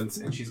resistance,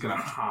 and she's going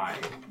to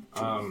hide.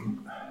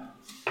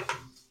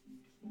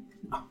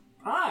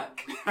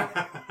 Fuck!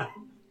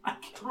 I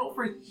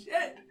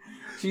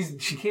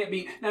She can't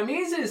be. Now,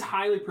 Mesa is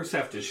highly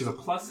perceptive. She's a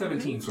plus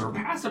 17, so her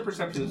passive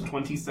perception is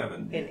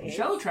 27. It is.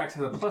 Shellowtrax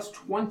has a plus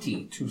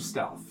 20 to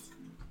stealth.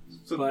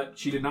 But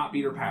she did not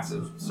beat her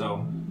passive,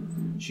 so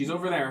she's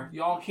over there.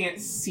 Y'all can't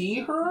see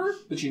her,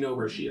 but you know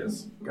where she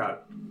is.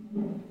 Got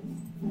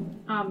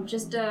it.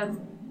 Just a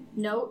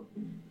note.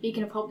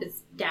 Beacon of Hope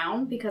is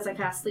down because I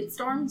cast Sleep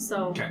Storm,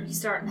 so Okay.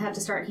 you have to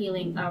start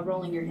healing,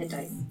 rolling your hit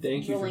dice.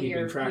 Thank you for Rolling keeping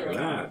your track of healing.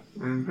 that.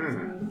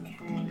 Mm-hmm.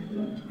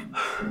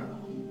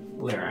 Okay.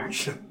 Lair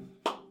action.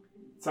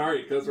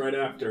 Sorry, it goes right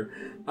after.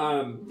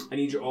 I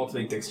need you all to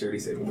make dexterity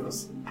saving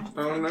throws.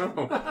 Oh no.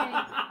 Okay.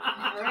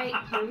 All right,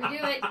 here we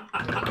do it.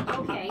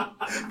 Okay.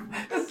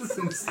 This is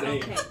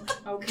insane. Okay.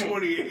 Okay.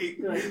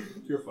 28. Good.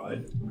 You're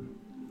fine.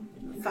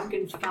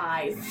 Fucking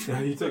 5.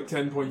 You took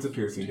 10 points of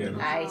piercing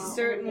damage. I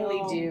certainly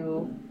no.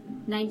 do.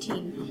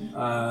 19.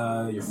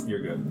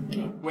 You're good.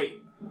 Okay. Wait.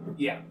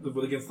 Yeah,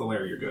 against the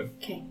lair, you're good.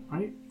 Okay.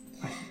 Right?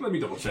 Let me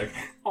double check.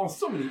 Oh,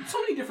 so many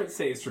different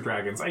saves for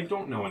dragons. I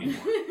don't know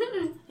anymore.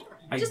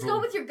 Just go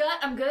with your gut.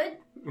 I'm good.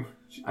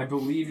 I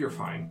believe you're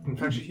fine. In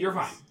fact, you're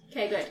fine.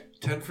 Okay, good.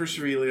 10 for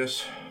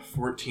Sevelius,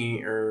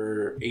 14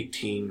 or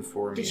 18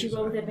 for Did me. you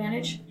go with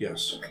advantage?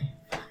 Yes.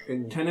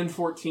 10 and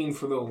 14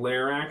 for the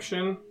lair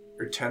action.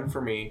 Or 10 for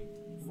me,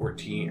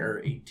 14 or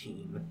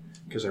 18.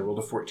 Because I rolled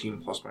a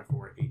 14 plus my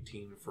 4,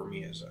 18 for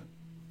me as a.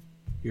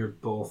 You're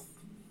both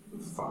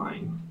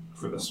fine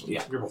for this one.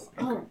 Yeah, you're both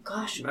fine. Oh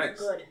gosh, Nice.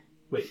 good.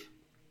 Wait.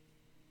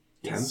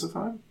 10's a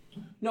 5?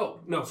 No,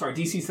 sorry,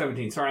 DC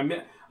 17.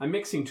 Sorry, I'm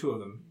mixing two of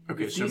them.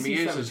 Okay, If so DC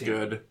Mia's is 17,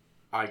 good.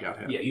 I got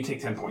him. Yeah, you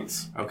take 10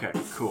 points. Okay,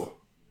 cool.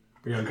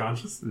 Are you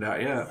unconscious? Not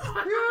yet.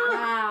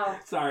 Wow.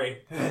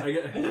 Sorry. I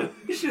get,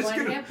 He's just One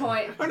gonna. hit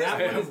point. that I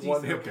one is have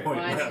one DC. hit Okay. point.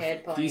 One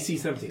hit point. DC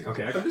 17.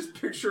 Okay, I'm just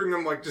picturing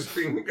him like just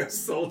being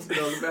assaulted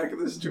on the back of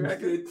this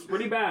dragon. it's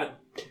pretty bad.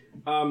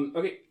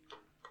 Okay.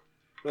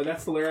 Well,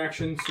 that's the lair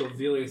action, so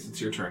Velius, it's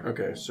your turn.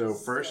 Okay, so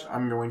first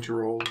I'm going to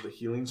roll the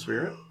Healing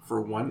Spirit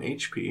for 1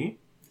 HP.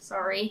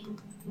 Sorry.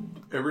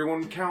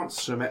 Everyone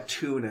counts, so I'm at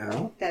 2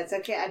 now. That's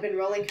okay. I've been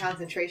rolling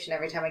concentration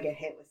every time I get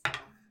hit with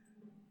stuff.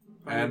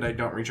 And I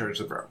don't recharge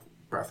the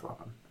breath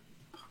weapon.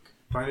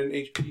 Find an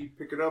HP,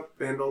 pick it up,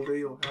 and all day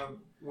you'll have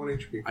 1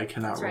 HP. I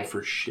cannot That's roll right.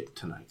 for shit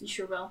tonight. You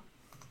sure will.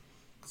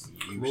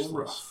 Useless.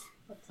 rough.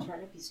 Let's try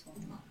to be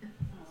strong.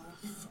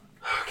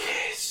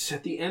 Okay, so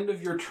at the end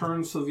of your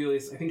turn,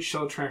 Silvelius, I think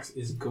Shelltrax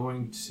is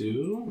going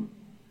to...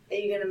 Are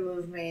you gonna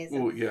move me? Is it-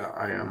 Ooh, yeah,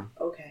 I am.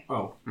 Okay.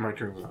 Oh, My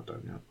turn's not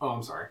done yet.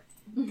 I'm sorry.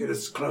 Get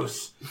us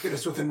close. Get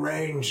us within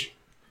range.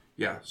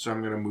 Yeah, so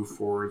I'm going to move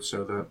forward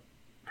so that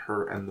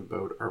her and the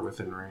boat are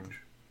within range.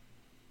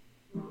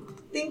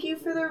 Thank you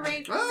for the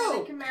rate.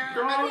 Oh, Chimera.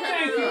 Oh,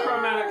 thank you,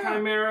 Chromatic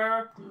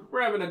Chimera.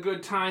 We're having a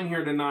good time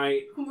here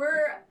tonight.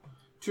 We're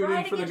Tune in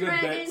riding for the a good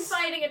dragon, bits.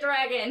 fighting a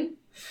dragon.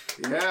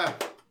 Yeah.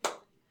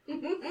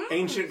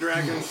 Ancient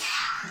dragons.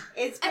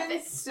 It's been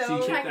Epic. So so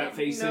you keep that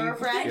facing?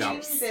 nerve-wracking Yeah.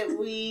 that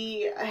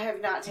we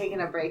have not taken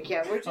a break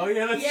yet. We're just Oh,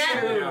 yeah, that's Yeah.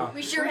 true. Yeah.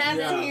 We sure have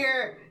Yeah.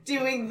 here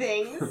doing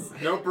things.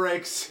 No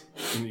brakes.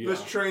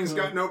 This train's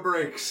got no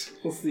brakes.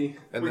 We'll see.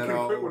 And We then can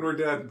I'll quit when we're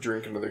dead.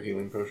 drink another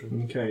healing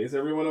potion. Okay, is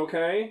everyone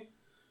okay?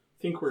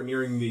 I think we're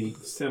nearing the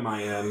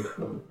semi-end.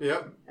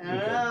 Yep. I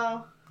don't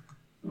know.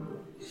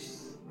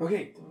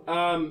 Okay,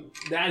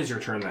 that is your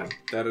turn then.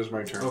 That is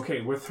my turn.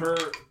 Okay, with her...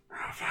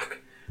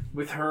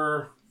 With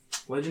her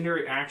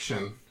legendary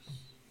action,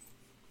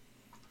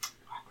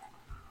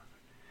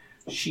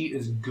 she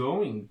is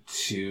going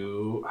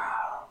to...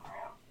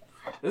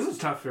 This is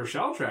tough for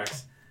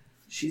Shelltrax.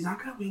 She's not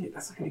going to wing it.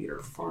 That's not going to get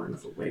her far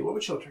enough away. What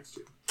would Shelltrax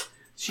do?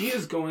 She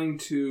is going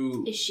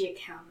to... Is she a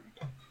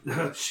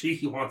coward?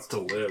 She wants to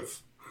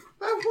live.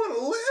 I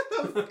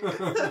want to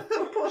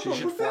live. She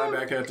should fly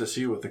back out to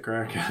sea with the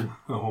Kraken.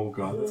 Oh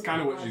god, that's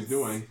kind of what she's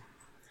doing.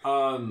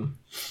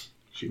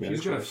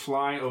 She's gonna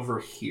fly over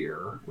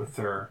here with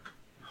her.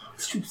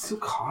 It's too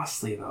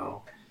costly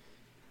though.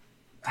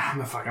 I'm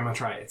gonna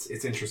try it.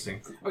 It's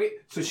interesting. Okay,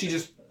 so she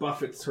just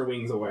buffets her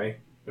wings away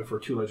for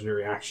 2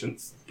 legendary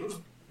actions.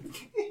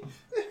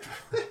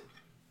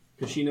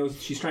 Because she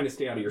knows she's trying to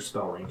stay out of your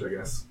spell range, I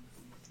guess.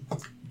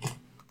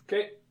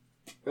 Okay.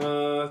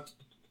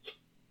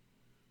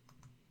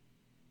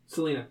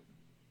 Selena.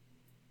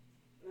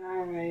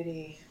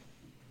 Alrighty.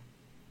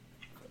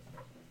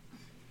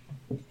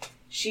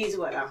 She's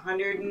what,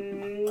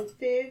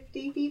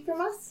 150 feet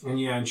from us? And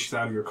yeah, and she's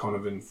out of your cone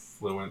of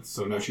influence,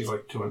 so no, she's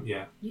like 200.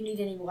 Yeah, You need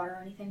any water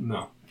or anything?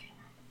 no.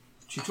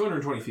 She's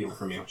 220 feet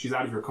from you. She's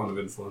out of your cone of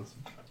influence.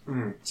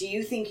 Do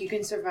you think you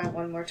can survive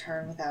one more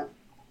turn without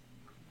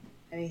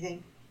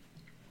anything?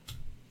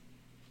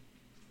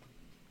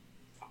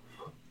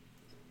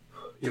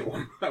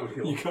 I would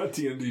heal. You got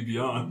D&D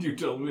Beyond, you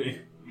tell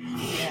me.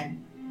 Okay.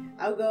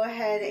 I'll go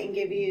ahead and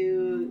give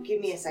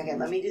me a second.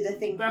 Let me do the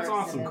thing That's first.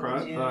 awesome,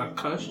 and then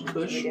Kush. we'll do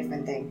a Kush.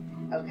 different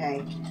thing.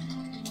 Okay.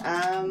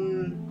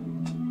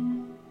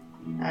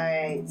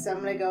 Alright, so I'm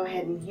gonna go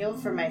ahead and heal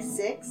for my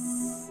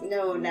 6.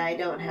 No, I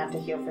don't have to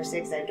heal for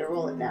 6. I have to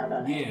roll it now,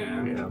 don't I?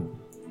 Yeah. Yeah.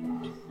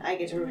 I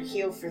get to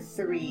heal for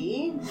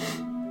 3.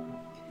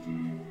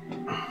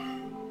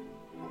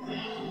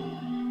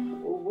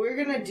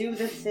 gonna do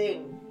the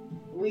thing.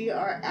 We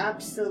are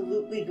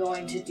absolutely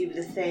going to do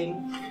the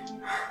thing.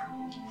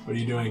 What are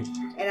you doing?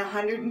 And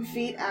 100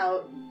 feet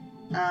out,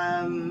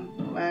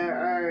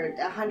 or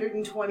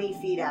 120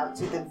 feet out,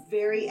 to the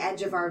very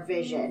edge of our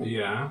vision.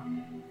 Yeah.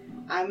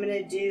 I'm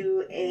gonna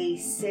do a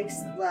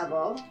 6th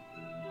level.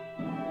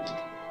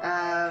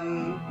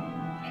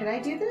 Can I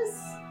do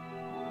this?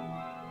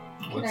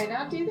 Can I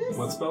not do this?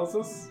 What spell is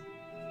this?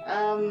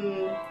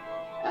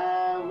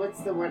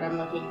 What's the word I'm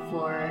looking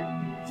for?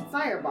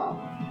 Fireball.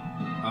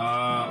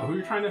 Who are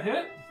you trying to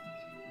hit?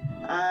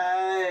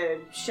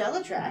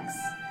 Shellatrax.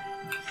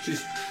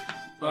 She's.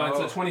 It's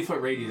a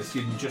 20-foot radius.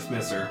 You'd just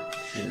miss her.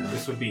 Yeah.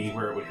 This would be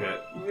where it would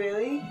hit.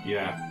 Really?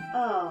 Yeah.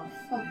 Oh,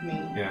 fuck me.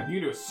 Yeah. You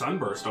can do a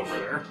sunburst over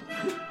there.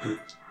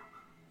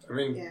 I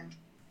mean, Yeah.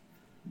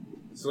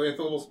 it's a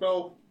lethal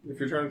spell if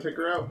you're trying to take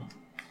her out.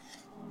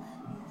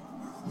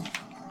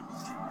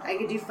 I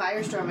could do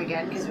Firestorm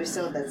again because we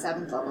still have that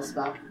 7th level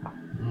spell.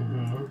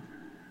 Mm-hmm.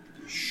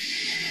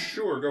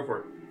 Sure, go for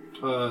it.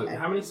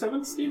 How many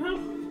 7s do you have?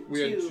 We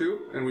had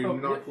 2, and we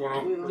knocked one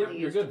off. We've only Yep, you're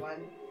used good.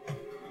 one.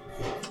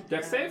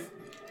 Dex save?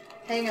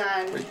 Hang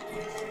on.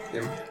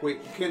 Wait,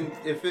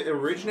 if it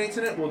originates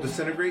in it, will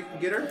disintegrate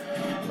get her?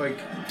 Like,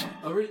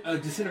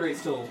 Disintegrate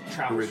still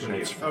travels with you.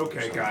 Originates.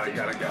 okay, got it.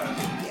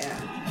 Yeah.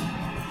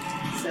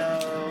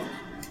 So.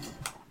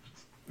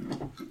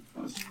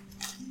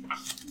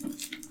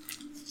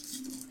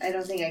 I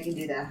don't think I can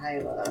do that high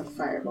of a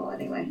fireball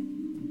anyway.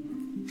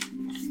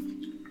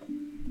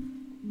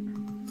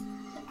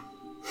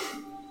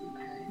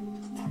 Okay.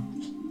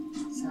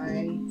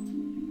 Sorry.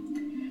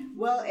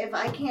 Well, if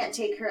I can't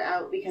take her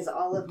out because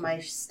all of my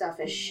stuff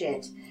is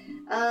shit,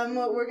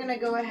 we're gonna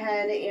go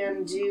ahead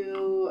and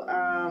do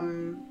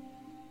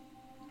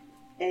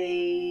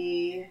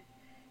a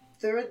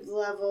 3rd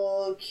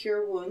level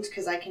cure wounds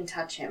because I can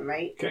touch him,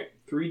 right? Okay.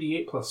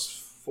 3d8 plus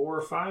 4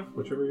 or 5,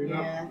 whichever you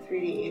got. Yeah,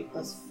 3d8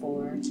 plus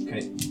 4.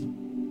 Okay.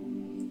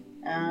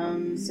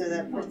 So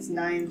that puts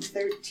 9,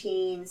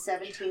 13,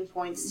 17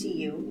 points to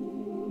you.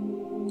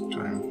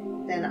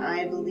 Time. Then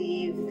I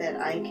believe that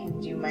I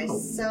can do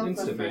myself a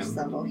instant first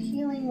ban. level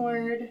healing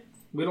word.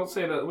 We don't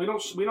say that. We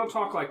don't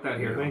talk like that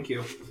here. Thank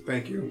you.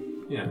 Thank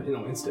you. Yeah,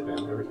 instant ban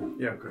every time.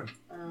 Yeah, okay.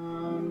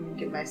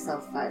 Give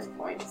myself 5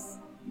 points.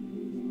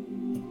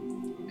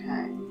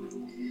 Okay.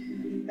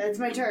 That's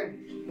my turn.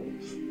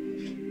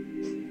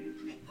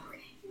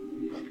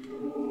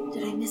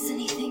 Did I miss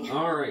anything?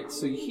 All right,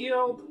 so you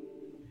healed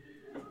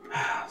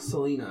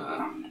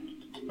Selena.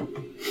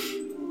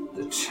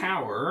 The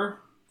tower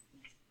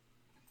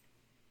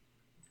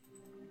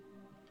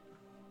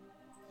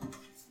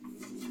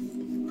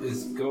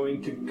is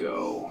going to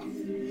go.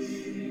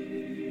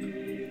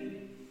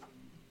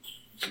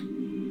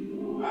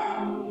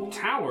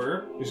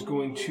 Tower is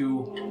going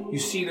to. You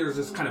see, there's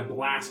this kind of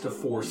blast of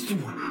force,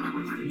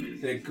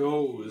 and it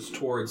goes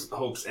towards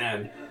Hope's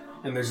End,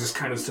 and there's this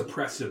kind of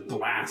suppressive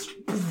blast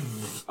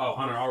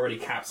on an already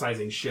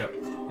capsizing ship,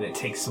 and it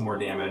takes some more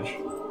damage.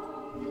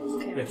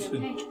 It's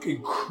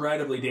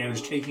incredibly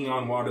damaged, taking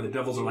on water. The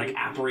devils are like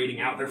apparating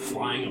out; they're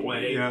flying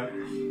away. Yeah.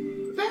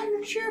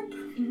 Abandoned ship.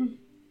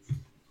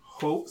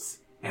 Hope's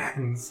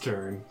End's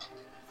turn.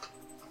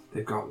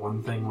 They've got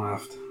one thing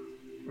left.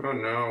 Oh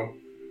no.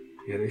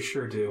 Yeah, they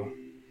sure do.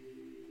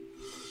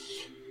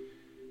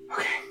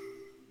 Okay.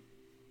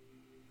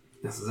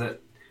 This is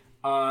it.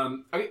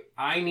 Okay,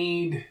 I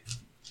need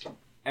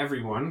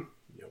everyone.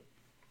 Yep.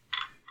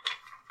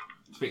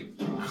 To make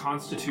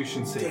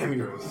Constitution saving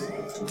throws.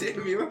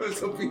 Damn you, I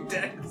was hoping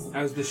Dex.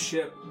 As the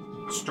ship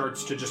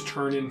starts to just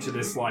turn into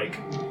this, like,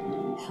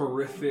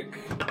 horrific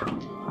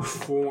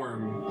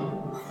form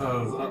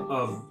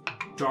of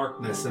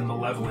darkness and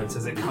malevolence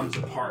as it comes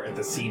apart at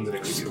the seams and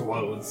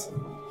explodes.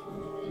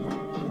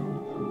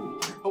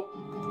 Oh,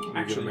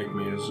 actually, make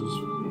mazes.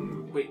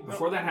 wait,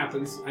 before that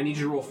happens, I need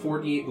you to roll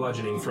 4d8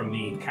 bludgeoning from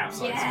the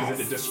capsize, because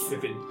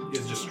if it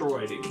is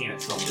destroyed, it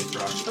can't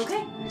self-destruct.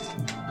 Okay.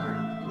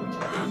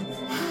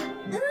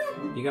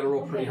 You gotta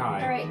roll pretty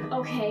high. Alright,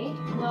 okay.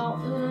 Well,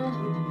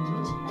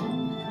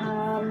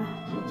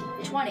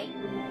 20.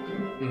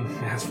 It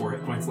has 4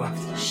 hit points left.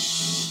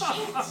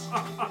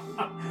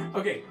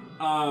 Okay,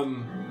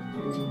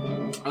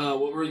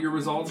 what were your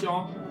results,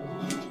 y'all?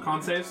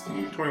 Con saves?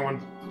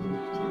 21.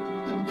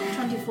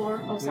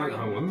 24. Oh, sorry.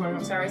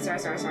 One second.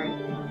 Sorry.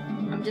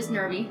 I'm just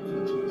nervy.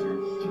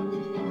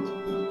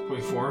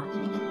 24.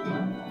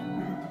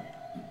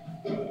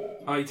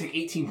 You take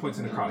 18 points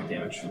of necrotic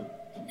damage.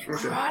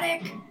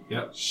 Necrotic?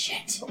 Yep.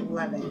 Shit.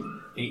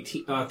 11.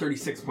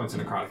 36 points of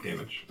necrotic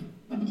damage.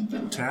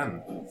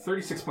 10.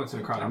 36 points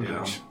of necrotic I'm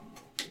damage.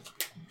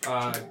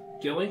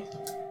 Gilly?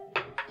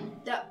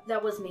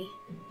 That was me.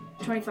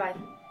 25.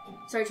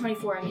 Sorry,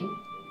 24, I mean.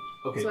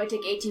 Okay. So I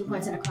take 18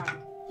 points in necrotic.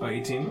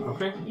 18,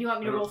 okay. You want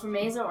me to roll for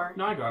Mesa or?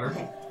 No, I got her.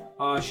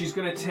 Okay. She's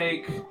gonna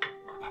take...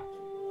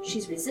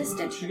 She's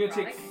resistant. She's gonna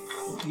take...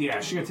 Yeah,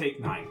 she's gonna take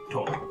 9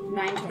 total.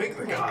 9 Thank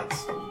the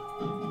gods.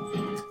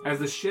 as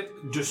the ship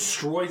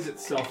destroys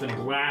itself and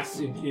blasts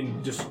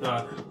in just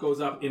goes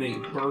up in a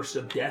burst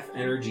of death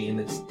energy and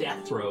its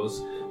death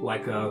throws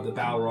like the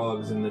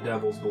Balrogs and the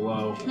devils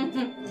below.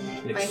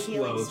 It My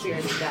healing explodes.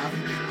 spirit is down.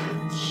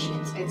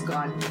 Shit, it's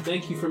gone.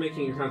 Thank you for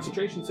making your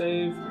concentration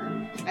save.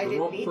 I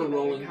didn't need for to make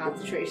rolling. a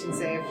concentration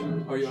save.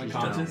 Are you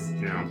unconscious?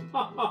 Yeah.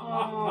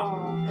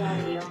 Oh,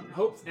 got you.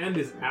 Hope's End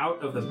is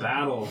out of the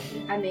battle.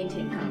 I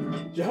maintain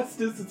comfort.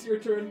 Justice, it's your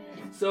turn.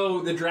 So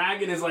the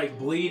dragon is like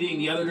bleeding,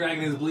 the other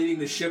dragon is bleeding,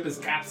 the ship is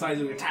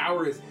capsizing, the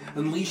tower is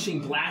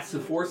unleashing blasts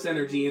of force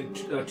energy, and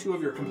two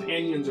of your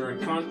companions are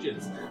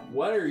unconscious.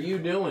 What are you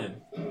doing?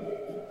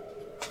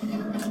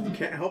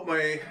 Can't help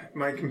my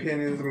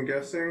companions, I'm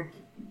guessing.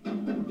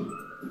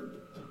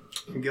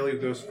 Gilly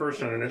goes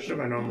first on initiative.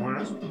 I know I'm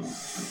last.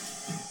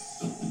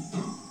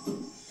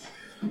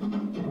 You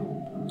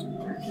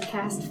can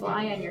cast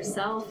fly on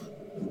yourself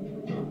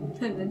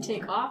and then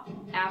take off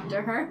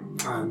after her.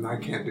 I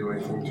can't do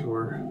anything to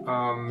her.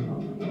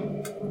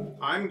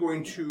 I'm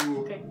going to...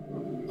 Okay.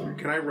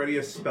 Can I ready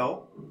a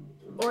spell?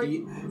 Or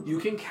You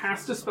can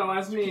cast a spell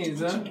as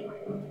Mieza.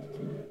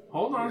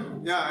 Hold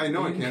on. Yeah, I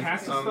know You I can can.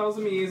 cast a spell as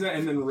Mieza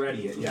and then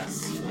ready it,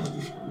 yes.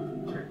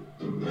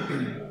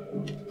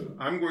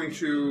 I'm going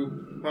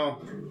to...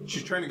 Well,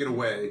 she's trying to get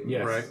away,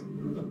 Yes. right?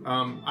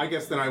 I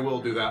guess then I will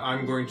do that.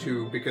 I'm going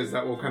to, because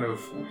that will kind of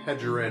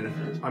hedge her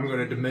in, I'm going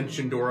to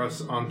Dimension Door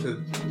us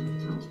onto...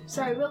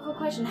 sorry, real quick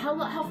question.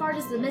 How far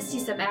does the Misty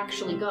Step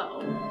actually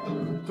go?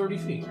 30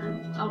 feet.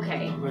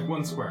 Okay, Like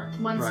one square.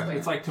 one Right. square.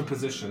 It's like to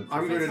position.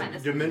 I'm That's going fine, to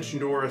that's Dimension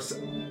Door us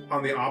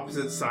on the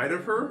opposite side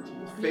of her,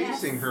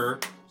 facing Yes. her,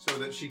 so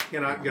that she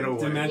cannot get away.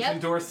 Dimension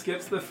Yep. door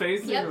skips the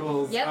phasing Yep.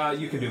 rules. Yep.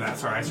 You can do that.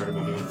 Sorry, I started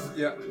moving.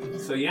 Yeah.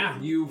 So yeah,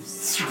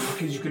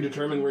 because you can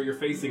determine where you're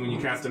facing when you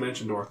cast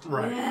Dimension Door.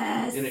 Right.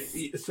 Yes.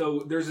 And so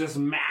there's this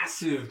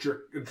massive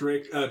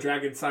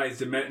dragon-sized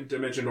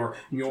Dimension Door,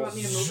 and you'll want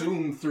me to move it?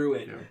 zoom through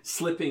it,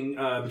 slipping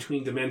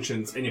between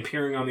dimensions, and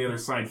appearing on the other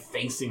side,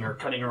 facing her,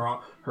 cutting her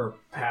off, her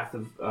path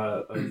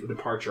of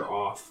departure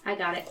off. I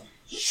got it.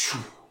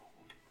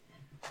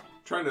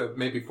 Trying to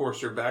maybe force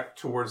her back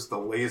towards the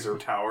laser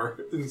tower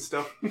and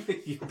stuff.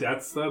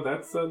 That's not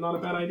a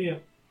bad idea.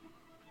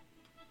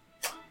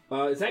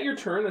 Is that your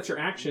turn? That's your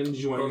action. Did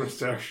you want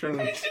Bonus action.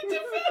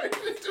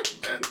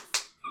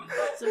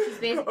 So she's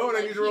basically Oh, and I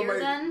like need to roll here my...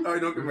 then? Oh, I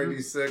don't get my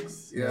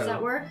d6. Yeah. Does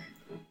that work? Or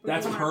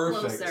That's do you want her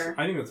perfect. closer?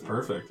 I think that's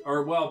perfect.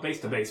 Or, well, base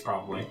to base,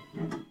 probably.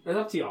 It's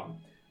up to y'all.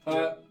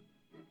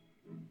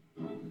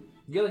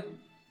 Gilly.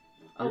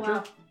 Oh, Your wow.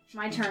 turn?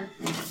 My turn.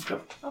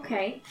 Yep.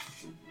 Okay.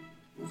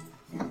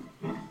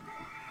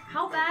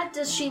 How bad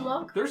does she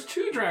look? There's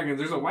two dragons.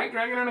 There's a white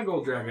dragon and a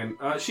gold dragon.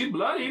 She's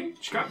bloody.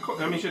 She's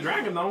a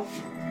dragon, though.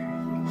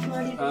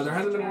 There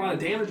hasn't been a lot of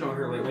damage on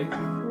her lately.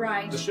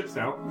 Right. The ship's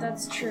out.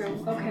 That's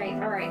true. Okay,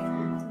 alright.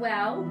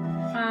 Well,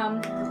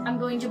 I'm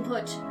going to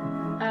put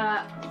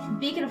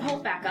Beacon of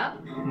Hope back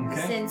up,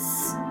 Okay. since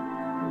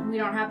we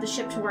don't have the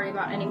ship to worry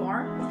about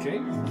anymore. Okay.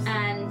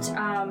 And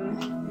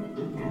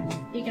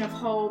Beacon of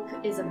Hope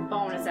is a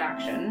bonus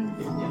action,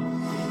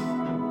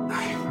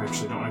 I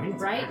actually don't. I think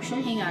it's right?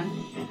 action. Hang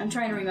on. I'm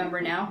trying to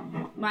remember now.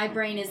 My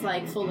brain is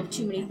like full of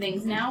too many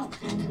things now.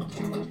 I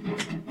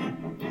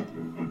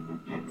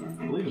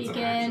believe it's an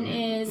Beacon action.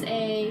 is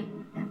a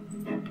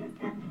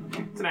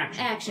It's an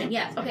action. action,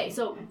 yes. Okay,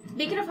 so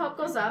Beacon of Hope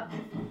goes up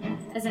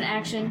as an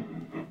action,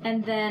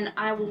 and then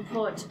I will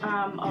put,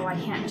 I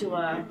can't do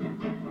a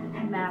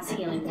mass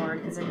healing word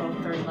because they're both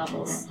 30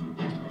 levels.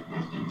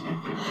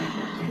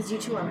 Because you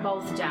two are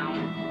both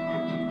down.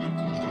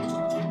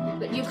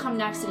 But you come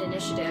next in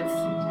initiative.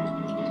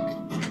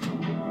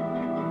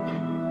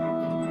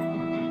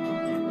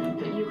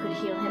 But you could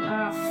heal him.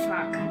 Oh,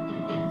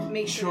 fuck.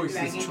 Make sure the Choices,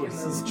 dragon can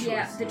choices, move.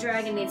 Yeah, the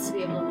dragon needs to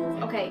be able to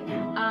move. Okay,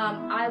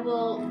 I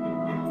will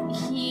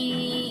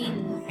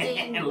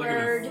healing Look at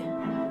word.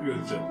 Look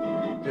at this shit.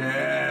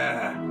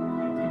 Yeah.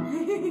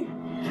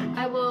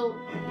 I will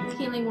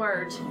healing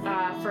word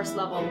first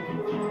level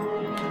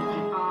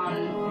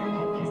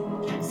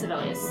on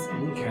Sibelius.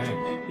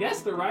 Okay.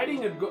 Yes, they're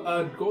riding a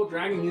gold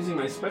dragon using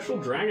my special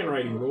dragon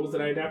riding rules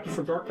that I adapted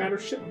for Dark Matter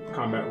ship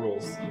combat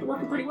rules. They're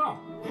working pretty well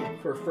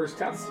for a first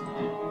test.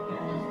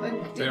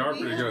 Did are we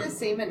pretty have good. the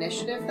same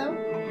initiative though?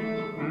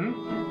 Mm-hmm.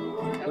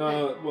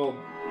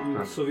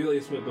 Okay.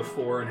 Sibelius went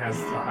before and has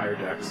a higher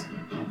dex.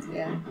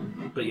 Yeah.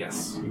 But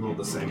yes, you rolled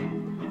the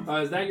same.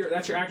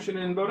 That's your action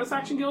and bonus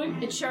action, Gilly?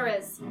 It sure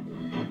is.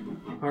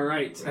 All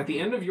right. At the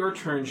end of your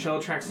turn,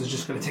 Shellatrax is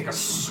just going to take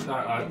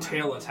a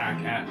tail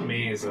attack at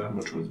Meza.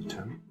 Which was a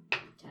 10.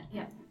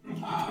 Yeah.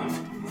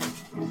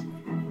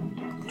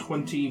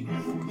 23.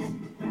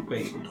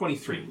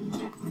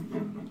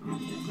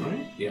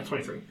 Right? Yeah,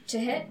 23. To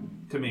hit?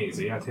 To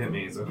Meza, yeah, to hit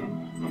Meza.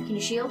 Can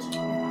you shield?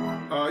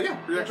 Yeah, You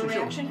have a reaction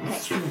shield.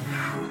 reaction?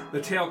 Okay.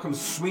 The tail comes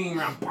swinging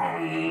around.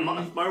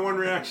 Boom. My one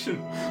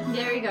reaction.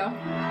 There you go.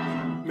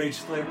 Mage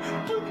Slayer.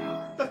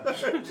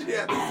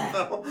 Yeah.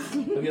 So.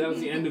 Okay, that was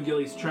the end of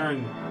Gilly's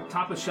turn.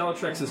 Top of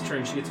Shellatrex's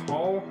turn. She gets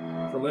all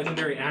her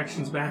legendary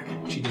actions back.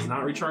 She does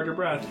not recharge her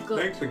breath.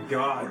 Thank the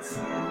gods.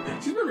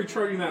 She's been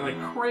recharging that like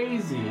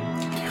crazy.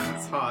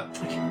 It's hot.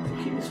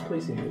 I keep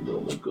misplacing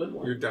the good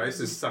one. Your dice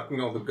is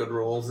sucking all the good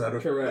rolls out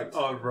of Correct.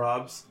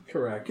 Rob's.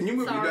 Correct. Can you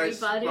move your Sorry, dice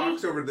buddy.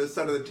 box over to this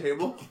side of the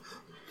table?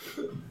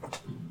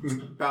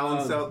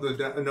 Balance out the...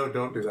 no,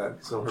 don't do that,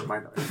 because it'll hurt my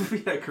dice.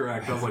 Yeah,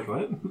 correct. I was like,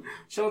 what?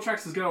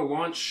 Shellatrax is going to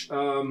launch...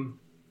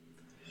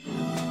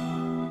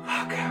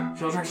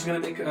 Shellatrax is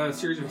going to make a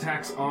series of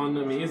attacks on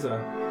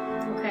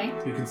Miza. Okay.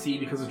 You can see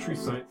because of Truth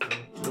Sight,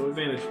 so no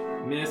advantage.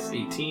 Miss,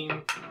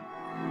 18,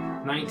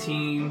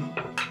 19,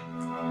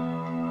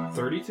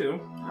 32.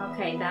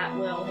 Okay, that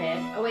will hit.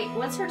 Oh wait,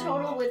 what's her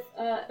total with?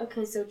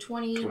 Okay, so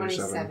 20,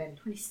 27.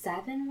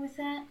 27 with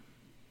that.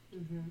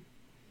 Mm-hmm.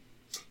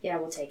 Yeah,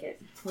 we'll take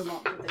it. We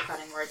won't do the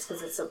cutting words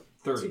because it's too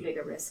 30. big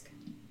a risk.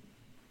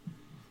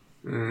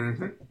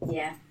 Mm-hmm.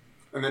 Yeah.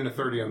 And then the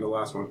 30 on the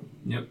last one.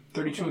 Yep,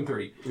 32 and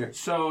 30. Yeah.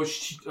 So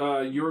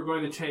you're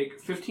going to take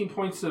 15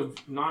 points of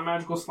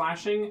non-magical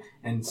slashing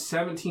and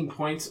 17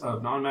 points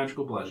of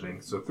non-magical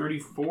bludgeoning. So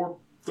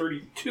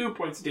 32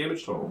 points of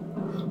damage total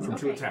from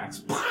 2 Okay.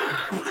 attacks.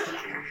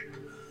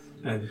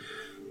 And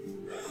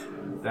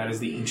that is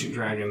the Ancient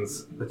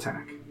Dragon's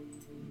attack.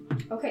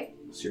 Okay.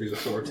 Series of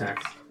 4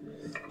 attacks.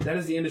 That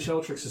is the end of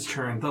Shellatrix's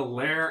turn. The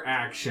lair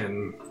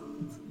action.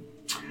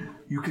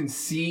 You can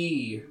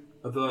see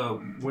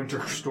the winter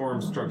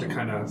storm start to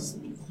kind of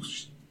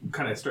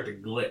start to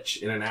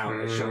glitch in and out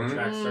as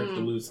Shellatrax starts to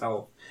lose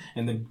health,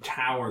 and the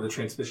tower, the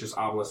Transvicious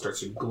Obelisk,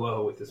 starts to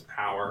glow with this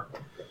power.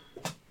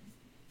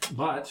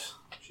 But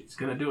she's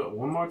gonna do it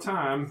one more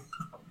time.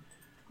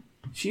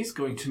 She's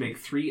going to make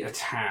 3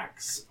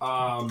 attacks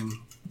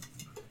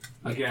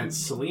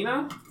against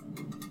Selena,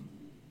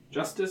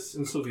 Justice,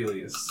 and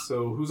Silvelius.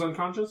 So who's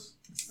unconscious?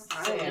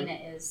 Selena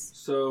is.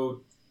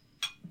 So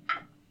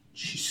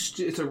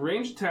it's a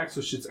ranged attack,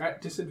 so she's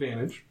at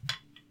disadvantage.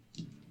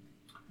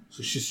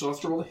 So she still has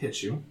to roll to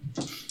hit you.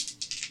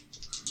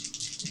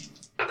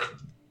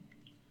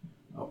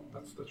 Oh,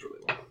 that's really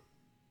low.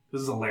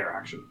 This is a lair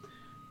action.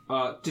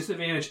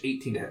 Disadvantage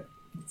 18 to hit.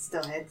 It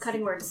still hits.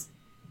 Cutting words.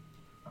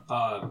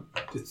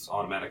 It's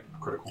automatic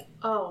critical.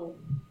 Oh,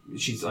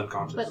 She's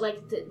unconscious. but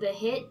like the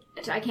hit,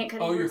 I can't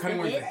cut. oh, you're words, cutting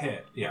the with the hit?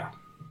 hit. Yeah.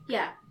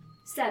 Yeah,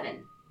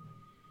 7.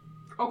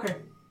 Okay.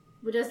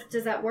 But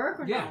does that work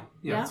or Yeah. no?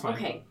 Yeah, that's fine.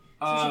 Okay.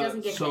 So she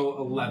doesn't get so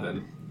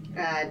 11.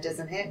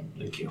 Doesn't hit.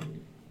 Thank you.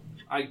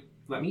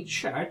 Let me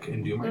check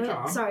and do my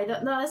job. Sorry,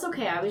 no, that's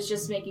okay. I was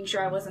just making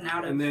sure I wasn't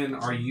out of. And then,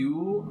 are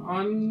you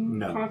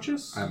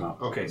unconscious? I'm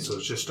up. Okay, so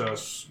it's just a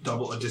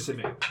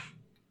disadvantage.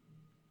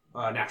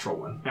 Natural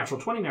 1. Natural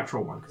 20,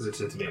 natural 1, because it's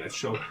a disadvantage.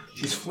 So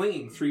she's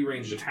flinging 3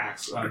 ranged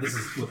attacks. This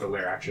is with a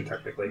lair action,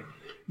 technically.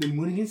 Then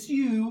one against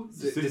you.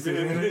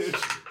 Disadvantage.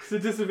 It's a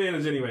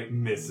disadvantage anyway.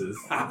 Misses.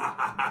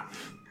 I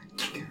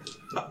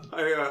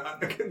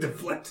can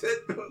deflect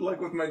it,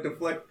 like with my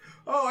deflect.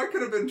 Oh, I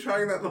could have been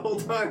trying that the whole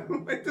time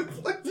with my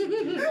deflect.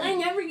 I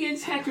never get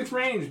attacked with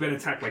range. Been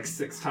attacked like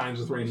 6 times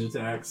with ranged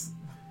attacks.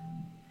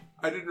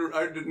 I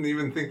didn't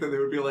even think that they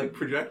would be like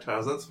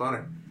projectiles. That's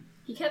funny.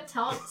 He kept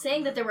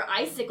saying that there were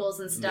icicles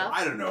and stuff.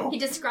 I don't know. He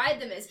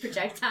described them as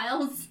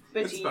projectiles.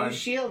 But It's you fine. use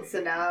shield,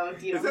 so now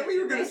you Is that what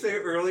you were going to say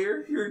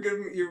earlier?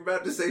 You're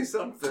about to say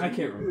something. I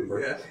can't remember.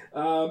 Yeah.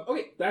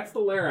 Okay, that's the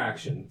lair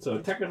action. So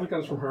it technically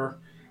comes from her.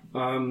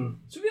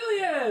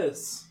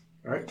 Sevilius!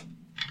 Alright,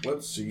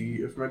 let's see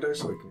if my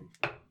dice like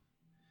me.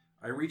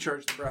 I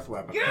recharge the breath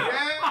weapon. Yes!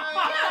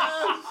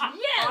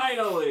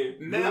 Finally!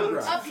 Moon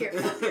breath. Up here,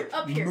 up here,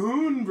 up here,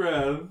 Moon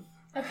breath.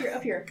 up here,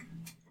 up here.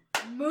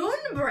 Moon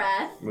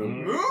breath.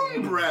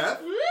 Moon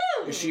breath.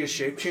 Woo! Is she a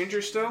shape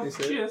changer still?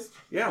 She is.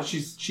 Yeah.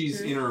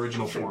 She's in her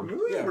original form. Moon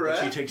Yeah, but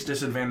breath. she takes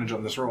disadvantage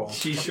on this roll.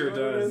 She sure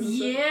does.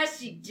 Yes,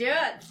 she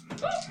does.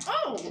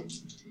 Oh!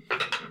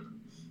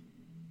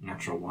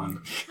 Natural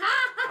 1.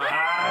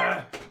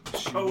 Ah!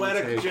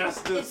 Poetic Take It's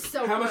justice.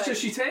 so How good. much does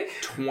she take?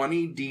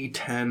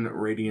 20d10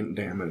 radiant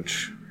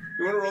damage.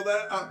 You want to roll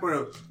that up?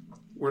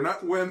 We're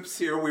not wimps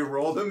here. We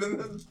roll them in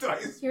the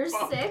dice. Here's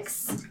box.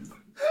 6.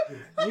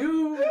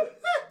 You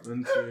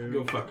 1,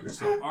 go 2, fuck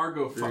yourself. Or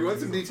go fuck You want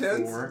some yourself.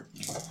 D10s? 4,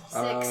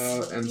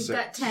 6. and You've 6.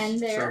 got 10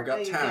 So there. I've got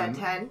Oh, you 10. got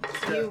 10.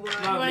 You You want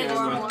to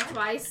Yeah, roll that's more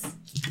twice?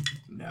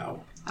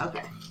 No.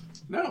 Okay.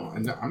 No,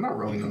 I'm not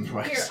rolling them Here,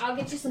 twice. I'll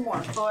get you some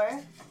more. 4.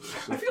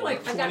 I feel like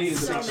I've got 20 is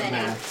so about the many.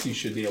 max you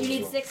should be able You to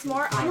need roll. 6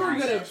 more? I You were got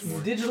gonna this.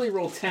 digitally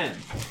roll 10.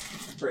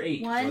 Or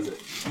 8, 1. was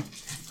it?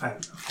 I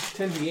don't know.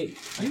 10d8.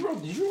 Did you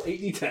roll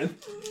 8d10?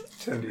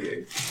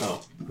 10d8.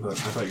 Oh, I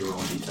thought you were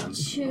rolling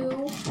d10s. 2,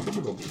 Did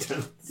you roll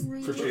d10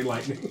 3, for Shade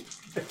Lightning?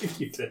 I think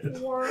you did.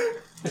 4.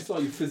 I saw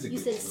you physically.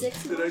 You said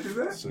 6 Did I do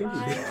that? 6,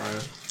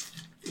 5.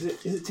 Is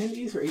it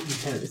 10d8s or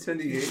 8d10s? It's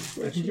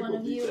 10d8. I think you one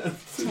rolled of you? d10s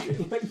for Shade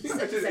Lightning.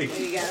 I did 8.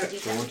 There you go.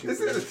 So 1, 2, This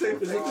is the 3, same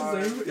Is it the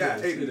same? Yeah,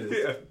 It 8. is.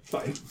 Yeah.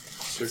 Fine.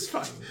 It's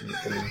fine.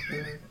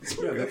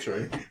 Yeah, that's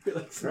right.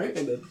 Right?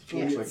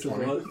 Yeah. Like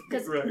 20.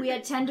 Because Right. we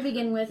had 10 to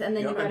begin with, and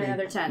then Yeah, you got I mean,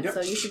 another 10, yep.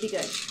 so you should be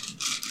good.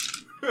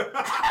 We're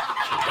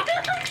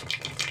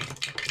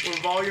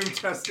volume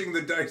testing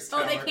the dice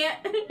tower. Oh, they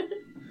can't.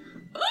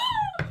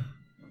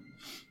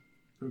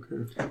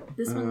 Okay.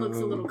 This one looks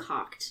a little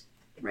cocked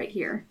right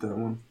here. That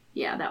one.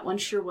 Yeah, that one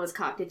sure was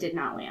cocked. It did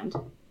not land.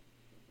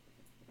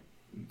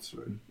 That's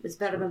fine. It's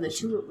better than the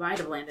two it might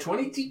have landed.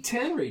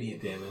 20d10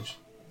 radiant damage.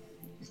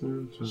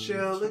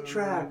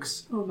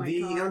 Shell-Atrax. Oh my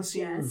the god,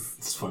 unseen. yes.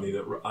 It's funny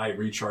that I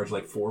recharge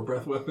like 4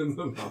 breath weapons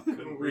and I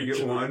couldn't We get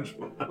recharge.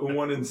 a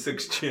 1 in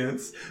 6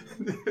 chance.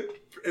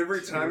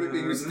 Every time it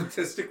being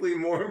statistically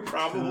more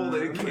improbable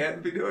that it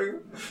can't be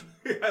doing.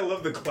 I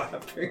love the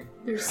clapping.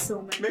 There's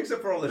so many. Makes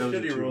up for all the Those are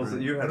shitty two, rolls right?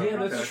 that you had. Yeah, on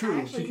that's deck. true.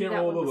 Actually, She can't that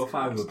roll one was above a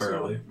 5 cocked, too.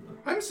 apparently.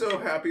 I'm so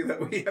happy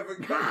that we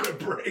haven't gotten a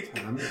break.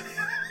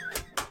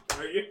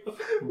 Are you?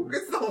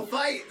 It's the whole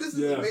fight. This is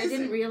Yeah. I amazing.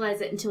 didn't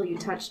realize it until you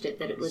touched it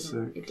that it was. Six.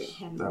 It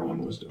hadn't That one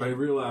landed. was I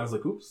realized,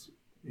 like, oops,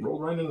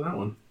 rolled right into that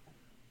one.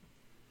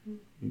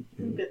 I'm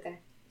good there.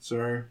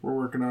 Sorry, we're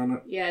working on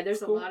it. Yeah, there's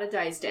Cool. a lot of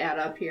dice to add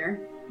up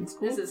here. It's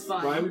cool. This is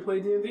fun. Why we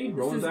play D&D? This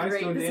Rolling is dice,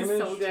 great. doing This damage. is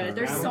so good.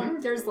 There's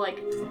Damage. there's like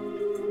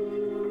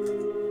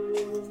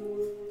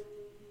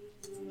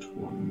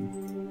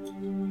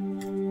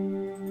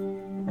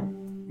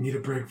Need a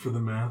break for the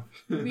math.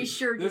 we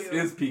sure do. This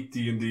is peak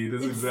D&D.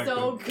 This is It's exactly.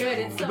 so good.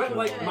 It's so But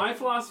like good. my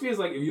philosophy is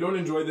like if you don't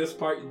enjoy this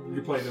part,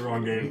 you're playing the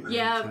wrong game.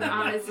 Yeah,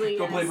 honestly.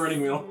 Go play yes.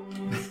 Burning Wheel.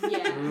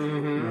 Yeah.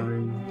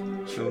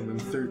 Nine, 7,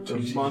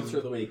 13. Monster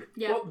of the Week.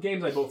 Yeah. Well,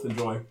 games I both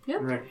enjoy.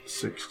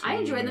 16. I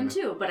enjoy them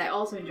too, but I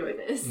also enjoy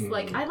this.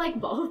 Like I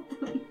like both.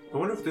 I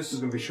wonder if this is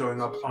going to be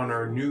showing up on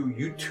our new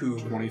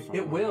YouTube. 25.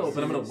 It will,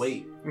 but I'm gonna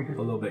wait a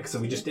little bit. So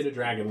we just did a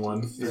dragon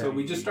one. So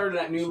we just started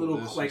that new So little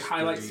this like is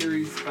highlight 30.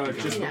 series,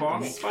 just the Yeah,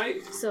 boss okay.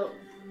 fight. So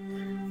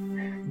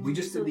We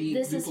just did the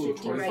this is people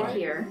 50 right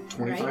here.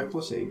 25 Right?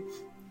 plus 8.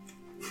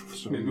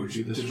 So Maybe we we do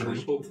should this digitally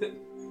first. build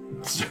it.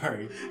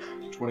 Sorry.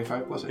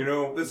 25 plus 8. You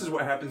know, this is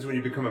what happens when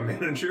you become a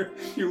manager.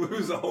 You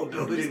lose all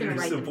ability just to gonna do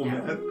write simple them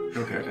math. down.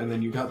 Okay, and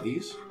then you got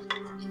these?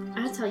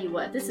 I'll tell you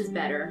what, this is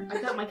better.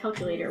 I've got my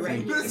calculator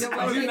right here. This-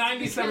 I do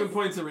 97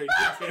 points of radiant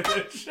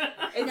damage.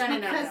 It's No, no, no,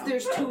 because no.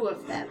 there's two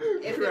of them.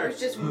 If there was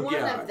just one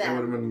yeah, of it would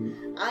have them,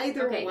 been.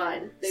 either Okay,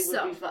 one, they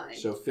so- would be fine.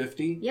 So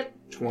 50, Yep.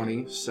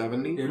 20,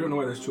 70, You don't know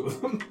why there's two of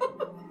them.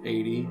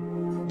 80,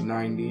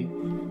 90,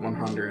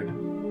 100,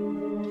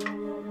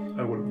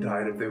 I would have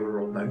died if they would have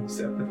rolled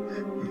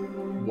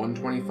 97.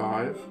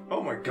 125.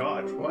 Oh my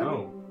god, what?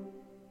 Oh.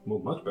 Well,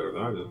 much better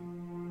than I did.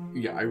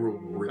 Yeah, I rolled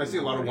really I see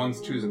a lot of high.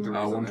 1s, 2s, and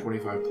 3s.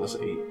 125 plus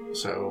 8,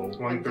 so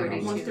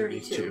 132.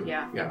 132,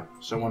 yeah. Yeah,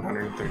 so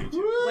 132.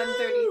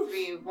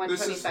 133, This is-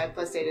 125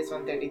 plus 8 is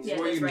 132. Yeah.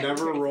 Where that's you right,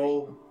 never 133.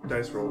 roll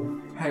dice roll.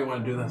 Hey, you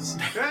want to do this?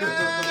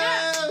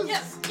 Yes!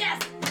 Yes, yes,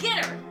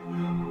 get her.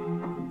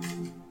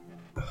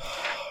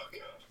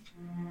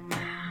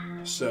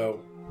 So,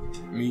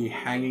 me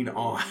hanging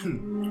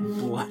on,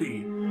 bloody,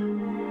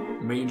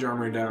 mage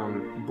armor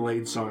down,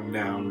 blade song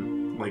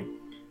down, like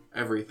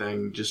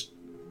everything, just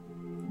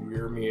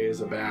rear me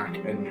is back,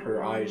 and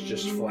her eyes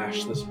just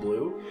flash this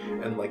blue,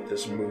 and like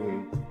this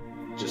moon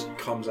just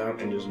comes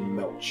out and just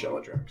melts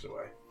Shell-Atrax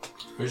away.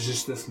 There's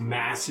just this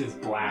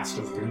massive blast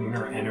of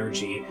lunar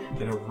energy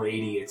that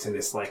irradiates in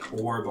this like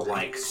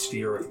orb-like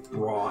sphere of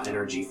raw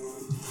energy.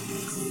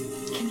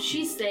 Can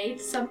she say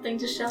something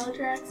to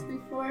Shell-Atrax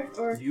before?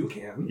 Or You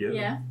can.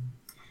 yeah.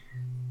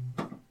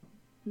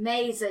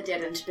 Mesa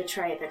didn't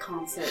betray the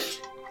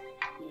concert.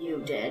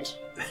 You did.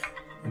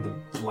 And the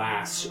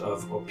blast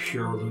of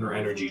pure lunar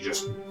energy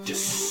just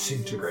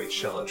disintegrates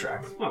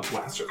Shell-Atrax. Well,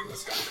 blast her from the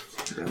sky.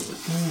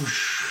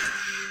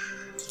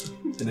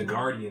 And the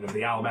guardian of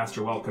the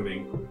Alabaster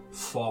Welcoming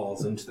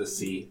falls into the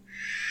sea.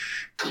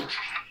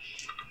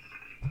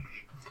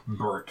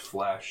 Burnt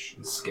flesh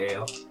and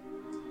scale.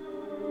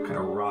 Kind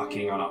of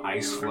rocking on an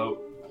ice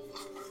float.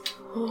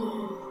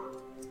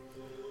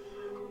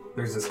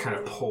 There's this kind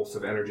of pulse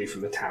of energy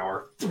from the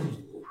tower.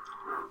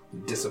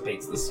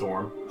 Dissipates the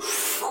storm.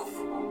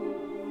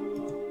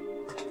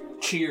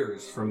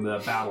 Cheers from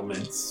the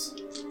battlements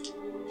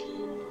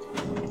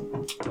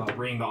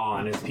ring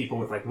on as people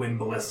with like wind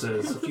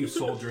ballistas, a few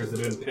soldiers that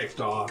have been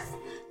picked off,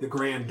 the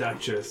Grand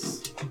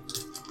Duchess,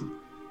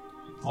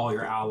 all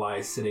your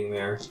allies sitting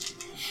there,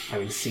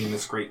 having seen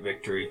this great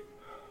victory.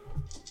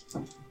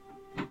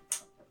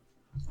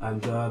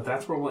 And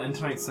that's where we'll end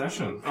tonight's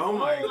session. Oh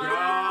my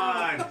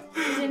wow. god!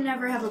 We didn't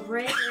ever have a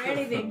break or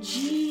anything.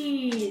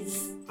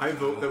 Jeez. I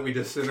vote that we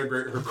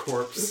disintegrate her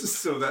corpse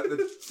so that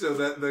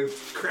the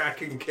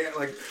Kraken can't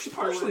like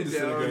partially pull it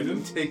down disintegrated.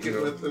 and take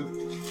it with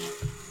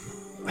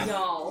them.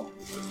 Y'all.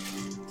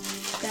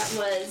 That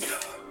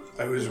was...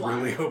 I was Wow.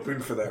 really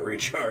hoping for that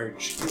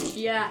recharge.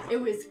 Yeah, it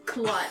was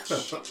clutch.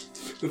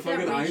 The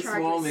fucking ice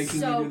recharge wall was making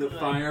so you do the good.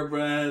 fire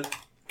breath.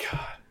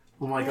 God,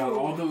 Oh my god,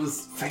 all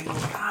those things.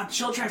 God,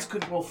 Shell-Atrax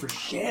couldn't roll for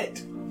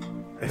shit.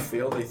 I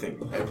feel they think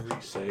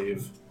every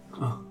save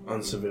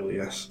on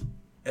Civilius.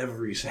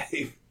 Every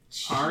save.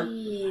 Our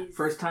Jeez.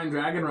 first time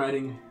dragon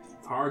riding.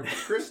 hard.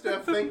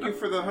 Christoph, thank you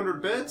for the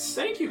 100 bits.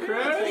 Thank you,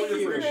 Chris.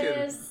 Totally you, appreciate it.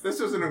 Chris. This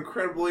was an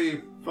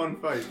incredibly fun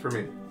fight for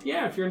me.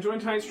 Yeah, if you're enjoying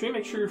tonight's stream,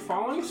 make sure you're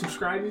following,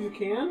 subscribe if you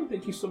can.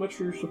 Thank you so much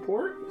for your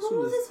support. This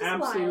was this was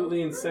absolutely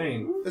wild.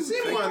 insane. The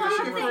same Thank one. you.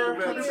 Thank you for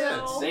Thank 100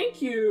 you. bits.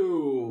 Thank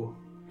you.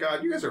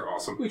 God, you guys are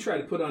awesome. We tried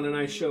to put on a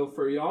nice show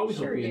for y'all. We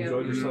Sure hope you do.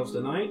 enjoyed yourselves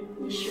tonight.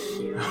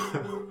 Sure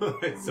do.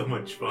 It's so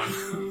much fun.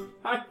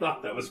 I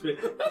thought that was pretty.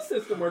 That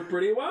system worked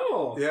pretty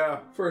well.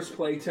 Yeah. First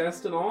play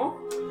test and all.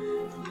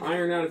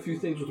 Ironed out a few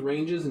things with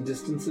ranges and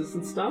distances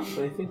and stuff.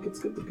 But I think it's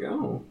good to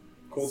go.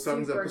 Cold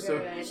Sun's Super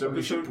episode. good.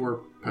 Somebody should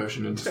pour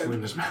potion into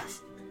Selena's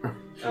mouth.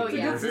 Oh It's a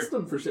yeah. good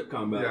system for ship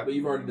combat, Yeah. but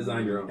you've already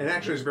designed your own. And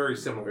actually, it's very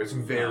similar. It's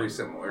very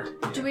similar.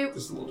 Do we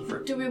Just a little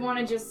different. do we want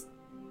to just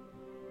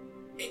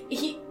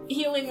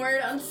healing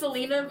word on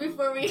Selena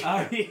before we?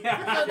 Oh, So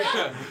yeah.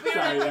 that we don't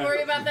Sorry, have to yeah.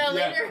 worry about that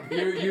Yeah,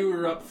 later. you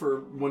were up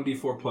for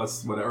 1d4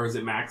 plus whatever, or is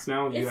it max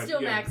now? You It's have-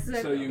 still yeah, max,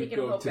 so you we can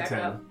go hope to back 10.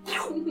 up.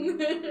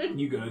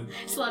 You good?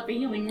 Slap a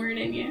healing word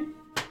in you.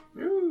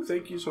 Ooh,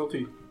 thank you,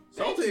 Salty.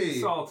 Salty.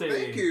 Salty.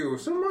 Thank you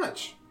so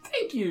much.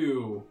 Thank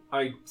you.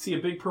 I see a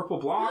big purple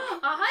block. A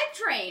hype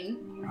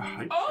train.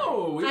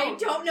 Oh, we I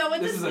don't know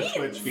what This this is a means.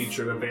 Twitch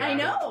feature that they I added.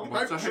 know.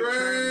 What's Hype a hype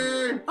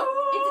train? train.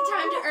 It's a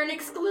time to earn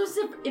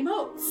exclusive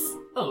emotes.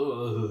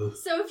 Ugh.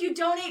 So if you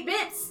donate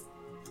bits,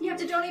 you have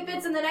to donate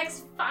bits in the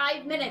next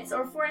 5 minutes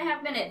or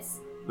 4.5 minutes.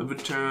 The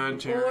Baton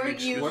Or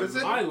you- What is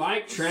it? I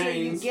like So you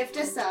trains. gift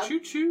a sub Choo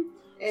choo.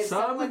 if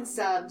Sub? someone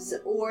subs,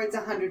 or it's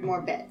 100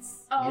 more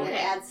bits. Oh, And it okay.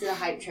 adds to the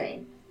hype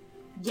train.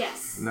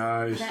 Yes.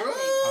 Nice. That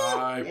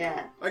Hype.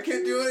 Yeah. I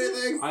can't do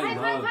anything. I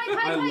love,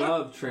 I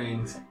love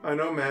trains. I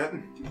know, Matt.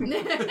 thing.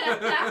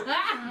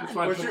 That's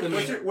why I What's put your, them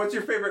in. what's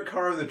your favorite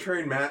car on the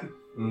train, Matt?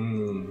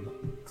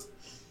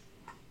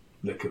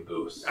 The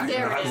caboose.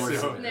 There it is.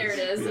 So- There it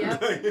is.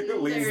 Yep.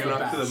 Leans There it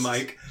up to is. the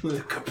mic. The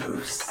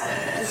caboose.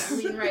 Just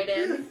lean right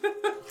in.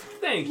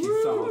 Thank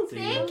you, Salty.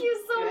 Thank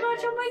you so much.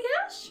 Oh my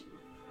gosh.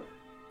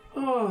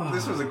 Oh.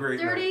 This was a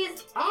great night.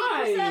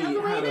 38% of the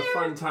way I had there. a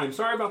fun time.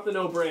 Sorry about the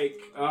no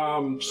break.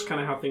 Just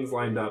kind of how things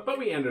lined up, but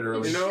we ended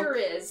early. It You know- sure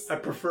is. I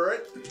prefer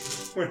it.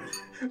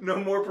 No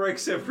more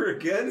breaks ever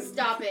again.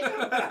 Stop it.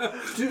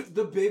 Dude,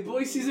 the Big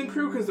Boy season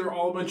crew, because they're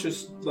all a bunch of,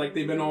 like,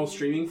 they've been all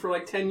streaming for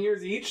like 10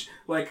 years each.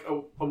 Like,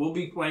 we'll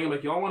be playing, I'm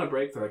like, y'all want a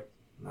break? They're like,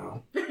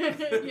 no.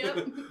 Yep.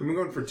 We've been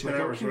going for 10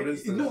 hours. What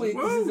is this? No, this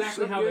Whoa, is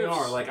exactly how they subgifts.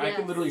 are. Like, I Yes,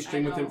 could literally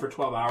stream I with them know. for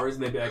 12 hours,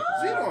 and they'd be like,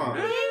 Xenon.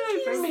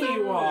 Thank you so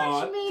Meanwhile,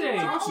 much,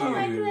 Meanwhile. thank Oh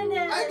my you.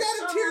 goodness. I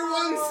got a tier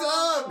 1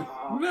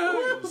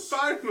 sub! Nice.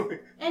 Finally!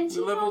 And We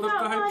Timo leveled up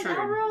got the hype one train.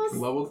 arrows.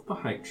 leveled up the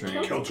hype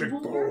train. Celtic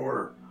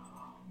Thor.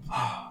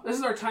 This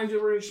is our time to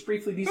really just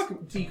briefly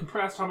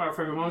decompress, talk about our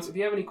favorite moments. If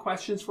you have any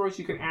questions for us,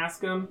 you can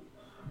ask them.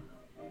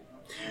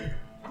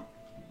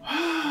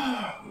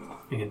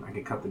 Again, I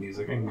can cut the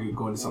music. I can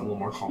go into something a little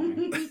more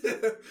calming.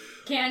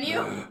 Can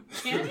you?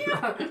 Can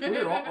you?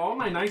 Weird. All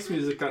my nice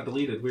music got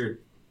deleted. Weird.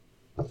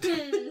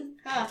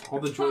 All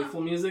the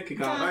joyful music, it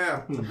Oh, got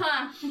yeah.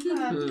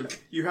 Huh.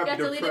 You have Got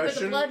deleted with the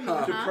depression. blood moon,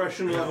 huh?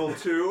 Depression level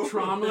 2.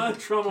 trauma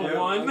Yeah.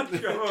 1.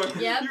 Come on.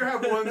 Yep. You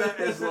have one that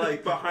is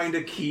like behind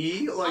a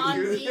key. Like On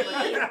you. me.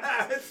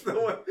 That's the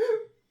one.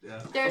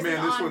 There's Oh, man,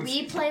 an this on one's-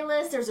 me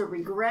playlist. There's a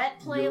regret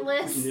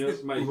playlist.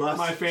 Yes, my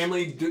Lust.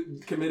 family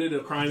committed a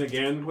crime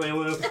again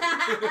playlist.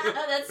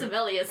 That's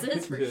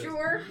Sibelius's for Yeah.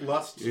 sure.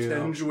 Lust Yeah.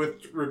 tinge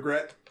with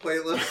regret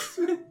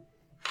playlist.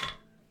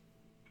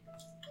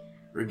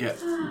 Regret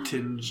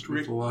tinged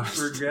with lust.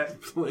 regret.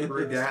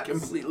 It's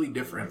completely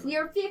different. We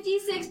are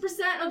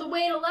 56% of the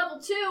way to level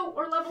 2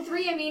 or level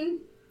 3. I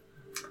mean,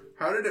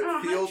 How did it Oh,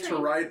 feel hype to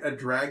train. ride a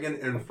dragon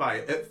and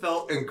fight? It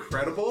felt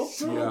incredible.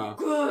 so Yeah.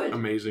 good,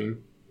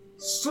 Amazing.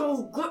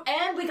 so good,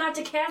 and we got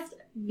to cast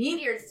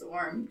Meteor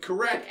Storm.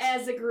 Correct. Like,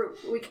 as a group,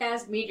 we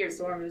cast Meteor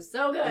Storm. It was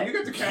so good. And you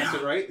got to cast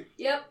it, right?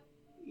 Yep.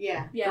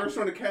 Yeah. Yeah. First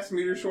one to cast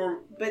Meteor Storm.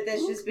 But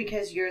that's just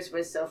because yours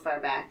was so far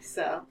back,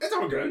 so. It's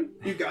all good.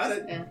 You got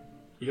it.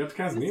 You got to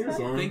cast Meteor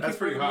Storm. Thank That's you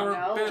for pretty the hot.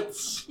 more No.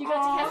 bits. You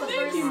got to cast the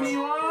Thank first. you,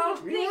 Miwa.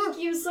 Thank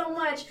you so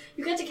much.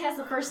 You got to cast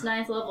the first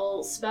 9th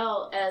level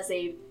spell as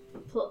a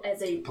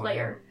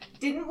player.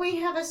 Didn't we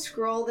have a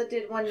scroll that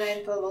did 1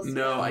 9th level spell?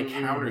 No, I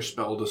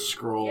counterspelled a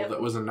scroll Yep.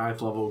 that was a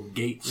 9th level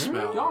gate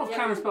spell. Y'all have Yeah.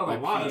 counterspelled a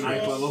lot of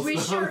Like 9th levels. We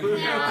sure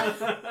have.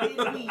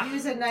 Did we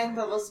use a 9th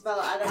level spell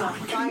out of a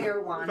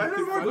fire one?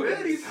 Better more Look at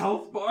bits. these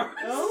health bars.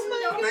 Oh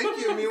my Thank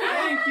you, Miwa.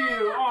 Thank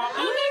you. Oh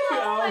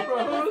my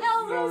Oh, goodness,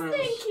 Elbows,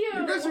 thank you.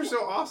 You guys are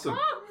so awesome.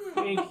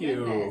 Thank you.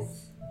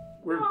 goodness.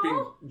 We're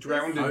being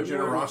drowned in I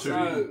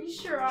generosity. You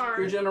sure are.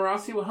 Your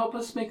generosity will help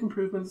us make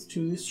improvements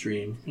to the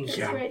stream. Thank That's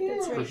you. right,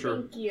 that's Yeah. right. For sure.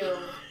 Thank you.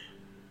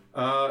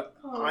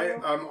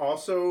 I'm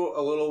also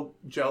a little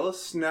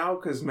jealous now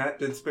because Matt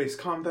did space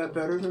combat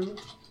better than me.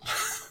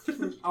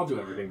 I'll do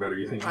everything better,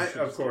 you think?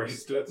 Of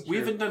course. That's We true.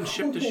 haven't done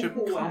ship-to-ship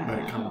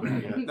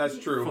combat yet. That's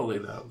true. Fully,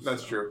 though.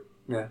 That's so. true.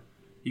 Yeah.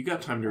 You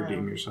got time to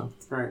redeem yourself.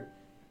 Right.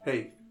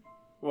 Hey,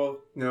 Well,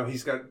 no,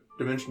 he's got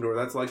Dimension Door.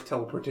 That's like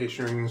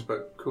teleportation rings,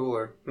 but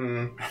cooler.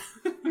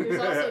 There's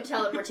also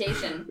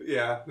teleportation.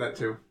 Yeah, that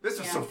too. This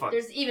was so fun.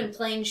 There's even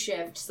plane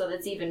shift, so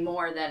that's even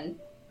more than...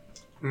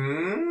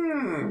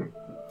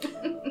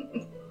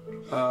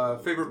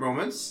 Favorite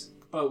moments?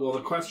 Oh, well,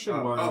 the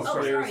question was,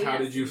 players, how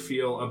did you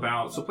feel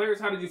about... So, players,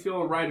 how did you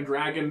feel ride a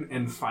dragon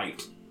and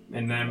fight?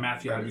 And then,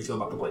 Matthew, how did you feel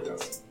about the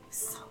playtest?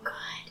 So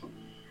good.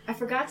 I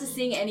forgot to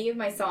sing any of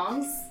my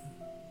songs.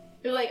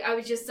 Like, I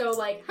was just so,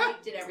 like,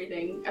 hyped and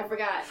everything. I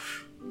forgot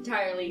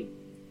entirely.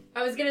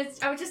 I was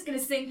just gonna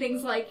sing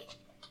things like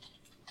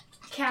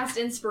cast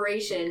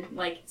inspiration,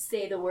 like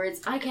say the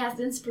words, I cast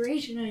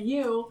inspiration on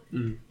you.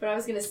 But I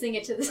was gonna sing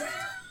it to the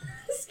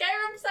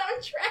Skyrim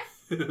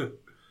soundtrack.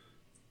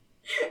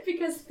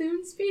 Because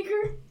Thune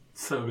Speaker.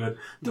 So good.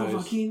 Nice.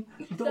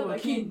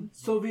 Dovahkiin,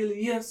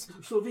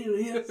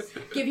 Sovilius.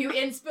 Give you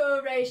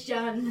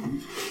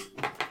inspiration.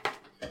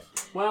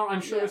 Well,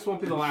 I'm sure this won't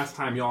be the last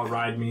time y'all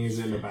ride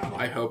Mies in a battle.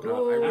 I hope not.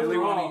 I really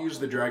Ooh. want to use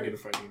the dragon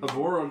fighting.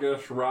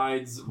 Avorogus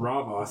rides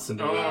Ravos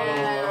into a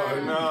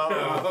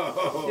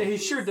Yeah. Yeah, he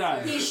sure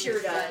does. He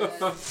sure does.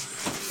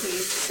 He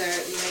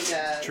certainly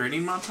does.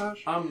 Training montage?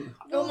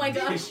 Oh my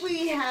gosh. Didn't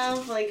we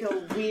have like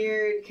a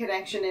weird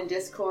connection in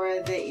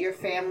Discord that your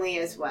family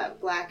is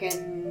what? Black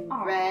and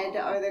red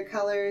are the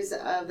colors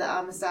of the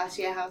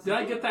Amastasia house? Did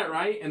I get that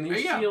right? And the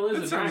Yeah, seal is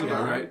that a sounds dragon,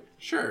 about right.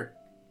 Sure.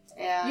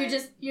 Yeah.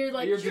 You're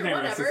like, You're sure, Daenerys,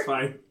 whatever. it's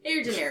fine.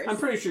 You're Daenerys. I'm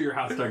pretty sure you're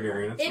House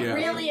Targaryen. It's It Yeah.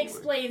 really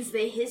explains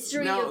the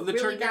history Now, of the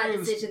really bad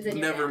decisions in Targaryens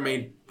your never family.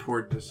 made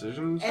poor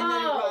decisions. And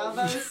then Oh,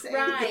 Ravos.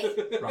 right.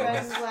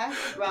 Red and black.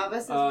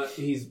 Ravos is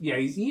He's red.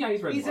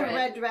 he's a black.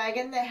 red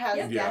dragon that has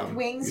Yep. death Yeah,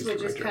 wings, he's a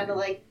which red is kind dragon. of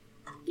like,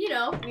 You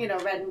know,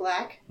 red and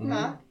black.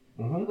 Huh?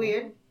 Mhm.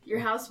 Weird. your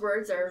house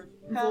words are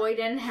void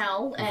and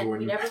hell, and we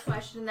Void. never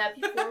questioned that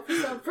before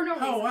for no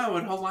reason. Oh, wow,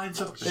 it all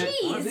lines up.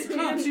 Jeez. To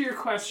answer your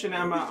question,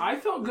 Emma, I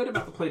felt good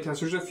about the playtest.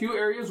 There's a few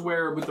areas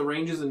where, with the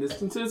ranges and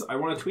distances, I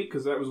want to tweak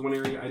because that was one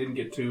area I didn't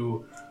get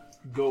to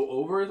go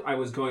over. I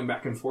was going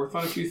back and forth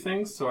on a few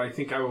things, so I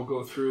think I will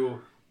go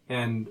through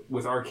and,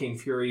 with Arcane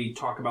Fury,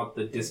 talk about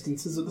the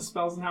distances of the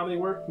spells and how they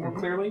work more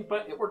clearly.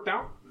 But it worked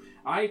out.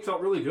 I felt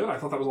really good. I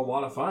thought that was a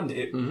lot of fun.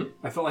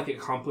 I felt like it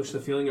accomplished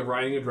the feeling of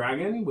riding a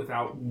dragon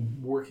without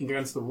working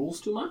against the rules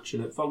too much,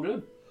 and it felt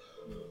good.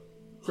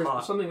 For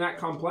something that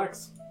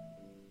complex.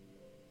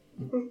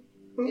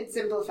 It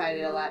simplified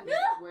it a lot. Made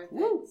it worth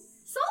it.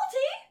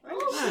 Salty?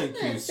 Oh, Thank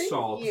you, goodness.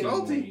 Salty. you.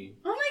 Salty.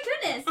 Oh my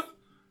goodness.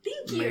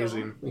 Thank you.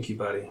 Amazing. Thank you,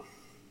 buddy.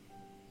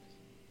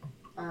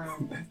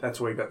 That's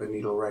why you got the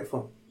needle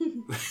rifle.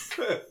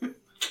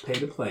 Pay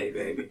to play,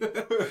 baby.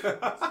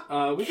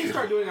 We can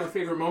start doing our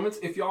favorite moments.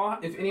 If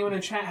anyone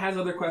in chat has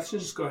other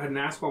questions, just go ahead and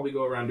ask while we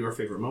go around to our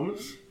favorite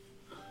moments.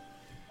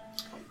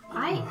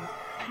 I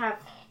have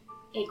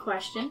a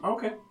question.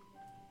 Okay.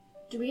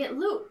 Do we get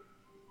loot?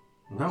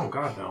 No,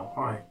 God, no.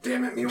 Why?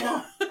 Damn it,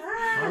 Miwa!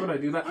 Why would I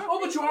do that? Oh,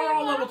 but you are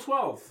all level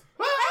 12.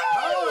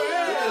 Oh,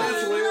 yeah,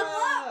 that's weird.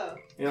 Oh.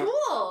 Yeah.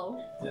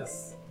 Cool.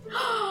 Yes.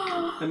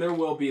 And there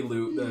will be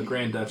loot, the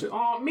Grand Duchess.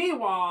 Oh,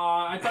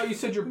 Miwa! I thought you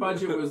said your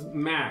budget was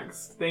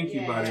maxed. Thank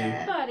you, buddy.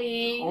 Yeah.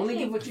 Buddy. Only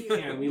give what you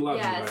can. We love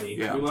Yes. you, buddy.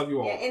 Yeah. We love you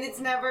all. Yeah, and it's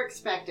never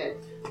expected.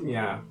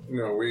 Yeah.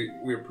 No, we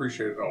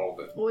appreciate all of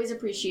it. Always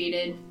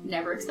appreciated,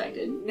 never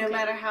expected. No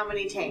matter how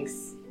many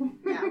tanks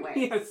that way.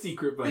 He has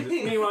secret budgets.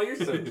 Meanwhile, you're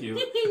so cute.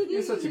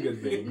 You're such a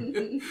good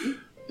thing.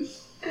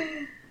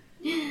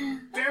 Damn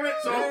it,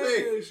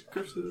 Salty!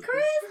 Chris,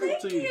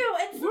 thank you.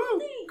 It's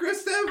Salty.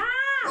 Kristen!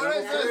 What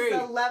is This is it?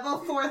 the level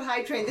 4th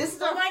hype train. This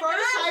is our Oh my first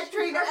gosh. hype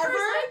train Our ever. first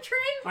hype train?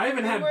 I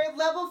haven't And had... we're at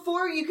level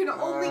 4. You can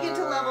only get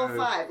to level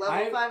 5.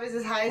 Level 5 is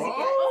as high as you get.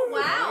 Oh,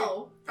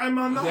 wow. I'm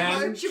on the Then-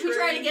 hype Should we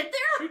try to train. get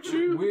there?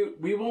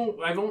 We won't...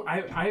 I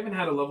haven't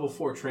had a level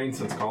 4 train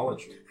since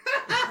college.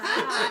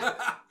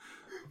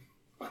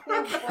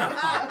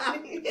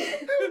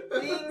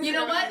 You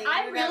know what?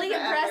 I'm really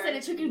impressed that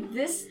it took you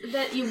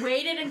that you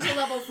waited until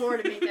level 4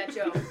 to make that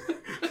joke.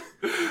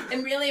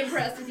 I'm really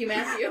impressed with you,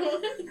 Matthew.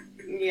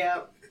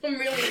 Yep. I'm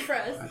really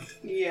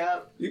impressed.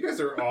 Yep. You guys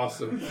are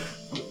awesome.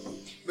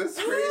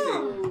 That's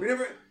crazy. We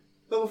never...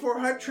 Level 4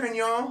 hype train,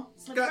 y'all.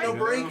 Got no It's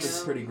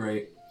breaks. pretty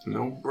great.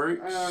 No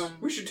breaks.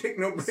 We should take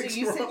no So breaks.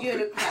 you for said you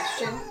had a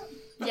question?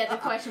 Yeah, the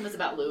question was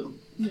about loot.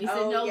 You said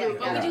Oh, no yeah, loot,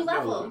 but yeah. we do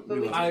level. But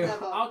we do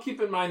level. I'll keep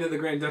in mind that the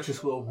Grand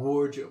Duchess will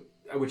reward you,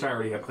 which I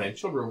already have planned.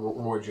 She'll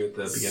reward you at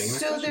the beginning. Next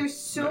So question. there's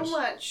so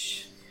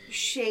much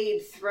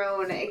shade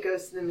thrown at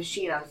Ghost in the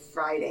Machine on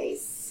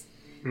Fridays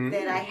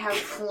that I have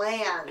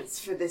plans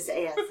for this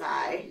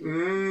ASI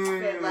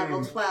at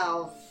level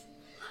 12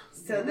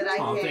 so that I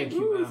Aw, can thank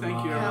you, Emma.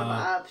 thank you, come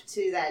up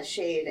to that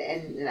shade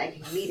and I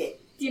can meet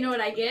it. Do you know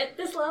what I get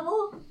this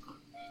level?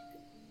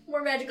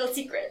 More magical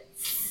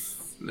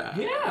secrets. Nah.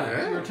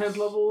 Yeah, your 10th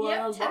level Yep,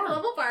 10th bard.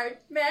 level bard.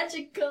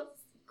 Magical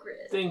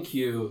secrets. Thank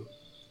you.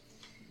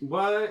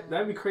 What?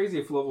 That'd be crazy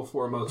if level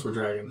 4 emotes were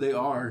dragons. They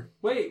are.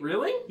 Wait,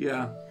 really?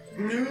 Yeah.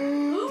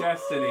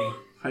 Destiny.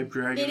 Hype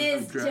dragon. It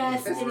is hype dragon.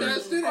 Destiny. It's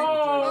Destiny.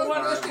 Oh,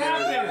 what Destiny. just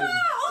happened?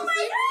 Oh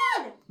my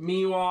god!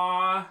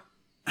 Miwa.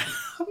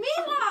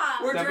 Miwa!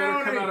 We're That better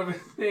come drowning. out of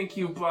it. Thank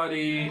you,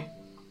 buddy.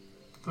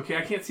 Okay,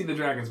 I can't see the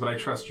dragons, but I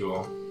trust you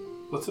all.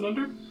 What's it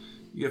under?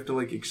 You have to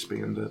like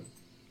expand it.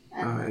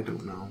 I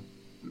don't know.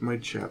 My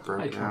chat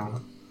broke I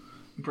now.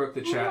 broke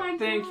the Oh chat. my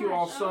Thank you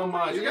all so gosh.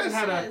 much. You We haven't guys-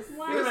 had a Yes.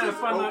 Wow. we haven't had a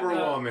fun night.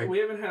 Overwhelming. We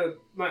haven't had a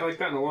night like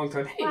that in a long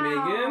time. Hey, Megan.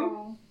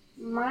 Wow.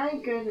 My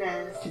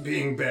goodness.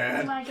 Being Oh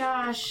bad. my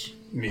gosh. Oh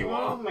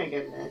Meanwhile, my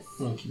goodness.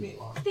 Thank you,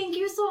 Meatloaf. Thank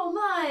you so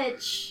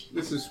much.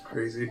 this is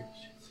crazy.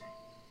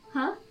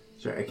 Huh?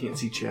 Sorry, I can't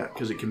see chat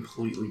because it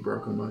completely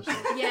broke on my side.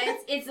 Yeah,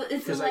 it's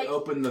Because like. I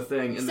opened the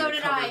thing and So then it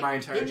did covered I. my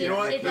entire It chat. did- You know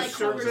what? it, like,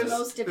 covers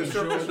most of the it.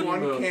 Surface Show One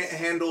the can't emotes.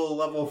 handle a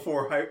level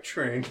 4 hype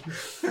train.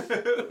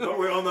 But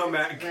we all know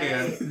Matt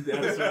can.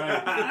 That's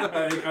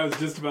right. I was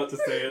just about to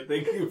say it.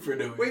 Thank you for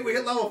doing Wait, we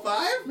hit level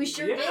 5? We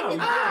sure Yeah, did. we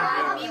And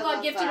did.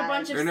 Meatloaf gifted a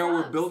bunch of I know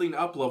we're subs. building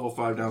up level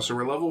 5 now, so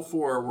we're level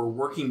 4. We're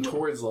working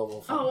towards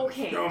level 5. Oh,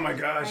 okay. Oh my I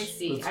gosh.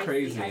 see. That's I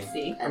crazy. see. I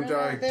see. I'm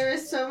dying. There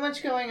is so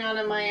much going on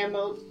in my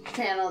emote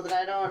panel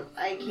that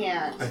I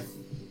can't.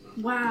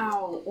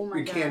 Wow. Oh my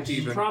We god. can't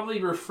even.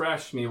 Probably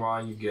refresh me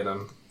while you get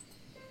them.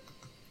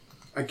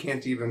 I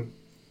can't even.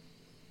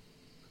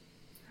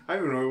 I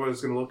don't even know what I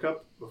was going to look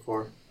up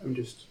before. I'm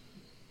just.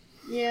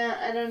 Yeah,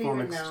 I don't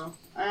even Phonics. know.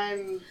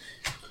 I'm.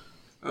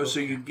 Oh, so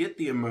you get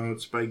the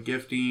emotes by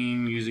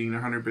gifting, using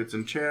 100 bits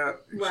in chat.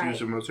 Right.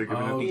 Exclusive emotes are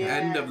given Oh, at the yeah.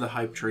 end of the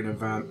Hype Train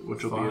event,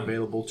 which will Fun. be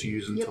available to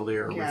use until they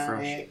are Got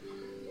refreshed it.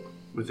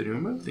 with the new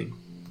emote theme.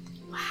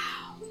 Wow.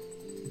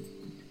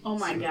 Oh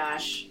my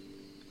gosh.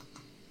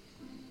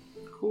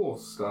 Cool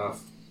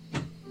stuff.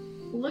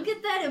 Look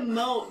at that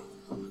emote.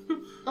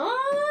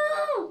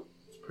 Oh.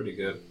 It's pretty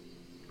good.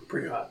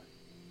 Pretty hot.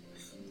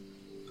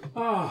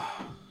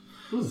 Oh,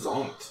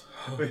 zonked.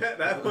 Yeah,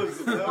 that was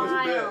a bit.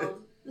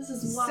 Wild. This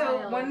is wild.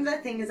 So one of the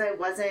things I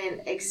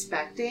wasn't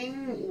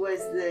expecting was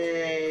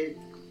the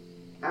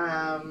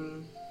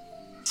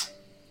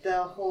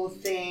whole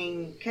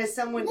thing because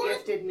someone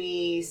gifted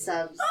me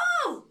subs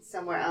Oh!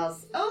 somewhere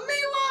else. Oh,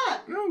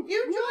 Miwa! No,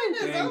 You joined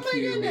us! Thank Oh my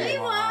you, goodness!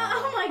 Miwa. Wow.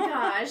 Oh my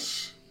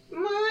gosh.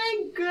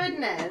 My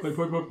goodness!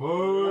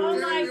 Oh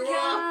There my you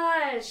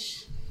are.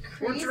 gosh.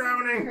 We're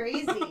drowning.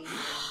 Crazy.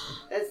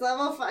 That's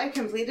level 5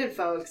 completed,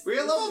 folks. We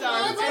at level This is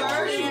our 5?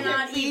 first I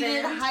cannot completed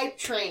even. hype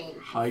train.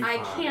 High I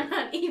five.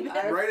 cannot even.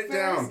 Our Write it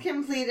down. First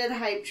completed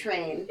hype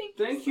train.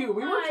 Thank you.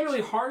 We worked much.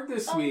 really hard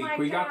this Oh week. my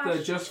We got the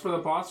gosh. just for the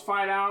boss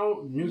fight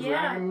out, new Yeah.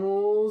 dragon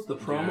rules, the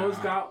promos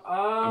Yeah. got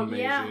up. Amazing.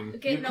 Yeah,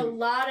 getting You a can-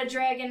 lot of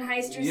Dragon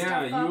Heisters Yeah,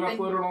 stuff you up. and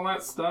uploaded all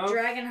that stuff.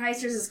 Dragon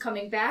Heisters is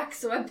coming back,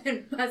 so I've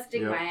been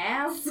busting Yep. my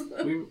ass.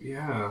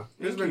 Yeah.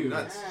 It's Thank been you.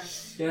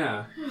 nuts.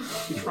 Yeah.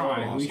 We try.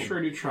 We Awesome. sure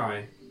do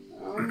try.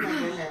 Oh my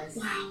goodness.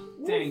 Wow.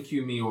 Thank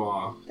you,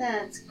 Miwa.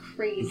 That's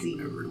crazy.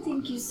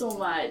 Thank you so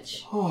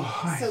much.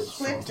 Oh, So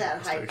clip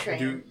that hype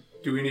train.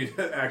 Do we need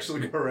to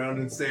actually go around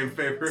and save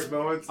favorite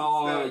moments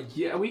and stuff?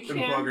 yeah, we And plug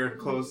can. our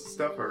closed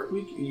stuff? Or?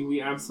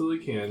 We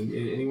absolutely can.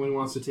 Anyone who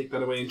wants to take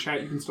that away in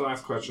chat, you can still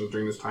ask questions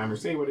during this time or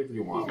say whatever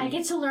you want. I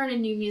get to learn a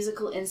new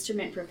musical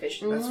instrument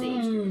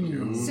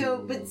proficiency.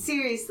 So, but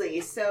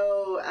seriously,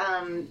 so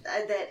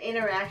that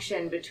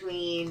interaction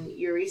between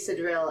Eureka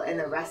Drill and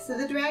the rest of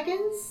the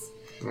dragons.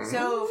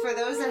 So, for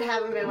those that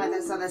haven't been with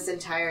us on this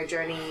entire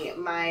journey,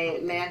 my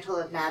Mantle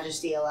of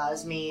Majesty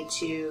allows me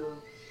to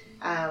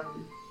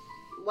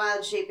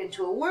wild shape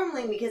into a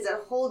wormling because it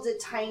holds a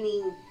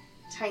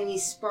tiny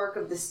spark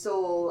of the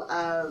soul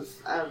of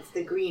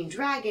the green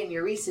dragon,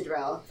 Eureka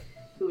Drill,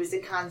 who is the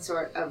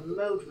consort of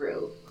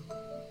Modru.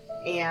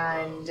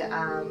 And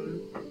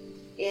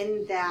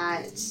in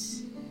that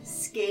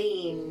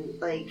skein,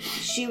 like,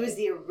 she was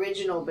the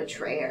original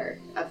betrayer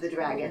of the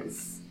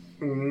dragons,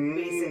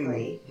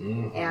 basically.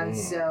 And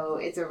so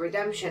it's a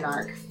redemption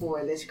arc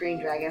for this green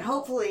dragon,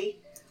 hopefully.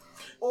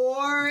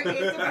 Or it's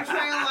a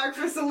betrayal arc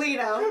for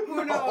Selena.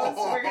 Who knows?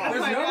 We're gonna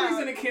There's find no out.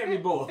 reason it can't be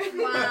both.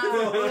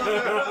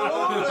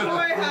 Oh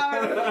boy,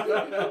 Howard.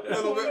 A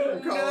little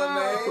bit from column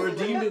A.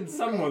 Redeemed in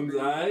someone's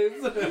eyes.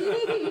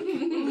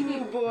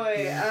 Oh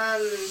boy.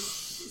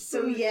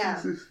 So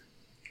yeah.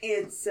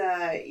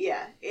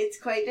 It's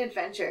quite an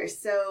adventure.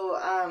 So,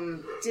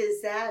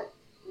 does that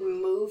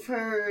move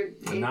her?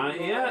 Not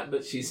yet,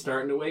 but she's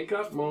starting to wake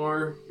up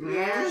more.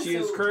 Yeah. She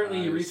is so- currently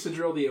Eureka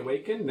Drill the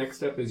Awakened.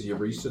 Next up is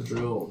Eureka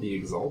Drill the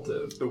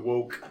Exalted. The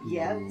woke.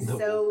 Yep. The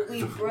So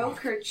we broke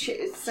her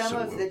some So-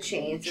 of the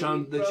chains. and Chun,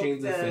 we the broke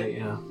chains of fate,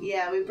 yeah.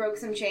 Yeah, we broke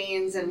some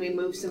chains and we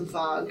moved some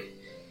fog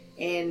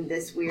in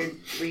this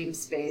weird dream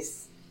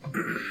space.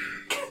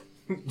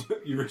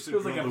 You were It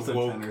was like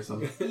episode 10 or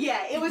something.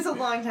 Yeah, it was a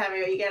long time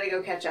ago. You gotta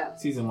go catch up.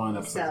 Season 1,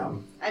 episode So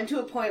 7. I'm to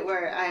a point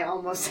where I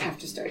almost have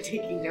to start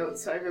taking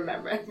notes so I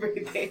remember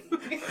everything.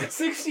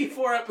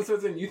 64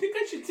 episodes in. You think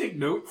I should take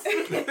notes?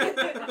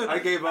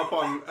 I gave up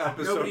on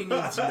episode Nobody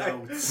needs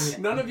 5. notes.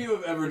 None of you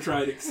have ever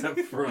tried except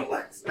for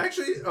Alexa.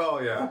 Actually, oh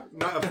yeah,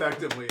 not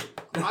effectively.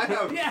 I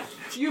have. Yeah,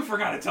 you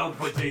forgot a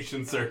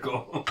teleportation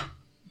circle.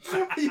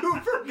 You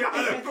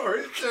forgot a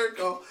bird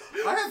circle.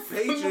 I have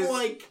pages.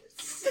 Like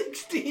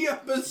 60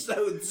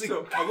 episodes So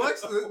ago.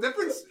 Alexis, the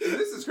difference.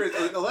 This is crazy.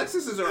 Like,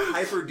 Alexis's are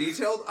hyper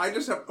detailed. I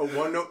just have a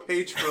OneNote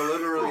page for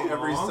literally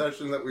every Aw.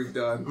 session that we've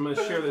done. I'm gonna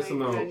share this Oh a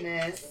my note.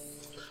 goodness.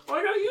 Oh,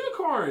 I got a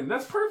unicorn.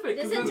 That's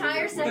perfect. This 'cause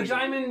entire the section-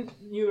 diamond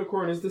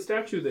unicorn is the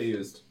statue they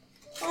used.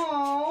 Aww.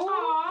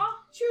 Aw.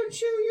 Choo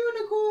choo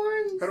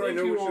unicorns. How do I Thank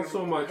know you which all one-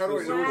 so much. how do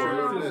I for know which support. one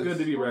It it feels is? good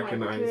to be Oh my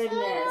recognized. goodness.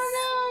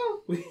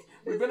 Oh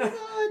We've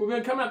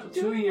been coming up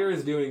 2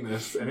 years doing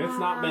this, and it's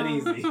not been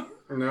easy.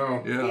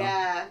 No. no.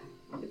 Yeah.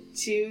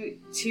 2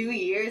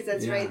 years,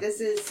 that's Yeah. right.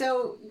 This is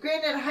so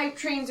granted hype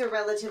trains are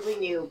relatively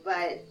new,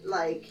 but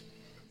like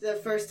the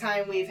first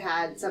time we've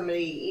had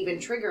somebody even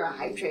trigger a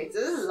hype train. So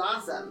this is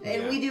awesome.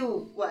 And Yeah. we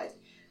do what?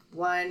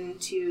 1,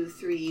 2,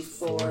 3,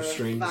 4, 4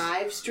 streams.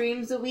 5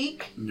 streams a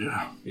week.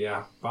 Yeah.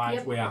 Yeah, 5.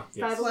 Yep. Yeah,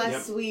 yes. 5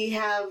 Plus we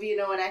have,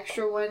 an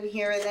extra one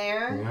here and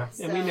there. Yeah,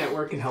 and we So-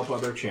 network and help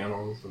other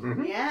channels.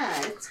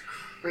 Yeah, it's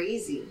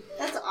crazy.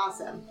 That's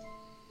awesome.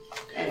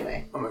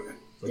 Anyway. Oh my god.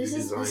 This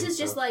is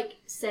just like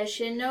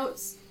session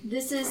notes.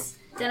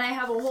 Then I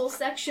have a whole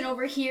section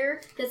over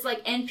here that's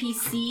like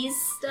NPCs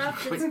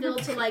stuff that's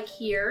filled to like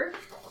here.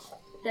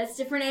 That's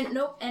different.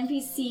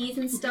 NPCs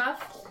and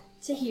stuff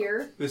to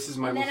here. This is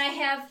my. And then I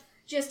have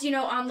just,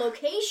 on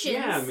locations.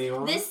 Yeah,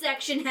 Mila. This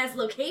section has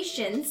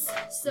locations.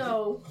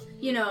 So,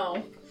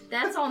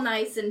 that's all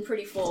nice and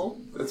pretty full.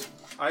 That's.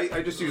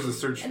 I just use the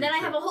search. And then I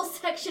feature. have a whole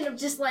section of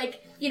just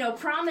like,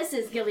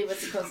 promises Gilly was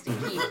supposed to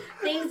keep.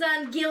 Things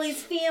on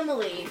Gilly's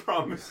family.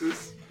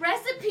 promises.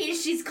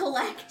 Recipes she's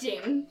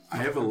collecting. I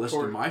have a list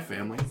of my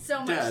family. So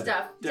much Dead,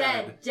 stuff.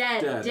 dead,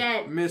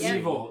 Dead.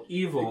 missing, Yep.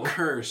 Evil.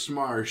 curse,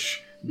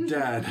 marsh,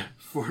 dead,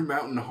 Fort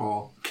Mountain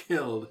Hall,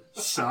 killed,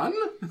 son?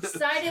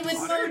 Sided with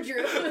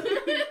Modrew.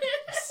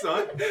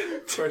 Son?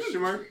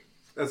 Question mark.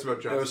 That's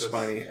about That was justice.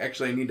 funny.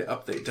 Actually, I need to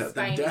update that.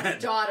 Spiny. Dead.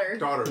 Daughter.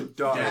 Daughter.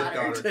 Daughter. Dead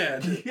daughter.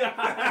 Dead.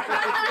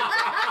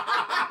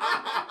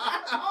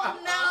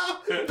 Oh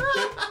no! Dead.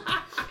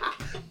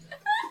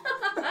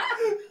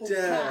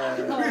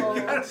 Oh,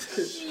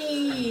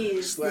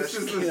 jeez. Slash This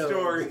is the kill.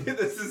 story.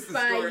 This is the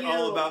By story you.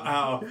 all about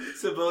how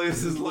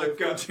Sibelius' life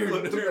got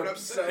turned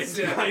upside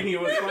down. Spiny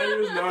was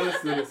not a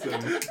citizen.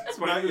 Not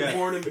Spiny was yet.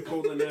 born into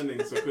golden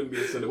ending, so it couldn't be a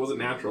citizen. It wasn't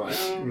naturalized.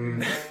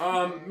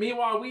 Mm.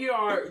 Meanwhile, you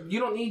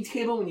don't need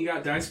cable when you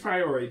got Dice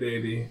Priority,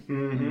 baby.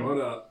 Mhm. What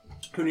up?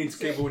 Who needs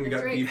cable when you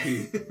got That's right.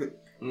 DP?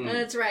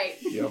 That's right.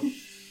 Yep.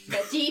 The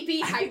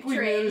DP I hype think we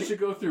train. managed to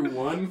go through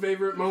one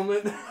favorite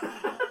moment.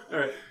 All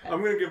right,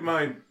 I'm gonna give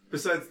mine.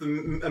 Besides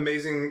the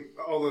amazing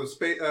all those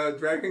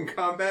dragon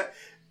combat,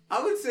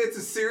 I would say it's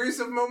a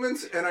series of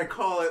moments, and I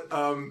call it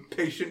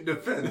patient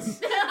defense.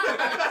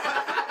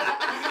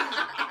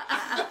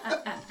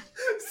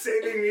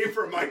 Saving me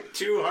from like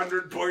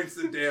 200 points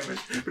of damage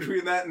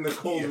between that and the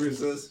cold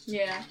resist.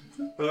 Yeah.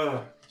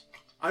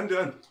 I'm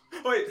done.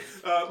 Wait,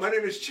 my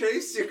name is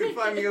Chase. You can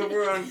find me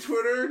over on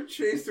Twitter,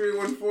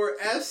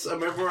 Chase314S.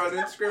 I'm over on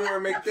Instagram where I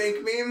make dank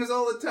memes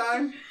all the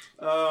time.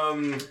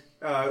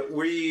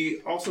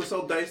 We also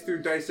sell dice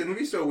through Dice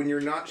Envy, so when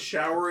you're not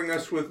showering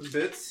us with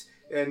bits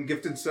and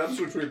gifted subs,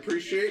 which we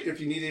appreciate,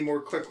 if you need any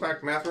more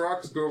click-clack math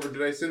rocks, go over to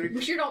Dice Envy.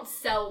 We sure don't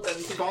sell them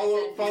to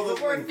Follow but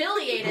we're the-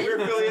 affiliated. We're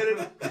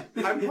affiliated.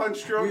 I'm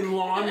Punch we Drunk.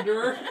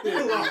 launder.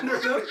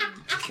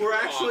 We're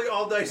actually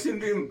all Dice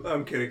Envy.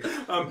 I'm kidding.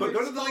 But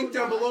go to the link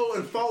down below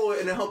and follow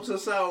it, and it helps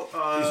us out.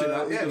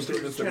 Yeah, These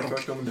statements that channel.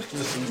 affect on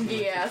business.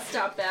 Yeah,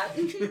 stop that.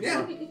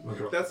 Yeah,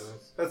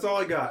 that's all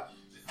I got.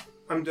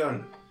 I'm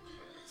done.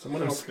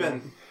 Someone I'm else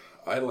spent.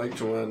 I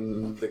liked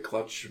when the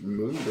clutch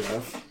moon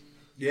breath.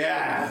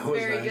 Yeah. That was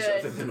Very nice, good.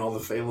 other than all the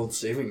failed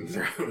saving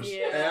throws.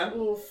 Yeah. Yeah.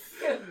 Oof.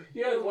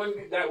 Yeah,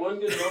 that one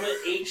good moment,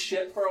 ate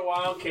shit for a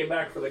while, came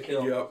back for the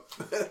kill.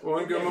 Yep.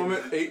 One good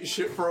moment, ate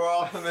shit for a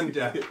while, and then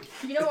death.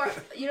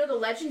 The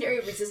legendary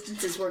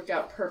resistances worked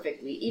out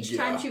perfectly. Each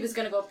time Yeah. she was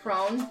gonna go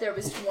prone, there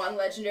was one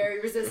legendary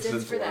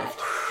resistance for that.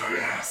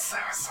 Yes,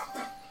 that was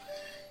something.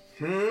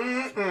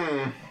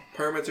 Mm-mm.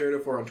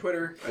 Pyromet084 on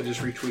Twitter. I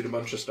just retweet a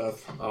bunch of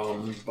stuff.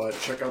 But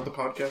check out the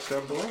podcast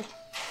down below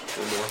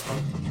for more.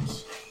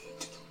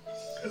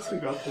 Yes, we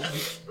got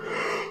this.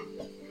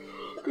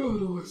 Go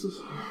ahead, Alexis.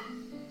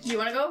 Do you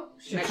want to go?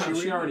 She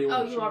already went.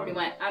 Oh, you already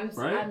went.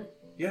 Right? I'm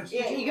Yes.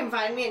 Yeah, you can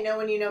find me at No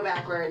One You Know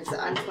Backwards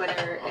on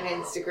Twitter and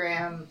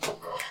Instagram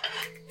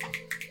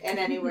and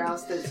anywhere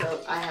else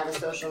that I have a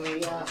social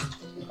media.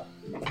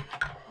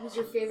 Was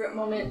your favorite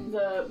moment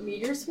the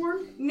meteor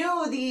swarm?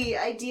 No, the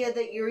idea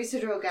that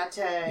Yurisudro got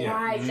to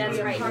Right, that's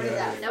be a right. part of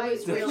that. That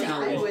was fight, really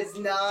I cool. was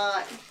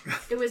not.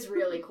 It was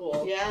really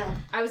cool. Yeah.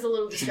 I was a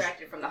little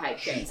distracted from the hype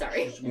train.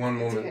 Sorry. One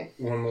moment, okay.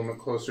 one moment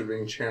closer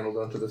being channeled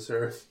onto this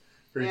earth,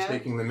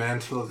 retaking the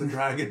mantle of the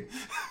dragon.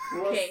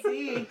 We'll Okay.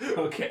 see.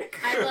 Okay.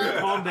 I love.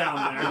 Calm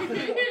down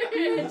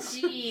there.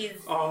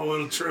 Jeez. Oh,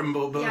 will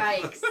tremble, but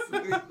Yikes.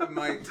 the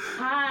might.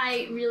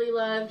 I really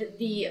loved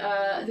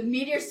the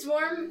meteor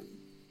swarm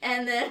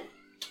and then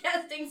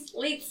casting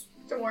sleet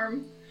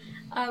storm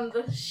on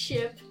the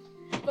ship.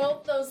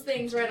 Both those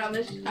things right on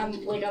the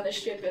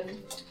ship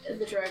and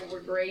the dragon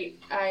were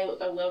great. I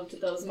loved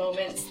those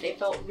moments. They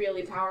felt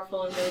really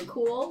powerful and really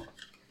cool.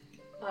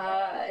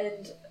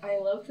 and I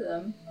loved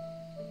them.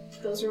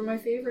 Those were my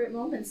favorite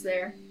moments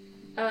there.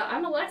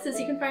 I'm Alexis.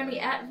 You can find me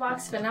at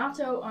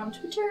VoxFanato on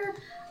Twitter.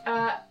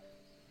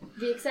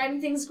 The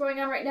exciting things going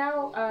on right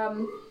now,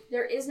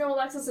 there is no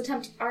Alexis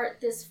Attempt art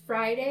this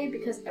Friday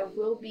because I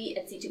will be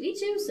at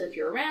C2E2, so if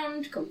you're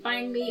around, come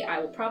find me. I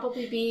will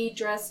probably be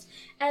dressed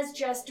as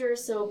Jester,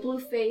 so blue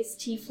face,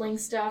 tiefling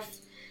stuff,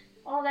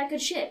 all that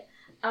good shit.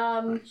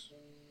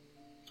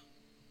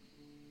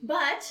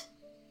 But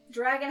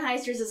Dragon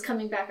Heisters is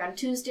coming back on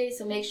Tuesday,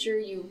 so make sure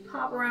you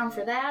pop around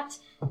for that.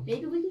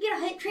 Maybe we can get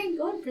a hype train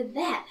going for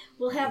that.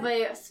 We'll have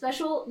a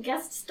special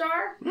guest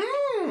star.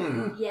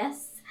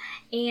 Yes.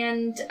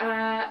 And,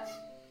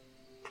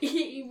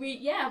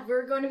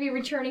 we're going to be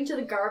returning to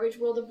the garbage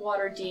world of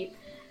Waterdeep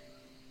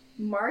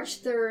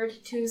March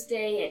 3rd,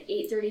 Tuesday at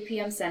 8:30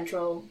 p.m.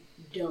 Central.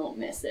 Don't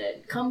miss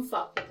it. Come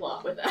fuck the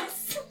plot with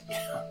us.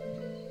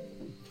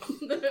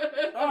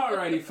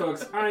 Alrighty,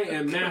 folks. I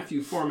am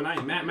Matthew Foreman. I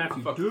am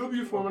Matthew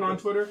W. Foreman on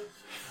Twitter.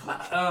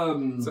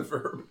 It's a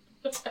verb.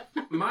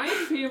 My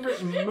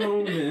favorite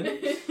moment,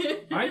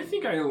 I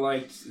think I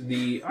liked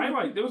this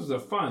was a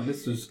fun.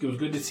 It was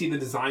good to see the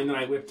design that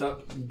I whipped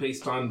up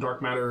based on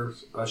Dark Matter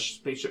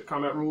spaceship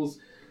combat rules.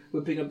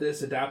 Whipping up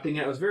this, adapting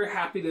it. I was very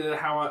happy to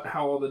how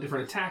all the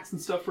different attacks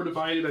and stuff were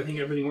divided. I think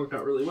everything worked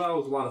out really well. It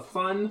was a lot of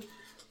fun.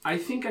 I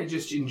think I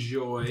just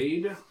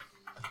enjoyed.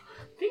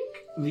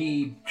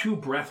 The 2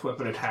 breath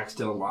weapon attacks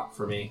did a lot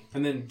for me.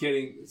 And then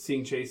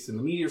seeing Chase in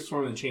the Meteor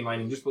Storm and the Chain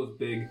Lightning, just those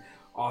big,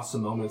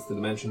 awesome moments that I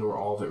mentioned were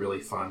all of it really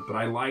fun. But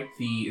I liked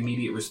the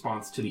immediate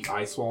response to the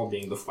Ice Wall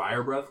being the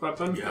fire breath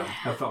weapon. Yeah.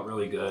 That felt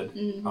really good.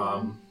 Mm-hmm.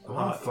 A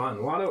lot of fun.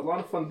 A lot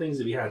of fun things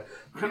that we had.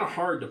 Kind of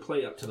hard to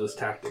play up to those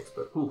tactics,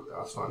 but that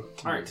was fun.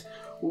 All right.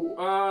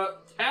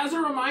 As a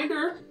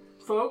reminder,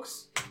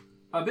 folks,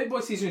 Big Boy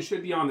Season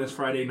should be on this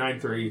Friday,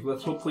 9:30.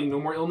 Let's hopefully no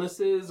more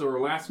illnesses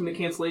or last-minute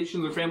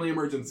cancellations or family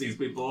emergencies,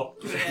 people.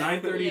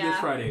 9:30 this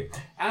Friday.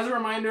 As a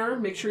reminder,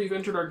 make sure you've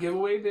entered our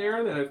giveaway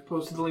there that I've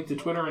posted the link to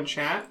Twitter and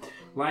chat.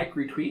 Like,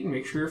 retweet, and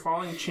make sure you're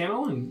following the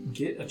channel and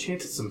get a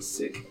chance at some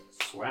sick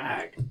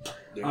swag.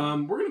 Yeah.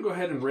 We're going to go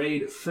ahead and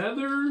raid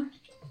Feather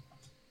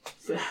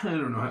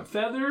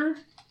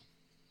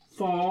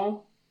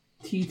Fall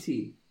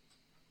TT.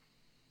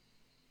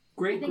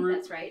 Great I think group.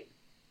 That's right.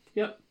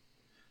 Yep.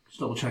 Just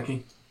double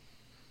checking.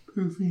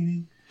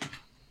 Proofreading.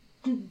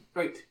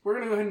 Right, we're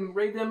gonna go ahead and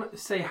raid them.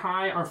 Say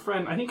hi. I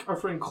think our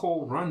friend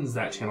Cole runs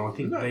that channel. I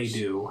think they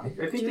do. I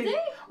think do they?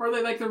 Or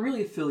they're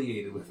really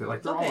affiliated with it.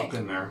 Like they're all up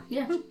in there.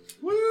 Yeah.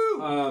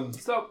 Woo!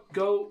 So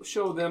go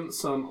show them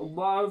some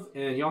love,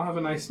 and y'all have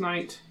a nice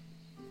night.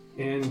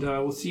 And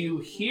we'll see you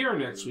here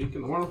next week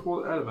in the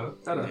wonderful Edda.